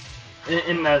 man.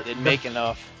 Didn't make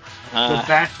enough. The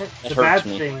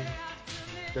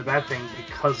bad thing,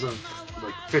 because of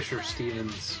like Fisher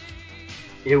Stevens,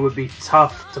 it would be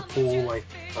tough to pull like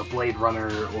a Blade Runner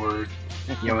or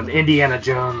an Indiana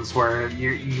Jones where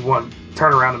you want to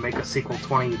turn around and make a sequel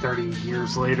 20, 30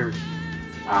 years later,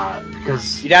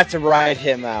 because you'd have to ride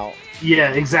him out.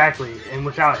 Yeah, exactly. And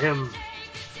without him,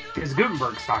 because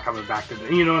Gutenberg's not coming back to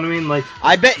you know what I mean? Like,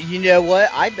 I bet he would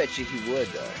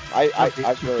though. I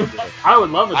really do. I would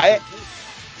love it. I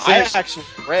actually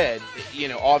read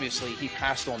that, obviously he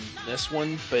passed on this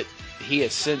one, but he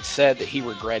has since said that he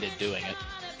regretted doing it.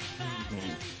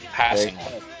 Passing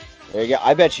on it. There you go.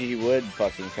 I bet you he would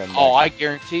fucking come back. Oh, I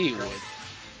guarantee he would.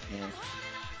 Yeah.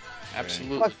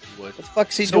 Absolutely he would. What the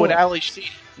fuck's he so doing? Would Ali Sheedy?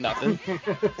 Nothing.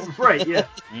 Right, yeah.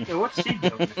 What's she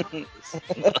doing?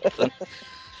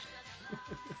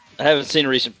 I haven't seen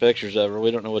recent pictures of her.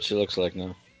 We don't know what she looks like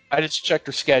now. I just checked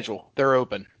her schedule. They're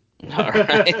open. All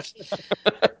right.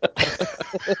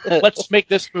 Let's make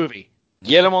this movie.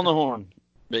 Get him on the horn.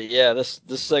 But yeah, this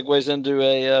segues into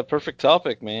a perfect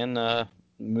topic, man.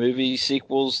 Movie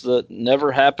sequels that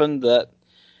never happened, that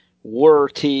were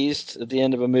teased at the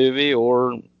end of a movie,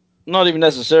 or not even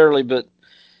necessarily, but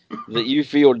that you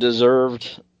feel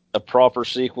deserved a proper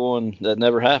sequel and that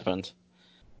never happened.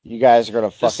 You guys are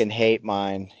gonna fucking hate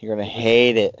mine. You're gonna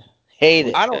hate it. Hate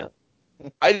it.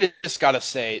 I just gotta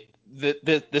say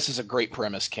that this is a great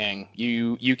premise, King.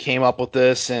 You came up with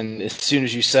this, and as soon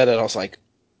as you said it, I was like,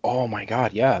 oh my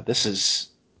god, yeah, this is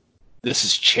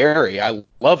cherry. I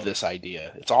love this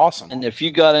idea. It's awesome. And if you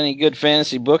got any good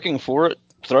fantasy booking for it,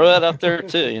 throw that out there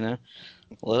too.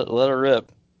 Let it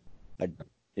rip.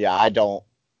 I don't.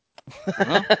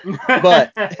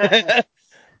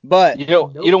 But you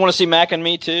don't want to see Mac and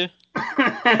Me too?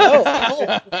 No,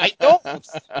 I don't.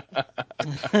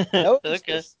 No.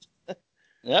 Okay.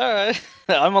 All right.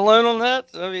 I'm alone on that.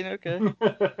 I mean, okay.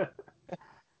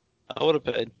 I would have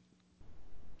paid.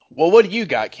 Well, what do you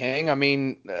got, King? I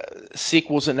mean,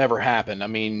 sequels that never happened. I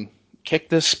mean, kick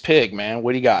this pig, man.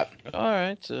 What do you got? All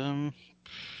right.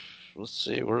 Let's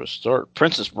see where to start.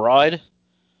 Princess Bride.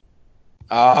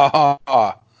 Yeah,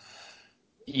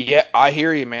 I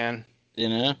hear you, man.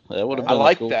 That would have been. I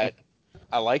like cool. that.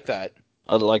 I like that.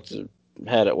 I'd like to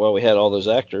had it. Well, we had all those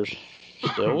actors.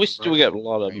 So we got a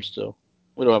lot of them still.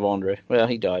 We don't have Andre. Well,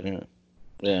 he died in it.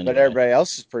 Yeah, anyway. But everybody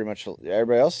else is pretty much.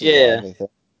 Everybody else is alive,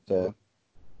 so.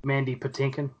 Mandy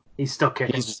Patinkin, he's still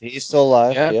kicking. He's still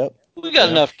alive. Yeah. Yep. We got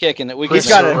enough kicking that we. He's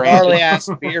got a gnarly ass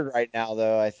beard right now,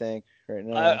 though. I think right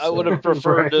now. I would have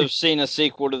preferred to have seen a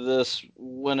sequel to this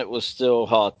when it was still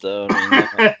hot, though.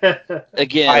 I mean,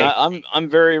 again, I'm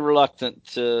very reluctant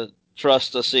to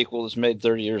trust a sequel that's made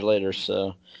 30 years later.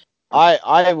 So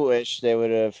I wish they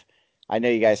would have. I know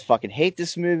you guys fucking hate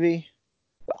this movie,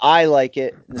 but I like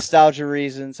it. Nostalgia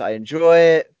reasons. I enjoy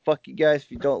it. Fuck you guys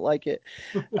if you don't like it.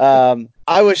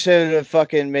 I wish they would have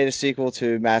fucking made a sequel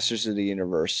to Masters of the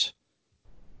Universe.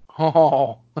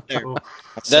 Oh,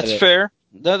 that's fair.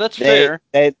 No, that's They- fair.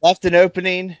 They left an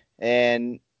opening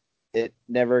and it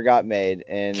never got made,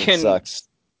 and it sucks.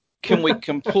 Can we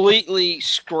completely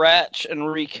scratch and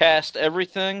recast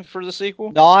everything for the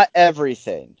sequel? Not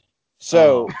everything.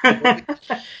 So,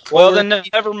 well, then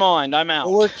never mind. I'm out.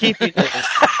 We're keeping this.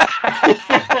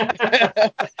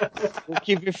 We're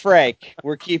keeping Frank.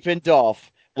 We're keeping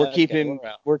Dolph. We're Okay, keeping. we're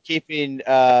out. We're keeping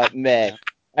Meg.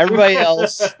 Everybody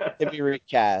else can be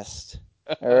recast.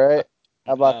 All right.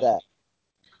 How about that?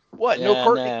 What? Yeah, no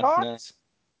Courtney no, Cox?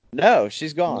 No,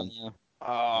 she's gone.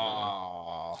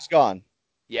 Oh, She's gone.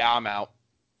 yeah, I'm out.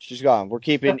 She's gone. We're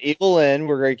keeping Evil Lynn.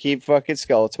 We're gonna keep fucking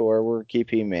Skeletor. We're gonna keep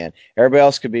He-Man. Everybody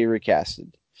else could be recasted.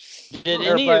 Did any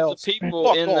Everybody of else, the people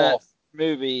fuck in off. that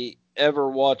movie ever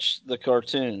watch the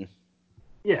cartoon?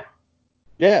 Yeah.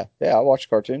 Yeah, I watched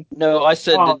cartoon. No, I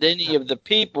said, Oh. did any of the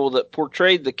people that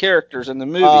portrayed the characters in the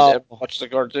movies Oh. ever watch the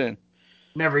cartoon?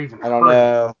 Never even I don't heard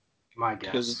know. of my guess.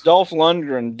 Because Dolph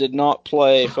Lundgren did not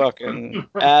play fucking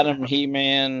Adam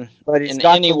He-Man But he's in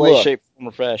got any the way, look. shape, form,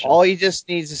 or fashion. All he just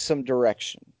needs is some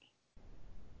direction.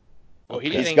 Well, he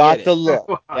He's didn't got get the it. look.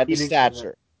 Well, Got he the didn't get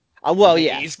stature. Well,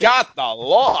 yeah. He's got the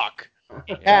look.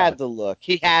 He had the look.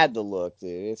 He had the look,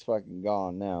 dude. It's fucking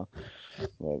gone now.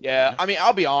 But, Yeah, I mean,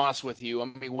 I'll be honest with you. I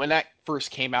mean, when that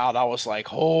first came out, I was like,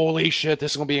 holy shit,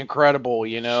 this is going to be incredible,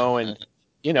 you know? And,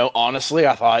 you know, honestly,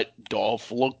 I thought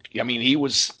Dolph looked, I mean, he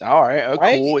was, all right,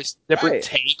 Right? cool. It's a different Right.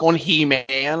 take on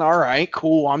He-Man. All right,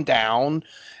 cool, I'm down.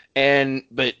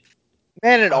 But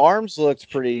Man at Arms looked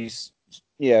pretty,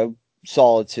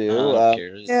 solid too. I don't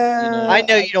care. Yeah, You know, I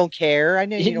know you don't care. I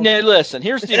know you don't. No, listen,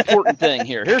 here's the important thing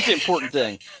here. Here's the important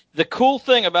thing. The cool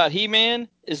thing about He-Man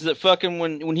is that fucking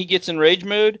when he gets in rage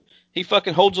mode, he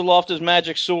fucking holds aloft his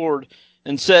magic sword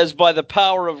and says, by the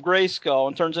power of Grayskull,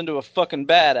 and turns into a fucking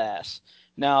badass.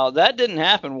 Now, that didn't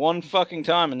happen one fucking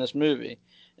time in this movie.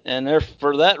 And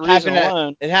for that reason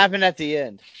alone... It happened at the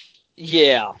end.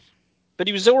 Yeah. But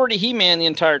he was already He-Man the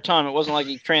entire time. It wasn't like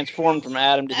he transformed from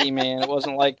Adam to He-Man. It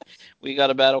wasn't like we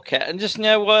got a Battle Cat. And just, you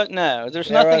know what? No, there's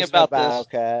There nothing was no about Battle this.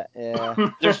 Cat. Yeah.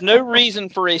 There's no reason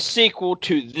for a sequel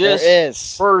to There this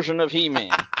is. version of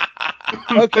He-Man.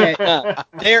 Okay.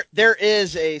 there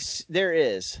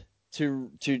is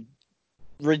to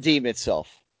redeem itself.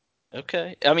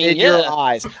 Okay. I mean, In yeah. your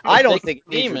eyes. I don't They think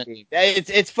can redeem it's redeemed.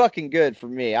 It's fucking good for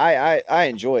me. I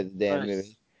enjoy the damn Nice.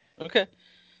 movie. Okay.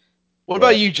 what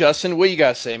about you, Justin? What you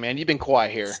got to say, man? You've been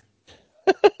quiet here.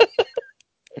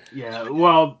 Yeah,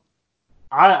 well,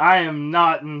 I am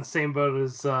not in the same boat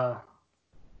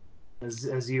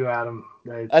as you, Adam.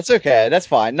 That's okay. That's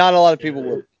fine. Not a lot of people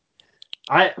would.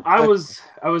 I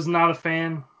was not a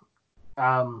fan.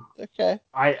 Okay.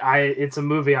 It's a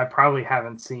movie I probably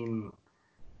haven't seen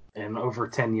in over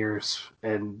 10 years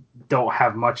and don't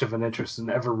have much of an interest in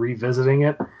ever revisiting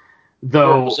it. We're on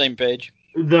Though the same page.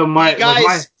 though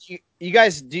You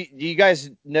guys do you guys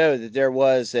know that there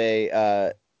was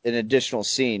an additional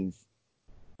scene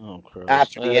Oh, Christ.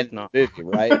 after the end No. of the movie,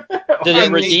 right? Did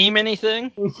it redeem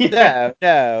anything? No.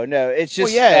 It's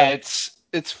just Well, yeah,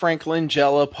 it's Frank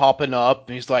Langella popping up,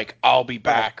 and he's like, I'll be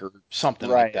back, or something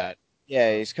like Right. that.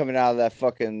 yeah, he's coming out of that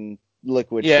fucking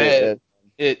liquid Yeah, shit.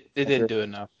 It didn't do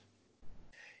enough.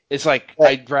 It's like, But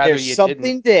I'd rather there's you something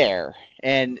didn't. there,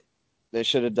 and they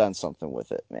should have done something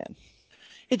with it, man.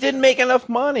 It didn't make enough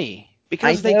money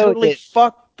because I they know totally that-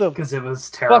 fucked the. because it was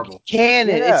Fucking terrible.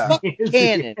 canon. Yeah. It's fucking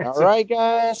canon. All right,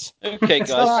 guys. Okay,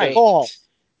 It's guys. not my so fault.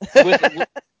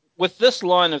 with this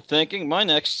line of thinking, my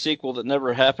next sequel that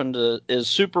never happened is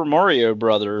Super Mario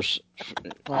Brothers.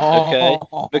 Okay,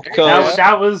 because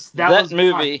That was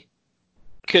movie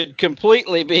could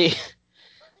completely be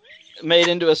made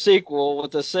into a sequel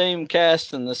with the same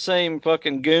cast and the same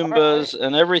fucking Goombas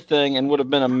and everything, and would have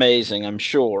been amazing, I'm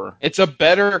sure. It's a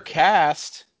better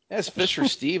cast. It has Fisher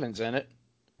Stevens in it.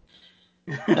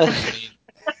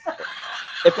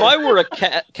 If I were a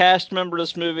cast member of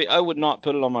this movie, I would not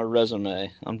put it on my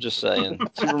resume. I'm just saying.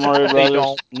 Super Mario They Brothers.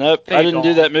 don't. Nope, They I didn't do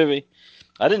don't. that movie.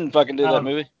 I didn't fucking do that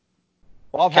movie.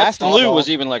 Bob Captain Hoskins. Lou was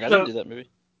even like, I didn't do that movie.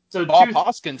 So Bob two,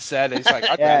 Hoskins said, he's like,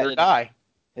 I'd Yeah. rather die.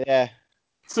 Yeah.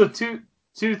 so two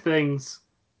things.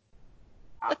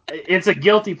 It's a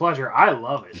guilty pleasure. I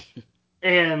love it,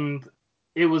 and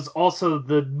it was also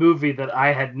the movie that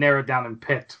I had narrowed down and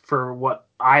picked for what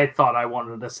I thought I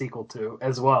wanted a sequel to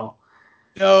as well.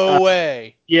 No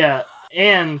way. Yeah,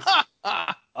 and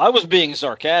Oh, I was being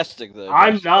sarcastic, though.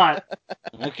 I'm not.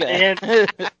 Okay.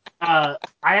 And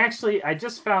I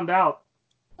just found out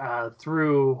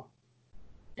through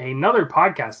another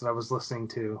podcast that I was listening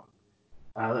to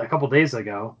a couple days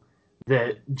ago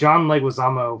that John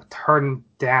Leguizamo turned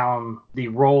down the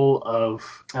role of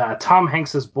Tom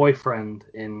Hanks's boyfriend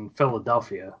in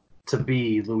Philadelphia to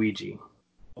be Luigi.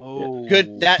 Oh,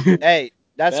 Good. That's a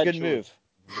good choice. move.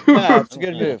 No, it's a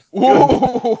good move.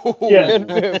 Yeah. Good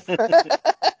move.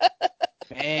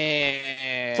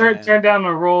 Man. Turn down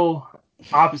a role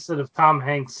opposite of Tom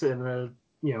Hanks in a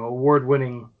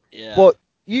award-winning. Yeah. Well,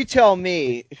 you tell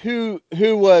me who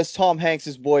was Tom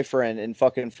Hanks's boyfriend in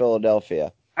fucking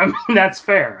Philadelphia. I mean, that's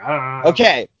fair. I don't know.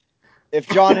 Okay, if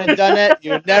John had done it,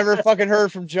 you would never fucking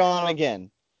heard from John again.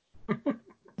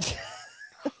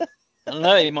 I don't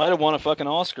know. He might have won a fucking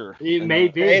Oscar. He may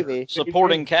be. Maybe.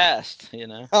 Supporting cast,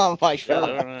 Oh my I god.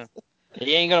 don't know.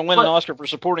 He ain't gonna win an Oscar for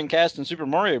supporting cast in Super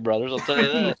Mario Brothers. I'll tell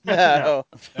you that.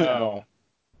 No.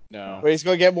 No. But he's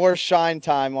gonna get more shine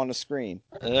time on the screen.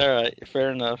 All right,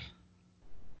 fair enough.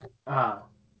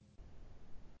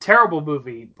 Terrible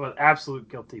movie, but absolute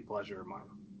guilty pleasure of mine.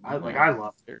 I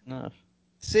love it. Fair enough.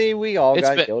 See, we all It's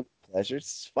got been- guilty pleasures.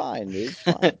 It's fine, dude. It's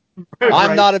fine. Right.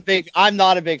 I'm not a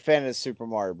big fan of the Super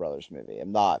Mario Brothers movie.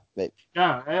 I'm not. It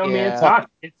No, I mean Yeah.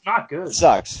 it's not good.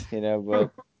 sucks,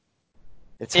 but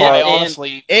it's Yeah, hard. and-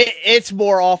 honestly, It's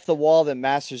more off the wall than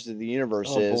Masters of the Universe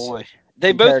Oh is. boy,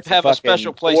 they compared both to have a fucking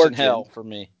special place Origin. in hell for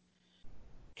me.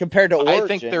 Compared to Origin, I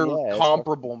think they're yeah, it's-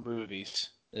 comparable movies.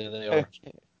 Yeah, they are.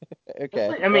 Okay.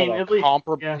 I mean, well, at least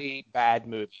Comparably bad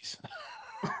movies.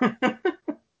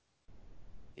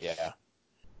 Yeah.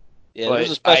 Yeah, But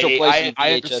there's a special I- place I- in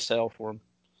I VHS hell for him.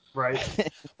 right.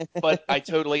 But I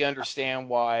totally understand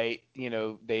why,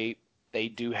 they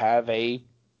do have a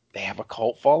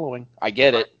cult following. I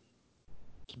get it.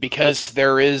 Because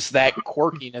there is that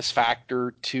quirkiness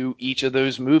factor to each of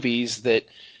those movies that,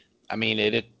 I mean,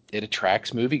 it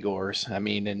attracts moviegoers. I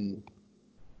mean, and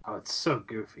Oh, it's so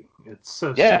goofy. It's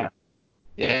so yeah,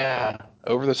 yeah,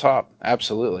 over the top,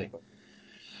 absolutely.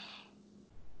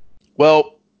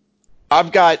 Well,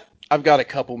 I've got a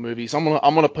couple movies. I'm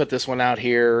gonna put this one out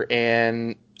here,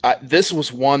 and this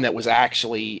was one that was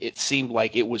actually, it seemed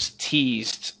like it was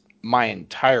teased my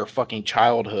entire fucking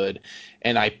childhood,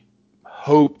 and I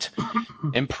hoped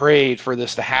and prayed for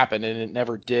this to happen, and it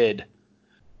never did.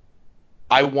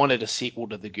 I wanted a sequel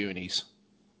to The Goonies.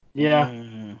 Yeah.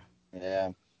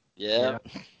 yeah, Yeah.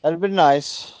 that'd have been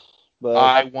nice. But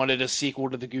I wanted a sequel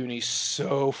to The Goonies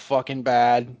so fucking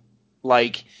bad.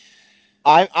 Like,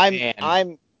 I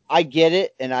get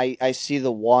it, and I see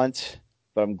the want,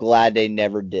 but I'm glad they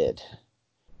never did,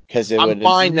 because it I'm would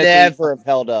fine that never have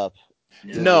held up.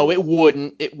 no, it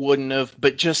wouldn't. It wouldn't have.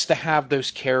 But just to have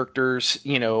those characters,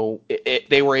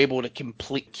 they were able to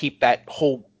keep that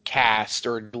whole cast,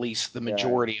 or at least the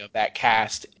majority of that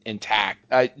cast, intact.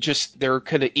 There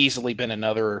could have easily been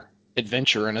another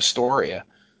adventure in Astoria.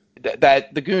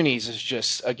 That The Goonies is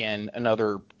just, again,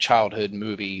 another childhood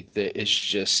movie that is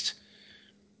just,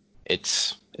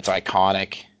 it's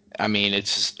iconic. I mean,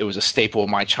 it was a staple of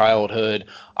my childhood.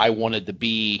 I wanted to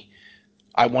be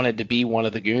one of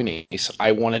the Goonies.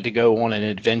 I wanted to go on an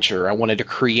adventure. I wanted to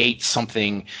create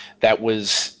something that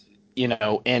was,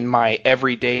 in my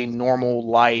everyday normal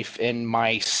life, in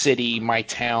my city, my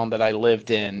town that I lived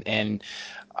in, and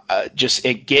just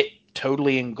it get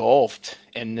totally engulfed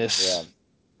in this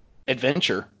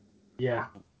adventure. Yeah.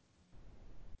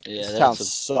 Yeah, This town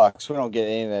sucks. We don't get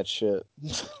any of that shit.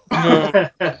 No,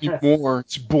 anymore.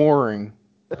 It's boring.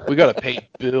 We gotta pay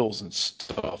bills and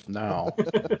stuff now.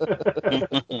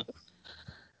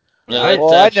 No,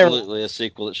 it's absolutely a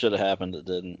sequel that should have happened that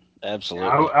didn't. Absolutely.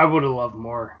 I would have loved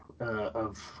more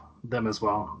of them as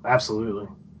well. Absolutely.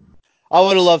 I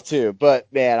would have loved to, but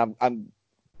man, I'm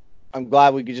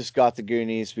glad we just got the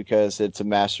Goonies, because it's a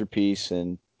masterpiece,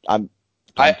 and I'm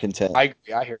content. I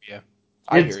hear you.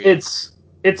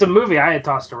 It's a movie I had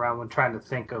tossed around when trying to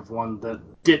think of one that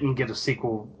didn't get a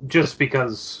sequel, just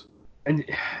because, and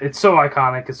it's so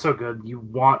iconic, it's so good, you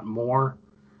want more,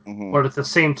 but at the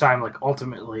same time, like,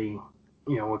 ultimately,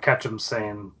 what Ketchum's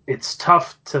saying, it's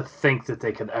tough to think that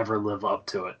they could ever live up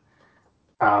to it.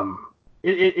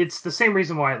 It's the same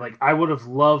reason why, like, I would have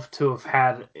loved to have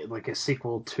had, like, a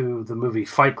sequel to the movie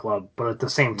Fight Club, but at the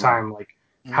same time, like,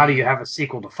 how do you have a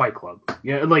sequel to Fight Club?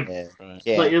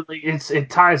 It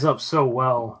ties up so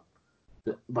well.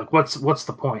 Like, what's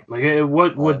the point? Like,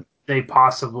 what would they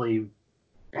possibly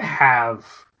have,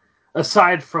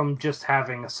 aside from just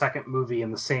having a second movie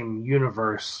in the same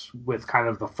universe with kind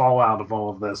of the fallout of all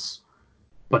of this,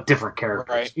 but different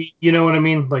characters? Right. You know what I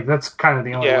mean? Like, that's kind of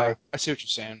the only way. I see what you're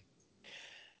saying.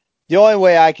 The only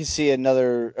way I can see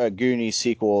another Goonies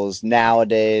sequel is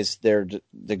nowadays. The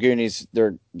Goonies.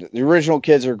 The original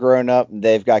kids are grown up and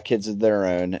they've got kids of their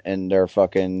own, and they're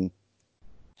fucking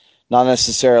not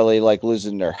necessarily like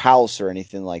losing their house or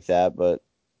anything like that, but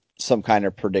some kind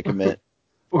of predicament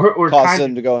or cause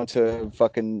them to go into a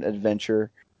fucking adventure.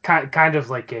 Kind of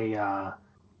like a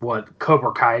what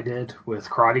Cobra Kai did with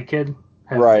Karate Kid.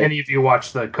 Have Right. any of you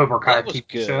watched the Cobra Kai That was TV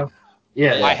good. show?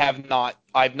 Yeah. I have not.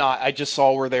 I've not. I just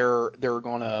saw where they're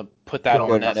going to put that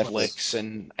Go on on Netflix,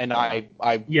 and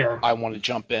I want to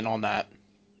jump in on that.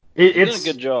 It's They did a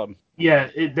good job. Yeah,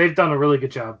 they've done a really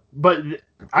good job. But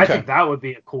I Okay. think that would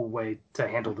be a cool way to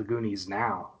handle the Goonies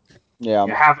now. Yeah.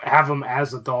 Have them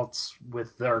as adults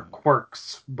with their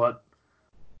quirks, but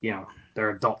they're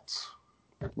adults.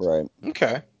 Right.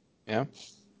 Okay. Yeah.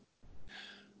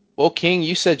 Well, King,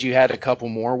 you said you had a couple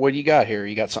more. What do you got here?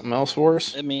 You got something else for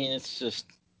us? I mean, it's just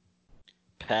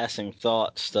passing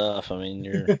thought stuff. I mean,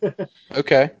 you're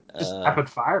Okay. Just rapid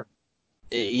fire.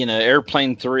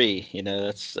 Airplane 3.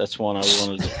 That's one I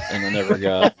wanted and I never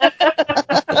got.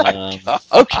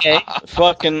 Okay.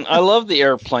 Fucking, I love the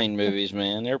Airplane movies,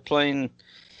 man. Airplane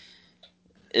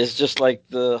is just like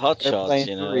the Hot Shots. Airplane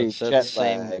 3, It's that jet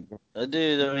same. lag.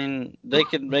 Dude, I mean, they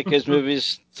could make those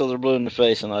movies till they're blue in the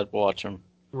face, and I'd watch them.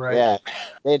 Right. Yeah.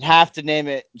 They'd have to name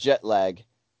it Jet Lag.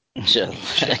 Jet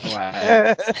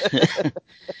lag.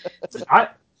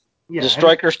 Does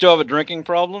Stryker still have a drinking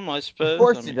problem? I suppose. Of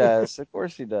course he does. Of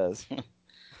course he does.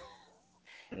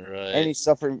 Right. And he's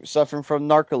suffering from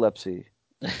narcolepsy.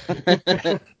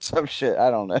 Some shit. I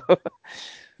don't know.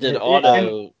 Did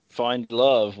Otto find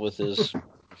love with his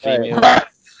female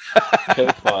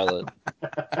co-pilot?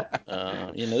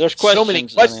 There's questions. So many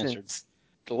questions unanswered.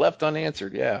 left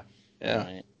unanswered. Yeah. Yeah.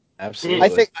 Right.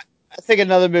 Absolutely. I think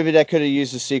another movie that could have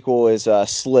used a sequel is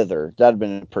Slither. That'd have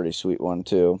been a pretty sweet one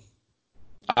too.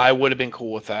 I would have been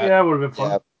cool with that. Yeah, it would have been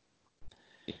fun.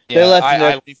 Yeah. They left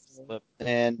I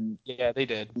and yeah, they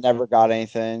did. Never got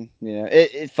anything.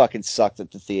 It fucking sucked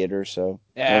at the theater. So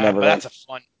yeah, but that's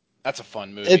a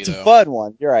fun movie. It's a fun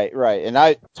one. You're right. And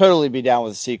I'd totally be down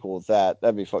with a sequel with that.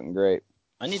 That'd be fucking great.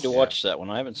 I need to watch that one.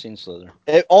 I haven't seen Slither.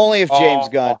 Only if James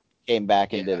Gunn came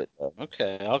back and did it though.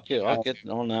 Okay, I'll get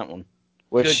on that one.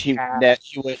 Which he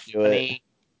wouldn't do it.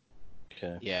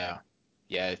 Okay.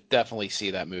 Yeah, definitely see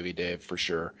that movie, Dave, for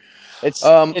sure. It's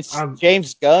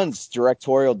James Gunn's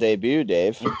directorial debut,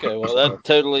 Dave. Okay, well that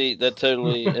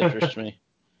totally interests me.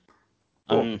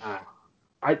 We'll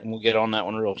get on that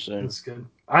one real soon. That's good.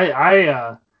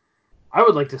 I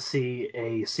would like to see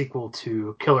a sequel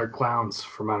to Killer Clowns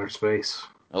from Outer Space.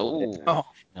 Oh,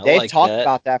 they've talked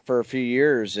about that for a few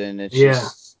years, and it's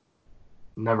just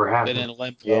never happened. Been in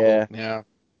limp Yeah. Yeah.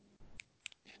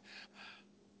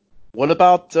 What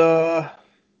about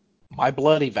My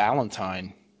Bloody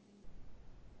Valentine?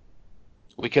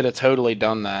 We could have totally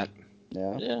done that.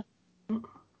 Yeah.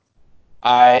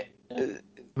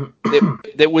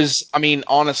 It was, I mean,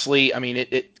 honestly, I mean,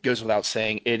 it goes without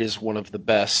saying, it is one of the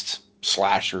best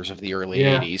slashers of the early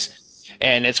 80s.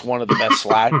 And it's one of the best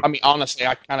I mean, honestly,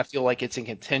 I kind of feel like it's in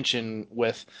contention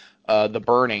with The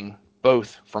Burning,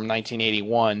 both from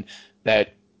 1981,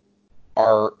 that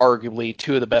are arguably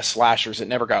two of the best slashers that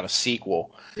never got a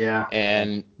sequel. Yeah.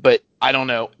 But I don't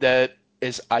know, that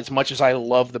is, as much as I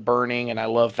love The Burning and I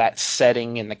love that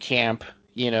setting in the camp,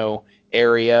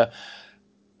 area,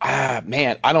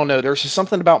 man, I don't know. There's just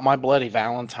something about My Bloody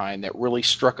Valentine that really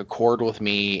struck a chord with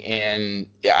me, and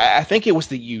I think it was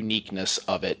the uniqueness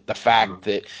of it, the fact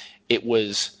that it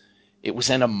was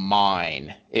in a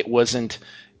mine. It wasn't,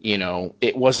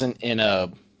 it wasn't in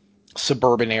a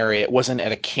suburban area. It wasn't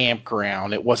at a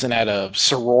campground. It wasn't at a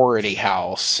sorority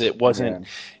house. It wasn't,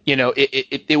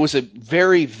 it was a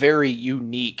very, very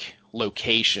unique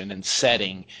location and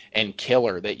setting and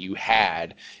killer that you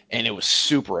had, and it was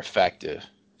super effective.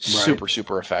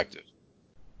 Super effective.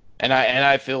 And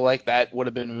I feel like that would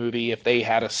have been a movie if they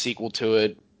had a sequel to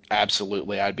it.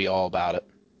 Absolutely, I'd be all about it.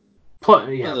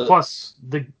 Plus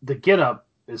the get up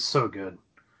is so good.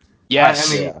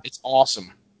 Yes, I mean, it's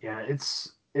awesome. Yeah,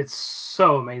 it's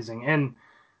so amazing, and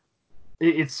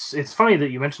it's funny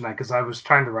that you mentioned that, because I was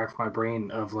trying to rack my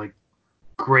brain of like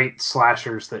great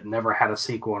slashers that never had a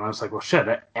sequel, and I was like, well, shit,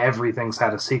 everything's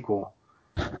had a sequel.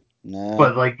 No.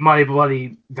 But like My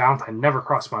Bloody Valentine never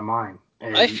crossed my mind.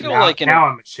 And I feel now, like now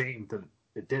I'm ashamed that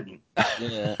it didn't.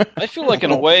 Yeah, I feel like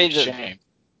in a way that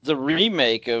the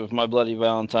remake of My Bloody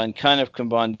Valentine kind of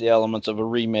combined the elements of a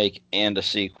remake and a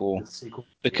sequel,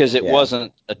 because it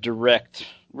wasn't a direct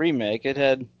remake. It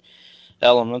had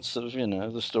elements of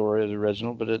the story of the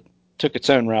original, but it took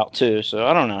its own route too. So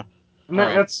I don't know. And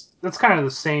that's kind of the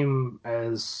same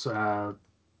as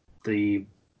the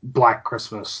Black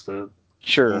Christmas, the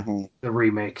Sure. the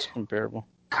remake, Comparable.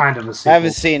 kind of a sequel. I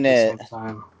haven't seen at the it. same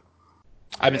time.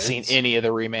 I haven't seen any of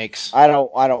the remakes. I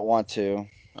don't want to.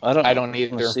 I don't want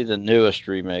either. to See the newest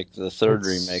remake, the third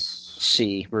It's-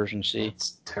 remake, version C.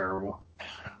 It's terrible.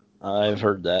 I've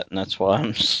heard that, and that's why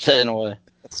I'm staying away.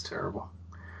 It's terrible.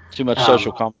 Too much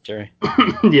social commentary.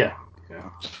 Yeah.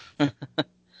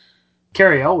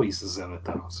 Carrie Elwes is in it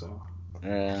though, so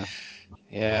Yeah.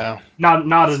 Yeah. not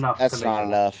enough. That's to not make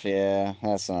enough. Yeah,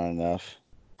 that's not enough.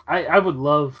 I would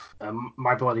love a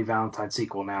My Bloody Valentine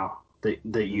sequel now that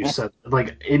you said.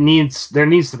 Like there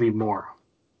needs to be more.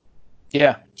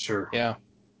 Yeah. Sure. Yeah.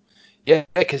 Yeah,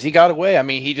 because he got away. I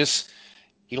mean,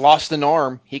 he lost an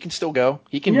arm. He can still go.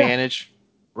 He can manage.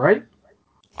 Right?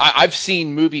 I've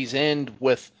seen movies end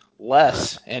with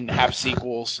less and have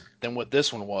sequels than what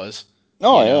this one was.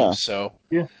 Oh, you know, yeah. So,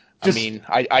 yeah. I mean,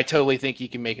 I totally think you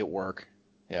can make it work.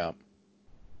 Yeah.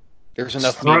 There's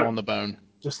enough throw meat it- on the bone.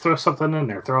 Just throw something in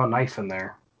there. Throw a knife in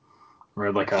there,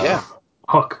 or like a Yeah.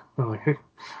 hook.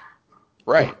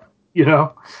 Right. You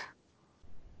know.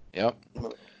 Yep.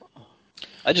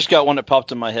 I just got one that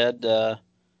popped in my head.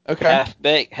 Okay.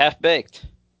 Half baked.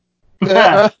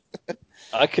 I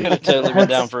could have totally been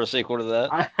down for a sequel to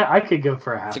that. I could go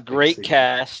for a half. It's a great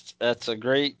cast. That's a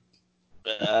great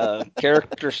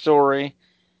character story.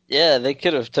 Yeah, they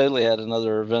could have totally had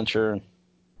another adventure.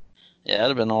 Yeah, I'd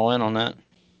have been all in on that.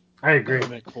 I agree. That'd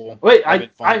been cool. Wait, That'd been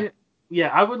fun.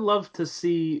 I would love to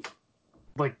see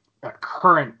like a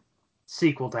current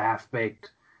sequel to Half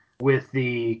Baked with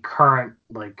the current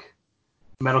like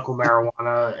medical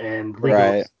marijuana and legal,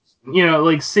 Right. you know,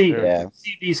 like see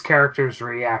these characters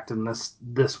react in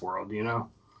this world, you know.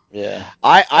 Yeah,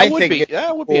 I That would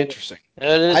think be interesting.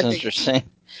 It is I think- interesting.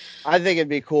 I think it'd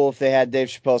be cool if they had Dave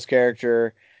Chappelle's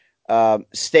character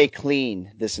stay clean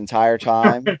this entire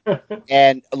time,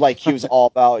 and like he was all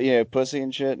about pussy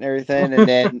and shit and everything, and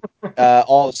then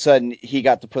all of a sudden he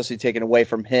got the pussy taken away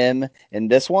from him in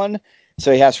this one,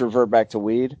 so he has to revert back to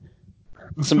weed.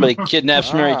 Somebody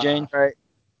kidnaps Mary Jane. Right?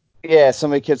 Yeah,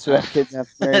 somebody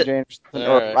kidnaps Mary Jane,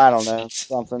 or I don't know,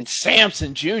 something.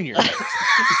 Samson Jr.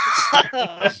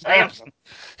 Samson.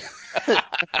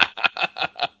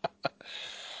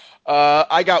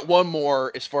 I got one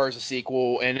more as far as a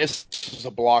sequel, and this is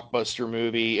a blockbuster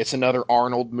movie. It's another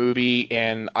Arnold movie,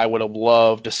 and I would have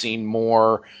loved to seen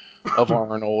more of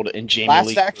Arnold and Jamie Last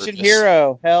Lee Action Curtis.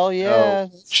 Hero, hell yeah!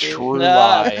 True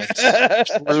Lies.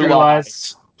 True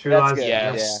Lies. True That's Lies. good.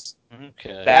 Yes.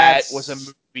 Okay. That was a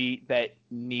movie that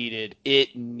needed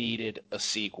a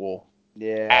sequel.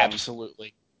 Yeah.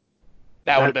 Absolutely.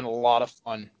 That would have been a lot of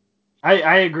fun.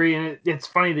 I agree, and it's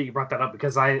funny that you brought that up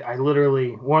because I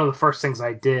literally one of the first things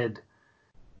I did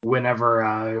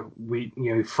whenever we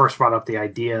first brought up the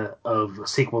idea of a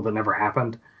sequel that never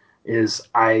happened is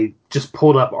I just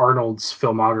pulled up Arnold's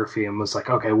filmography and was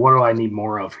like, okay, what do I need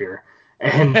more of here?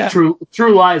 And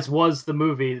True Lies was the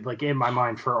movie like in my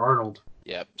mind for Arnold.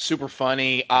 Yeah, super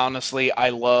funny. Honestly, I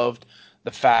loved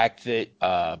the fact that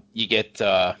you get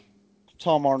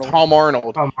Tom Arnold.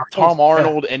 Tom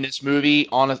Arnold in this movie.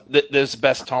 This is the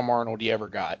best Tom Arnold you ever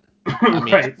got. I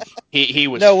mean, Right. he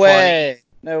was No funny. way.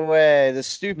 No way. The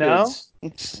stupids.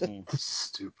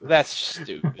 Stupid. That's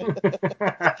stupid.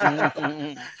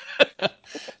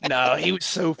 No, he was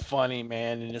so funny,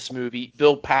 man, in this movie.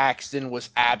 Bill Paxton was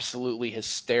absolutely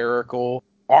hysterical.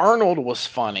 Arnold was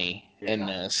funny in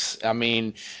this. I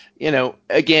mean,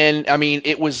 again, I mean,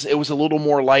 it was a little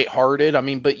more lighthearted. I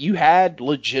mean, but you had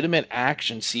legitimate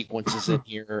action sequences in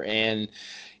here, and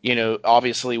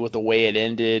obviously with the way it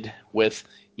ended with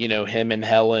him and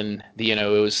Helen, they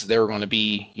were going to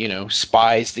be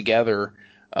spies together.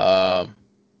 Mr.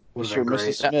 and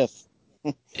Mrs. Smith.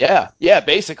 Yeah,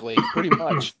 basically, pretty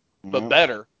much, but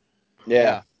better.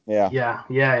 Yeah. But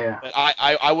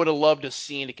I would have loved to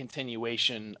see a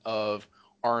continuation of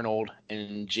Arnold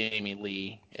and Jamie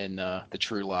Lee in the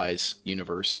True Lies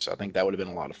universe. I think that would have been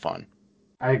a lot of fun.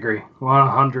 I agree,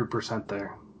 100%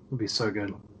 there. It'd be so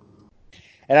good.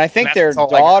 And I think their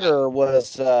daughter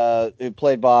was who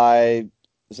played by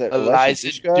Eliza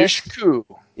Dushku.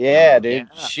 Yeah, dude.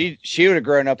 Yeah. She would have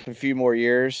grown up a few more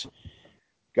years,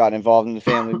 gotten involved in the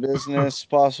family business,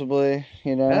 possibly.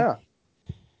 Yeah.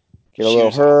 Get a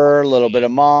little her, a little bit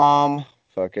of mom,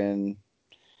 fucking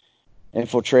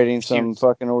infiltrating some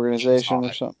fucking organization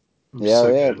or something. Yeah, so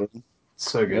yeah, good. dude.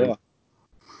 So good.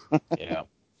 Yeah.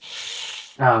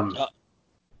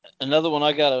 Another one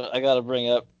I gotta bring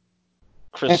up,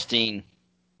 Christine.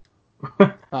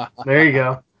 There you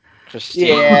go.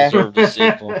 Christine deserved a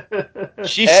sequel.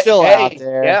 She's still out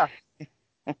there.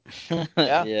 Yeah.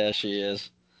 Yeah, she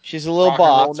is. She's a little Rock and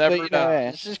roll box, never but you know,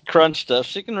 dies. This is crunch stuff.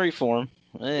 She can reform.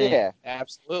 yeah.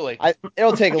 Absolutely.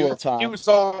 It'll take a She little was-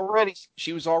 time.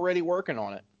 She was already working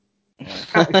on it.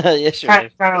 Yes, sure.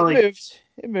 Kind of like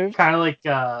It moved. Kind of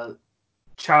like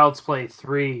Child's Play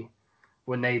 3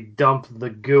 when they dump the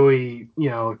gooey,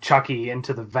 Chucky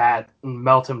into the vat and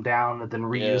melt him down and then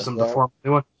reuse him to Yeah. form a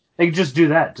new one. They could just do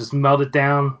that. Just melt it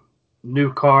down,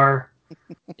 new car.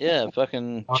 Yeah,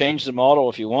 fucking change the model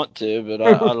if you want to, but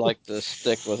I like to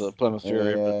stick with a Plymouth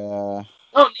Fury. But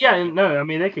Oh yeah, no, I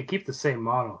mean they could keep the same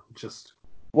model. Just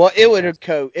Well, it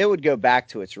would go back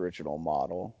to its original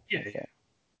model. yeah.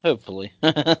 hopefully.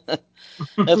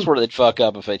 That's where they'd fuck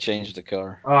up if they changed the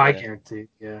car. Oh, I guarantee.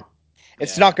 Yeah.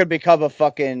 It's not going to become a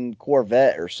fucking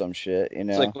Corvette or some shit, you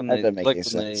know. It's like when That they doesn't make like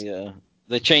any when sense.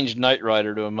 they changed Knight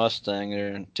Rider to a Mustang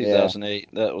there in 2008.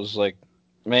 That was like,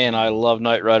 man, I love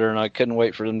Knight Rider and I couldn't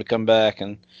wait for them to come back,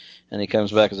 and he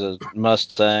comes back as a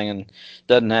Mustang and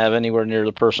doesn't have anywhere near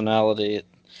the personality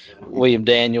William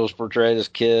Daniels portrayed as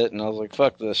Kit, and I was like,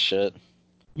 fuck this shit.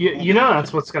 You know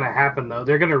that's what's going to happen though.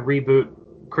 They're going to reboot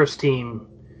Christine,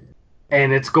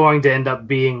 and it's going to end up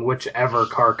being whichever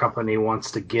car company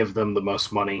wants to give them the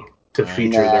most money to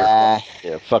feature their.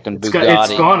 Yeah, fucking It's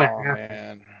Bugatti. going to Oh, happen.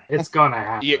 man. It's going to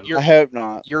happen. I hope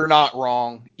not. You're not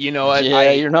wrong. You know what?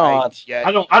 Yeah, you're not.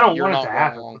 I don't you're want it not to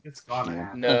happen. wrong. But it's going to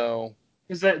happen. No.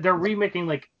 Because they're remaking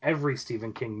like every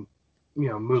Stephen King,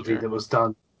 movie Sure. that was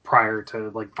done prior to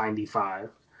like '95.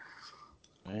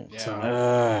 Yeah.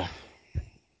 So,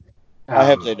 I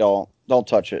hope they don't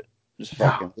touch it. Just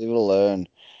fucking leave it alone.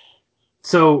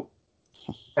 So,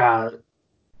 the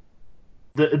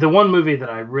one movie that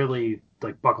I really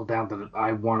like buckled down that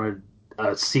I wanted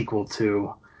a sequel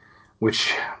to,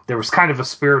 which there was kind of a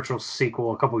spiritual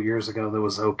sequel a couple years ago that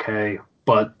was okay,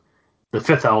 but The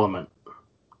Fifth Element.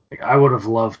 Like, I would have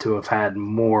loved to have had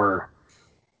more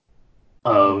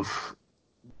of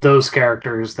those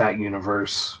characters, that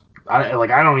universe. I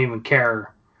don't even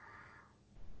care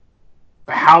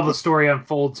how the story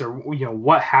unfolds or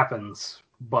what happens,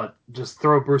 but just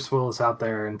throw Bruce Willis out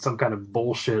there in some kind of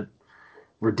bullshit,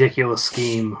 ridiculous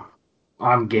scheme.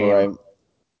 I'm game. Right.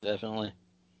 Definitely.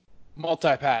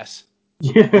 Multi-pass.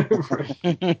 Yeah.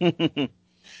 Right.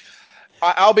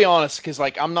 I'll be honest, because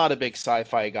I'm not a big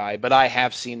sci-fi guy, but I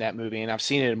have seen that movie, and I've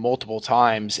seen it multiple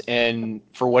times, and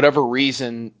for whatever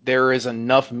reason, there is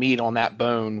enough meat on that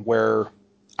bone where,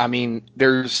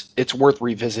 it's worth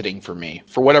revisiting for me.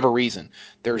 For whatever reason,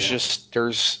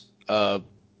 there's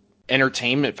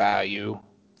entertainment value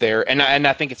there, and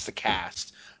I think it's the cast.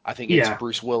 I think it's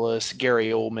Bruce Willis, Gary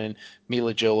Oldman,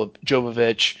 Mila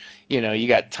Jovovich. You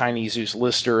got Tiny Zeus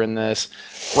Lister in this,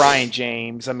 Brian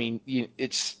James. You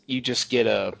just get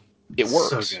it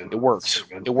works. So good. It works. So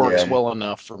good. It works Yeah. well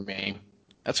enough for me.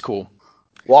 That's cool.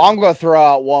 Well, I'm going to throw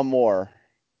out one more.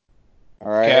 All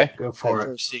right. Okay. Go for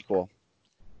For it. a sequel.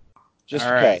 Just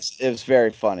All because it was very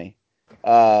funny.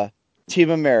 Team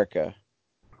America.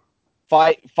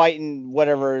 Fighting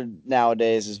whatever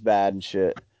nowadays is bad and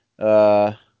shit.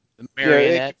 The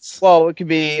marionettes. It could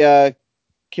be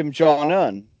Kim Jong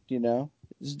Un.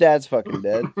 His dad's fucking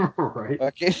dead. Right.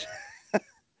 Okay.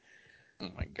 Oh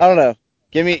my god. I don't know.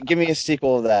 Give me a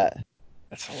sequel of that.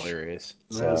 That's hilarious.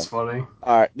 That's funny.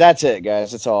 All right, that's it,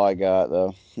 guys. That's all I got,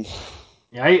 though.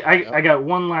 Yeah, I got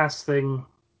one last thing.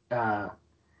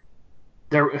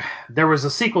 There was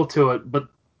a sequel to it, but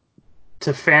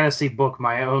to fantasy book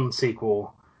my own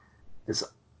sequel is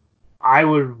I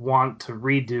would want to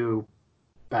redo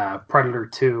Predator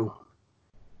 2,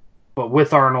 but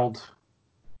with Arnold.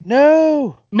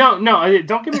 No, don't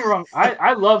get me wrong.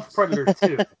 I love Predator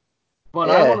 2, but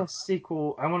I Yeah. want a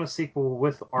sequel. I want a sequel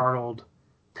with Arnold,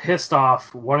 pissed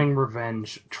off, wanting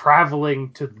revenge,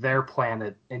 traveling to their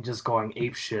planet and just going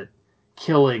apeshit,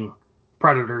 killing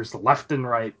predators left and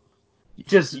right.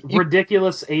 Just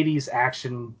ridiculous 80s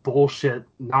action bullshit,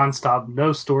 nonstop,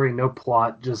 no story, no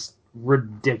plot, just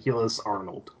ridiculous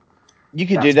Arnold. you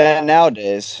could do that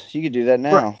nowadays. You could do that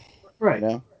now.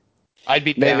 Right. I'd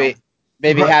be Maybe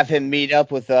down. have him meet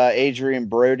up with Adrian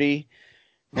Brody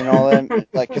and all them,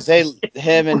 because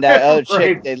him and that other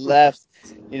chick, Right. they left.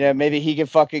 Maybe he could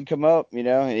fucking come up.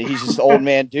 And he's just old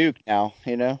man Duke now.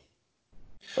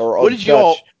 Or What did you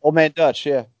all- old man Dutch?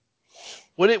 Yeah.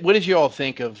 What did you all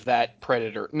think of that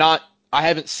Predator? I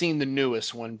haven't seen the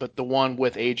newest one, but the one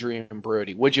with Adrian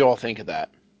Brody. What'd you all think of that?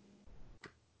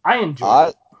 I enjoyed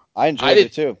it. I enjoyed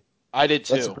it too. I did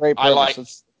too. That's a great I premise.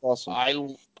 That's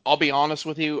awesome. I'll be honest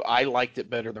with you. I liked it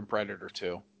better than Predator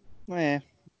 2. Yeah.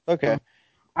 Okay.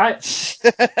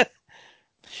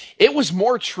 It was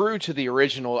more true to the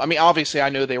original. Obviously, I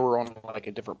know they were on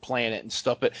a different planet and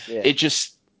stuff, but Yeah.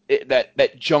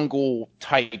 that jungle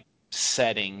type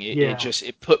setting. Yeah.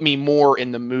 It put me more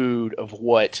in the mood of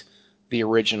what the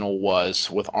original was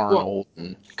with Arnold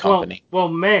and company. Well,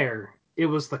 Mare, it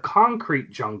was the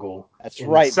concrete jungle. That's in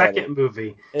right, the second buddy.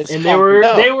 movie, It's and concrete.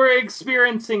 No. they were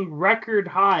experiencing record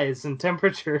highs in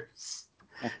temperatures.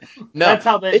 No, that's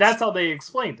how they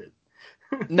explained it.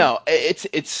 No,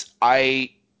 I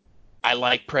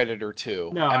like Predator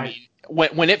 2. No, I mean,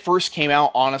 when it first came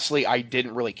out, honestly, I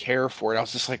didn't really care for it. I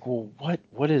was just like, well,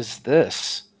 what is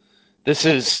this? This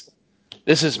is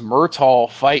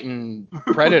Murtaugh fighting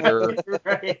Predator,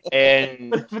 right.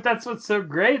 and but that's what's so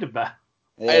great about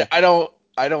it. Yeah. I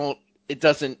don't. It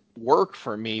doesn't work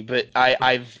for me. But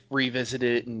I've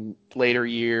revisited it in later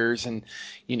years, and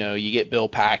you get Bill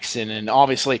Paxton, and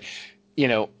obviously,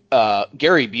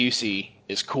 Gary Busey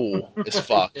is cool as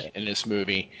fuck in this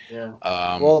movie. Yeah.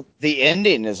 Well, the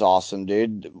ending is awesome,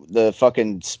 dude. The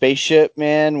fucking spaceship,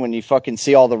 man, when you fucking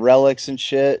see all the relics and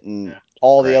shit and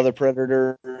all the other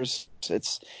predators,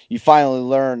 you finally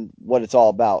learn what it's all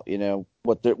about,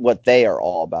 what they are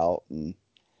all about. And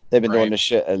they've been doing this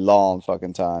shit a long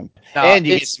fucking time. And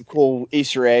you get some cool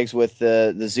Easter eggs with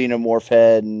the xenomorph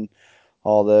head and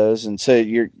all those. And so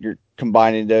you're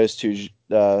combining those two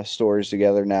stories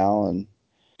together now, and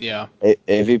yeah,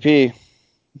 AVP.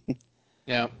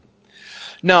 Yeah.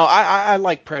 No, I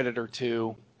like Predator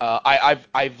 2.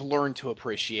 I've learned to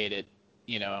appreciate it,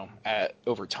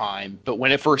 over time. But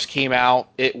when it first came out,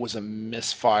 it was a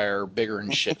misfire, bigger than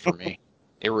shit for me.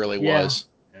 It really was.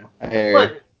 Yeah.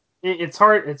 But it's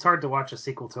hard to watch a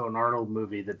sequel to an Arnold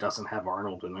movie that doesn't have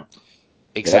Arnold in it.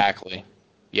 Exactly.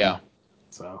 Yeah.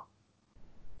 So.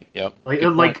 Yep.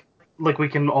 Like we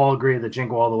can all agree that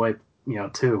Jingle All the Way,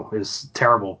 2 is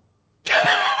terrible.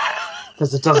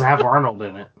 Because it doesn't have Arnold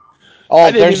in it. Oh,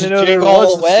 there's a Jingle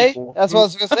All the Way? That's what I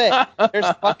was going to say. There's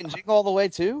a fucking Jingle All the Way,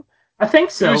 too? I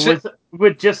think so,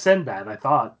 with just Sinbad, I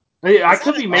thought. I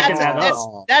could be making that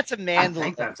up. That's a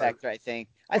Mandela effect, I think.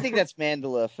 I think that's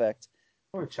Mandela effect.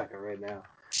 I'm going to check it right now.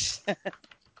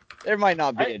 There might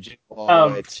not be a Jingle All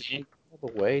the Way 2. Jingle All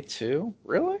the Way 2?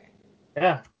 Really?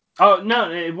 Yeah. Oh,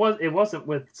 no, it wasn't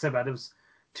with Sinbad. It was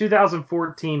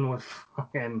 2014 with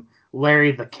fucking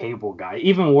Larry the Cable Guy.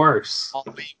 Even worse.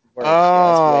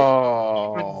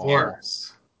 Oh.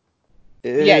 Worse.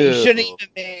 Yeah, you shouldn't even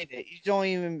made it. You don't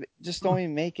even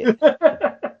make it.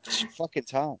 It's fucking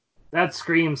time. That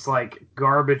screams like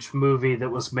garbage movie that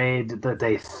was made that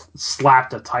they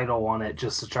slapped a title on it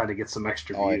just to try to get some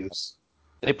extra views.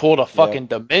 They pulled a fucking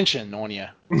Dimension on you.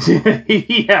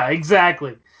 Yeah,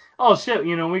 exactly. Oh shit,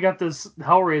 we got this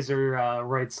Hellraiser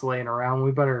rights laying around.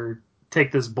 We better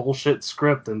take this bullshit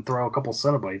script and throw a couple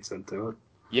Cenobites into it.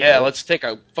 Yeah, let's take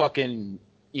a fucking,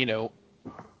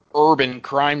 urban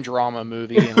crime drama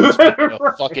movie and let's make it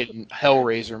a fucking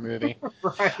Hellraiser movie.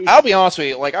 Right. I'll be honest with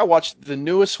you, I watched the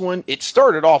newest one. It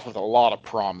started off with a lot of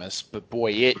promise, but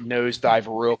boy, it nosedived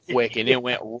real quick and it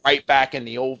went right back in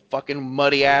the old fucking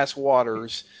muddy ass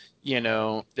waters,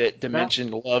 that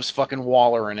Dimension loves fucking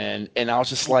wallering in. And I was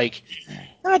just like,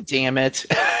 God damn it,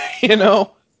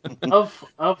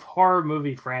 Of horror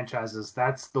movie franchises,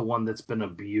 that's the one that's been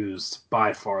abused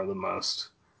by far the most.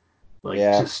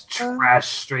 Just trash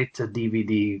straight to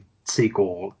DVD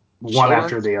sequel, one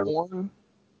after the other.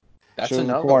 That's Children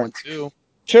another Corn. one too.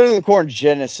 Children of the Corn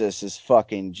Genesis is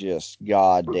fucking just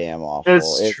goddamn awful.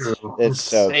 It's true. It's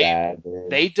so bad. Dude.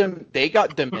 They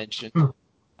got Dimension.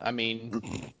 I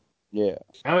mean, yeah.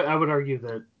 I would argue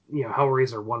that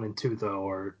Hellraiser 1 and 2 though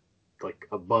are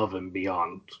above and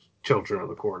beyond Children of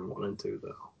the Corn 1 and 2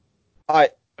 though.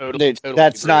 Totally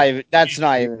that's not even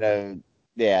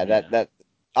that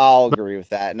I'll agree with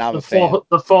that, and I'm a fan.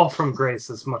 The fall from grace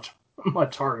is much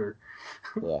harder.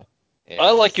 Yeah.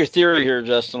 I like your theory here,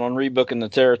 Justin, on rebooking the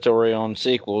territory on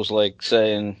sequels, like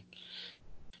saying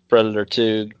Predator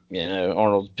 2,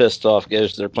 Arnold pissed off,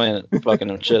 goes to their planet, fucking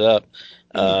them shit up.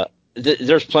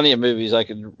 There's plenty of movies I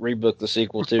could rebook the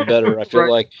sequel to better. I feel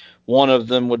like one of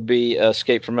them would be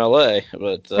Escape from L.A.,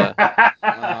 but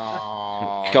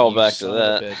call back to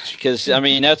that. Because,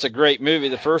 that's a great movie,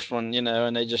 the first one,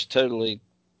 and they just totally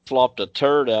flopped a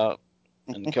turd out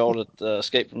and called it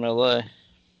Escape from L.A.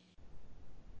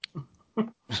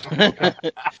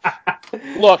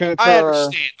 Look,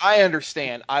 I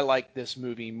understand. I like this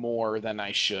movie more than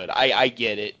I should. I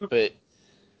get it, but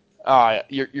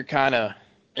you're kind of...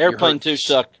 Airplane 2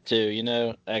 sucked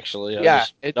too, actually. I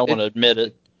just don't want to admit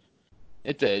it.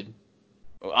 It did.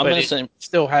 It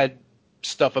still had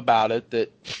stuff about it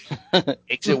that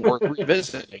makes it worth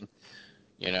revisiting.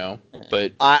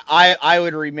 But I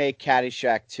would remake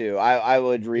Caddyshack too. I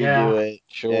would redo it.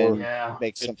 Sure. And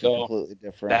make something completely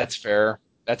different. That's fair.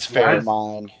 That's fair.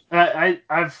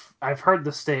 I've heard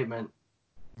the statement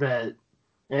that,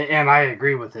 and I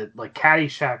agree with it. Like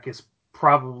Caddyshack is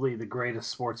probably the greatest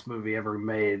sports movie ever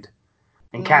made,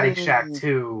 and Caddyshack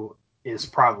 2 is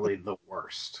probably the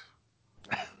worst.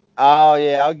 Oh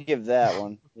yeah, I'll give that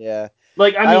one. Yeah.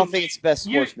 Like I don't think it's the best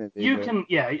sports movie. You can,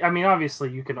 yeah. I mean,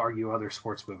 obviously, you can argue other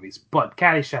sports movies, but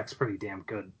Caddyshack's pretty damn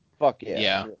good. Fuck yeah.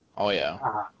 Yeah. Oh yeah.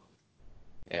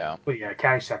 Yeah. But yeah,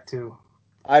 Caddyshack 2.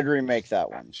 I'd remake that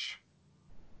one.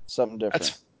 Something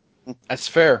different. That's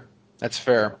fair. That's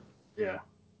fair. Yeah.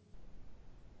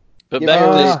 But back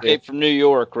to Escape from New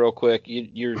York, real quick.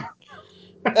 You're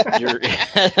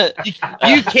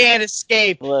you can't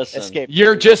escape. Listen,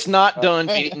 you're just not done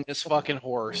beating this fucking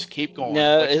horse. Keep going.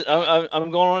 No,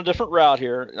 I'm going on a different route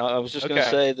here. I was just going to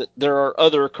say that there are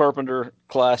other Carpenter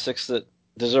classics that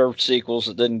deserved sequels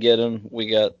that didn't get them. We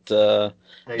got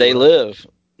They Live.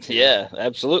 Yeah,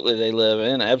 absolutely, They Live,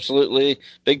 and absolutely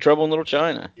Big Trouble in Little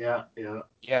China. Yeah.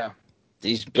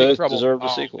 These both deserve a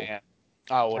sequel. Man.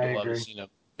 I would have loved to see a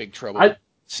Big Trouble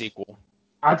sequel.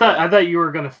 I thought you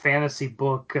were going to fantasy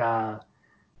book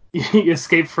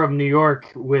Escape from New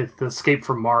York with Escape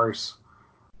from Mars.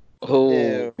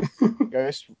 Oh,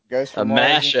 Ghost a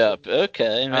mashup.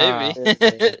 Okay, maybe,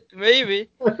 maybe.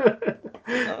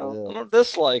 I don't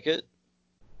dislike it.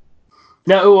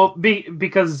 No, well,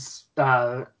 because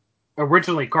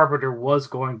originally Carpenter was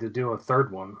going to do a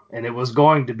third one, and it was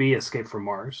going to be Escape from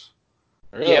Mars.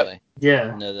 Really? Yeah. I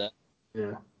didn't know that.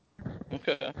 Yeah.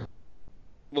 Okay.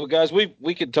 Well, guys, we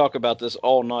could talk about this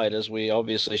all night, as we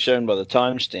obviously shown by the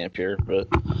timestamp here, but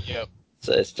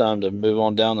it's time to move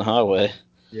on down the highway.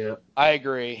 Yeah, I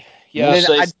agree. Yeah,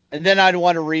 and then I'd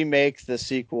want to remake the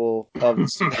sequel of the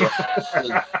sequel.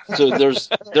 So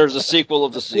there's a sequel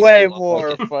of the sequel. Way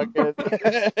more fucking.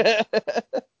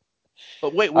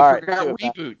 But wait, we forgot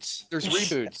reboots. There's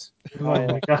reboots. Oh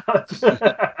my god.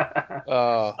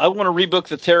 I want to rebook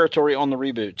the territory on the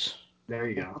reboots. There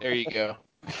you go. There you go.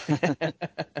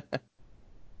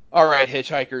 All right,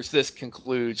 Hitchhikers, this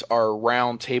concludes our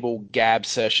roundtable gab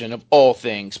session of all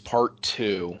things part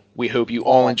 2. We hope you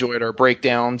all enjoyed our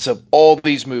breakdowns of all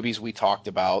these movies we talked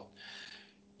about.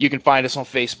 You can find us on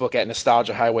Facebook at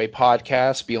Nostalgia Highway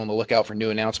Podcast. Be on the lookout for new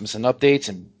announcements and updates,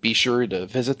 and be sure to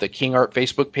visit the King Art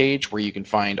Facebook page where you can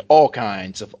find all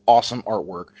kinds of awesome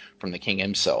artwork from the King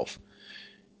himself.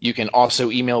 You can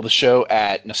also email the show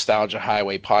at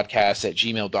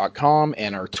nostalgiahighwaypodcast@gmail.com,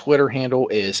 and our Twitter handle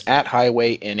is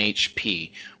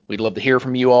 @highwaynhp. We'd love to hear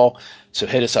from you all, so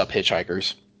hit us up,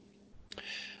 Hitchhikers.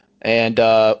 And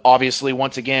obviously,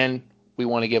 once again, we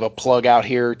want to give a plug out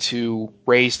here to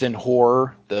Raised in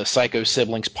Horror, the Psycho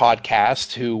Siblings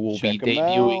podcast, who will be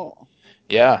debuting.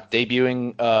 Yeah,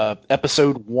 debuting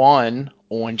episode 1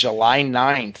 on July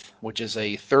 9th, which is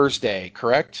a Thursday,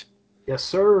 correct? Yes,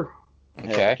 sir.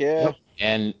 Okay. Yeah.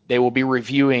 And they will be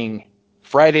reviewing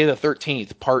Friday the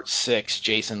 13th, Part 6,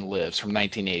 Jason Lives from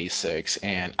 1986,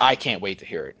 and I can't wait to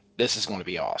hear it. This is going to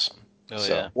be awesome. Oh,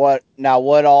 yeah. What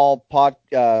all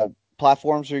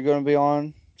platforms are you going to be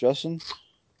on, Justin?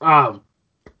 We're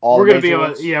going to be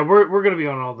on. Yeah, we're going to be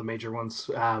on all the major ones.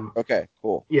 Okay,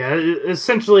 cool. Yeah,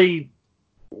 essentially,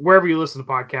 wherever you listen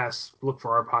to podcasts, look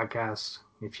for our podcast.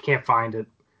 If you can't find it,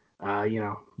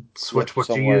 switch what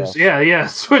you use. Else. Yeah.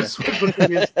 Switch what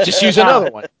you use. Just use another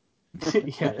one.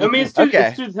 Yeah, I mean it's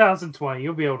 2020.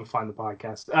 You'll be able to find the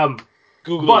podcast.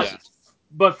 Google.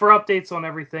 But for updates on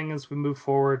everything as we move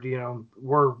forward,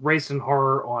 we're Racing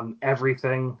Horror on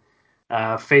everything: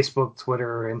 Facebook,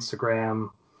 Twitter, Instagram.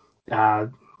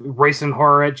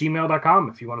 RacingHorror@gmail.com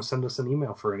if you want to send us an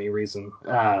email for any reason.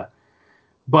 But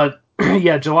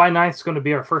yeah, July 9th is going to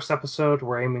be our first episode.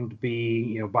 We're aiming to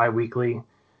be bi-weekly.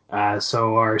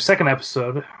 So our second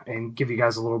episode, and give you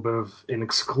guys a little bit of an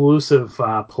exclusive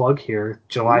plug here,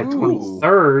 July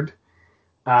 23rd,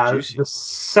 the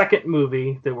second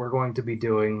movie that we're going to be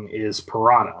doing is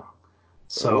Piranha.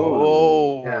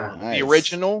 So, nice. The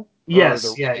original?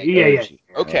 Yes, yeah.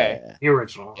 Okay. The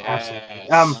original, yes.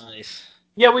 absolutely. Nice.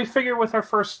 Yeah, we figure with our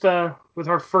first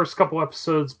couple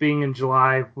episodes being in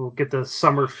July, we'll get the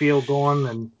summer feel going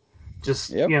and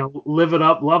just live it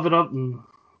up, love it up, and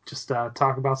just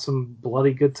talk about some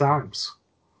bloody good times.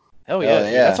 Hell yeah,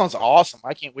 that sounds awesome.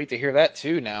 I can't wait to hear that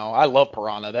too now. I love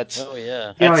Piranha. That's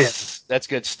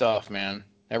good stuff, man.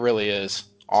 That really is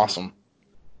awesome.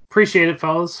 Appreciate it,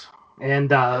 fellas.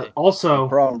 And also, no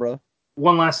problem, bro.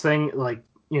 One last thing,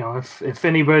 if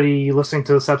anybody listening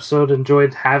to this episode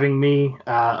enjoyed having me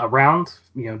around,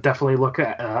 definitely look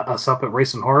at us up at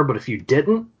Racing Horror. But if you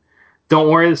didn't, Don't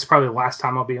worry, this is probably the last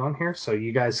time I'll be on here, so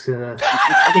you guys can the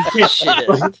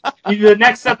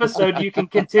next episode you can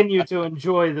continue to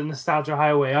enjoy the Nostalgia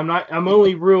Highway. I'm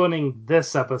only ruining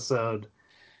this episode,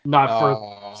 not for.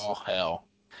 Oh hell!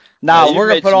 Nah, Yeah, we're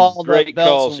gonna put all the great bells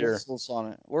calls and here. whistles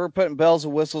on it. We're putting bells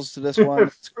and whistles to this one.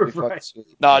 It's pretty fucking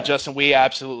sweet. No, Justin, we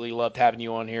absolutely loved having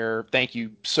you on here. Thank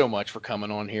you so much for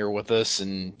coming on here with us.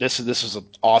 And this was an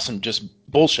awesome, just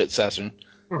bullshit session.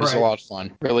 It was a lot of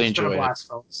fun. Really It's been a enjoyed blast, it.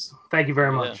 folks. Thank you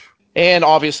very much. And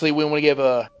obviously, we want to give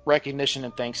a recognition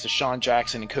and thanks to Sean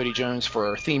Jackson and Cody Jones for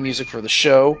our theme music for the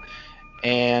show.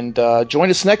 And join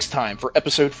us next time for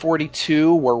episode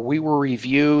 42, where we will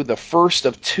review the first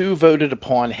of 2 voted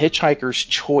upon Hitchhiker's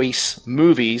Choice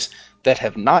movies that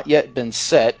have not yet been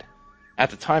set at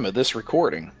the time of this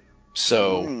recording.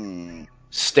 So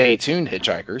stay tuned,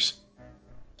 Hitchhikers.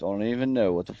 Don't even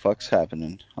know what the fuck's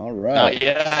happening. All right. Not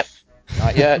yet.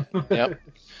 Not yet. Yep.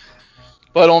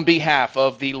 But on behalf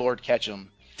of the Lord Ketchum,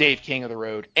 Dave King of the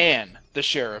Road, and the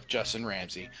Sheriff, Justin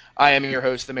Ramsey, I am your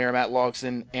host, the Mayor Matt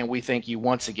Logston, and we thank you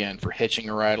once again for hitching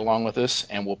a ride along with us,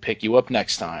 and we'll pick you up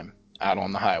next time out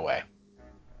on the highway.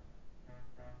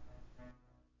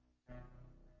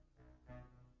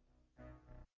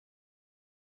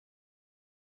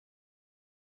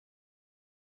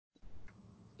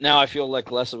 Now I feel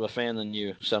like less of a fan than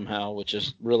you somehow, which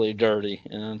is really dirty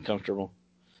and uncomfortable.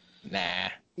 Nah.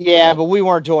 Yeah, but we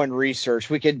weren't doing research.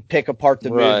 We could pick apart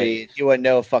the Right. movie. You wouldn't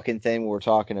know a fucking thing we were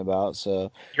talking about.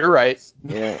 So You're right.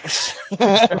 yeah.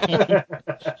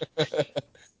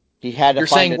 He had to You're find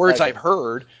saying it words like- I've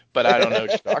heard, but I don't know what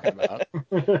you're talking about.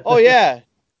 Oh yeah,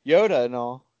 Yoda and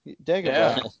all.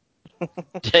 Dagobah. Yeah.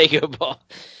 Dagobah.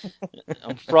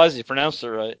 I'm surprised you pronounced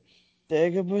it right.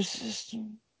 Dagobah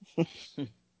system.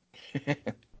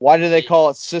 Why do they call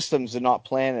it systems and not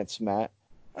planets, Matt?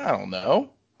 I don't know.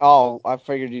 Oh, I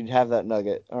figured you'd have that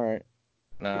nugget. All right.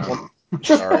 No.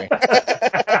 Sorry.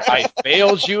 I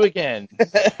failed you again.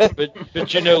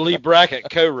 But you know Lee Brackett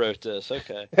co-wrote this.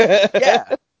 Okay.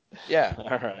 Yeah. Yeah.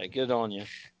 All right. Good on you.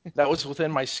 That was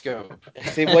within my scope.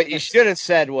 See, what you should have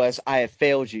said was, "I have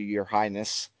failed you, Your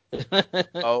Highness."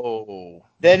 Oh.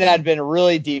 Then that'd been a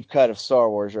really deep cut of Star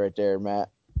Wars right there, Matt.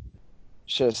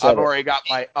 Should have said I've already got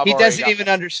my. He doesn't even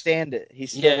understand it. He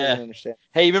still Yeah. doesn't understand.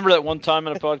 Hey, you remember that one time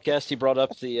in a podcast he brought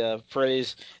up the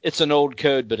phrase, "It's an old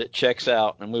code, but it checks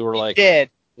out," and we were like, He did.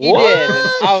 He What? did. And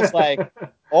I was like,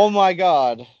 "Oh my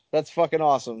god, that's fucking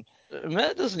awesome."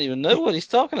 Matt doesn't even know what he's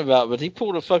talking about, but he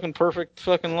pulled a fucking perfect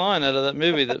fucking line out of that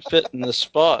movie that fit in this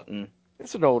spot. And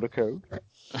it's an older code.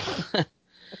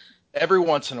 Every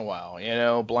once in a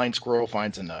while, blind squirrel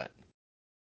finds a nut.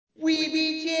 We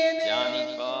be jamming.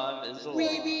 Johnny Bob is alive.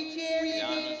 We be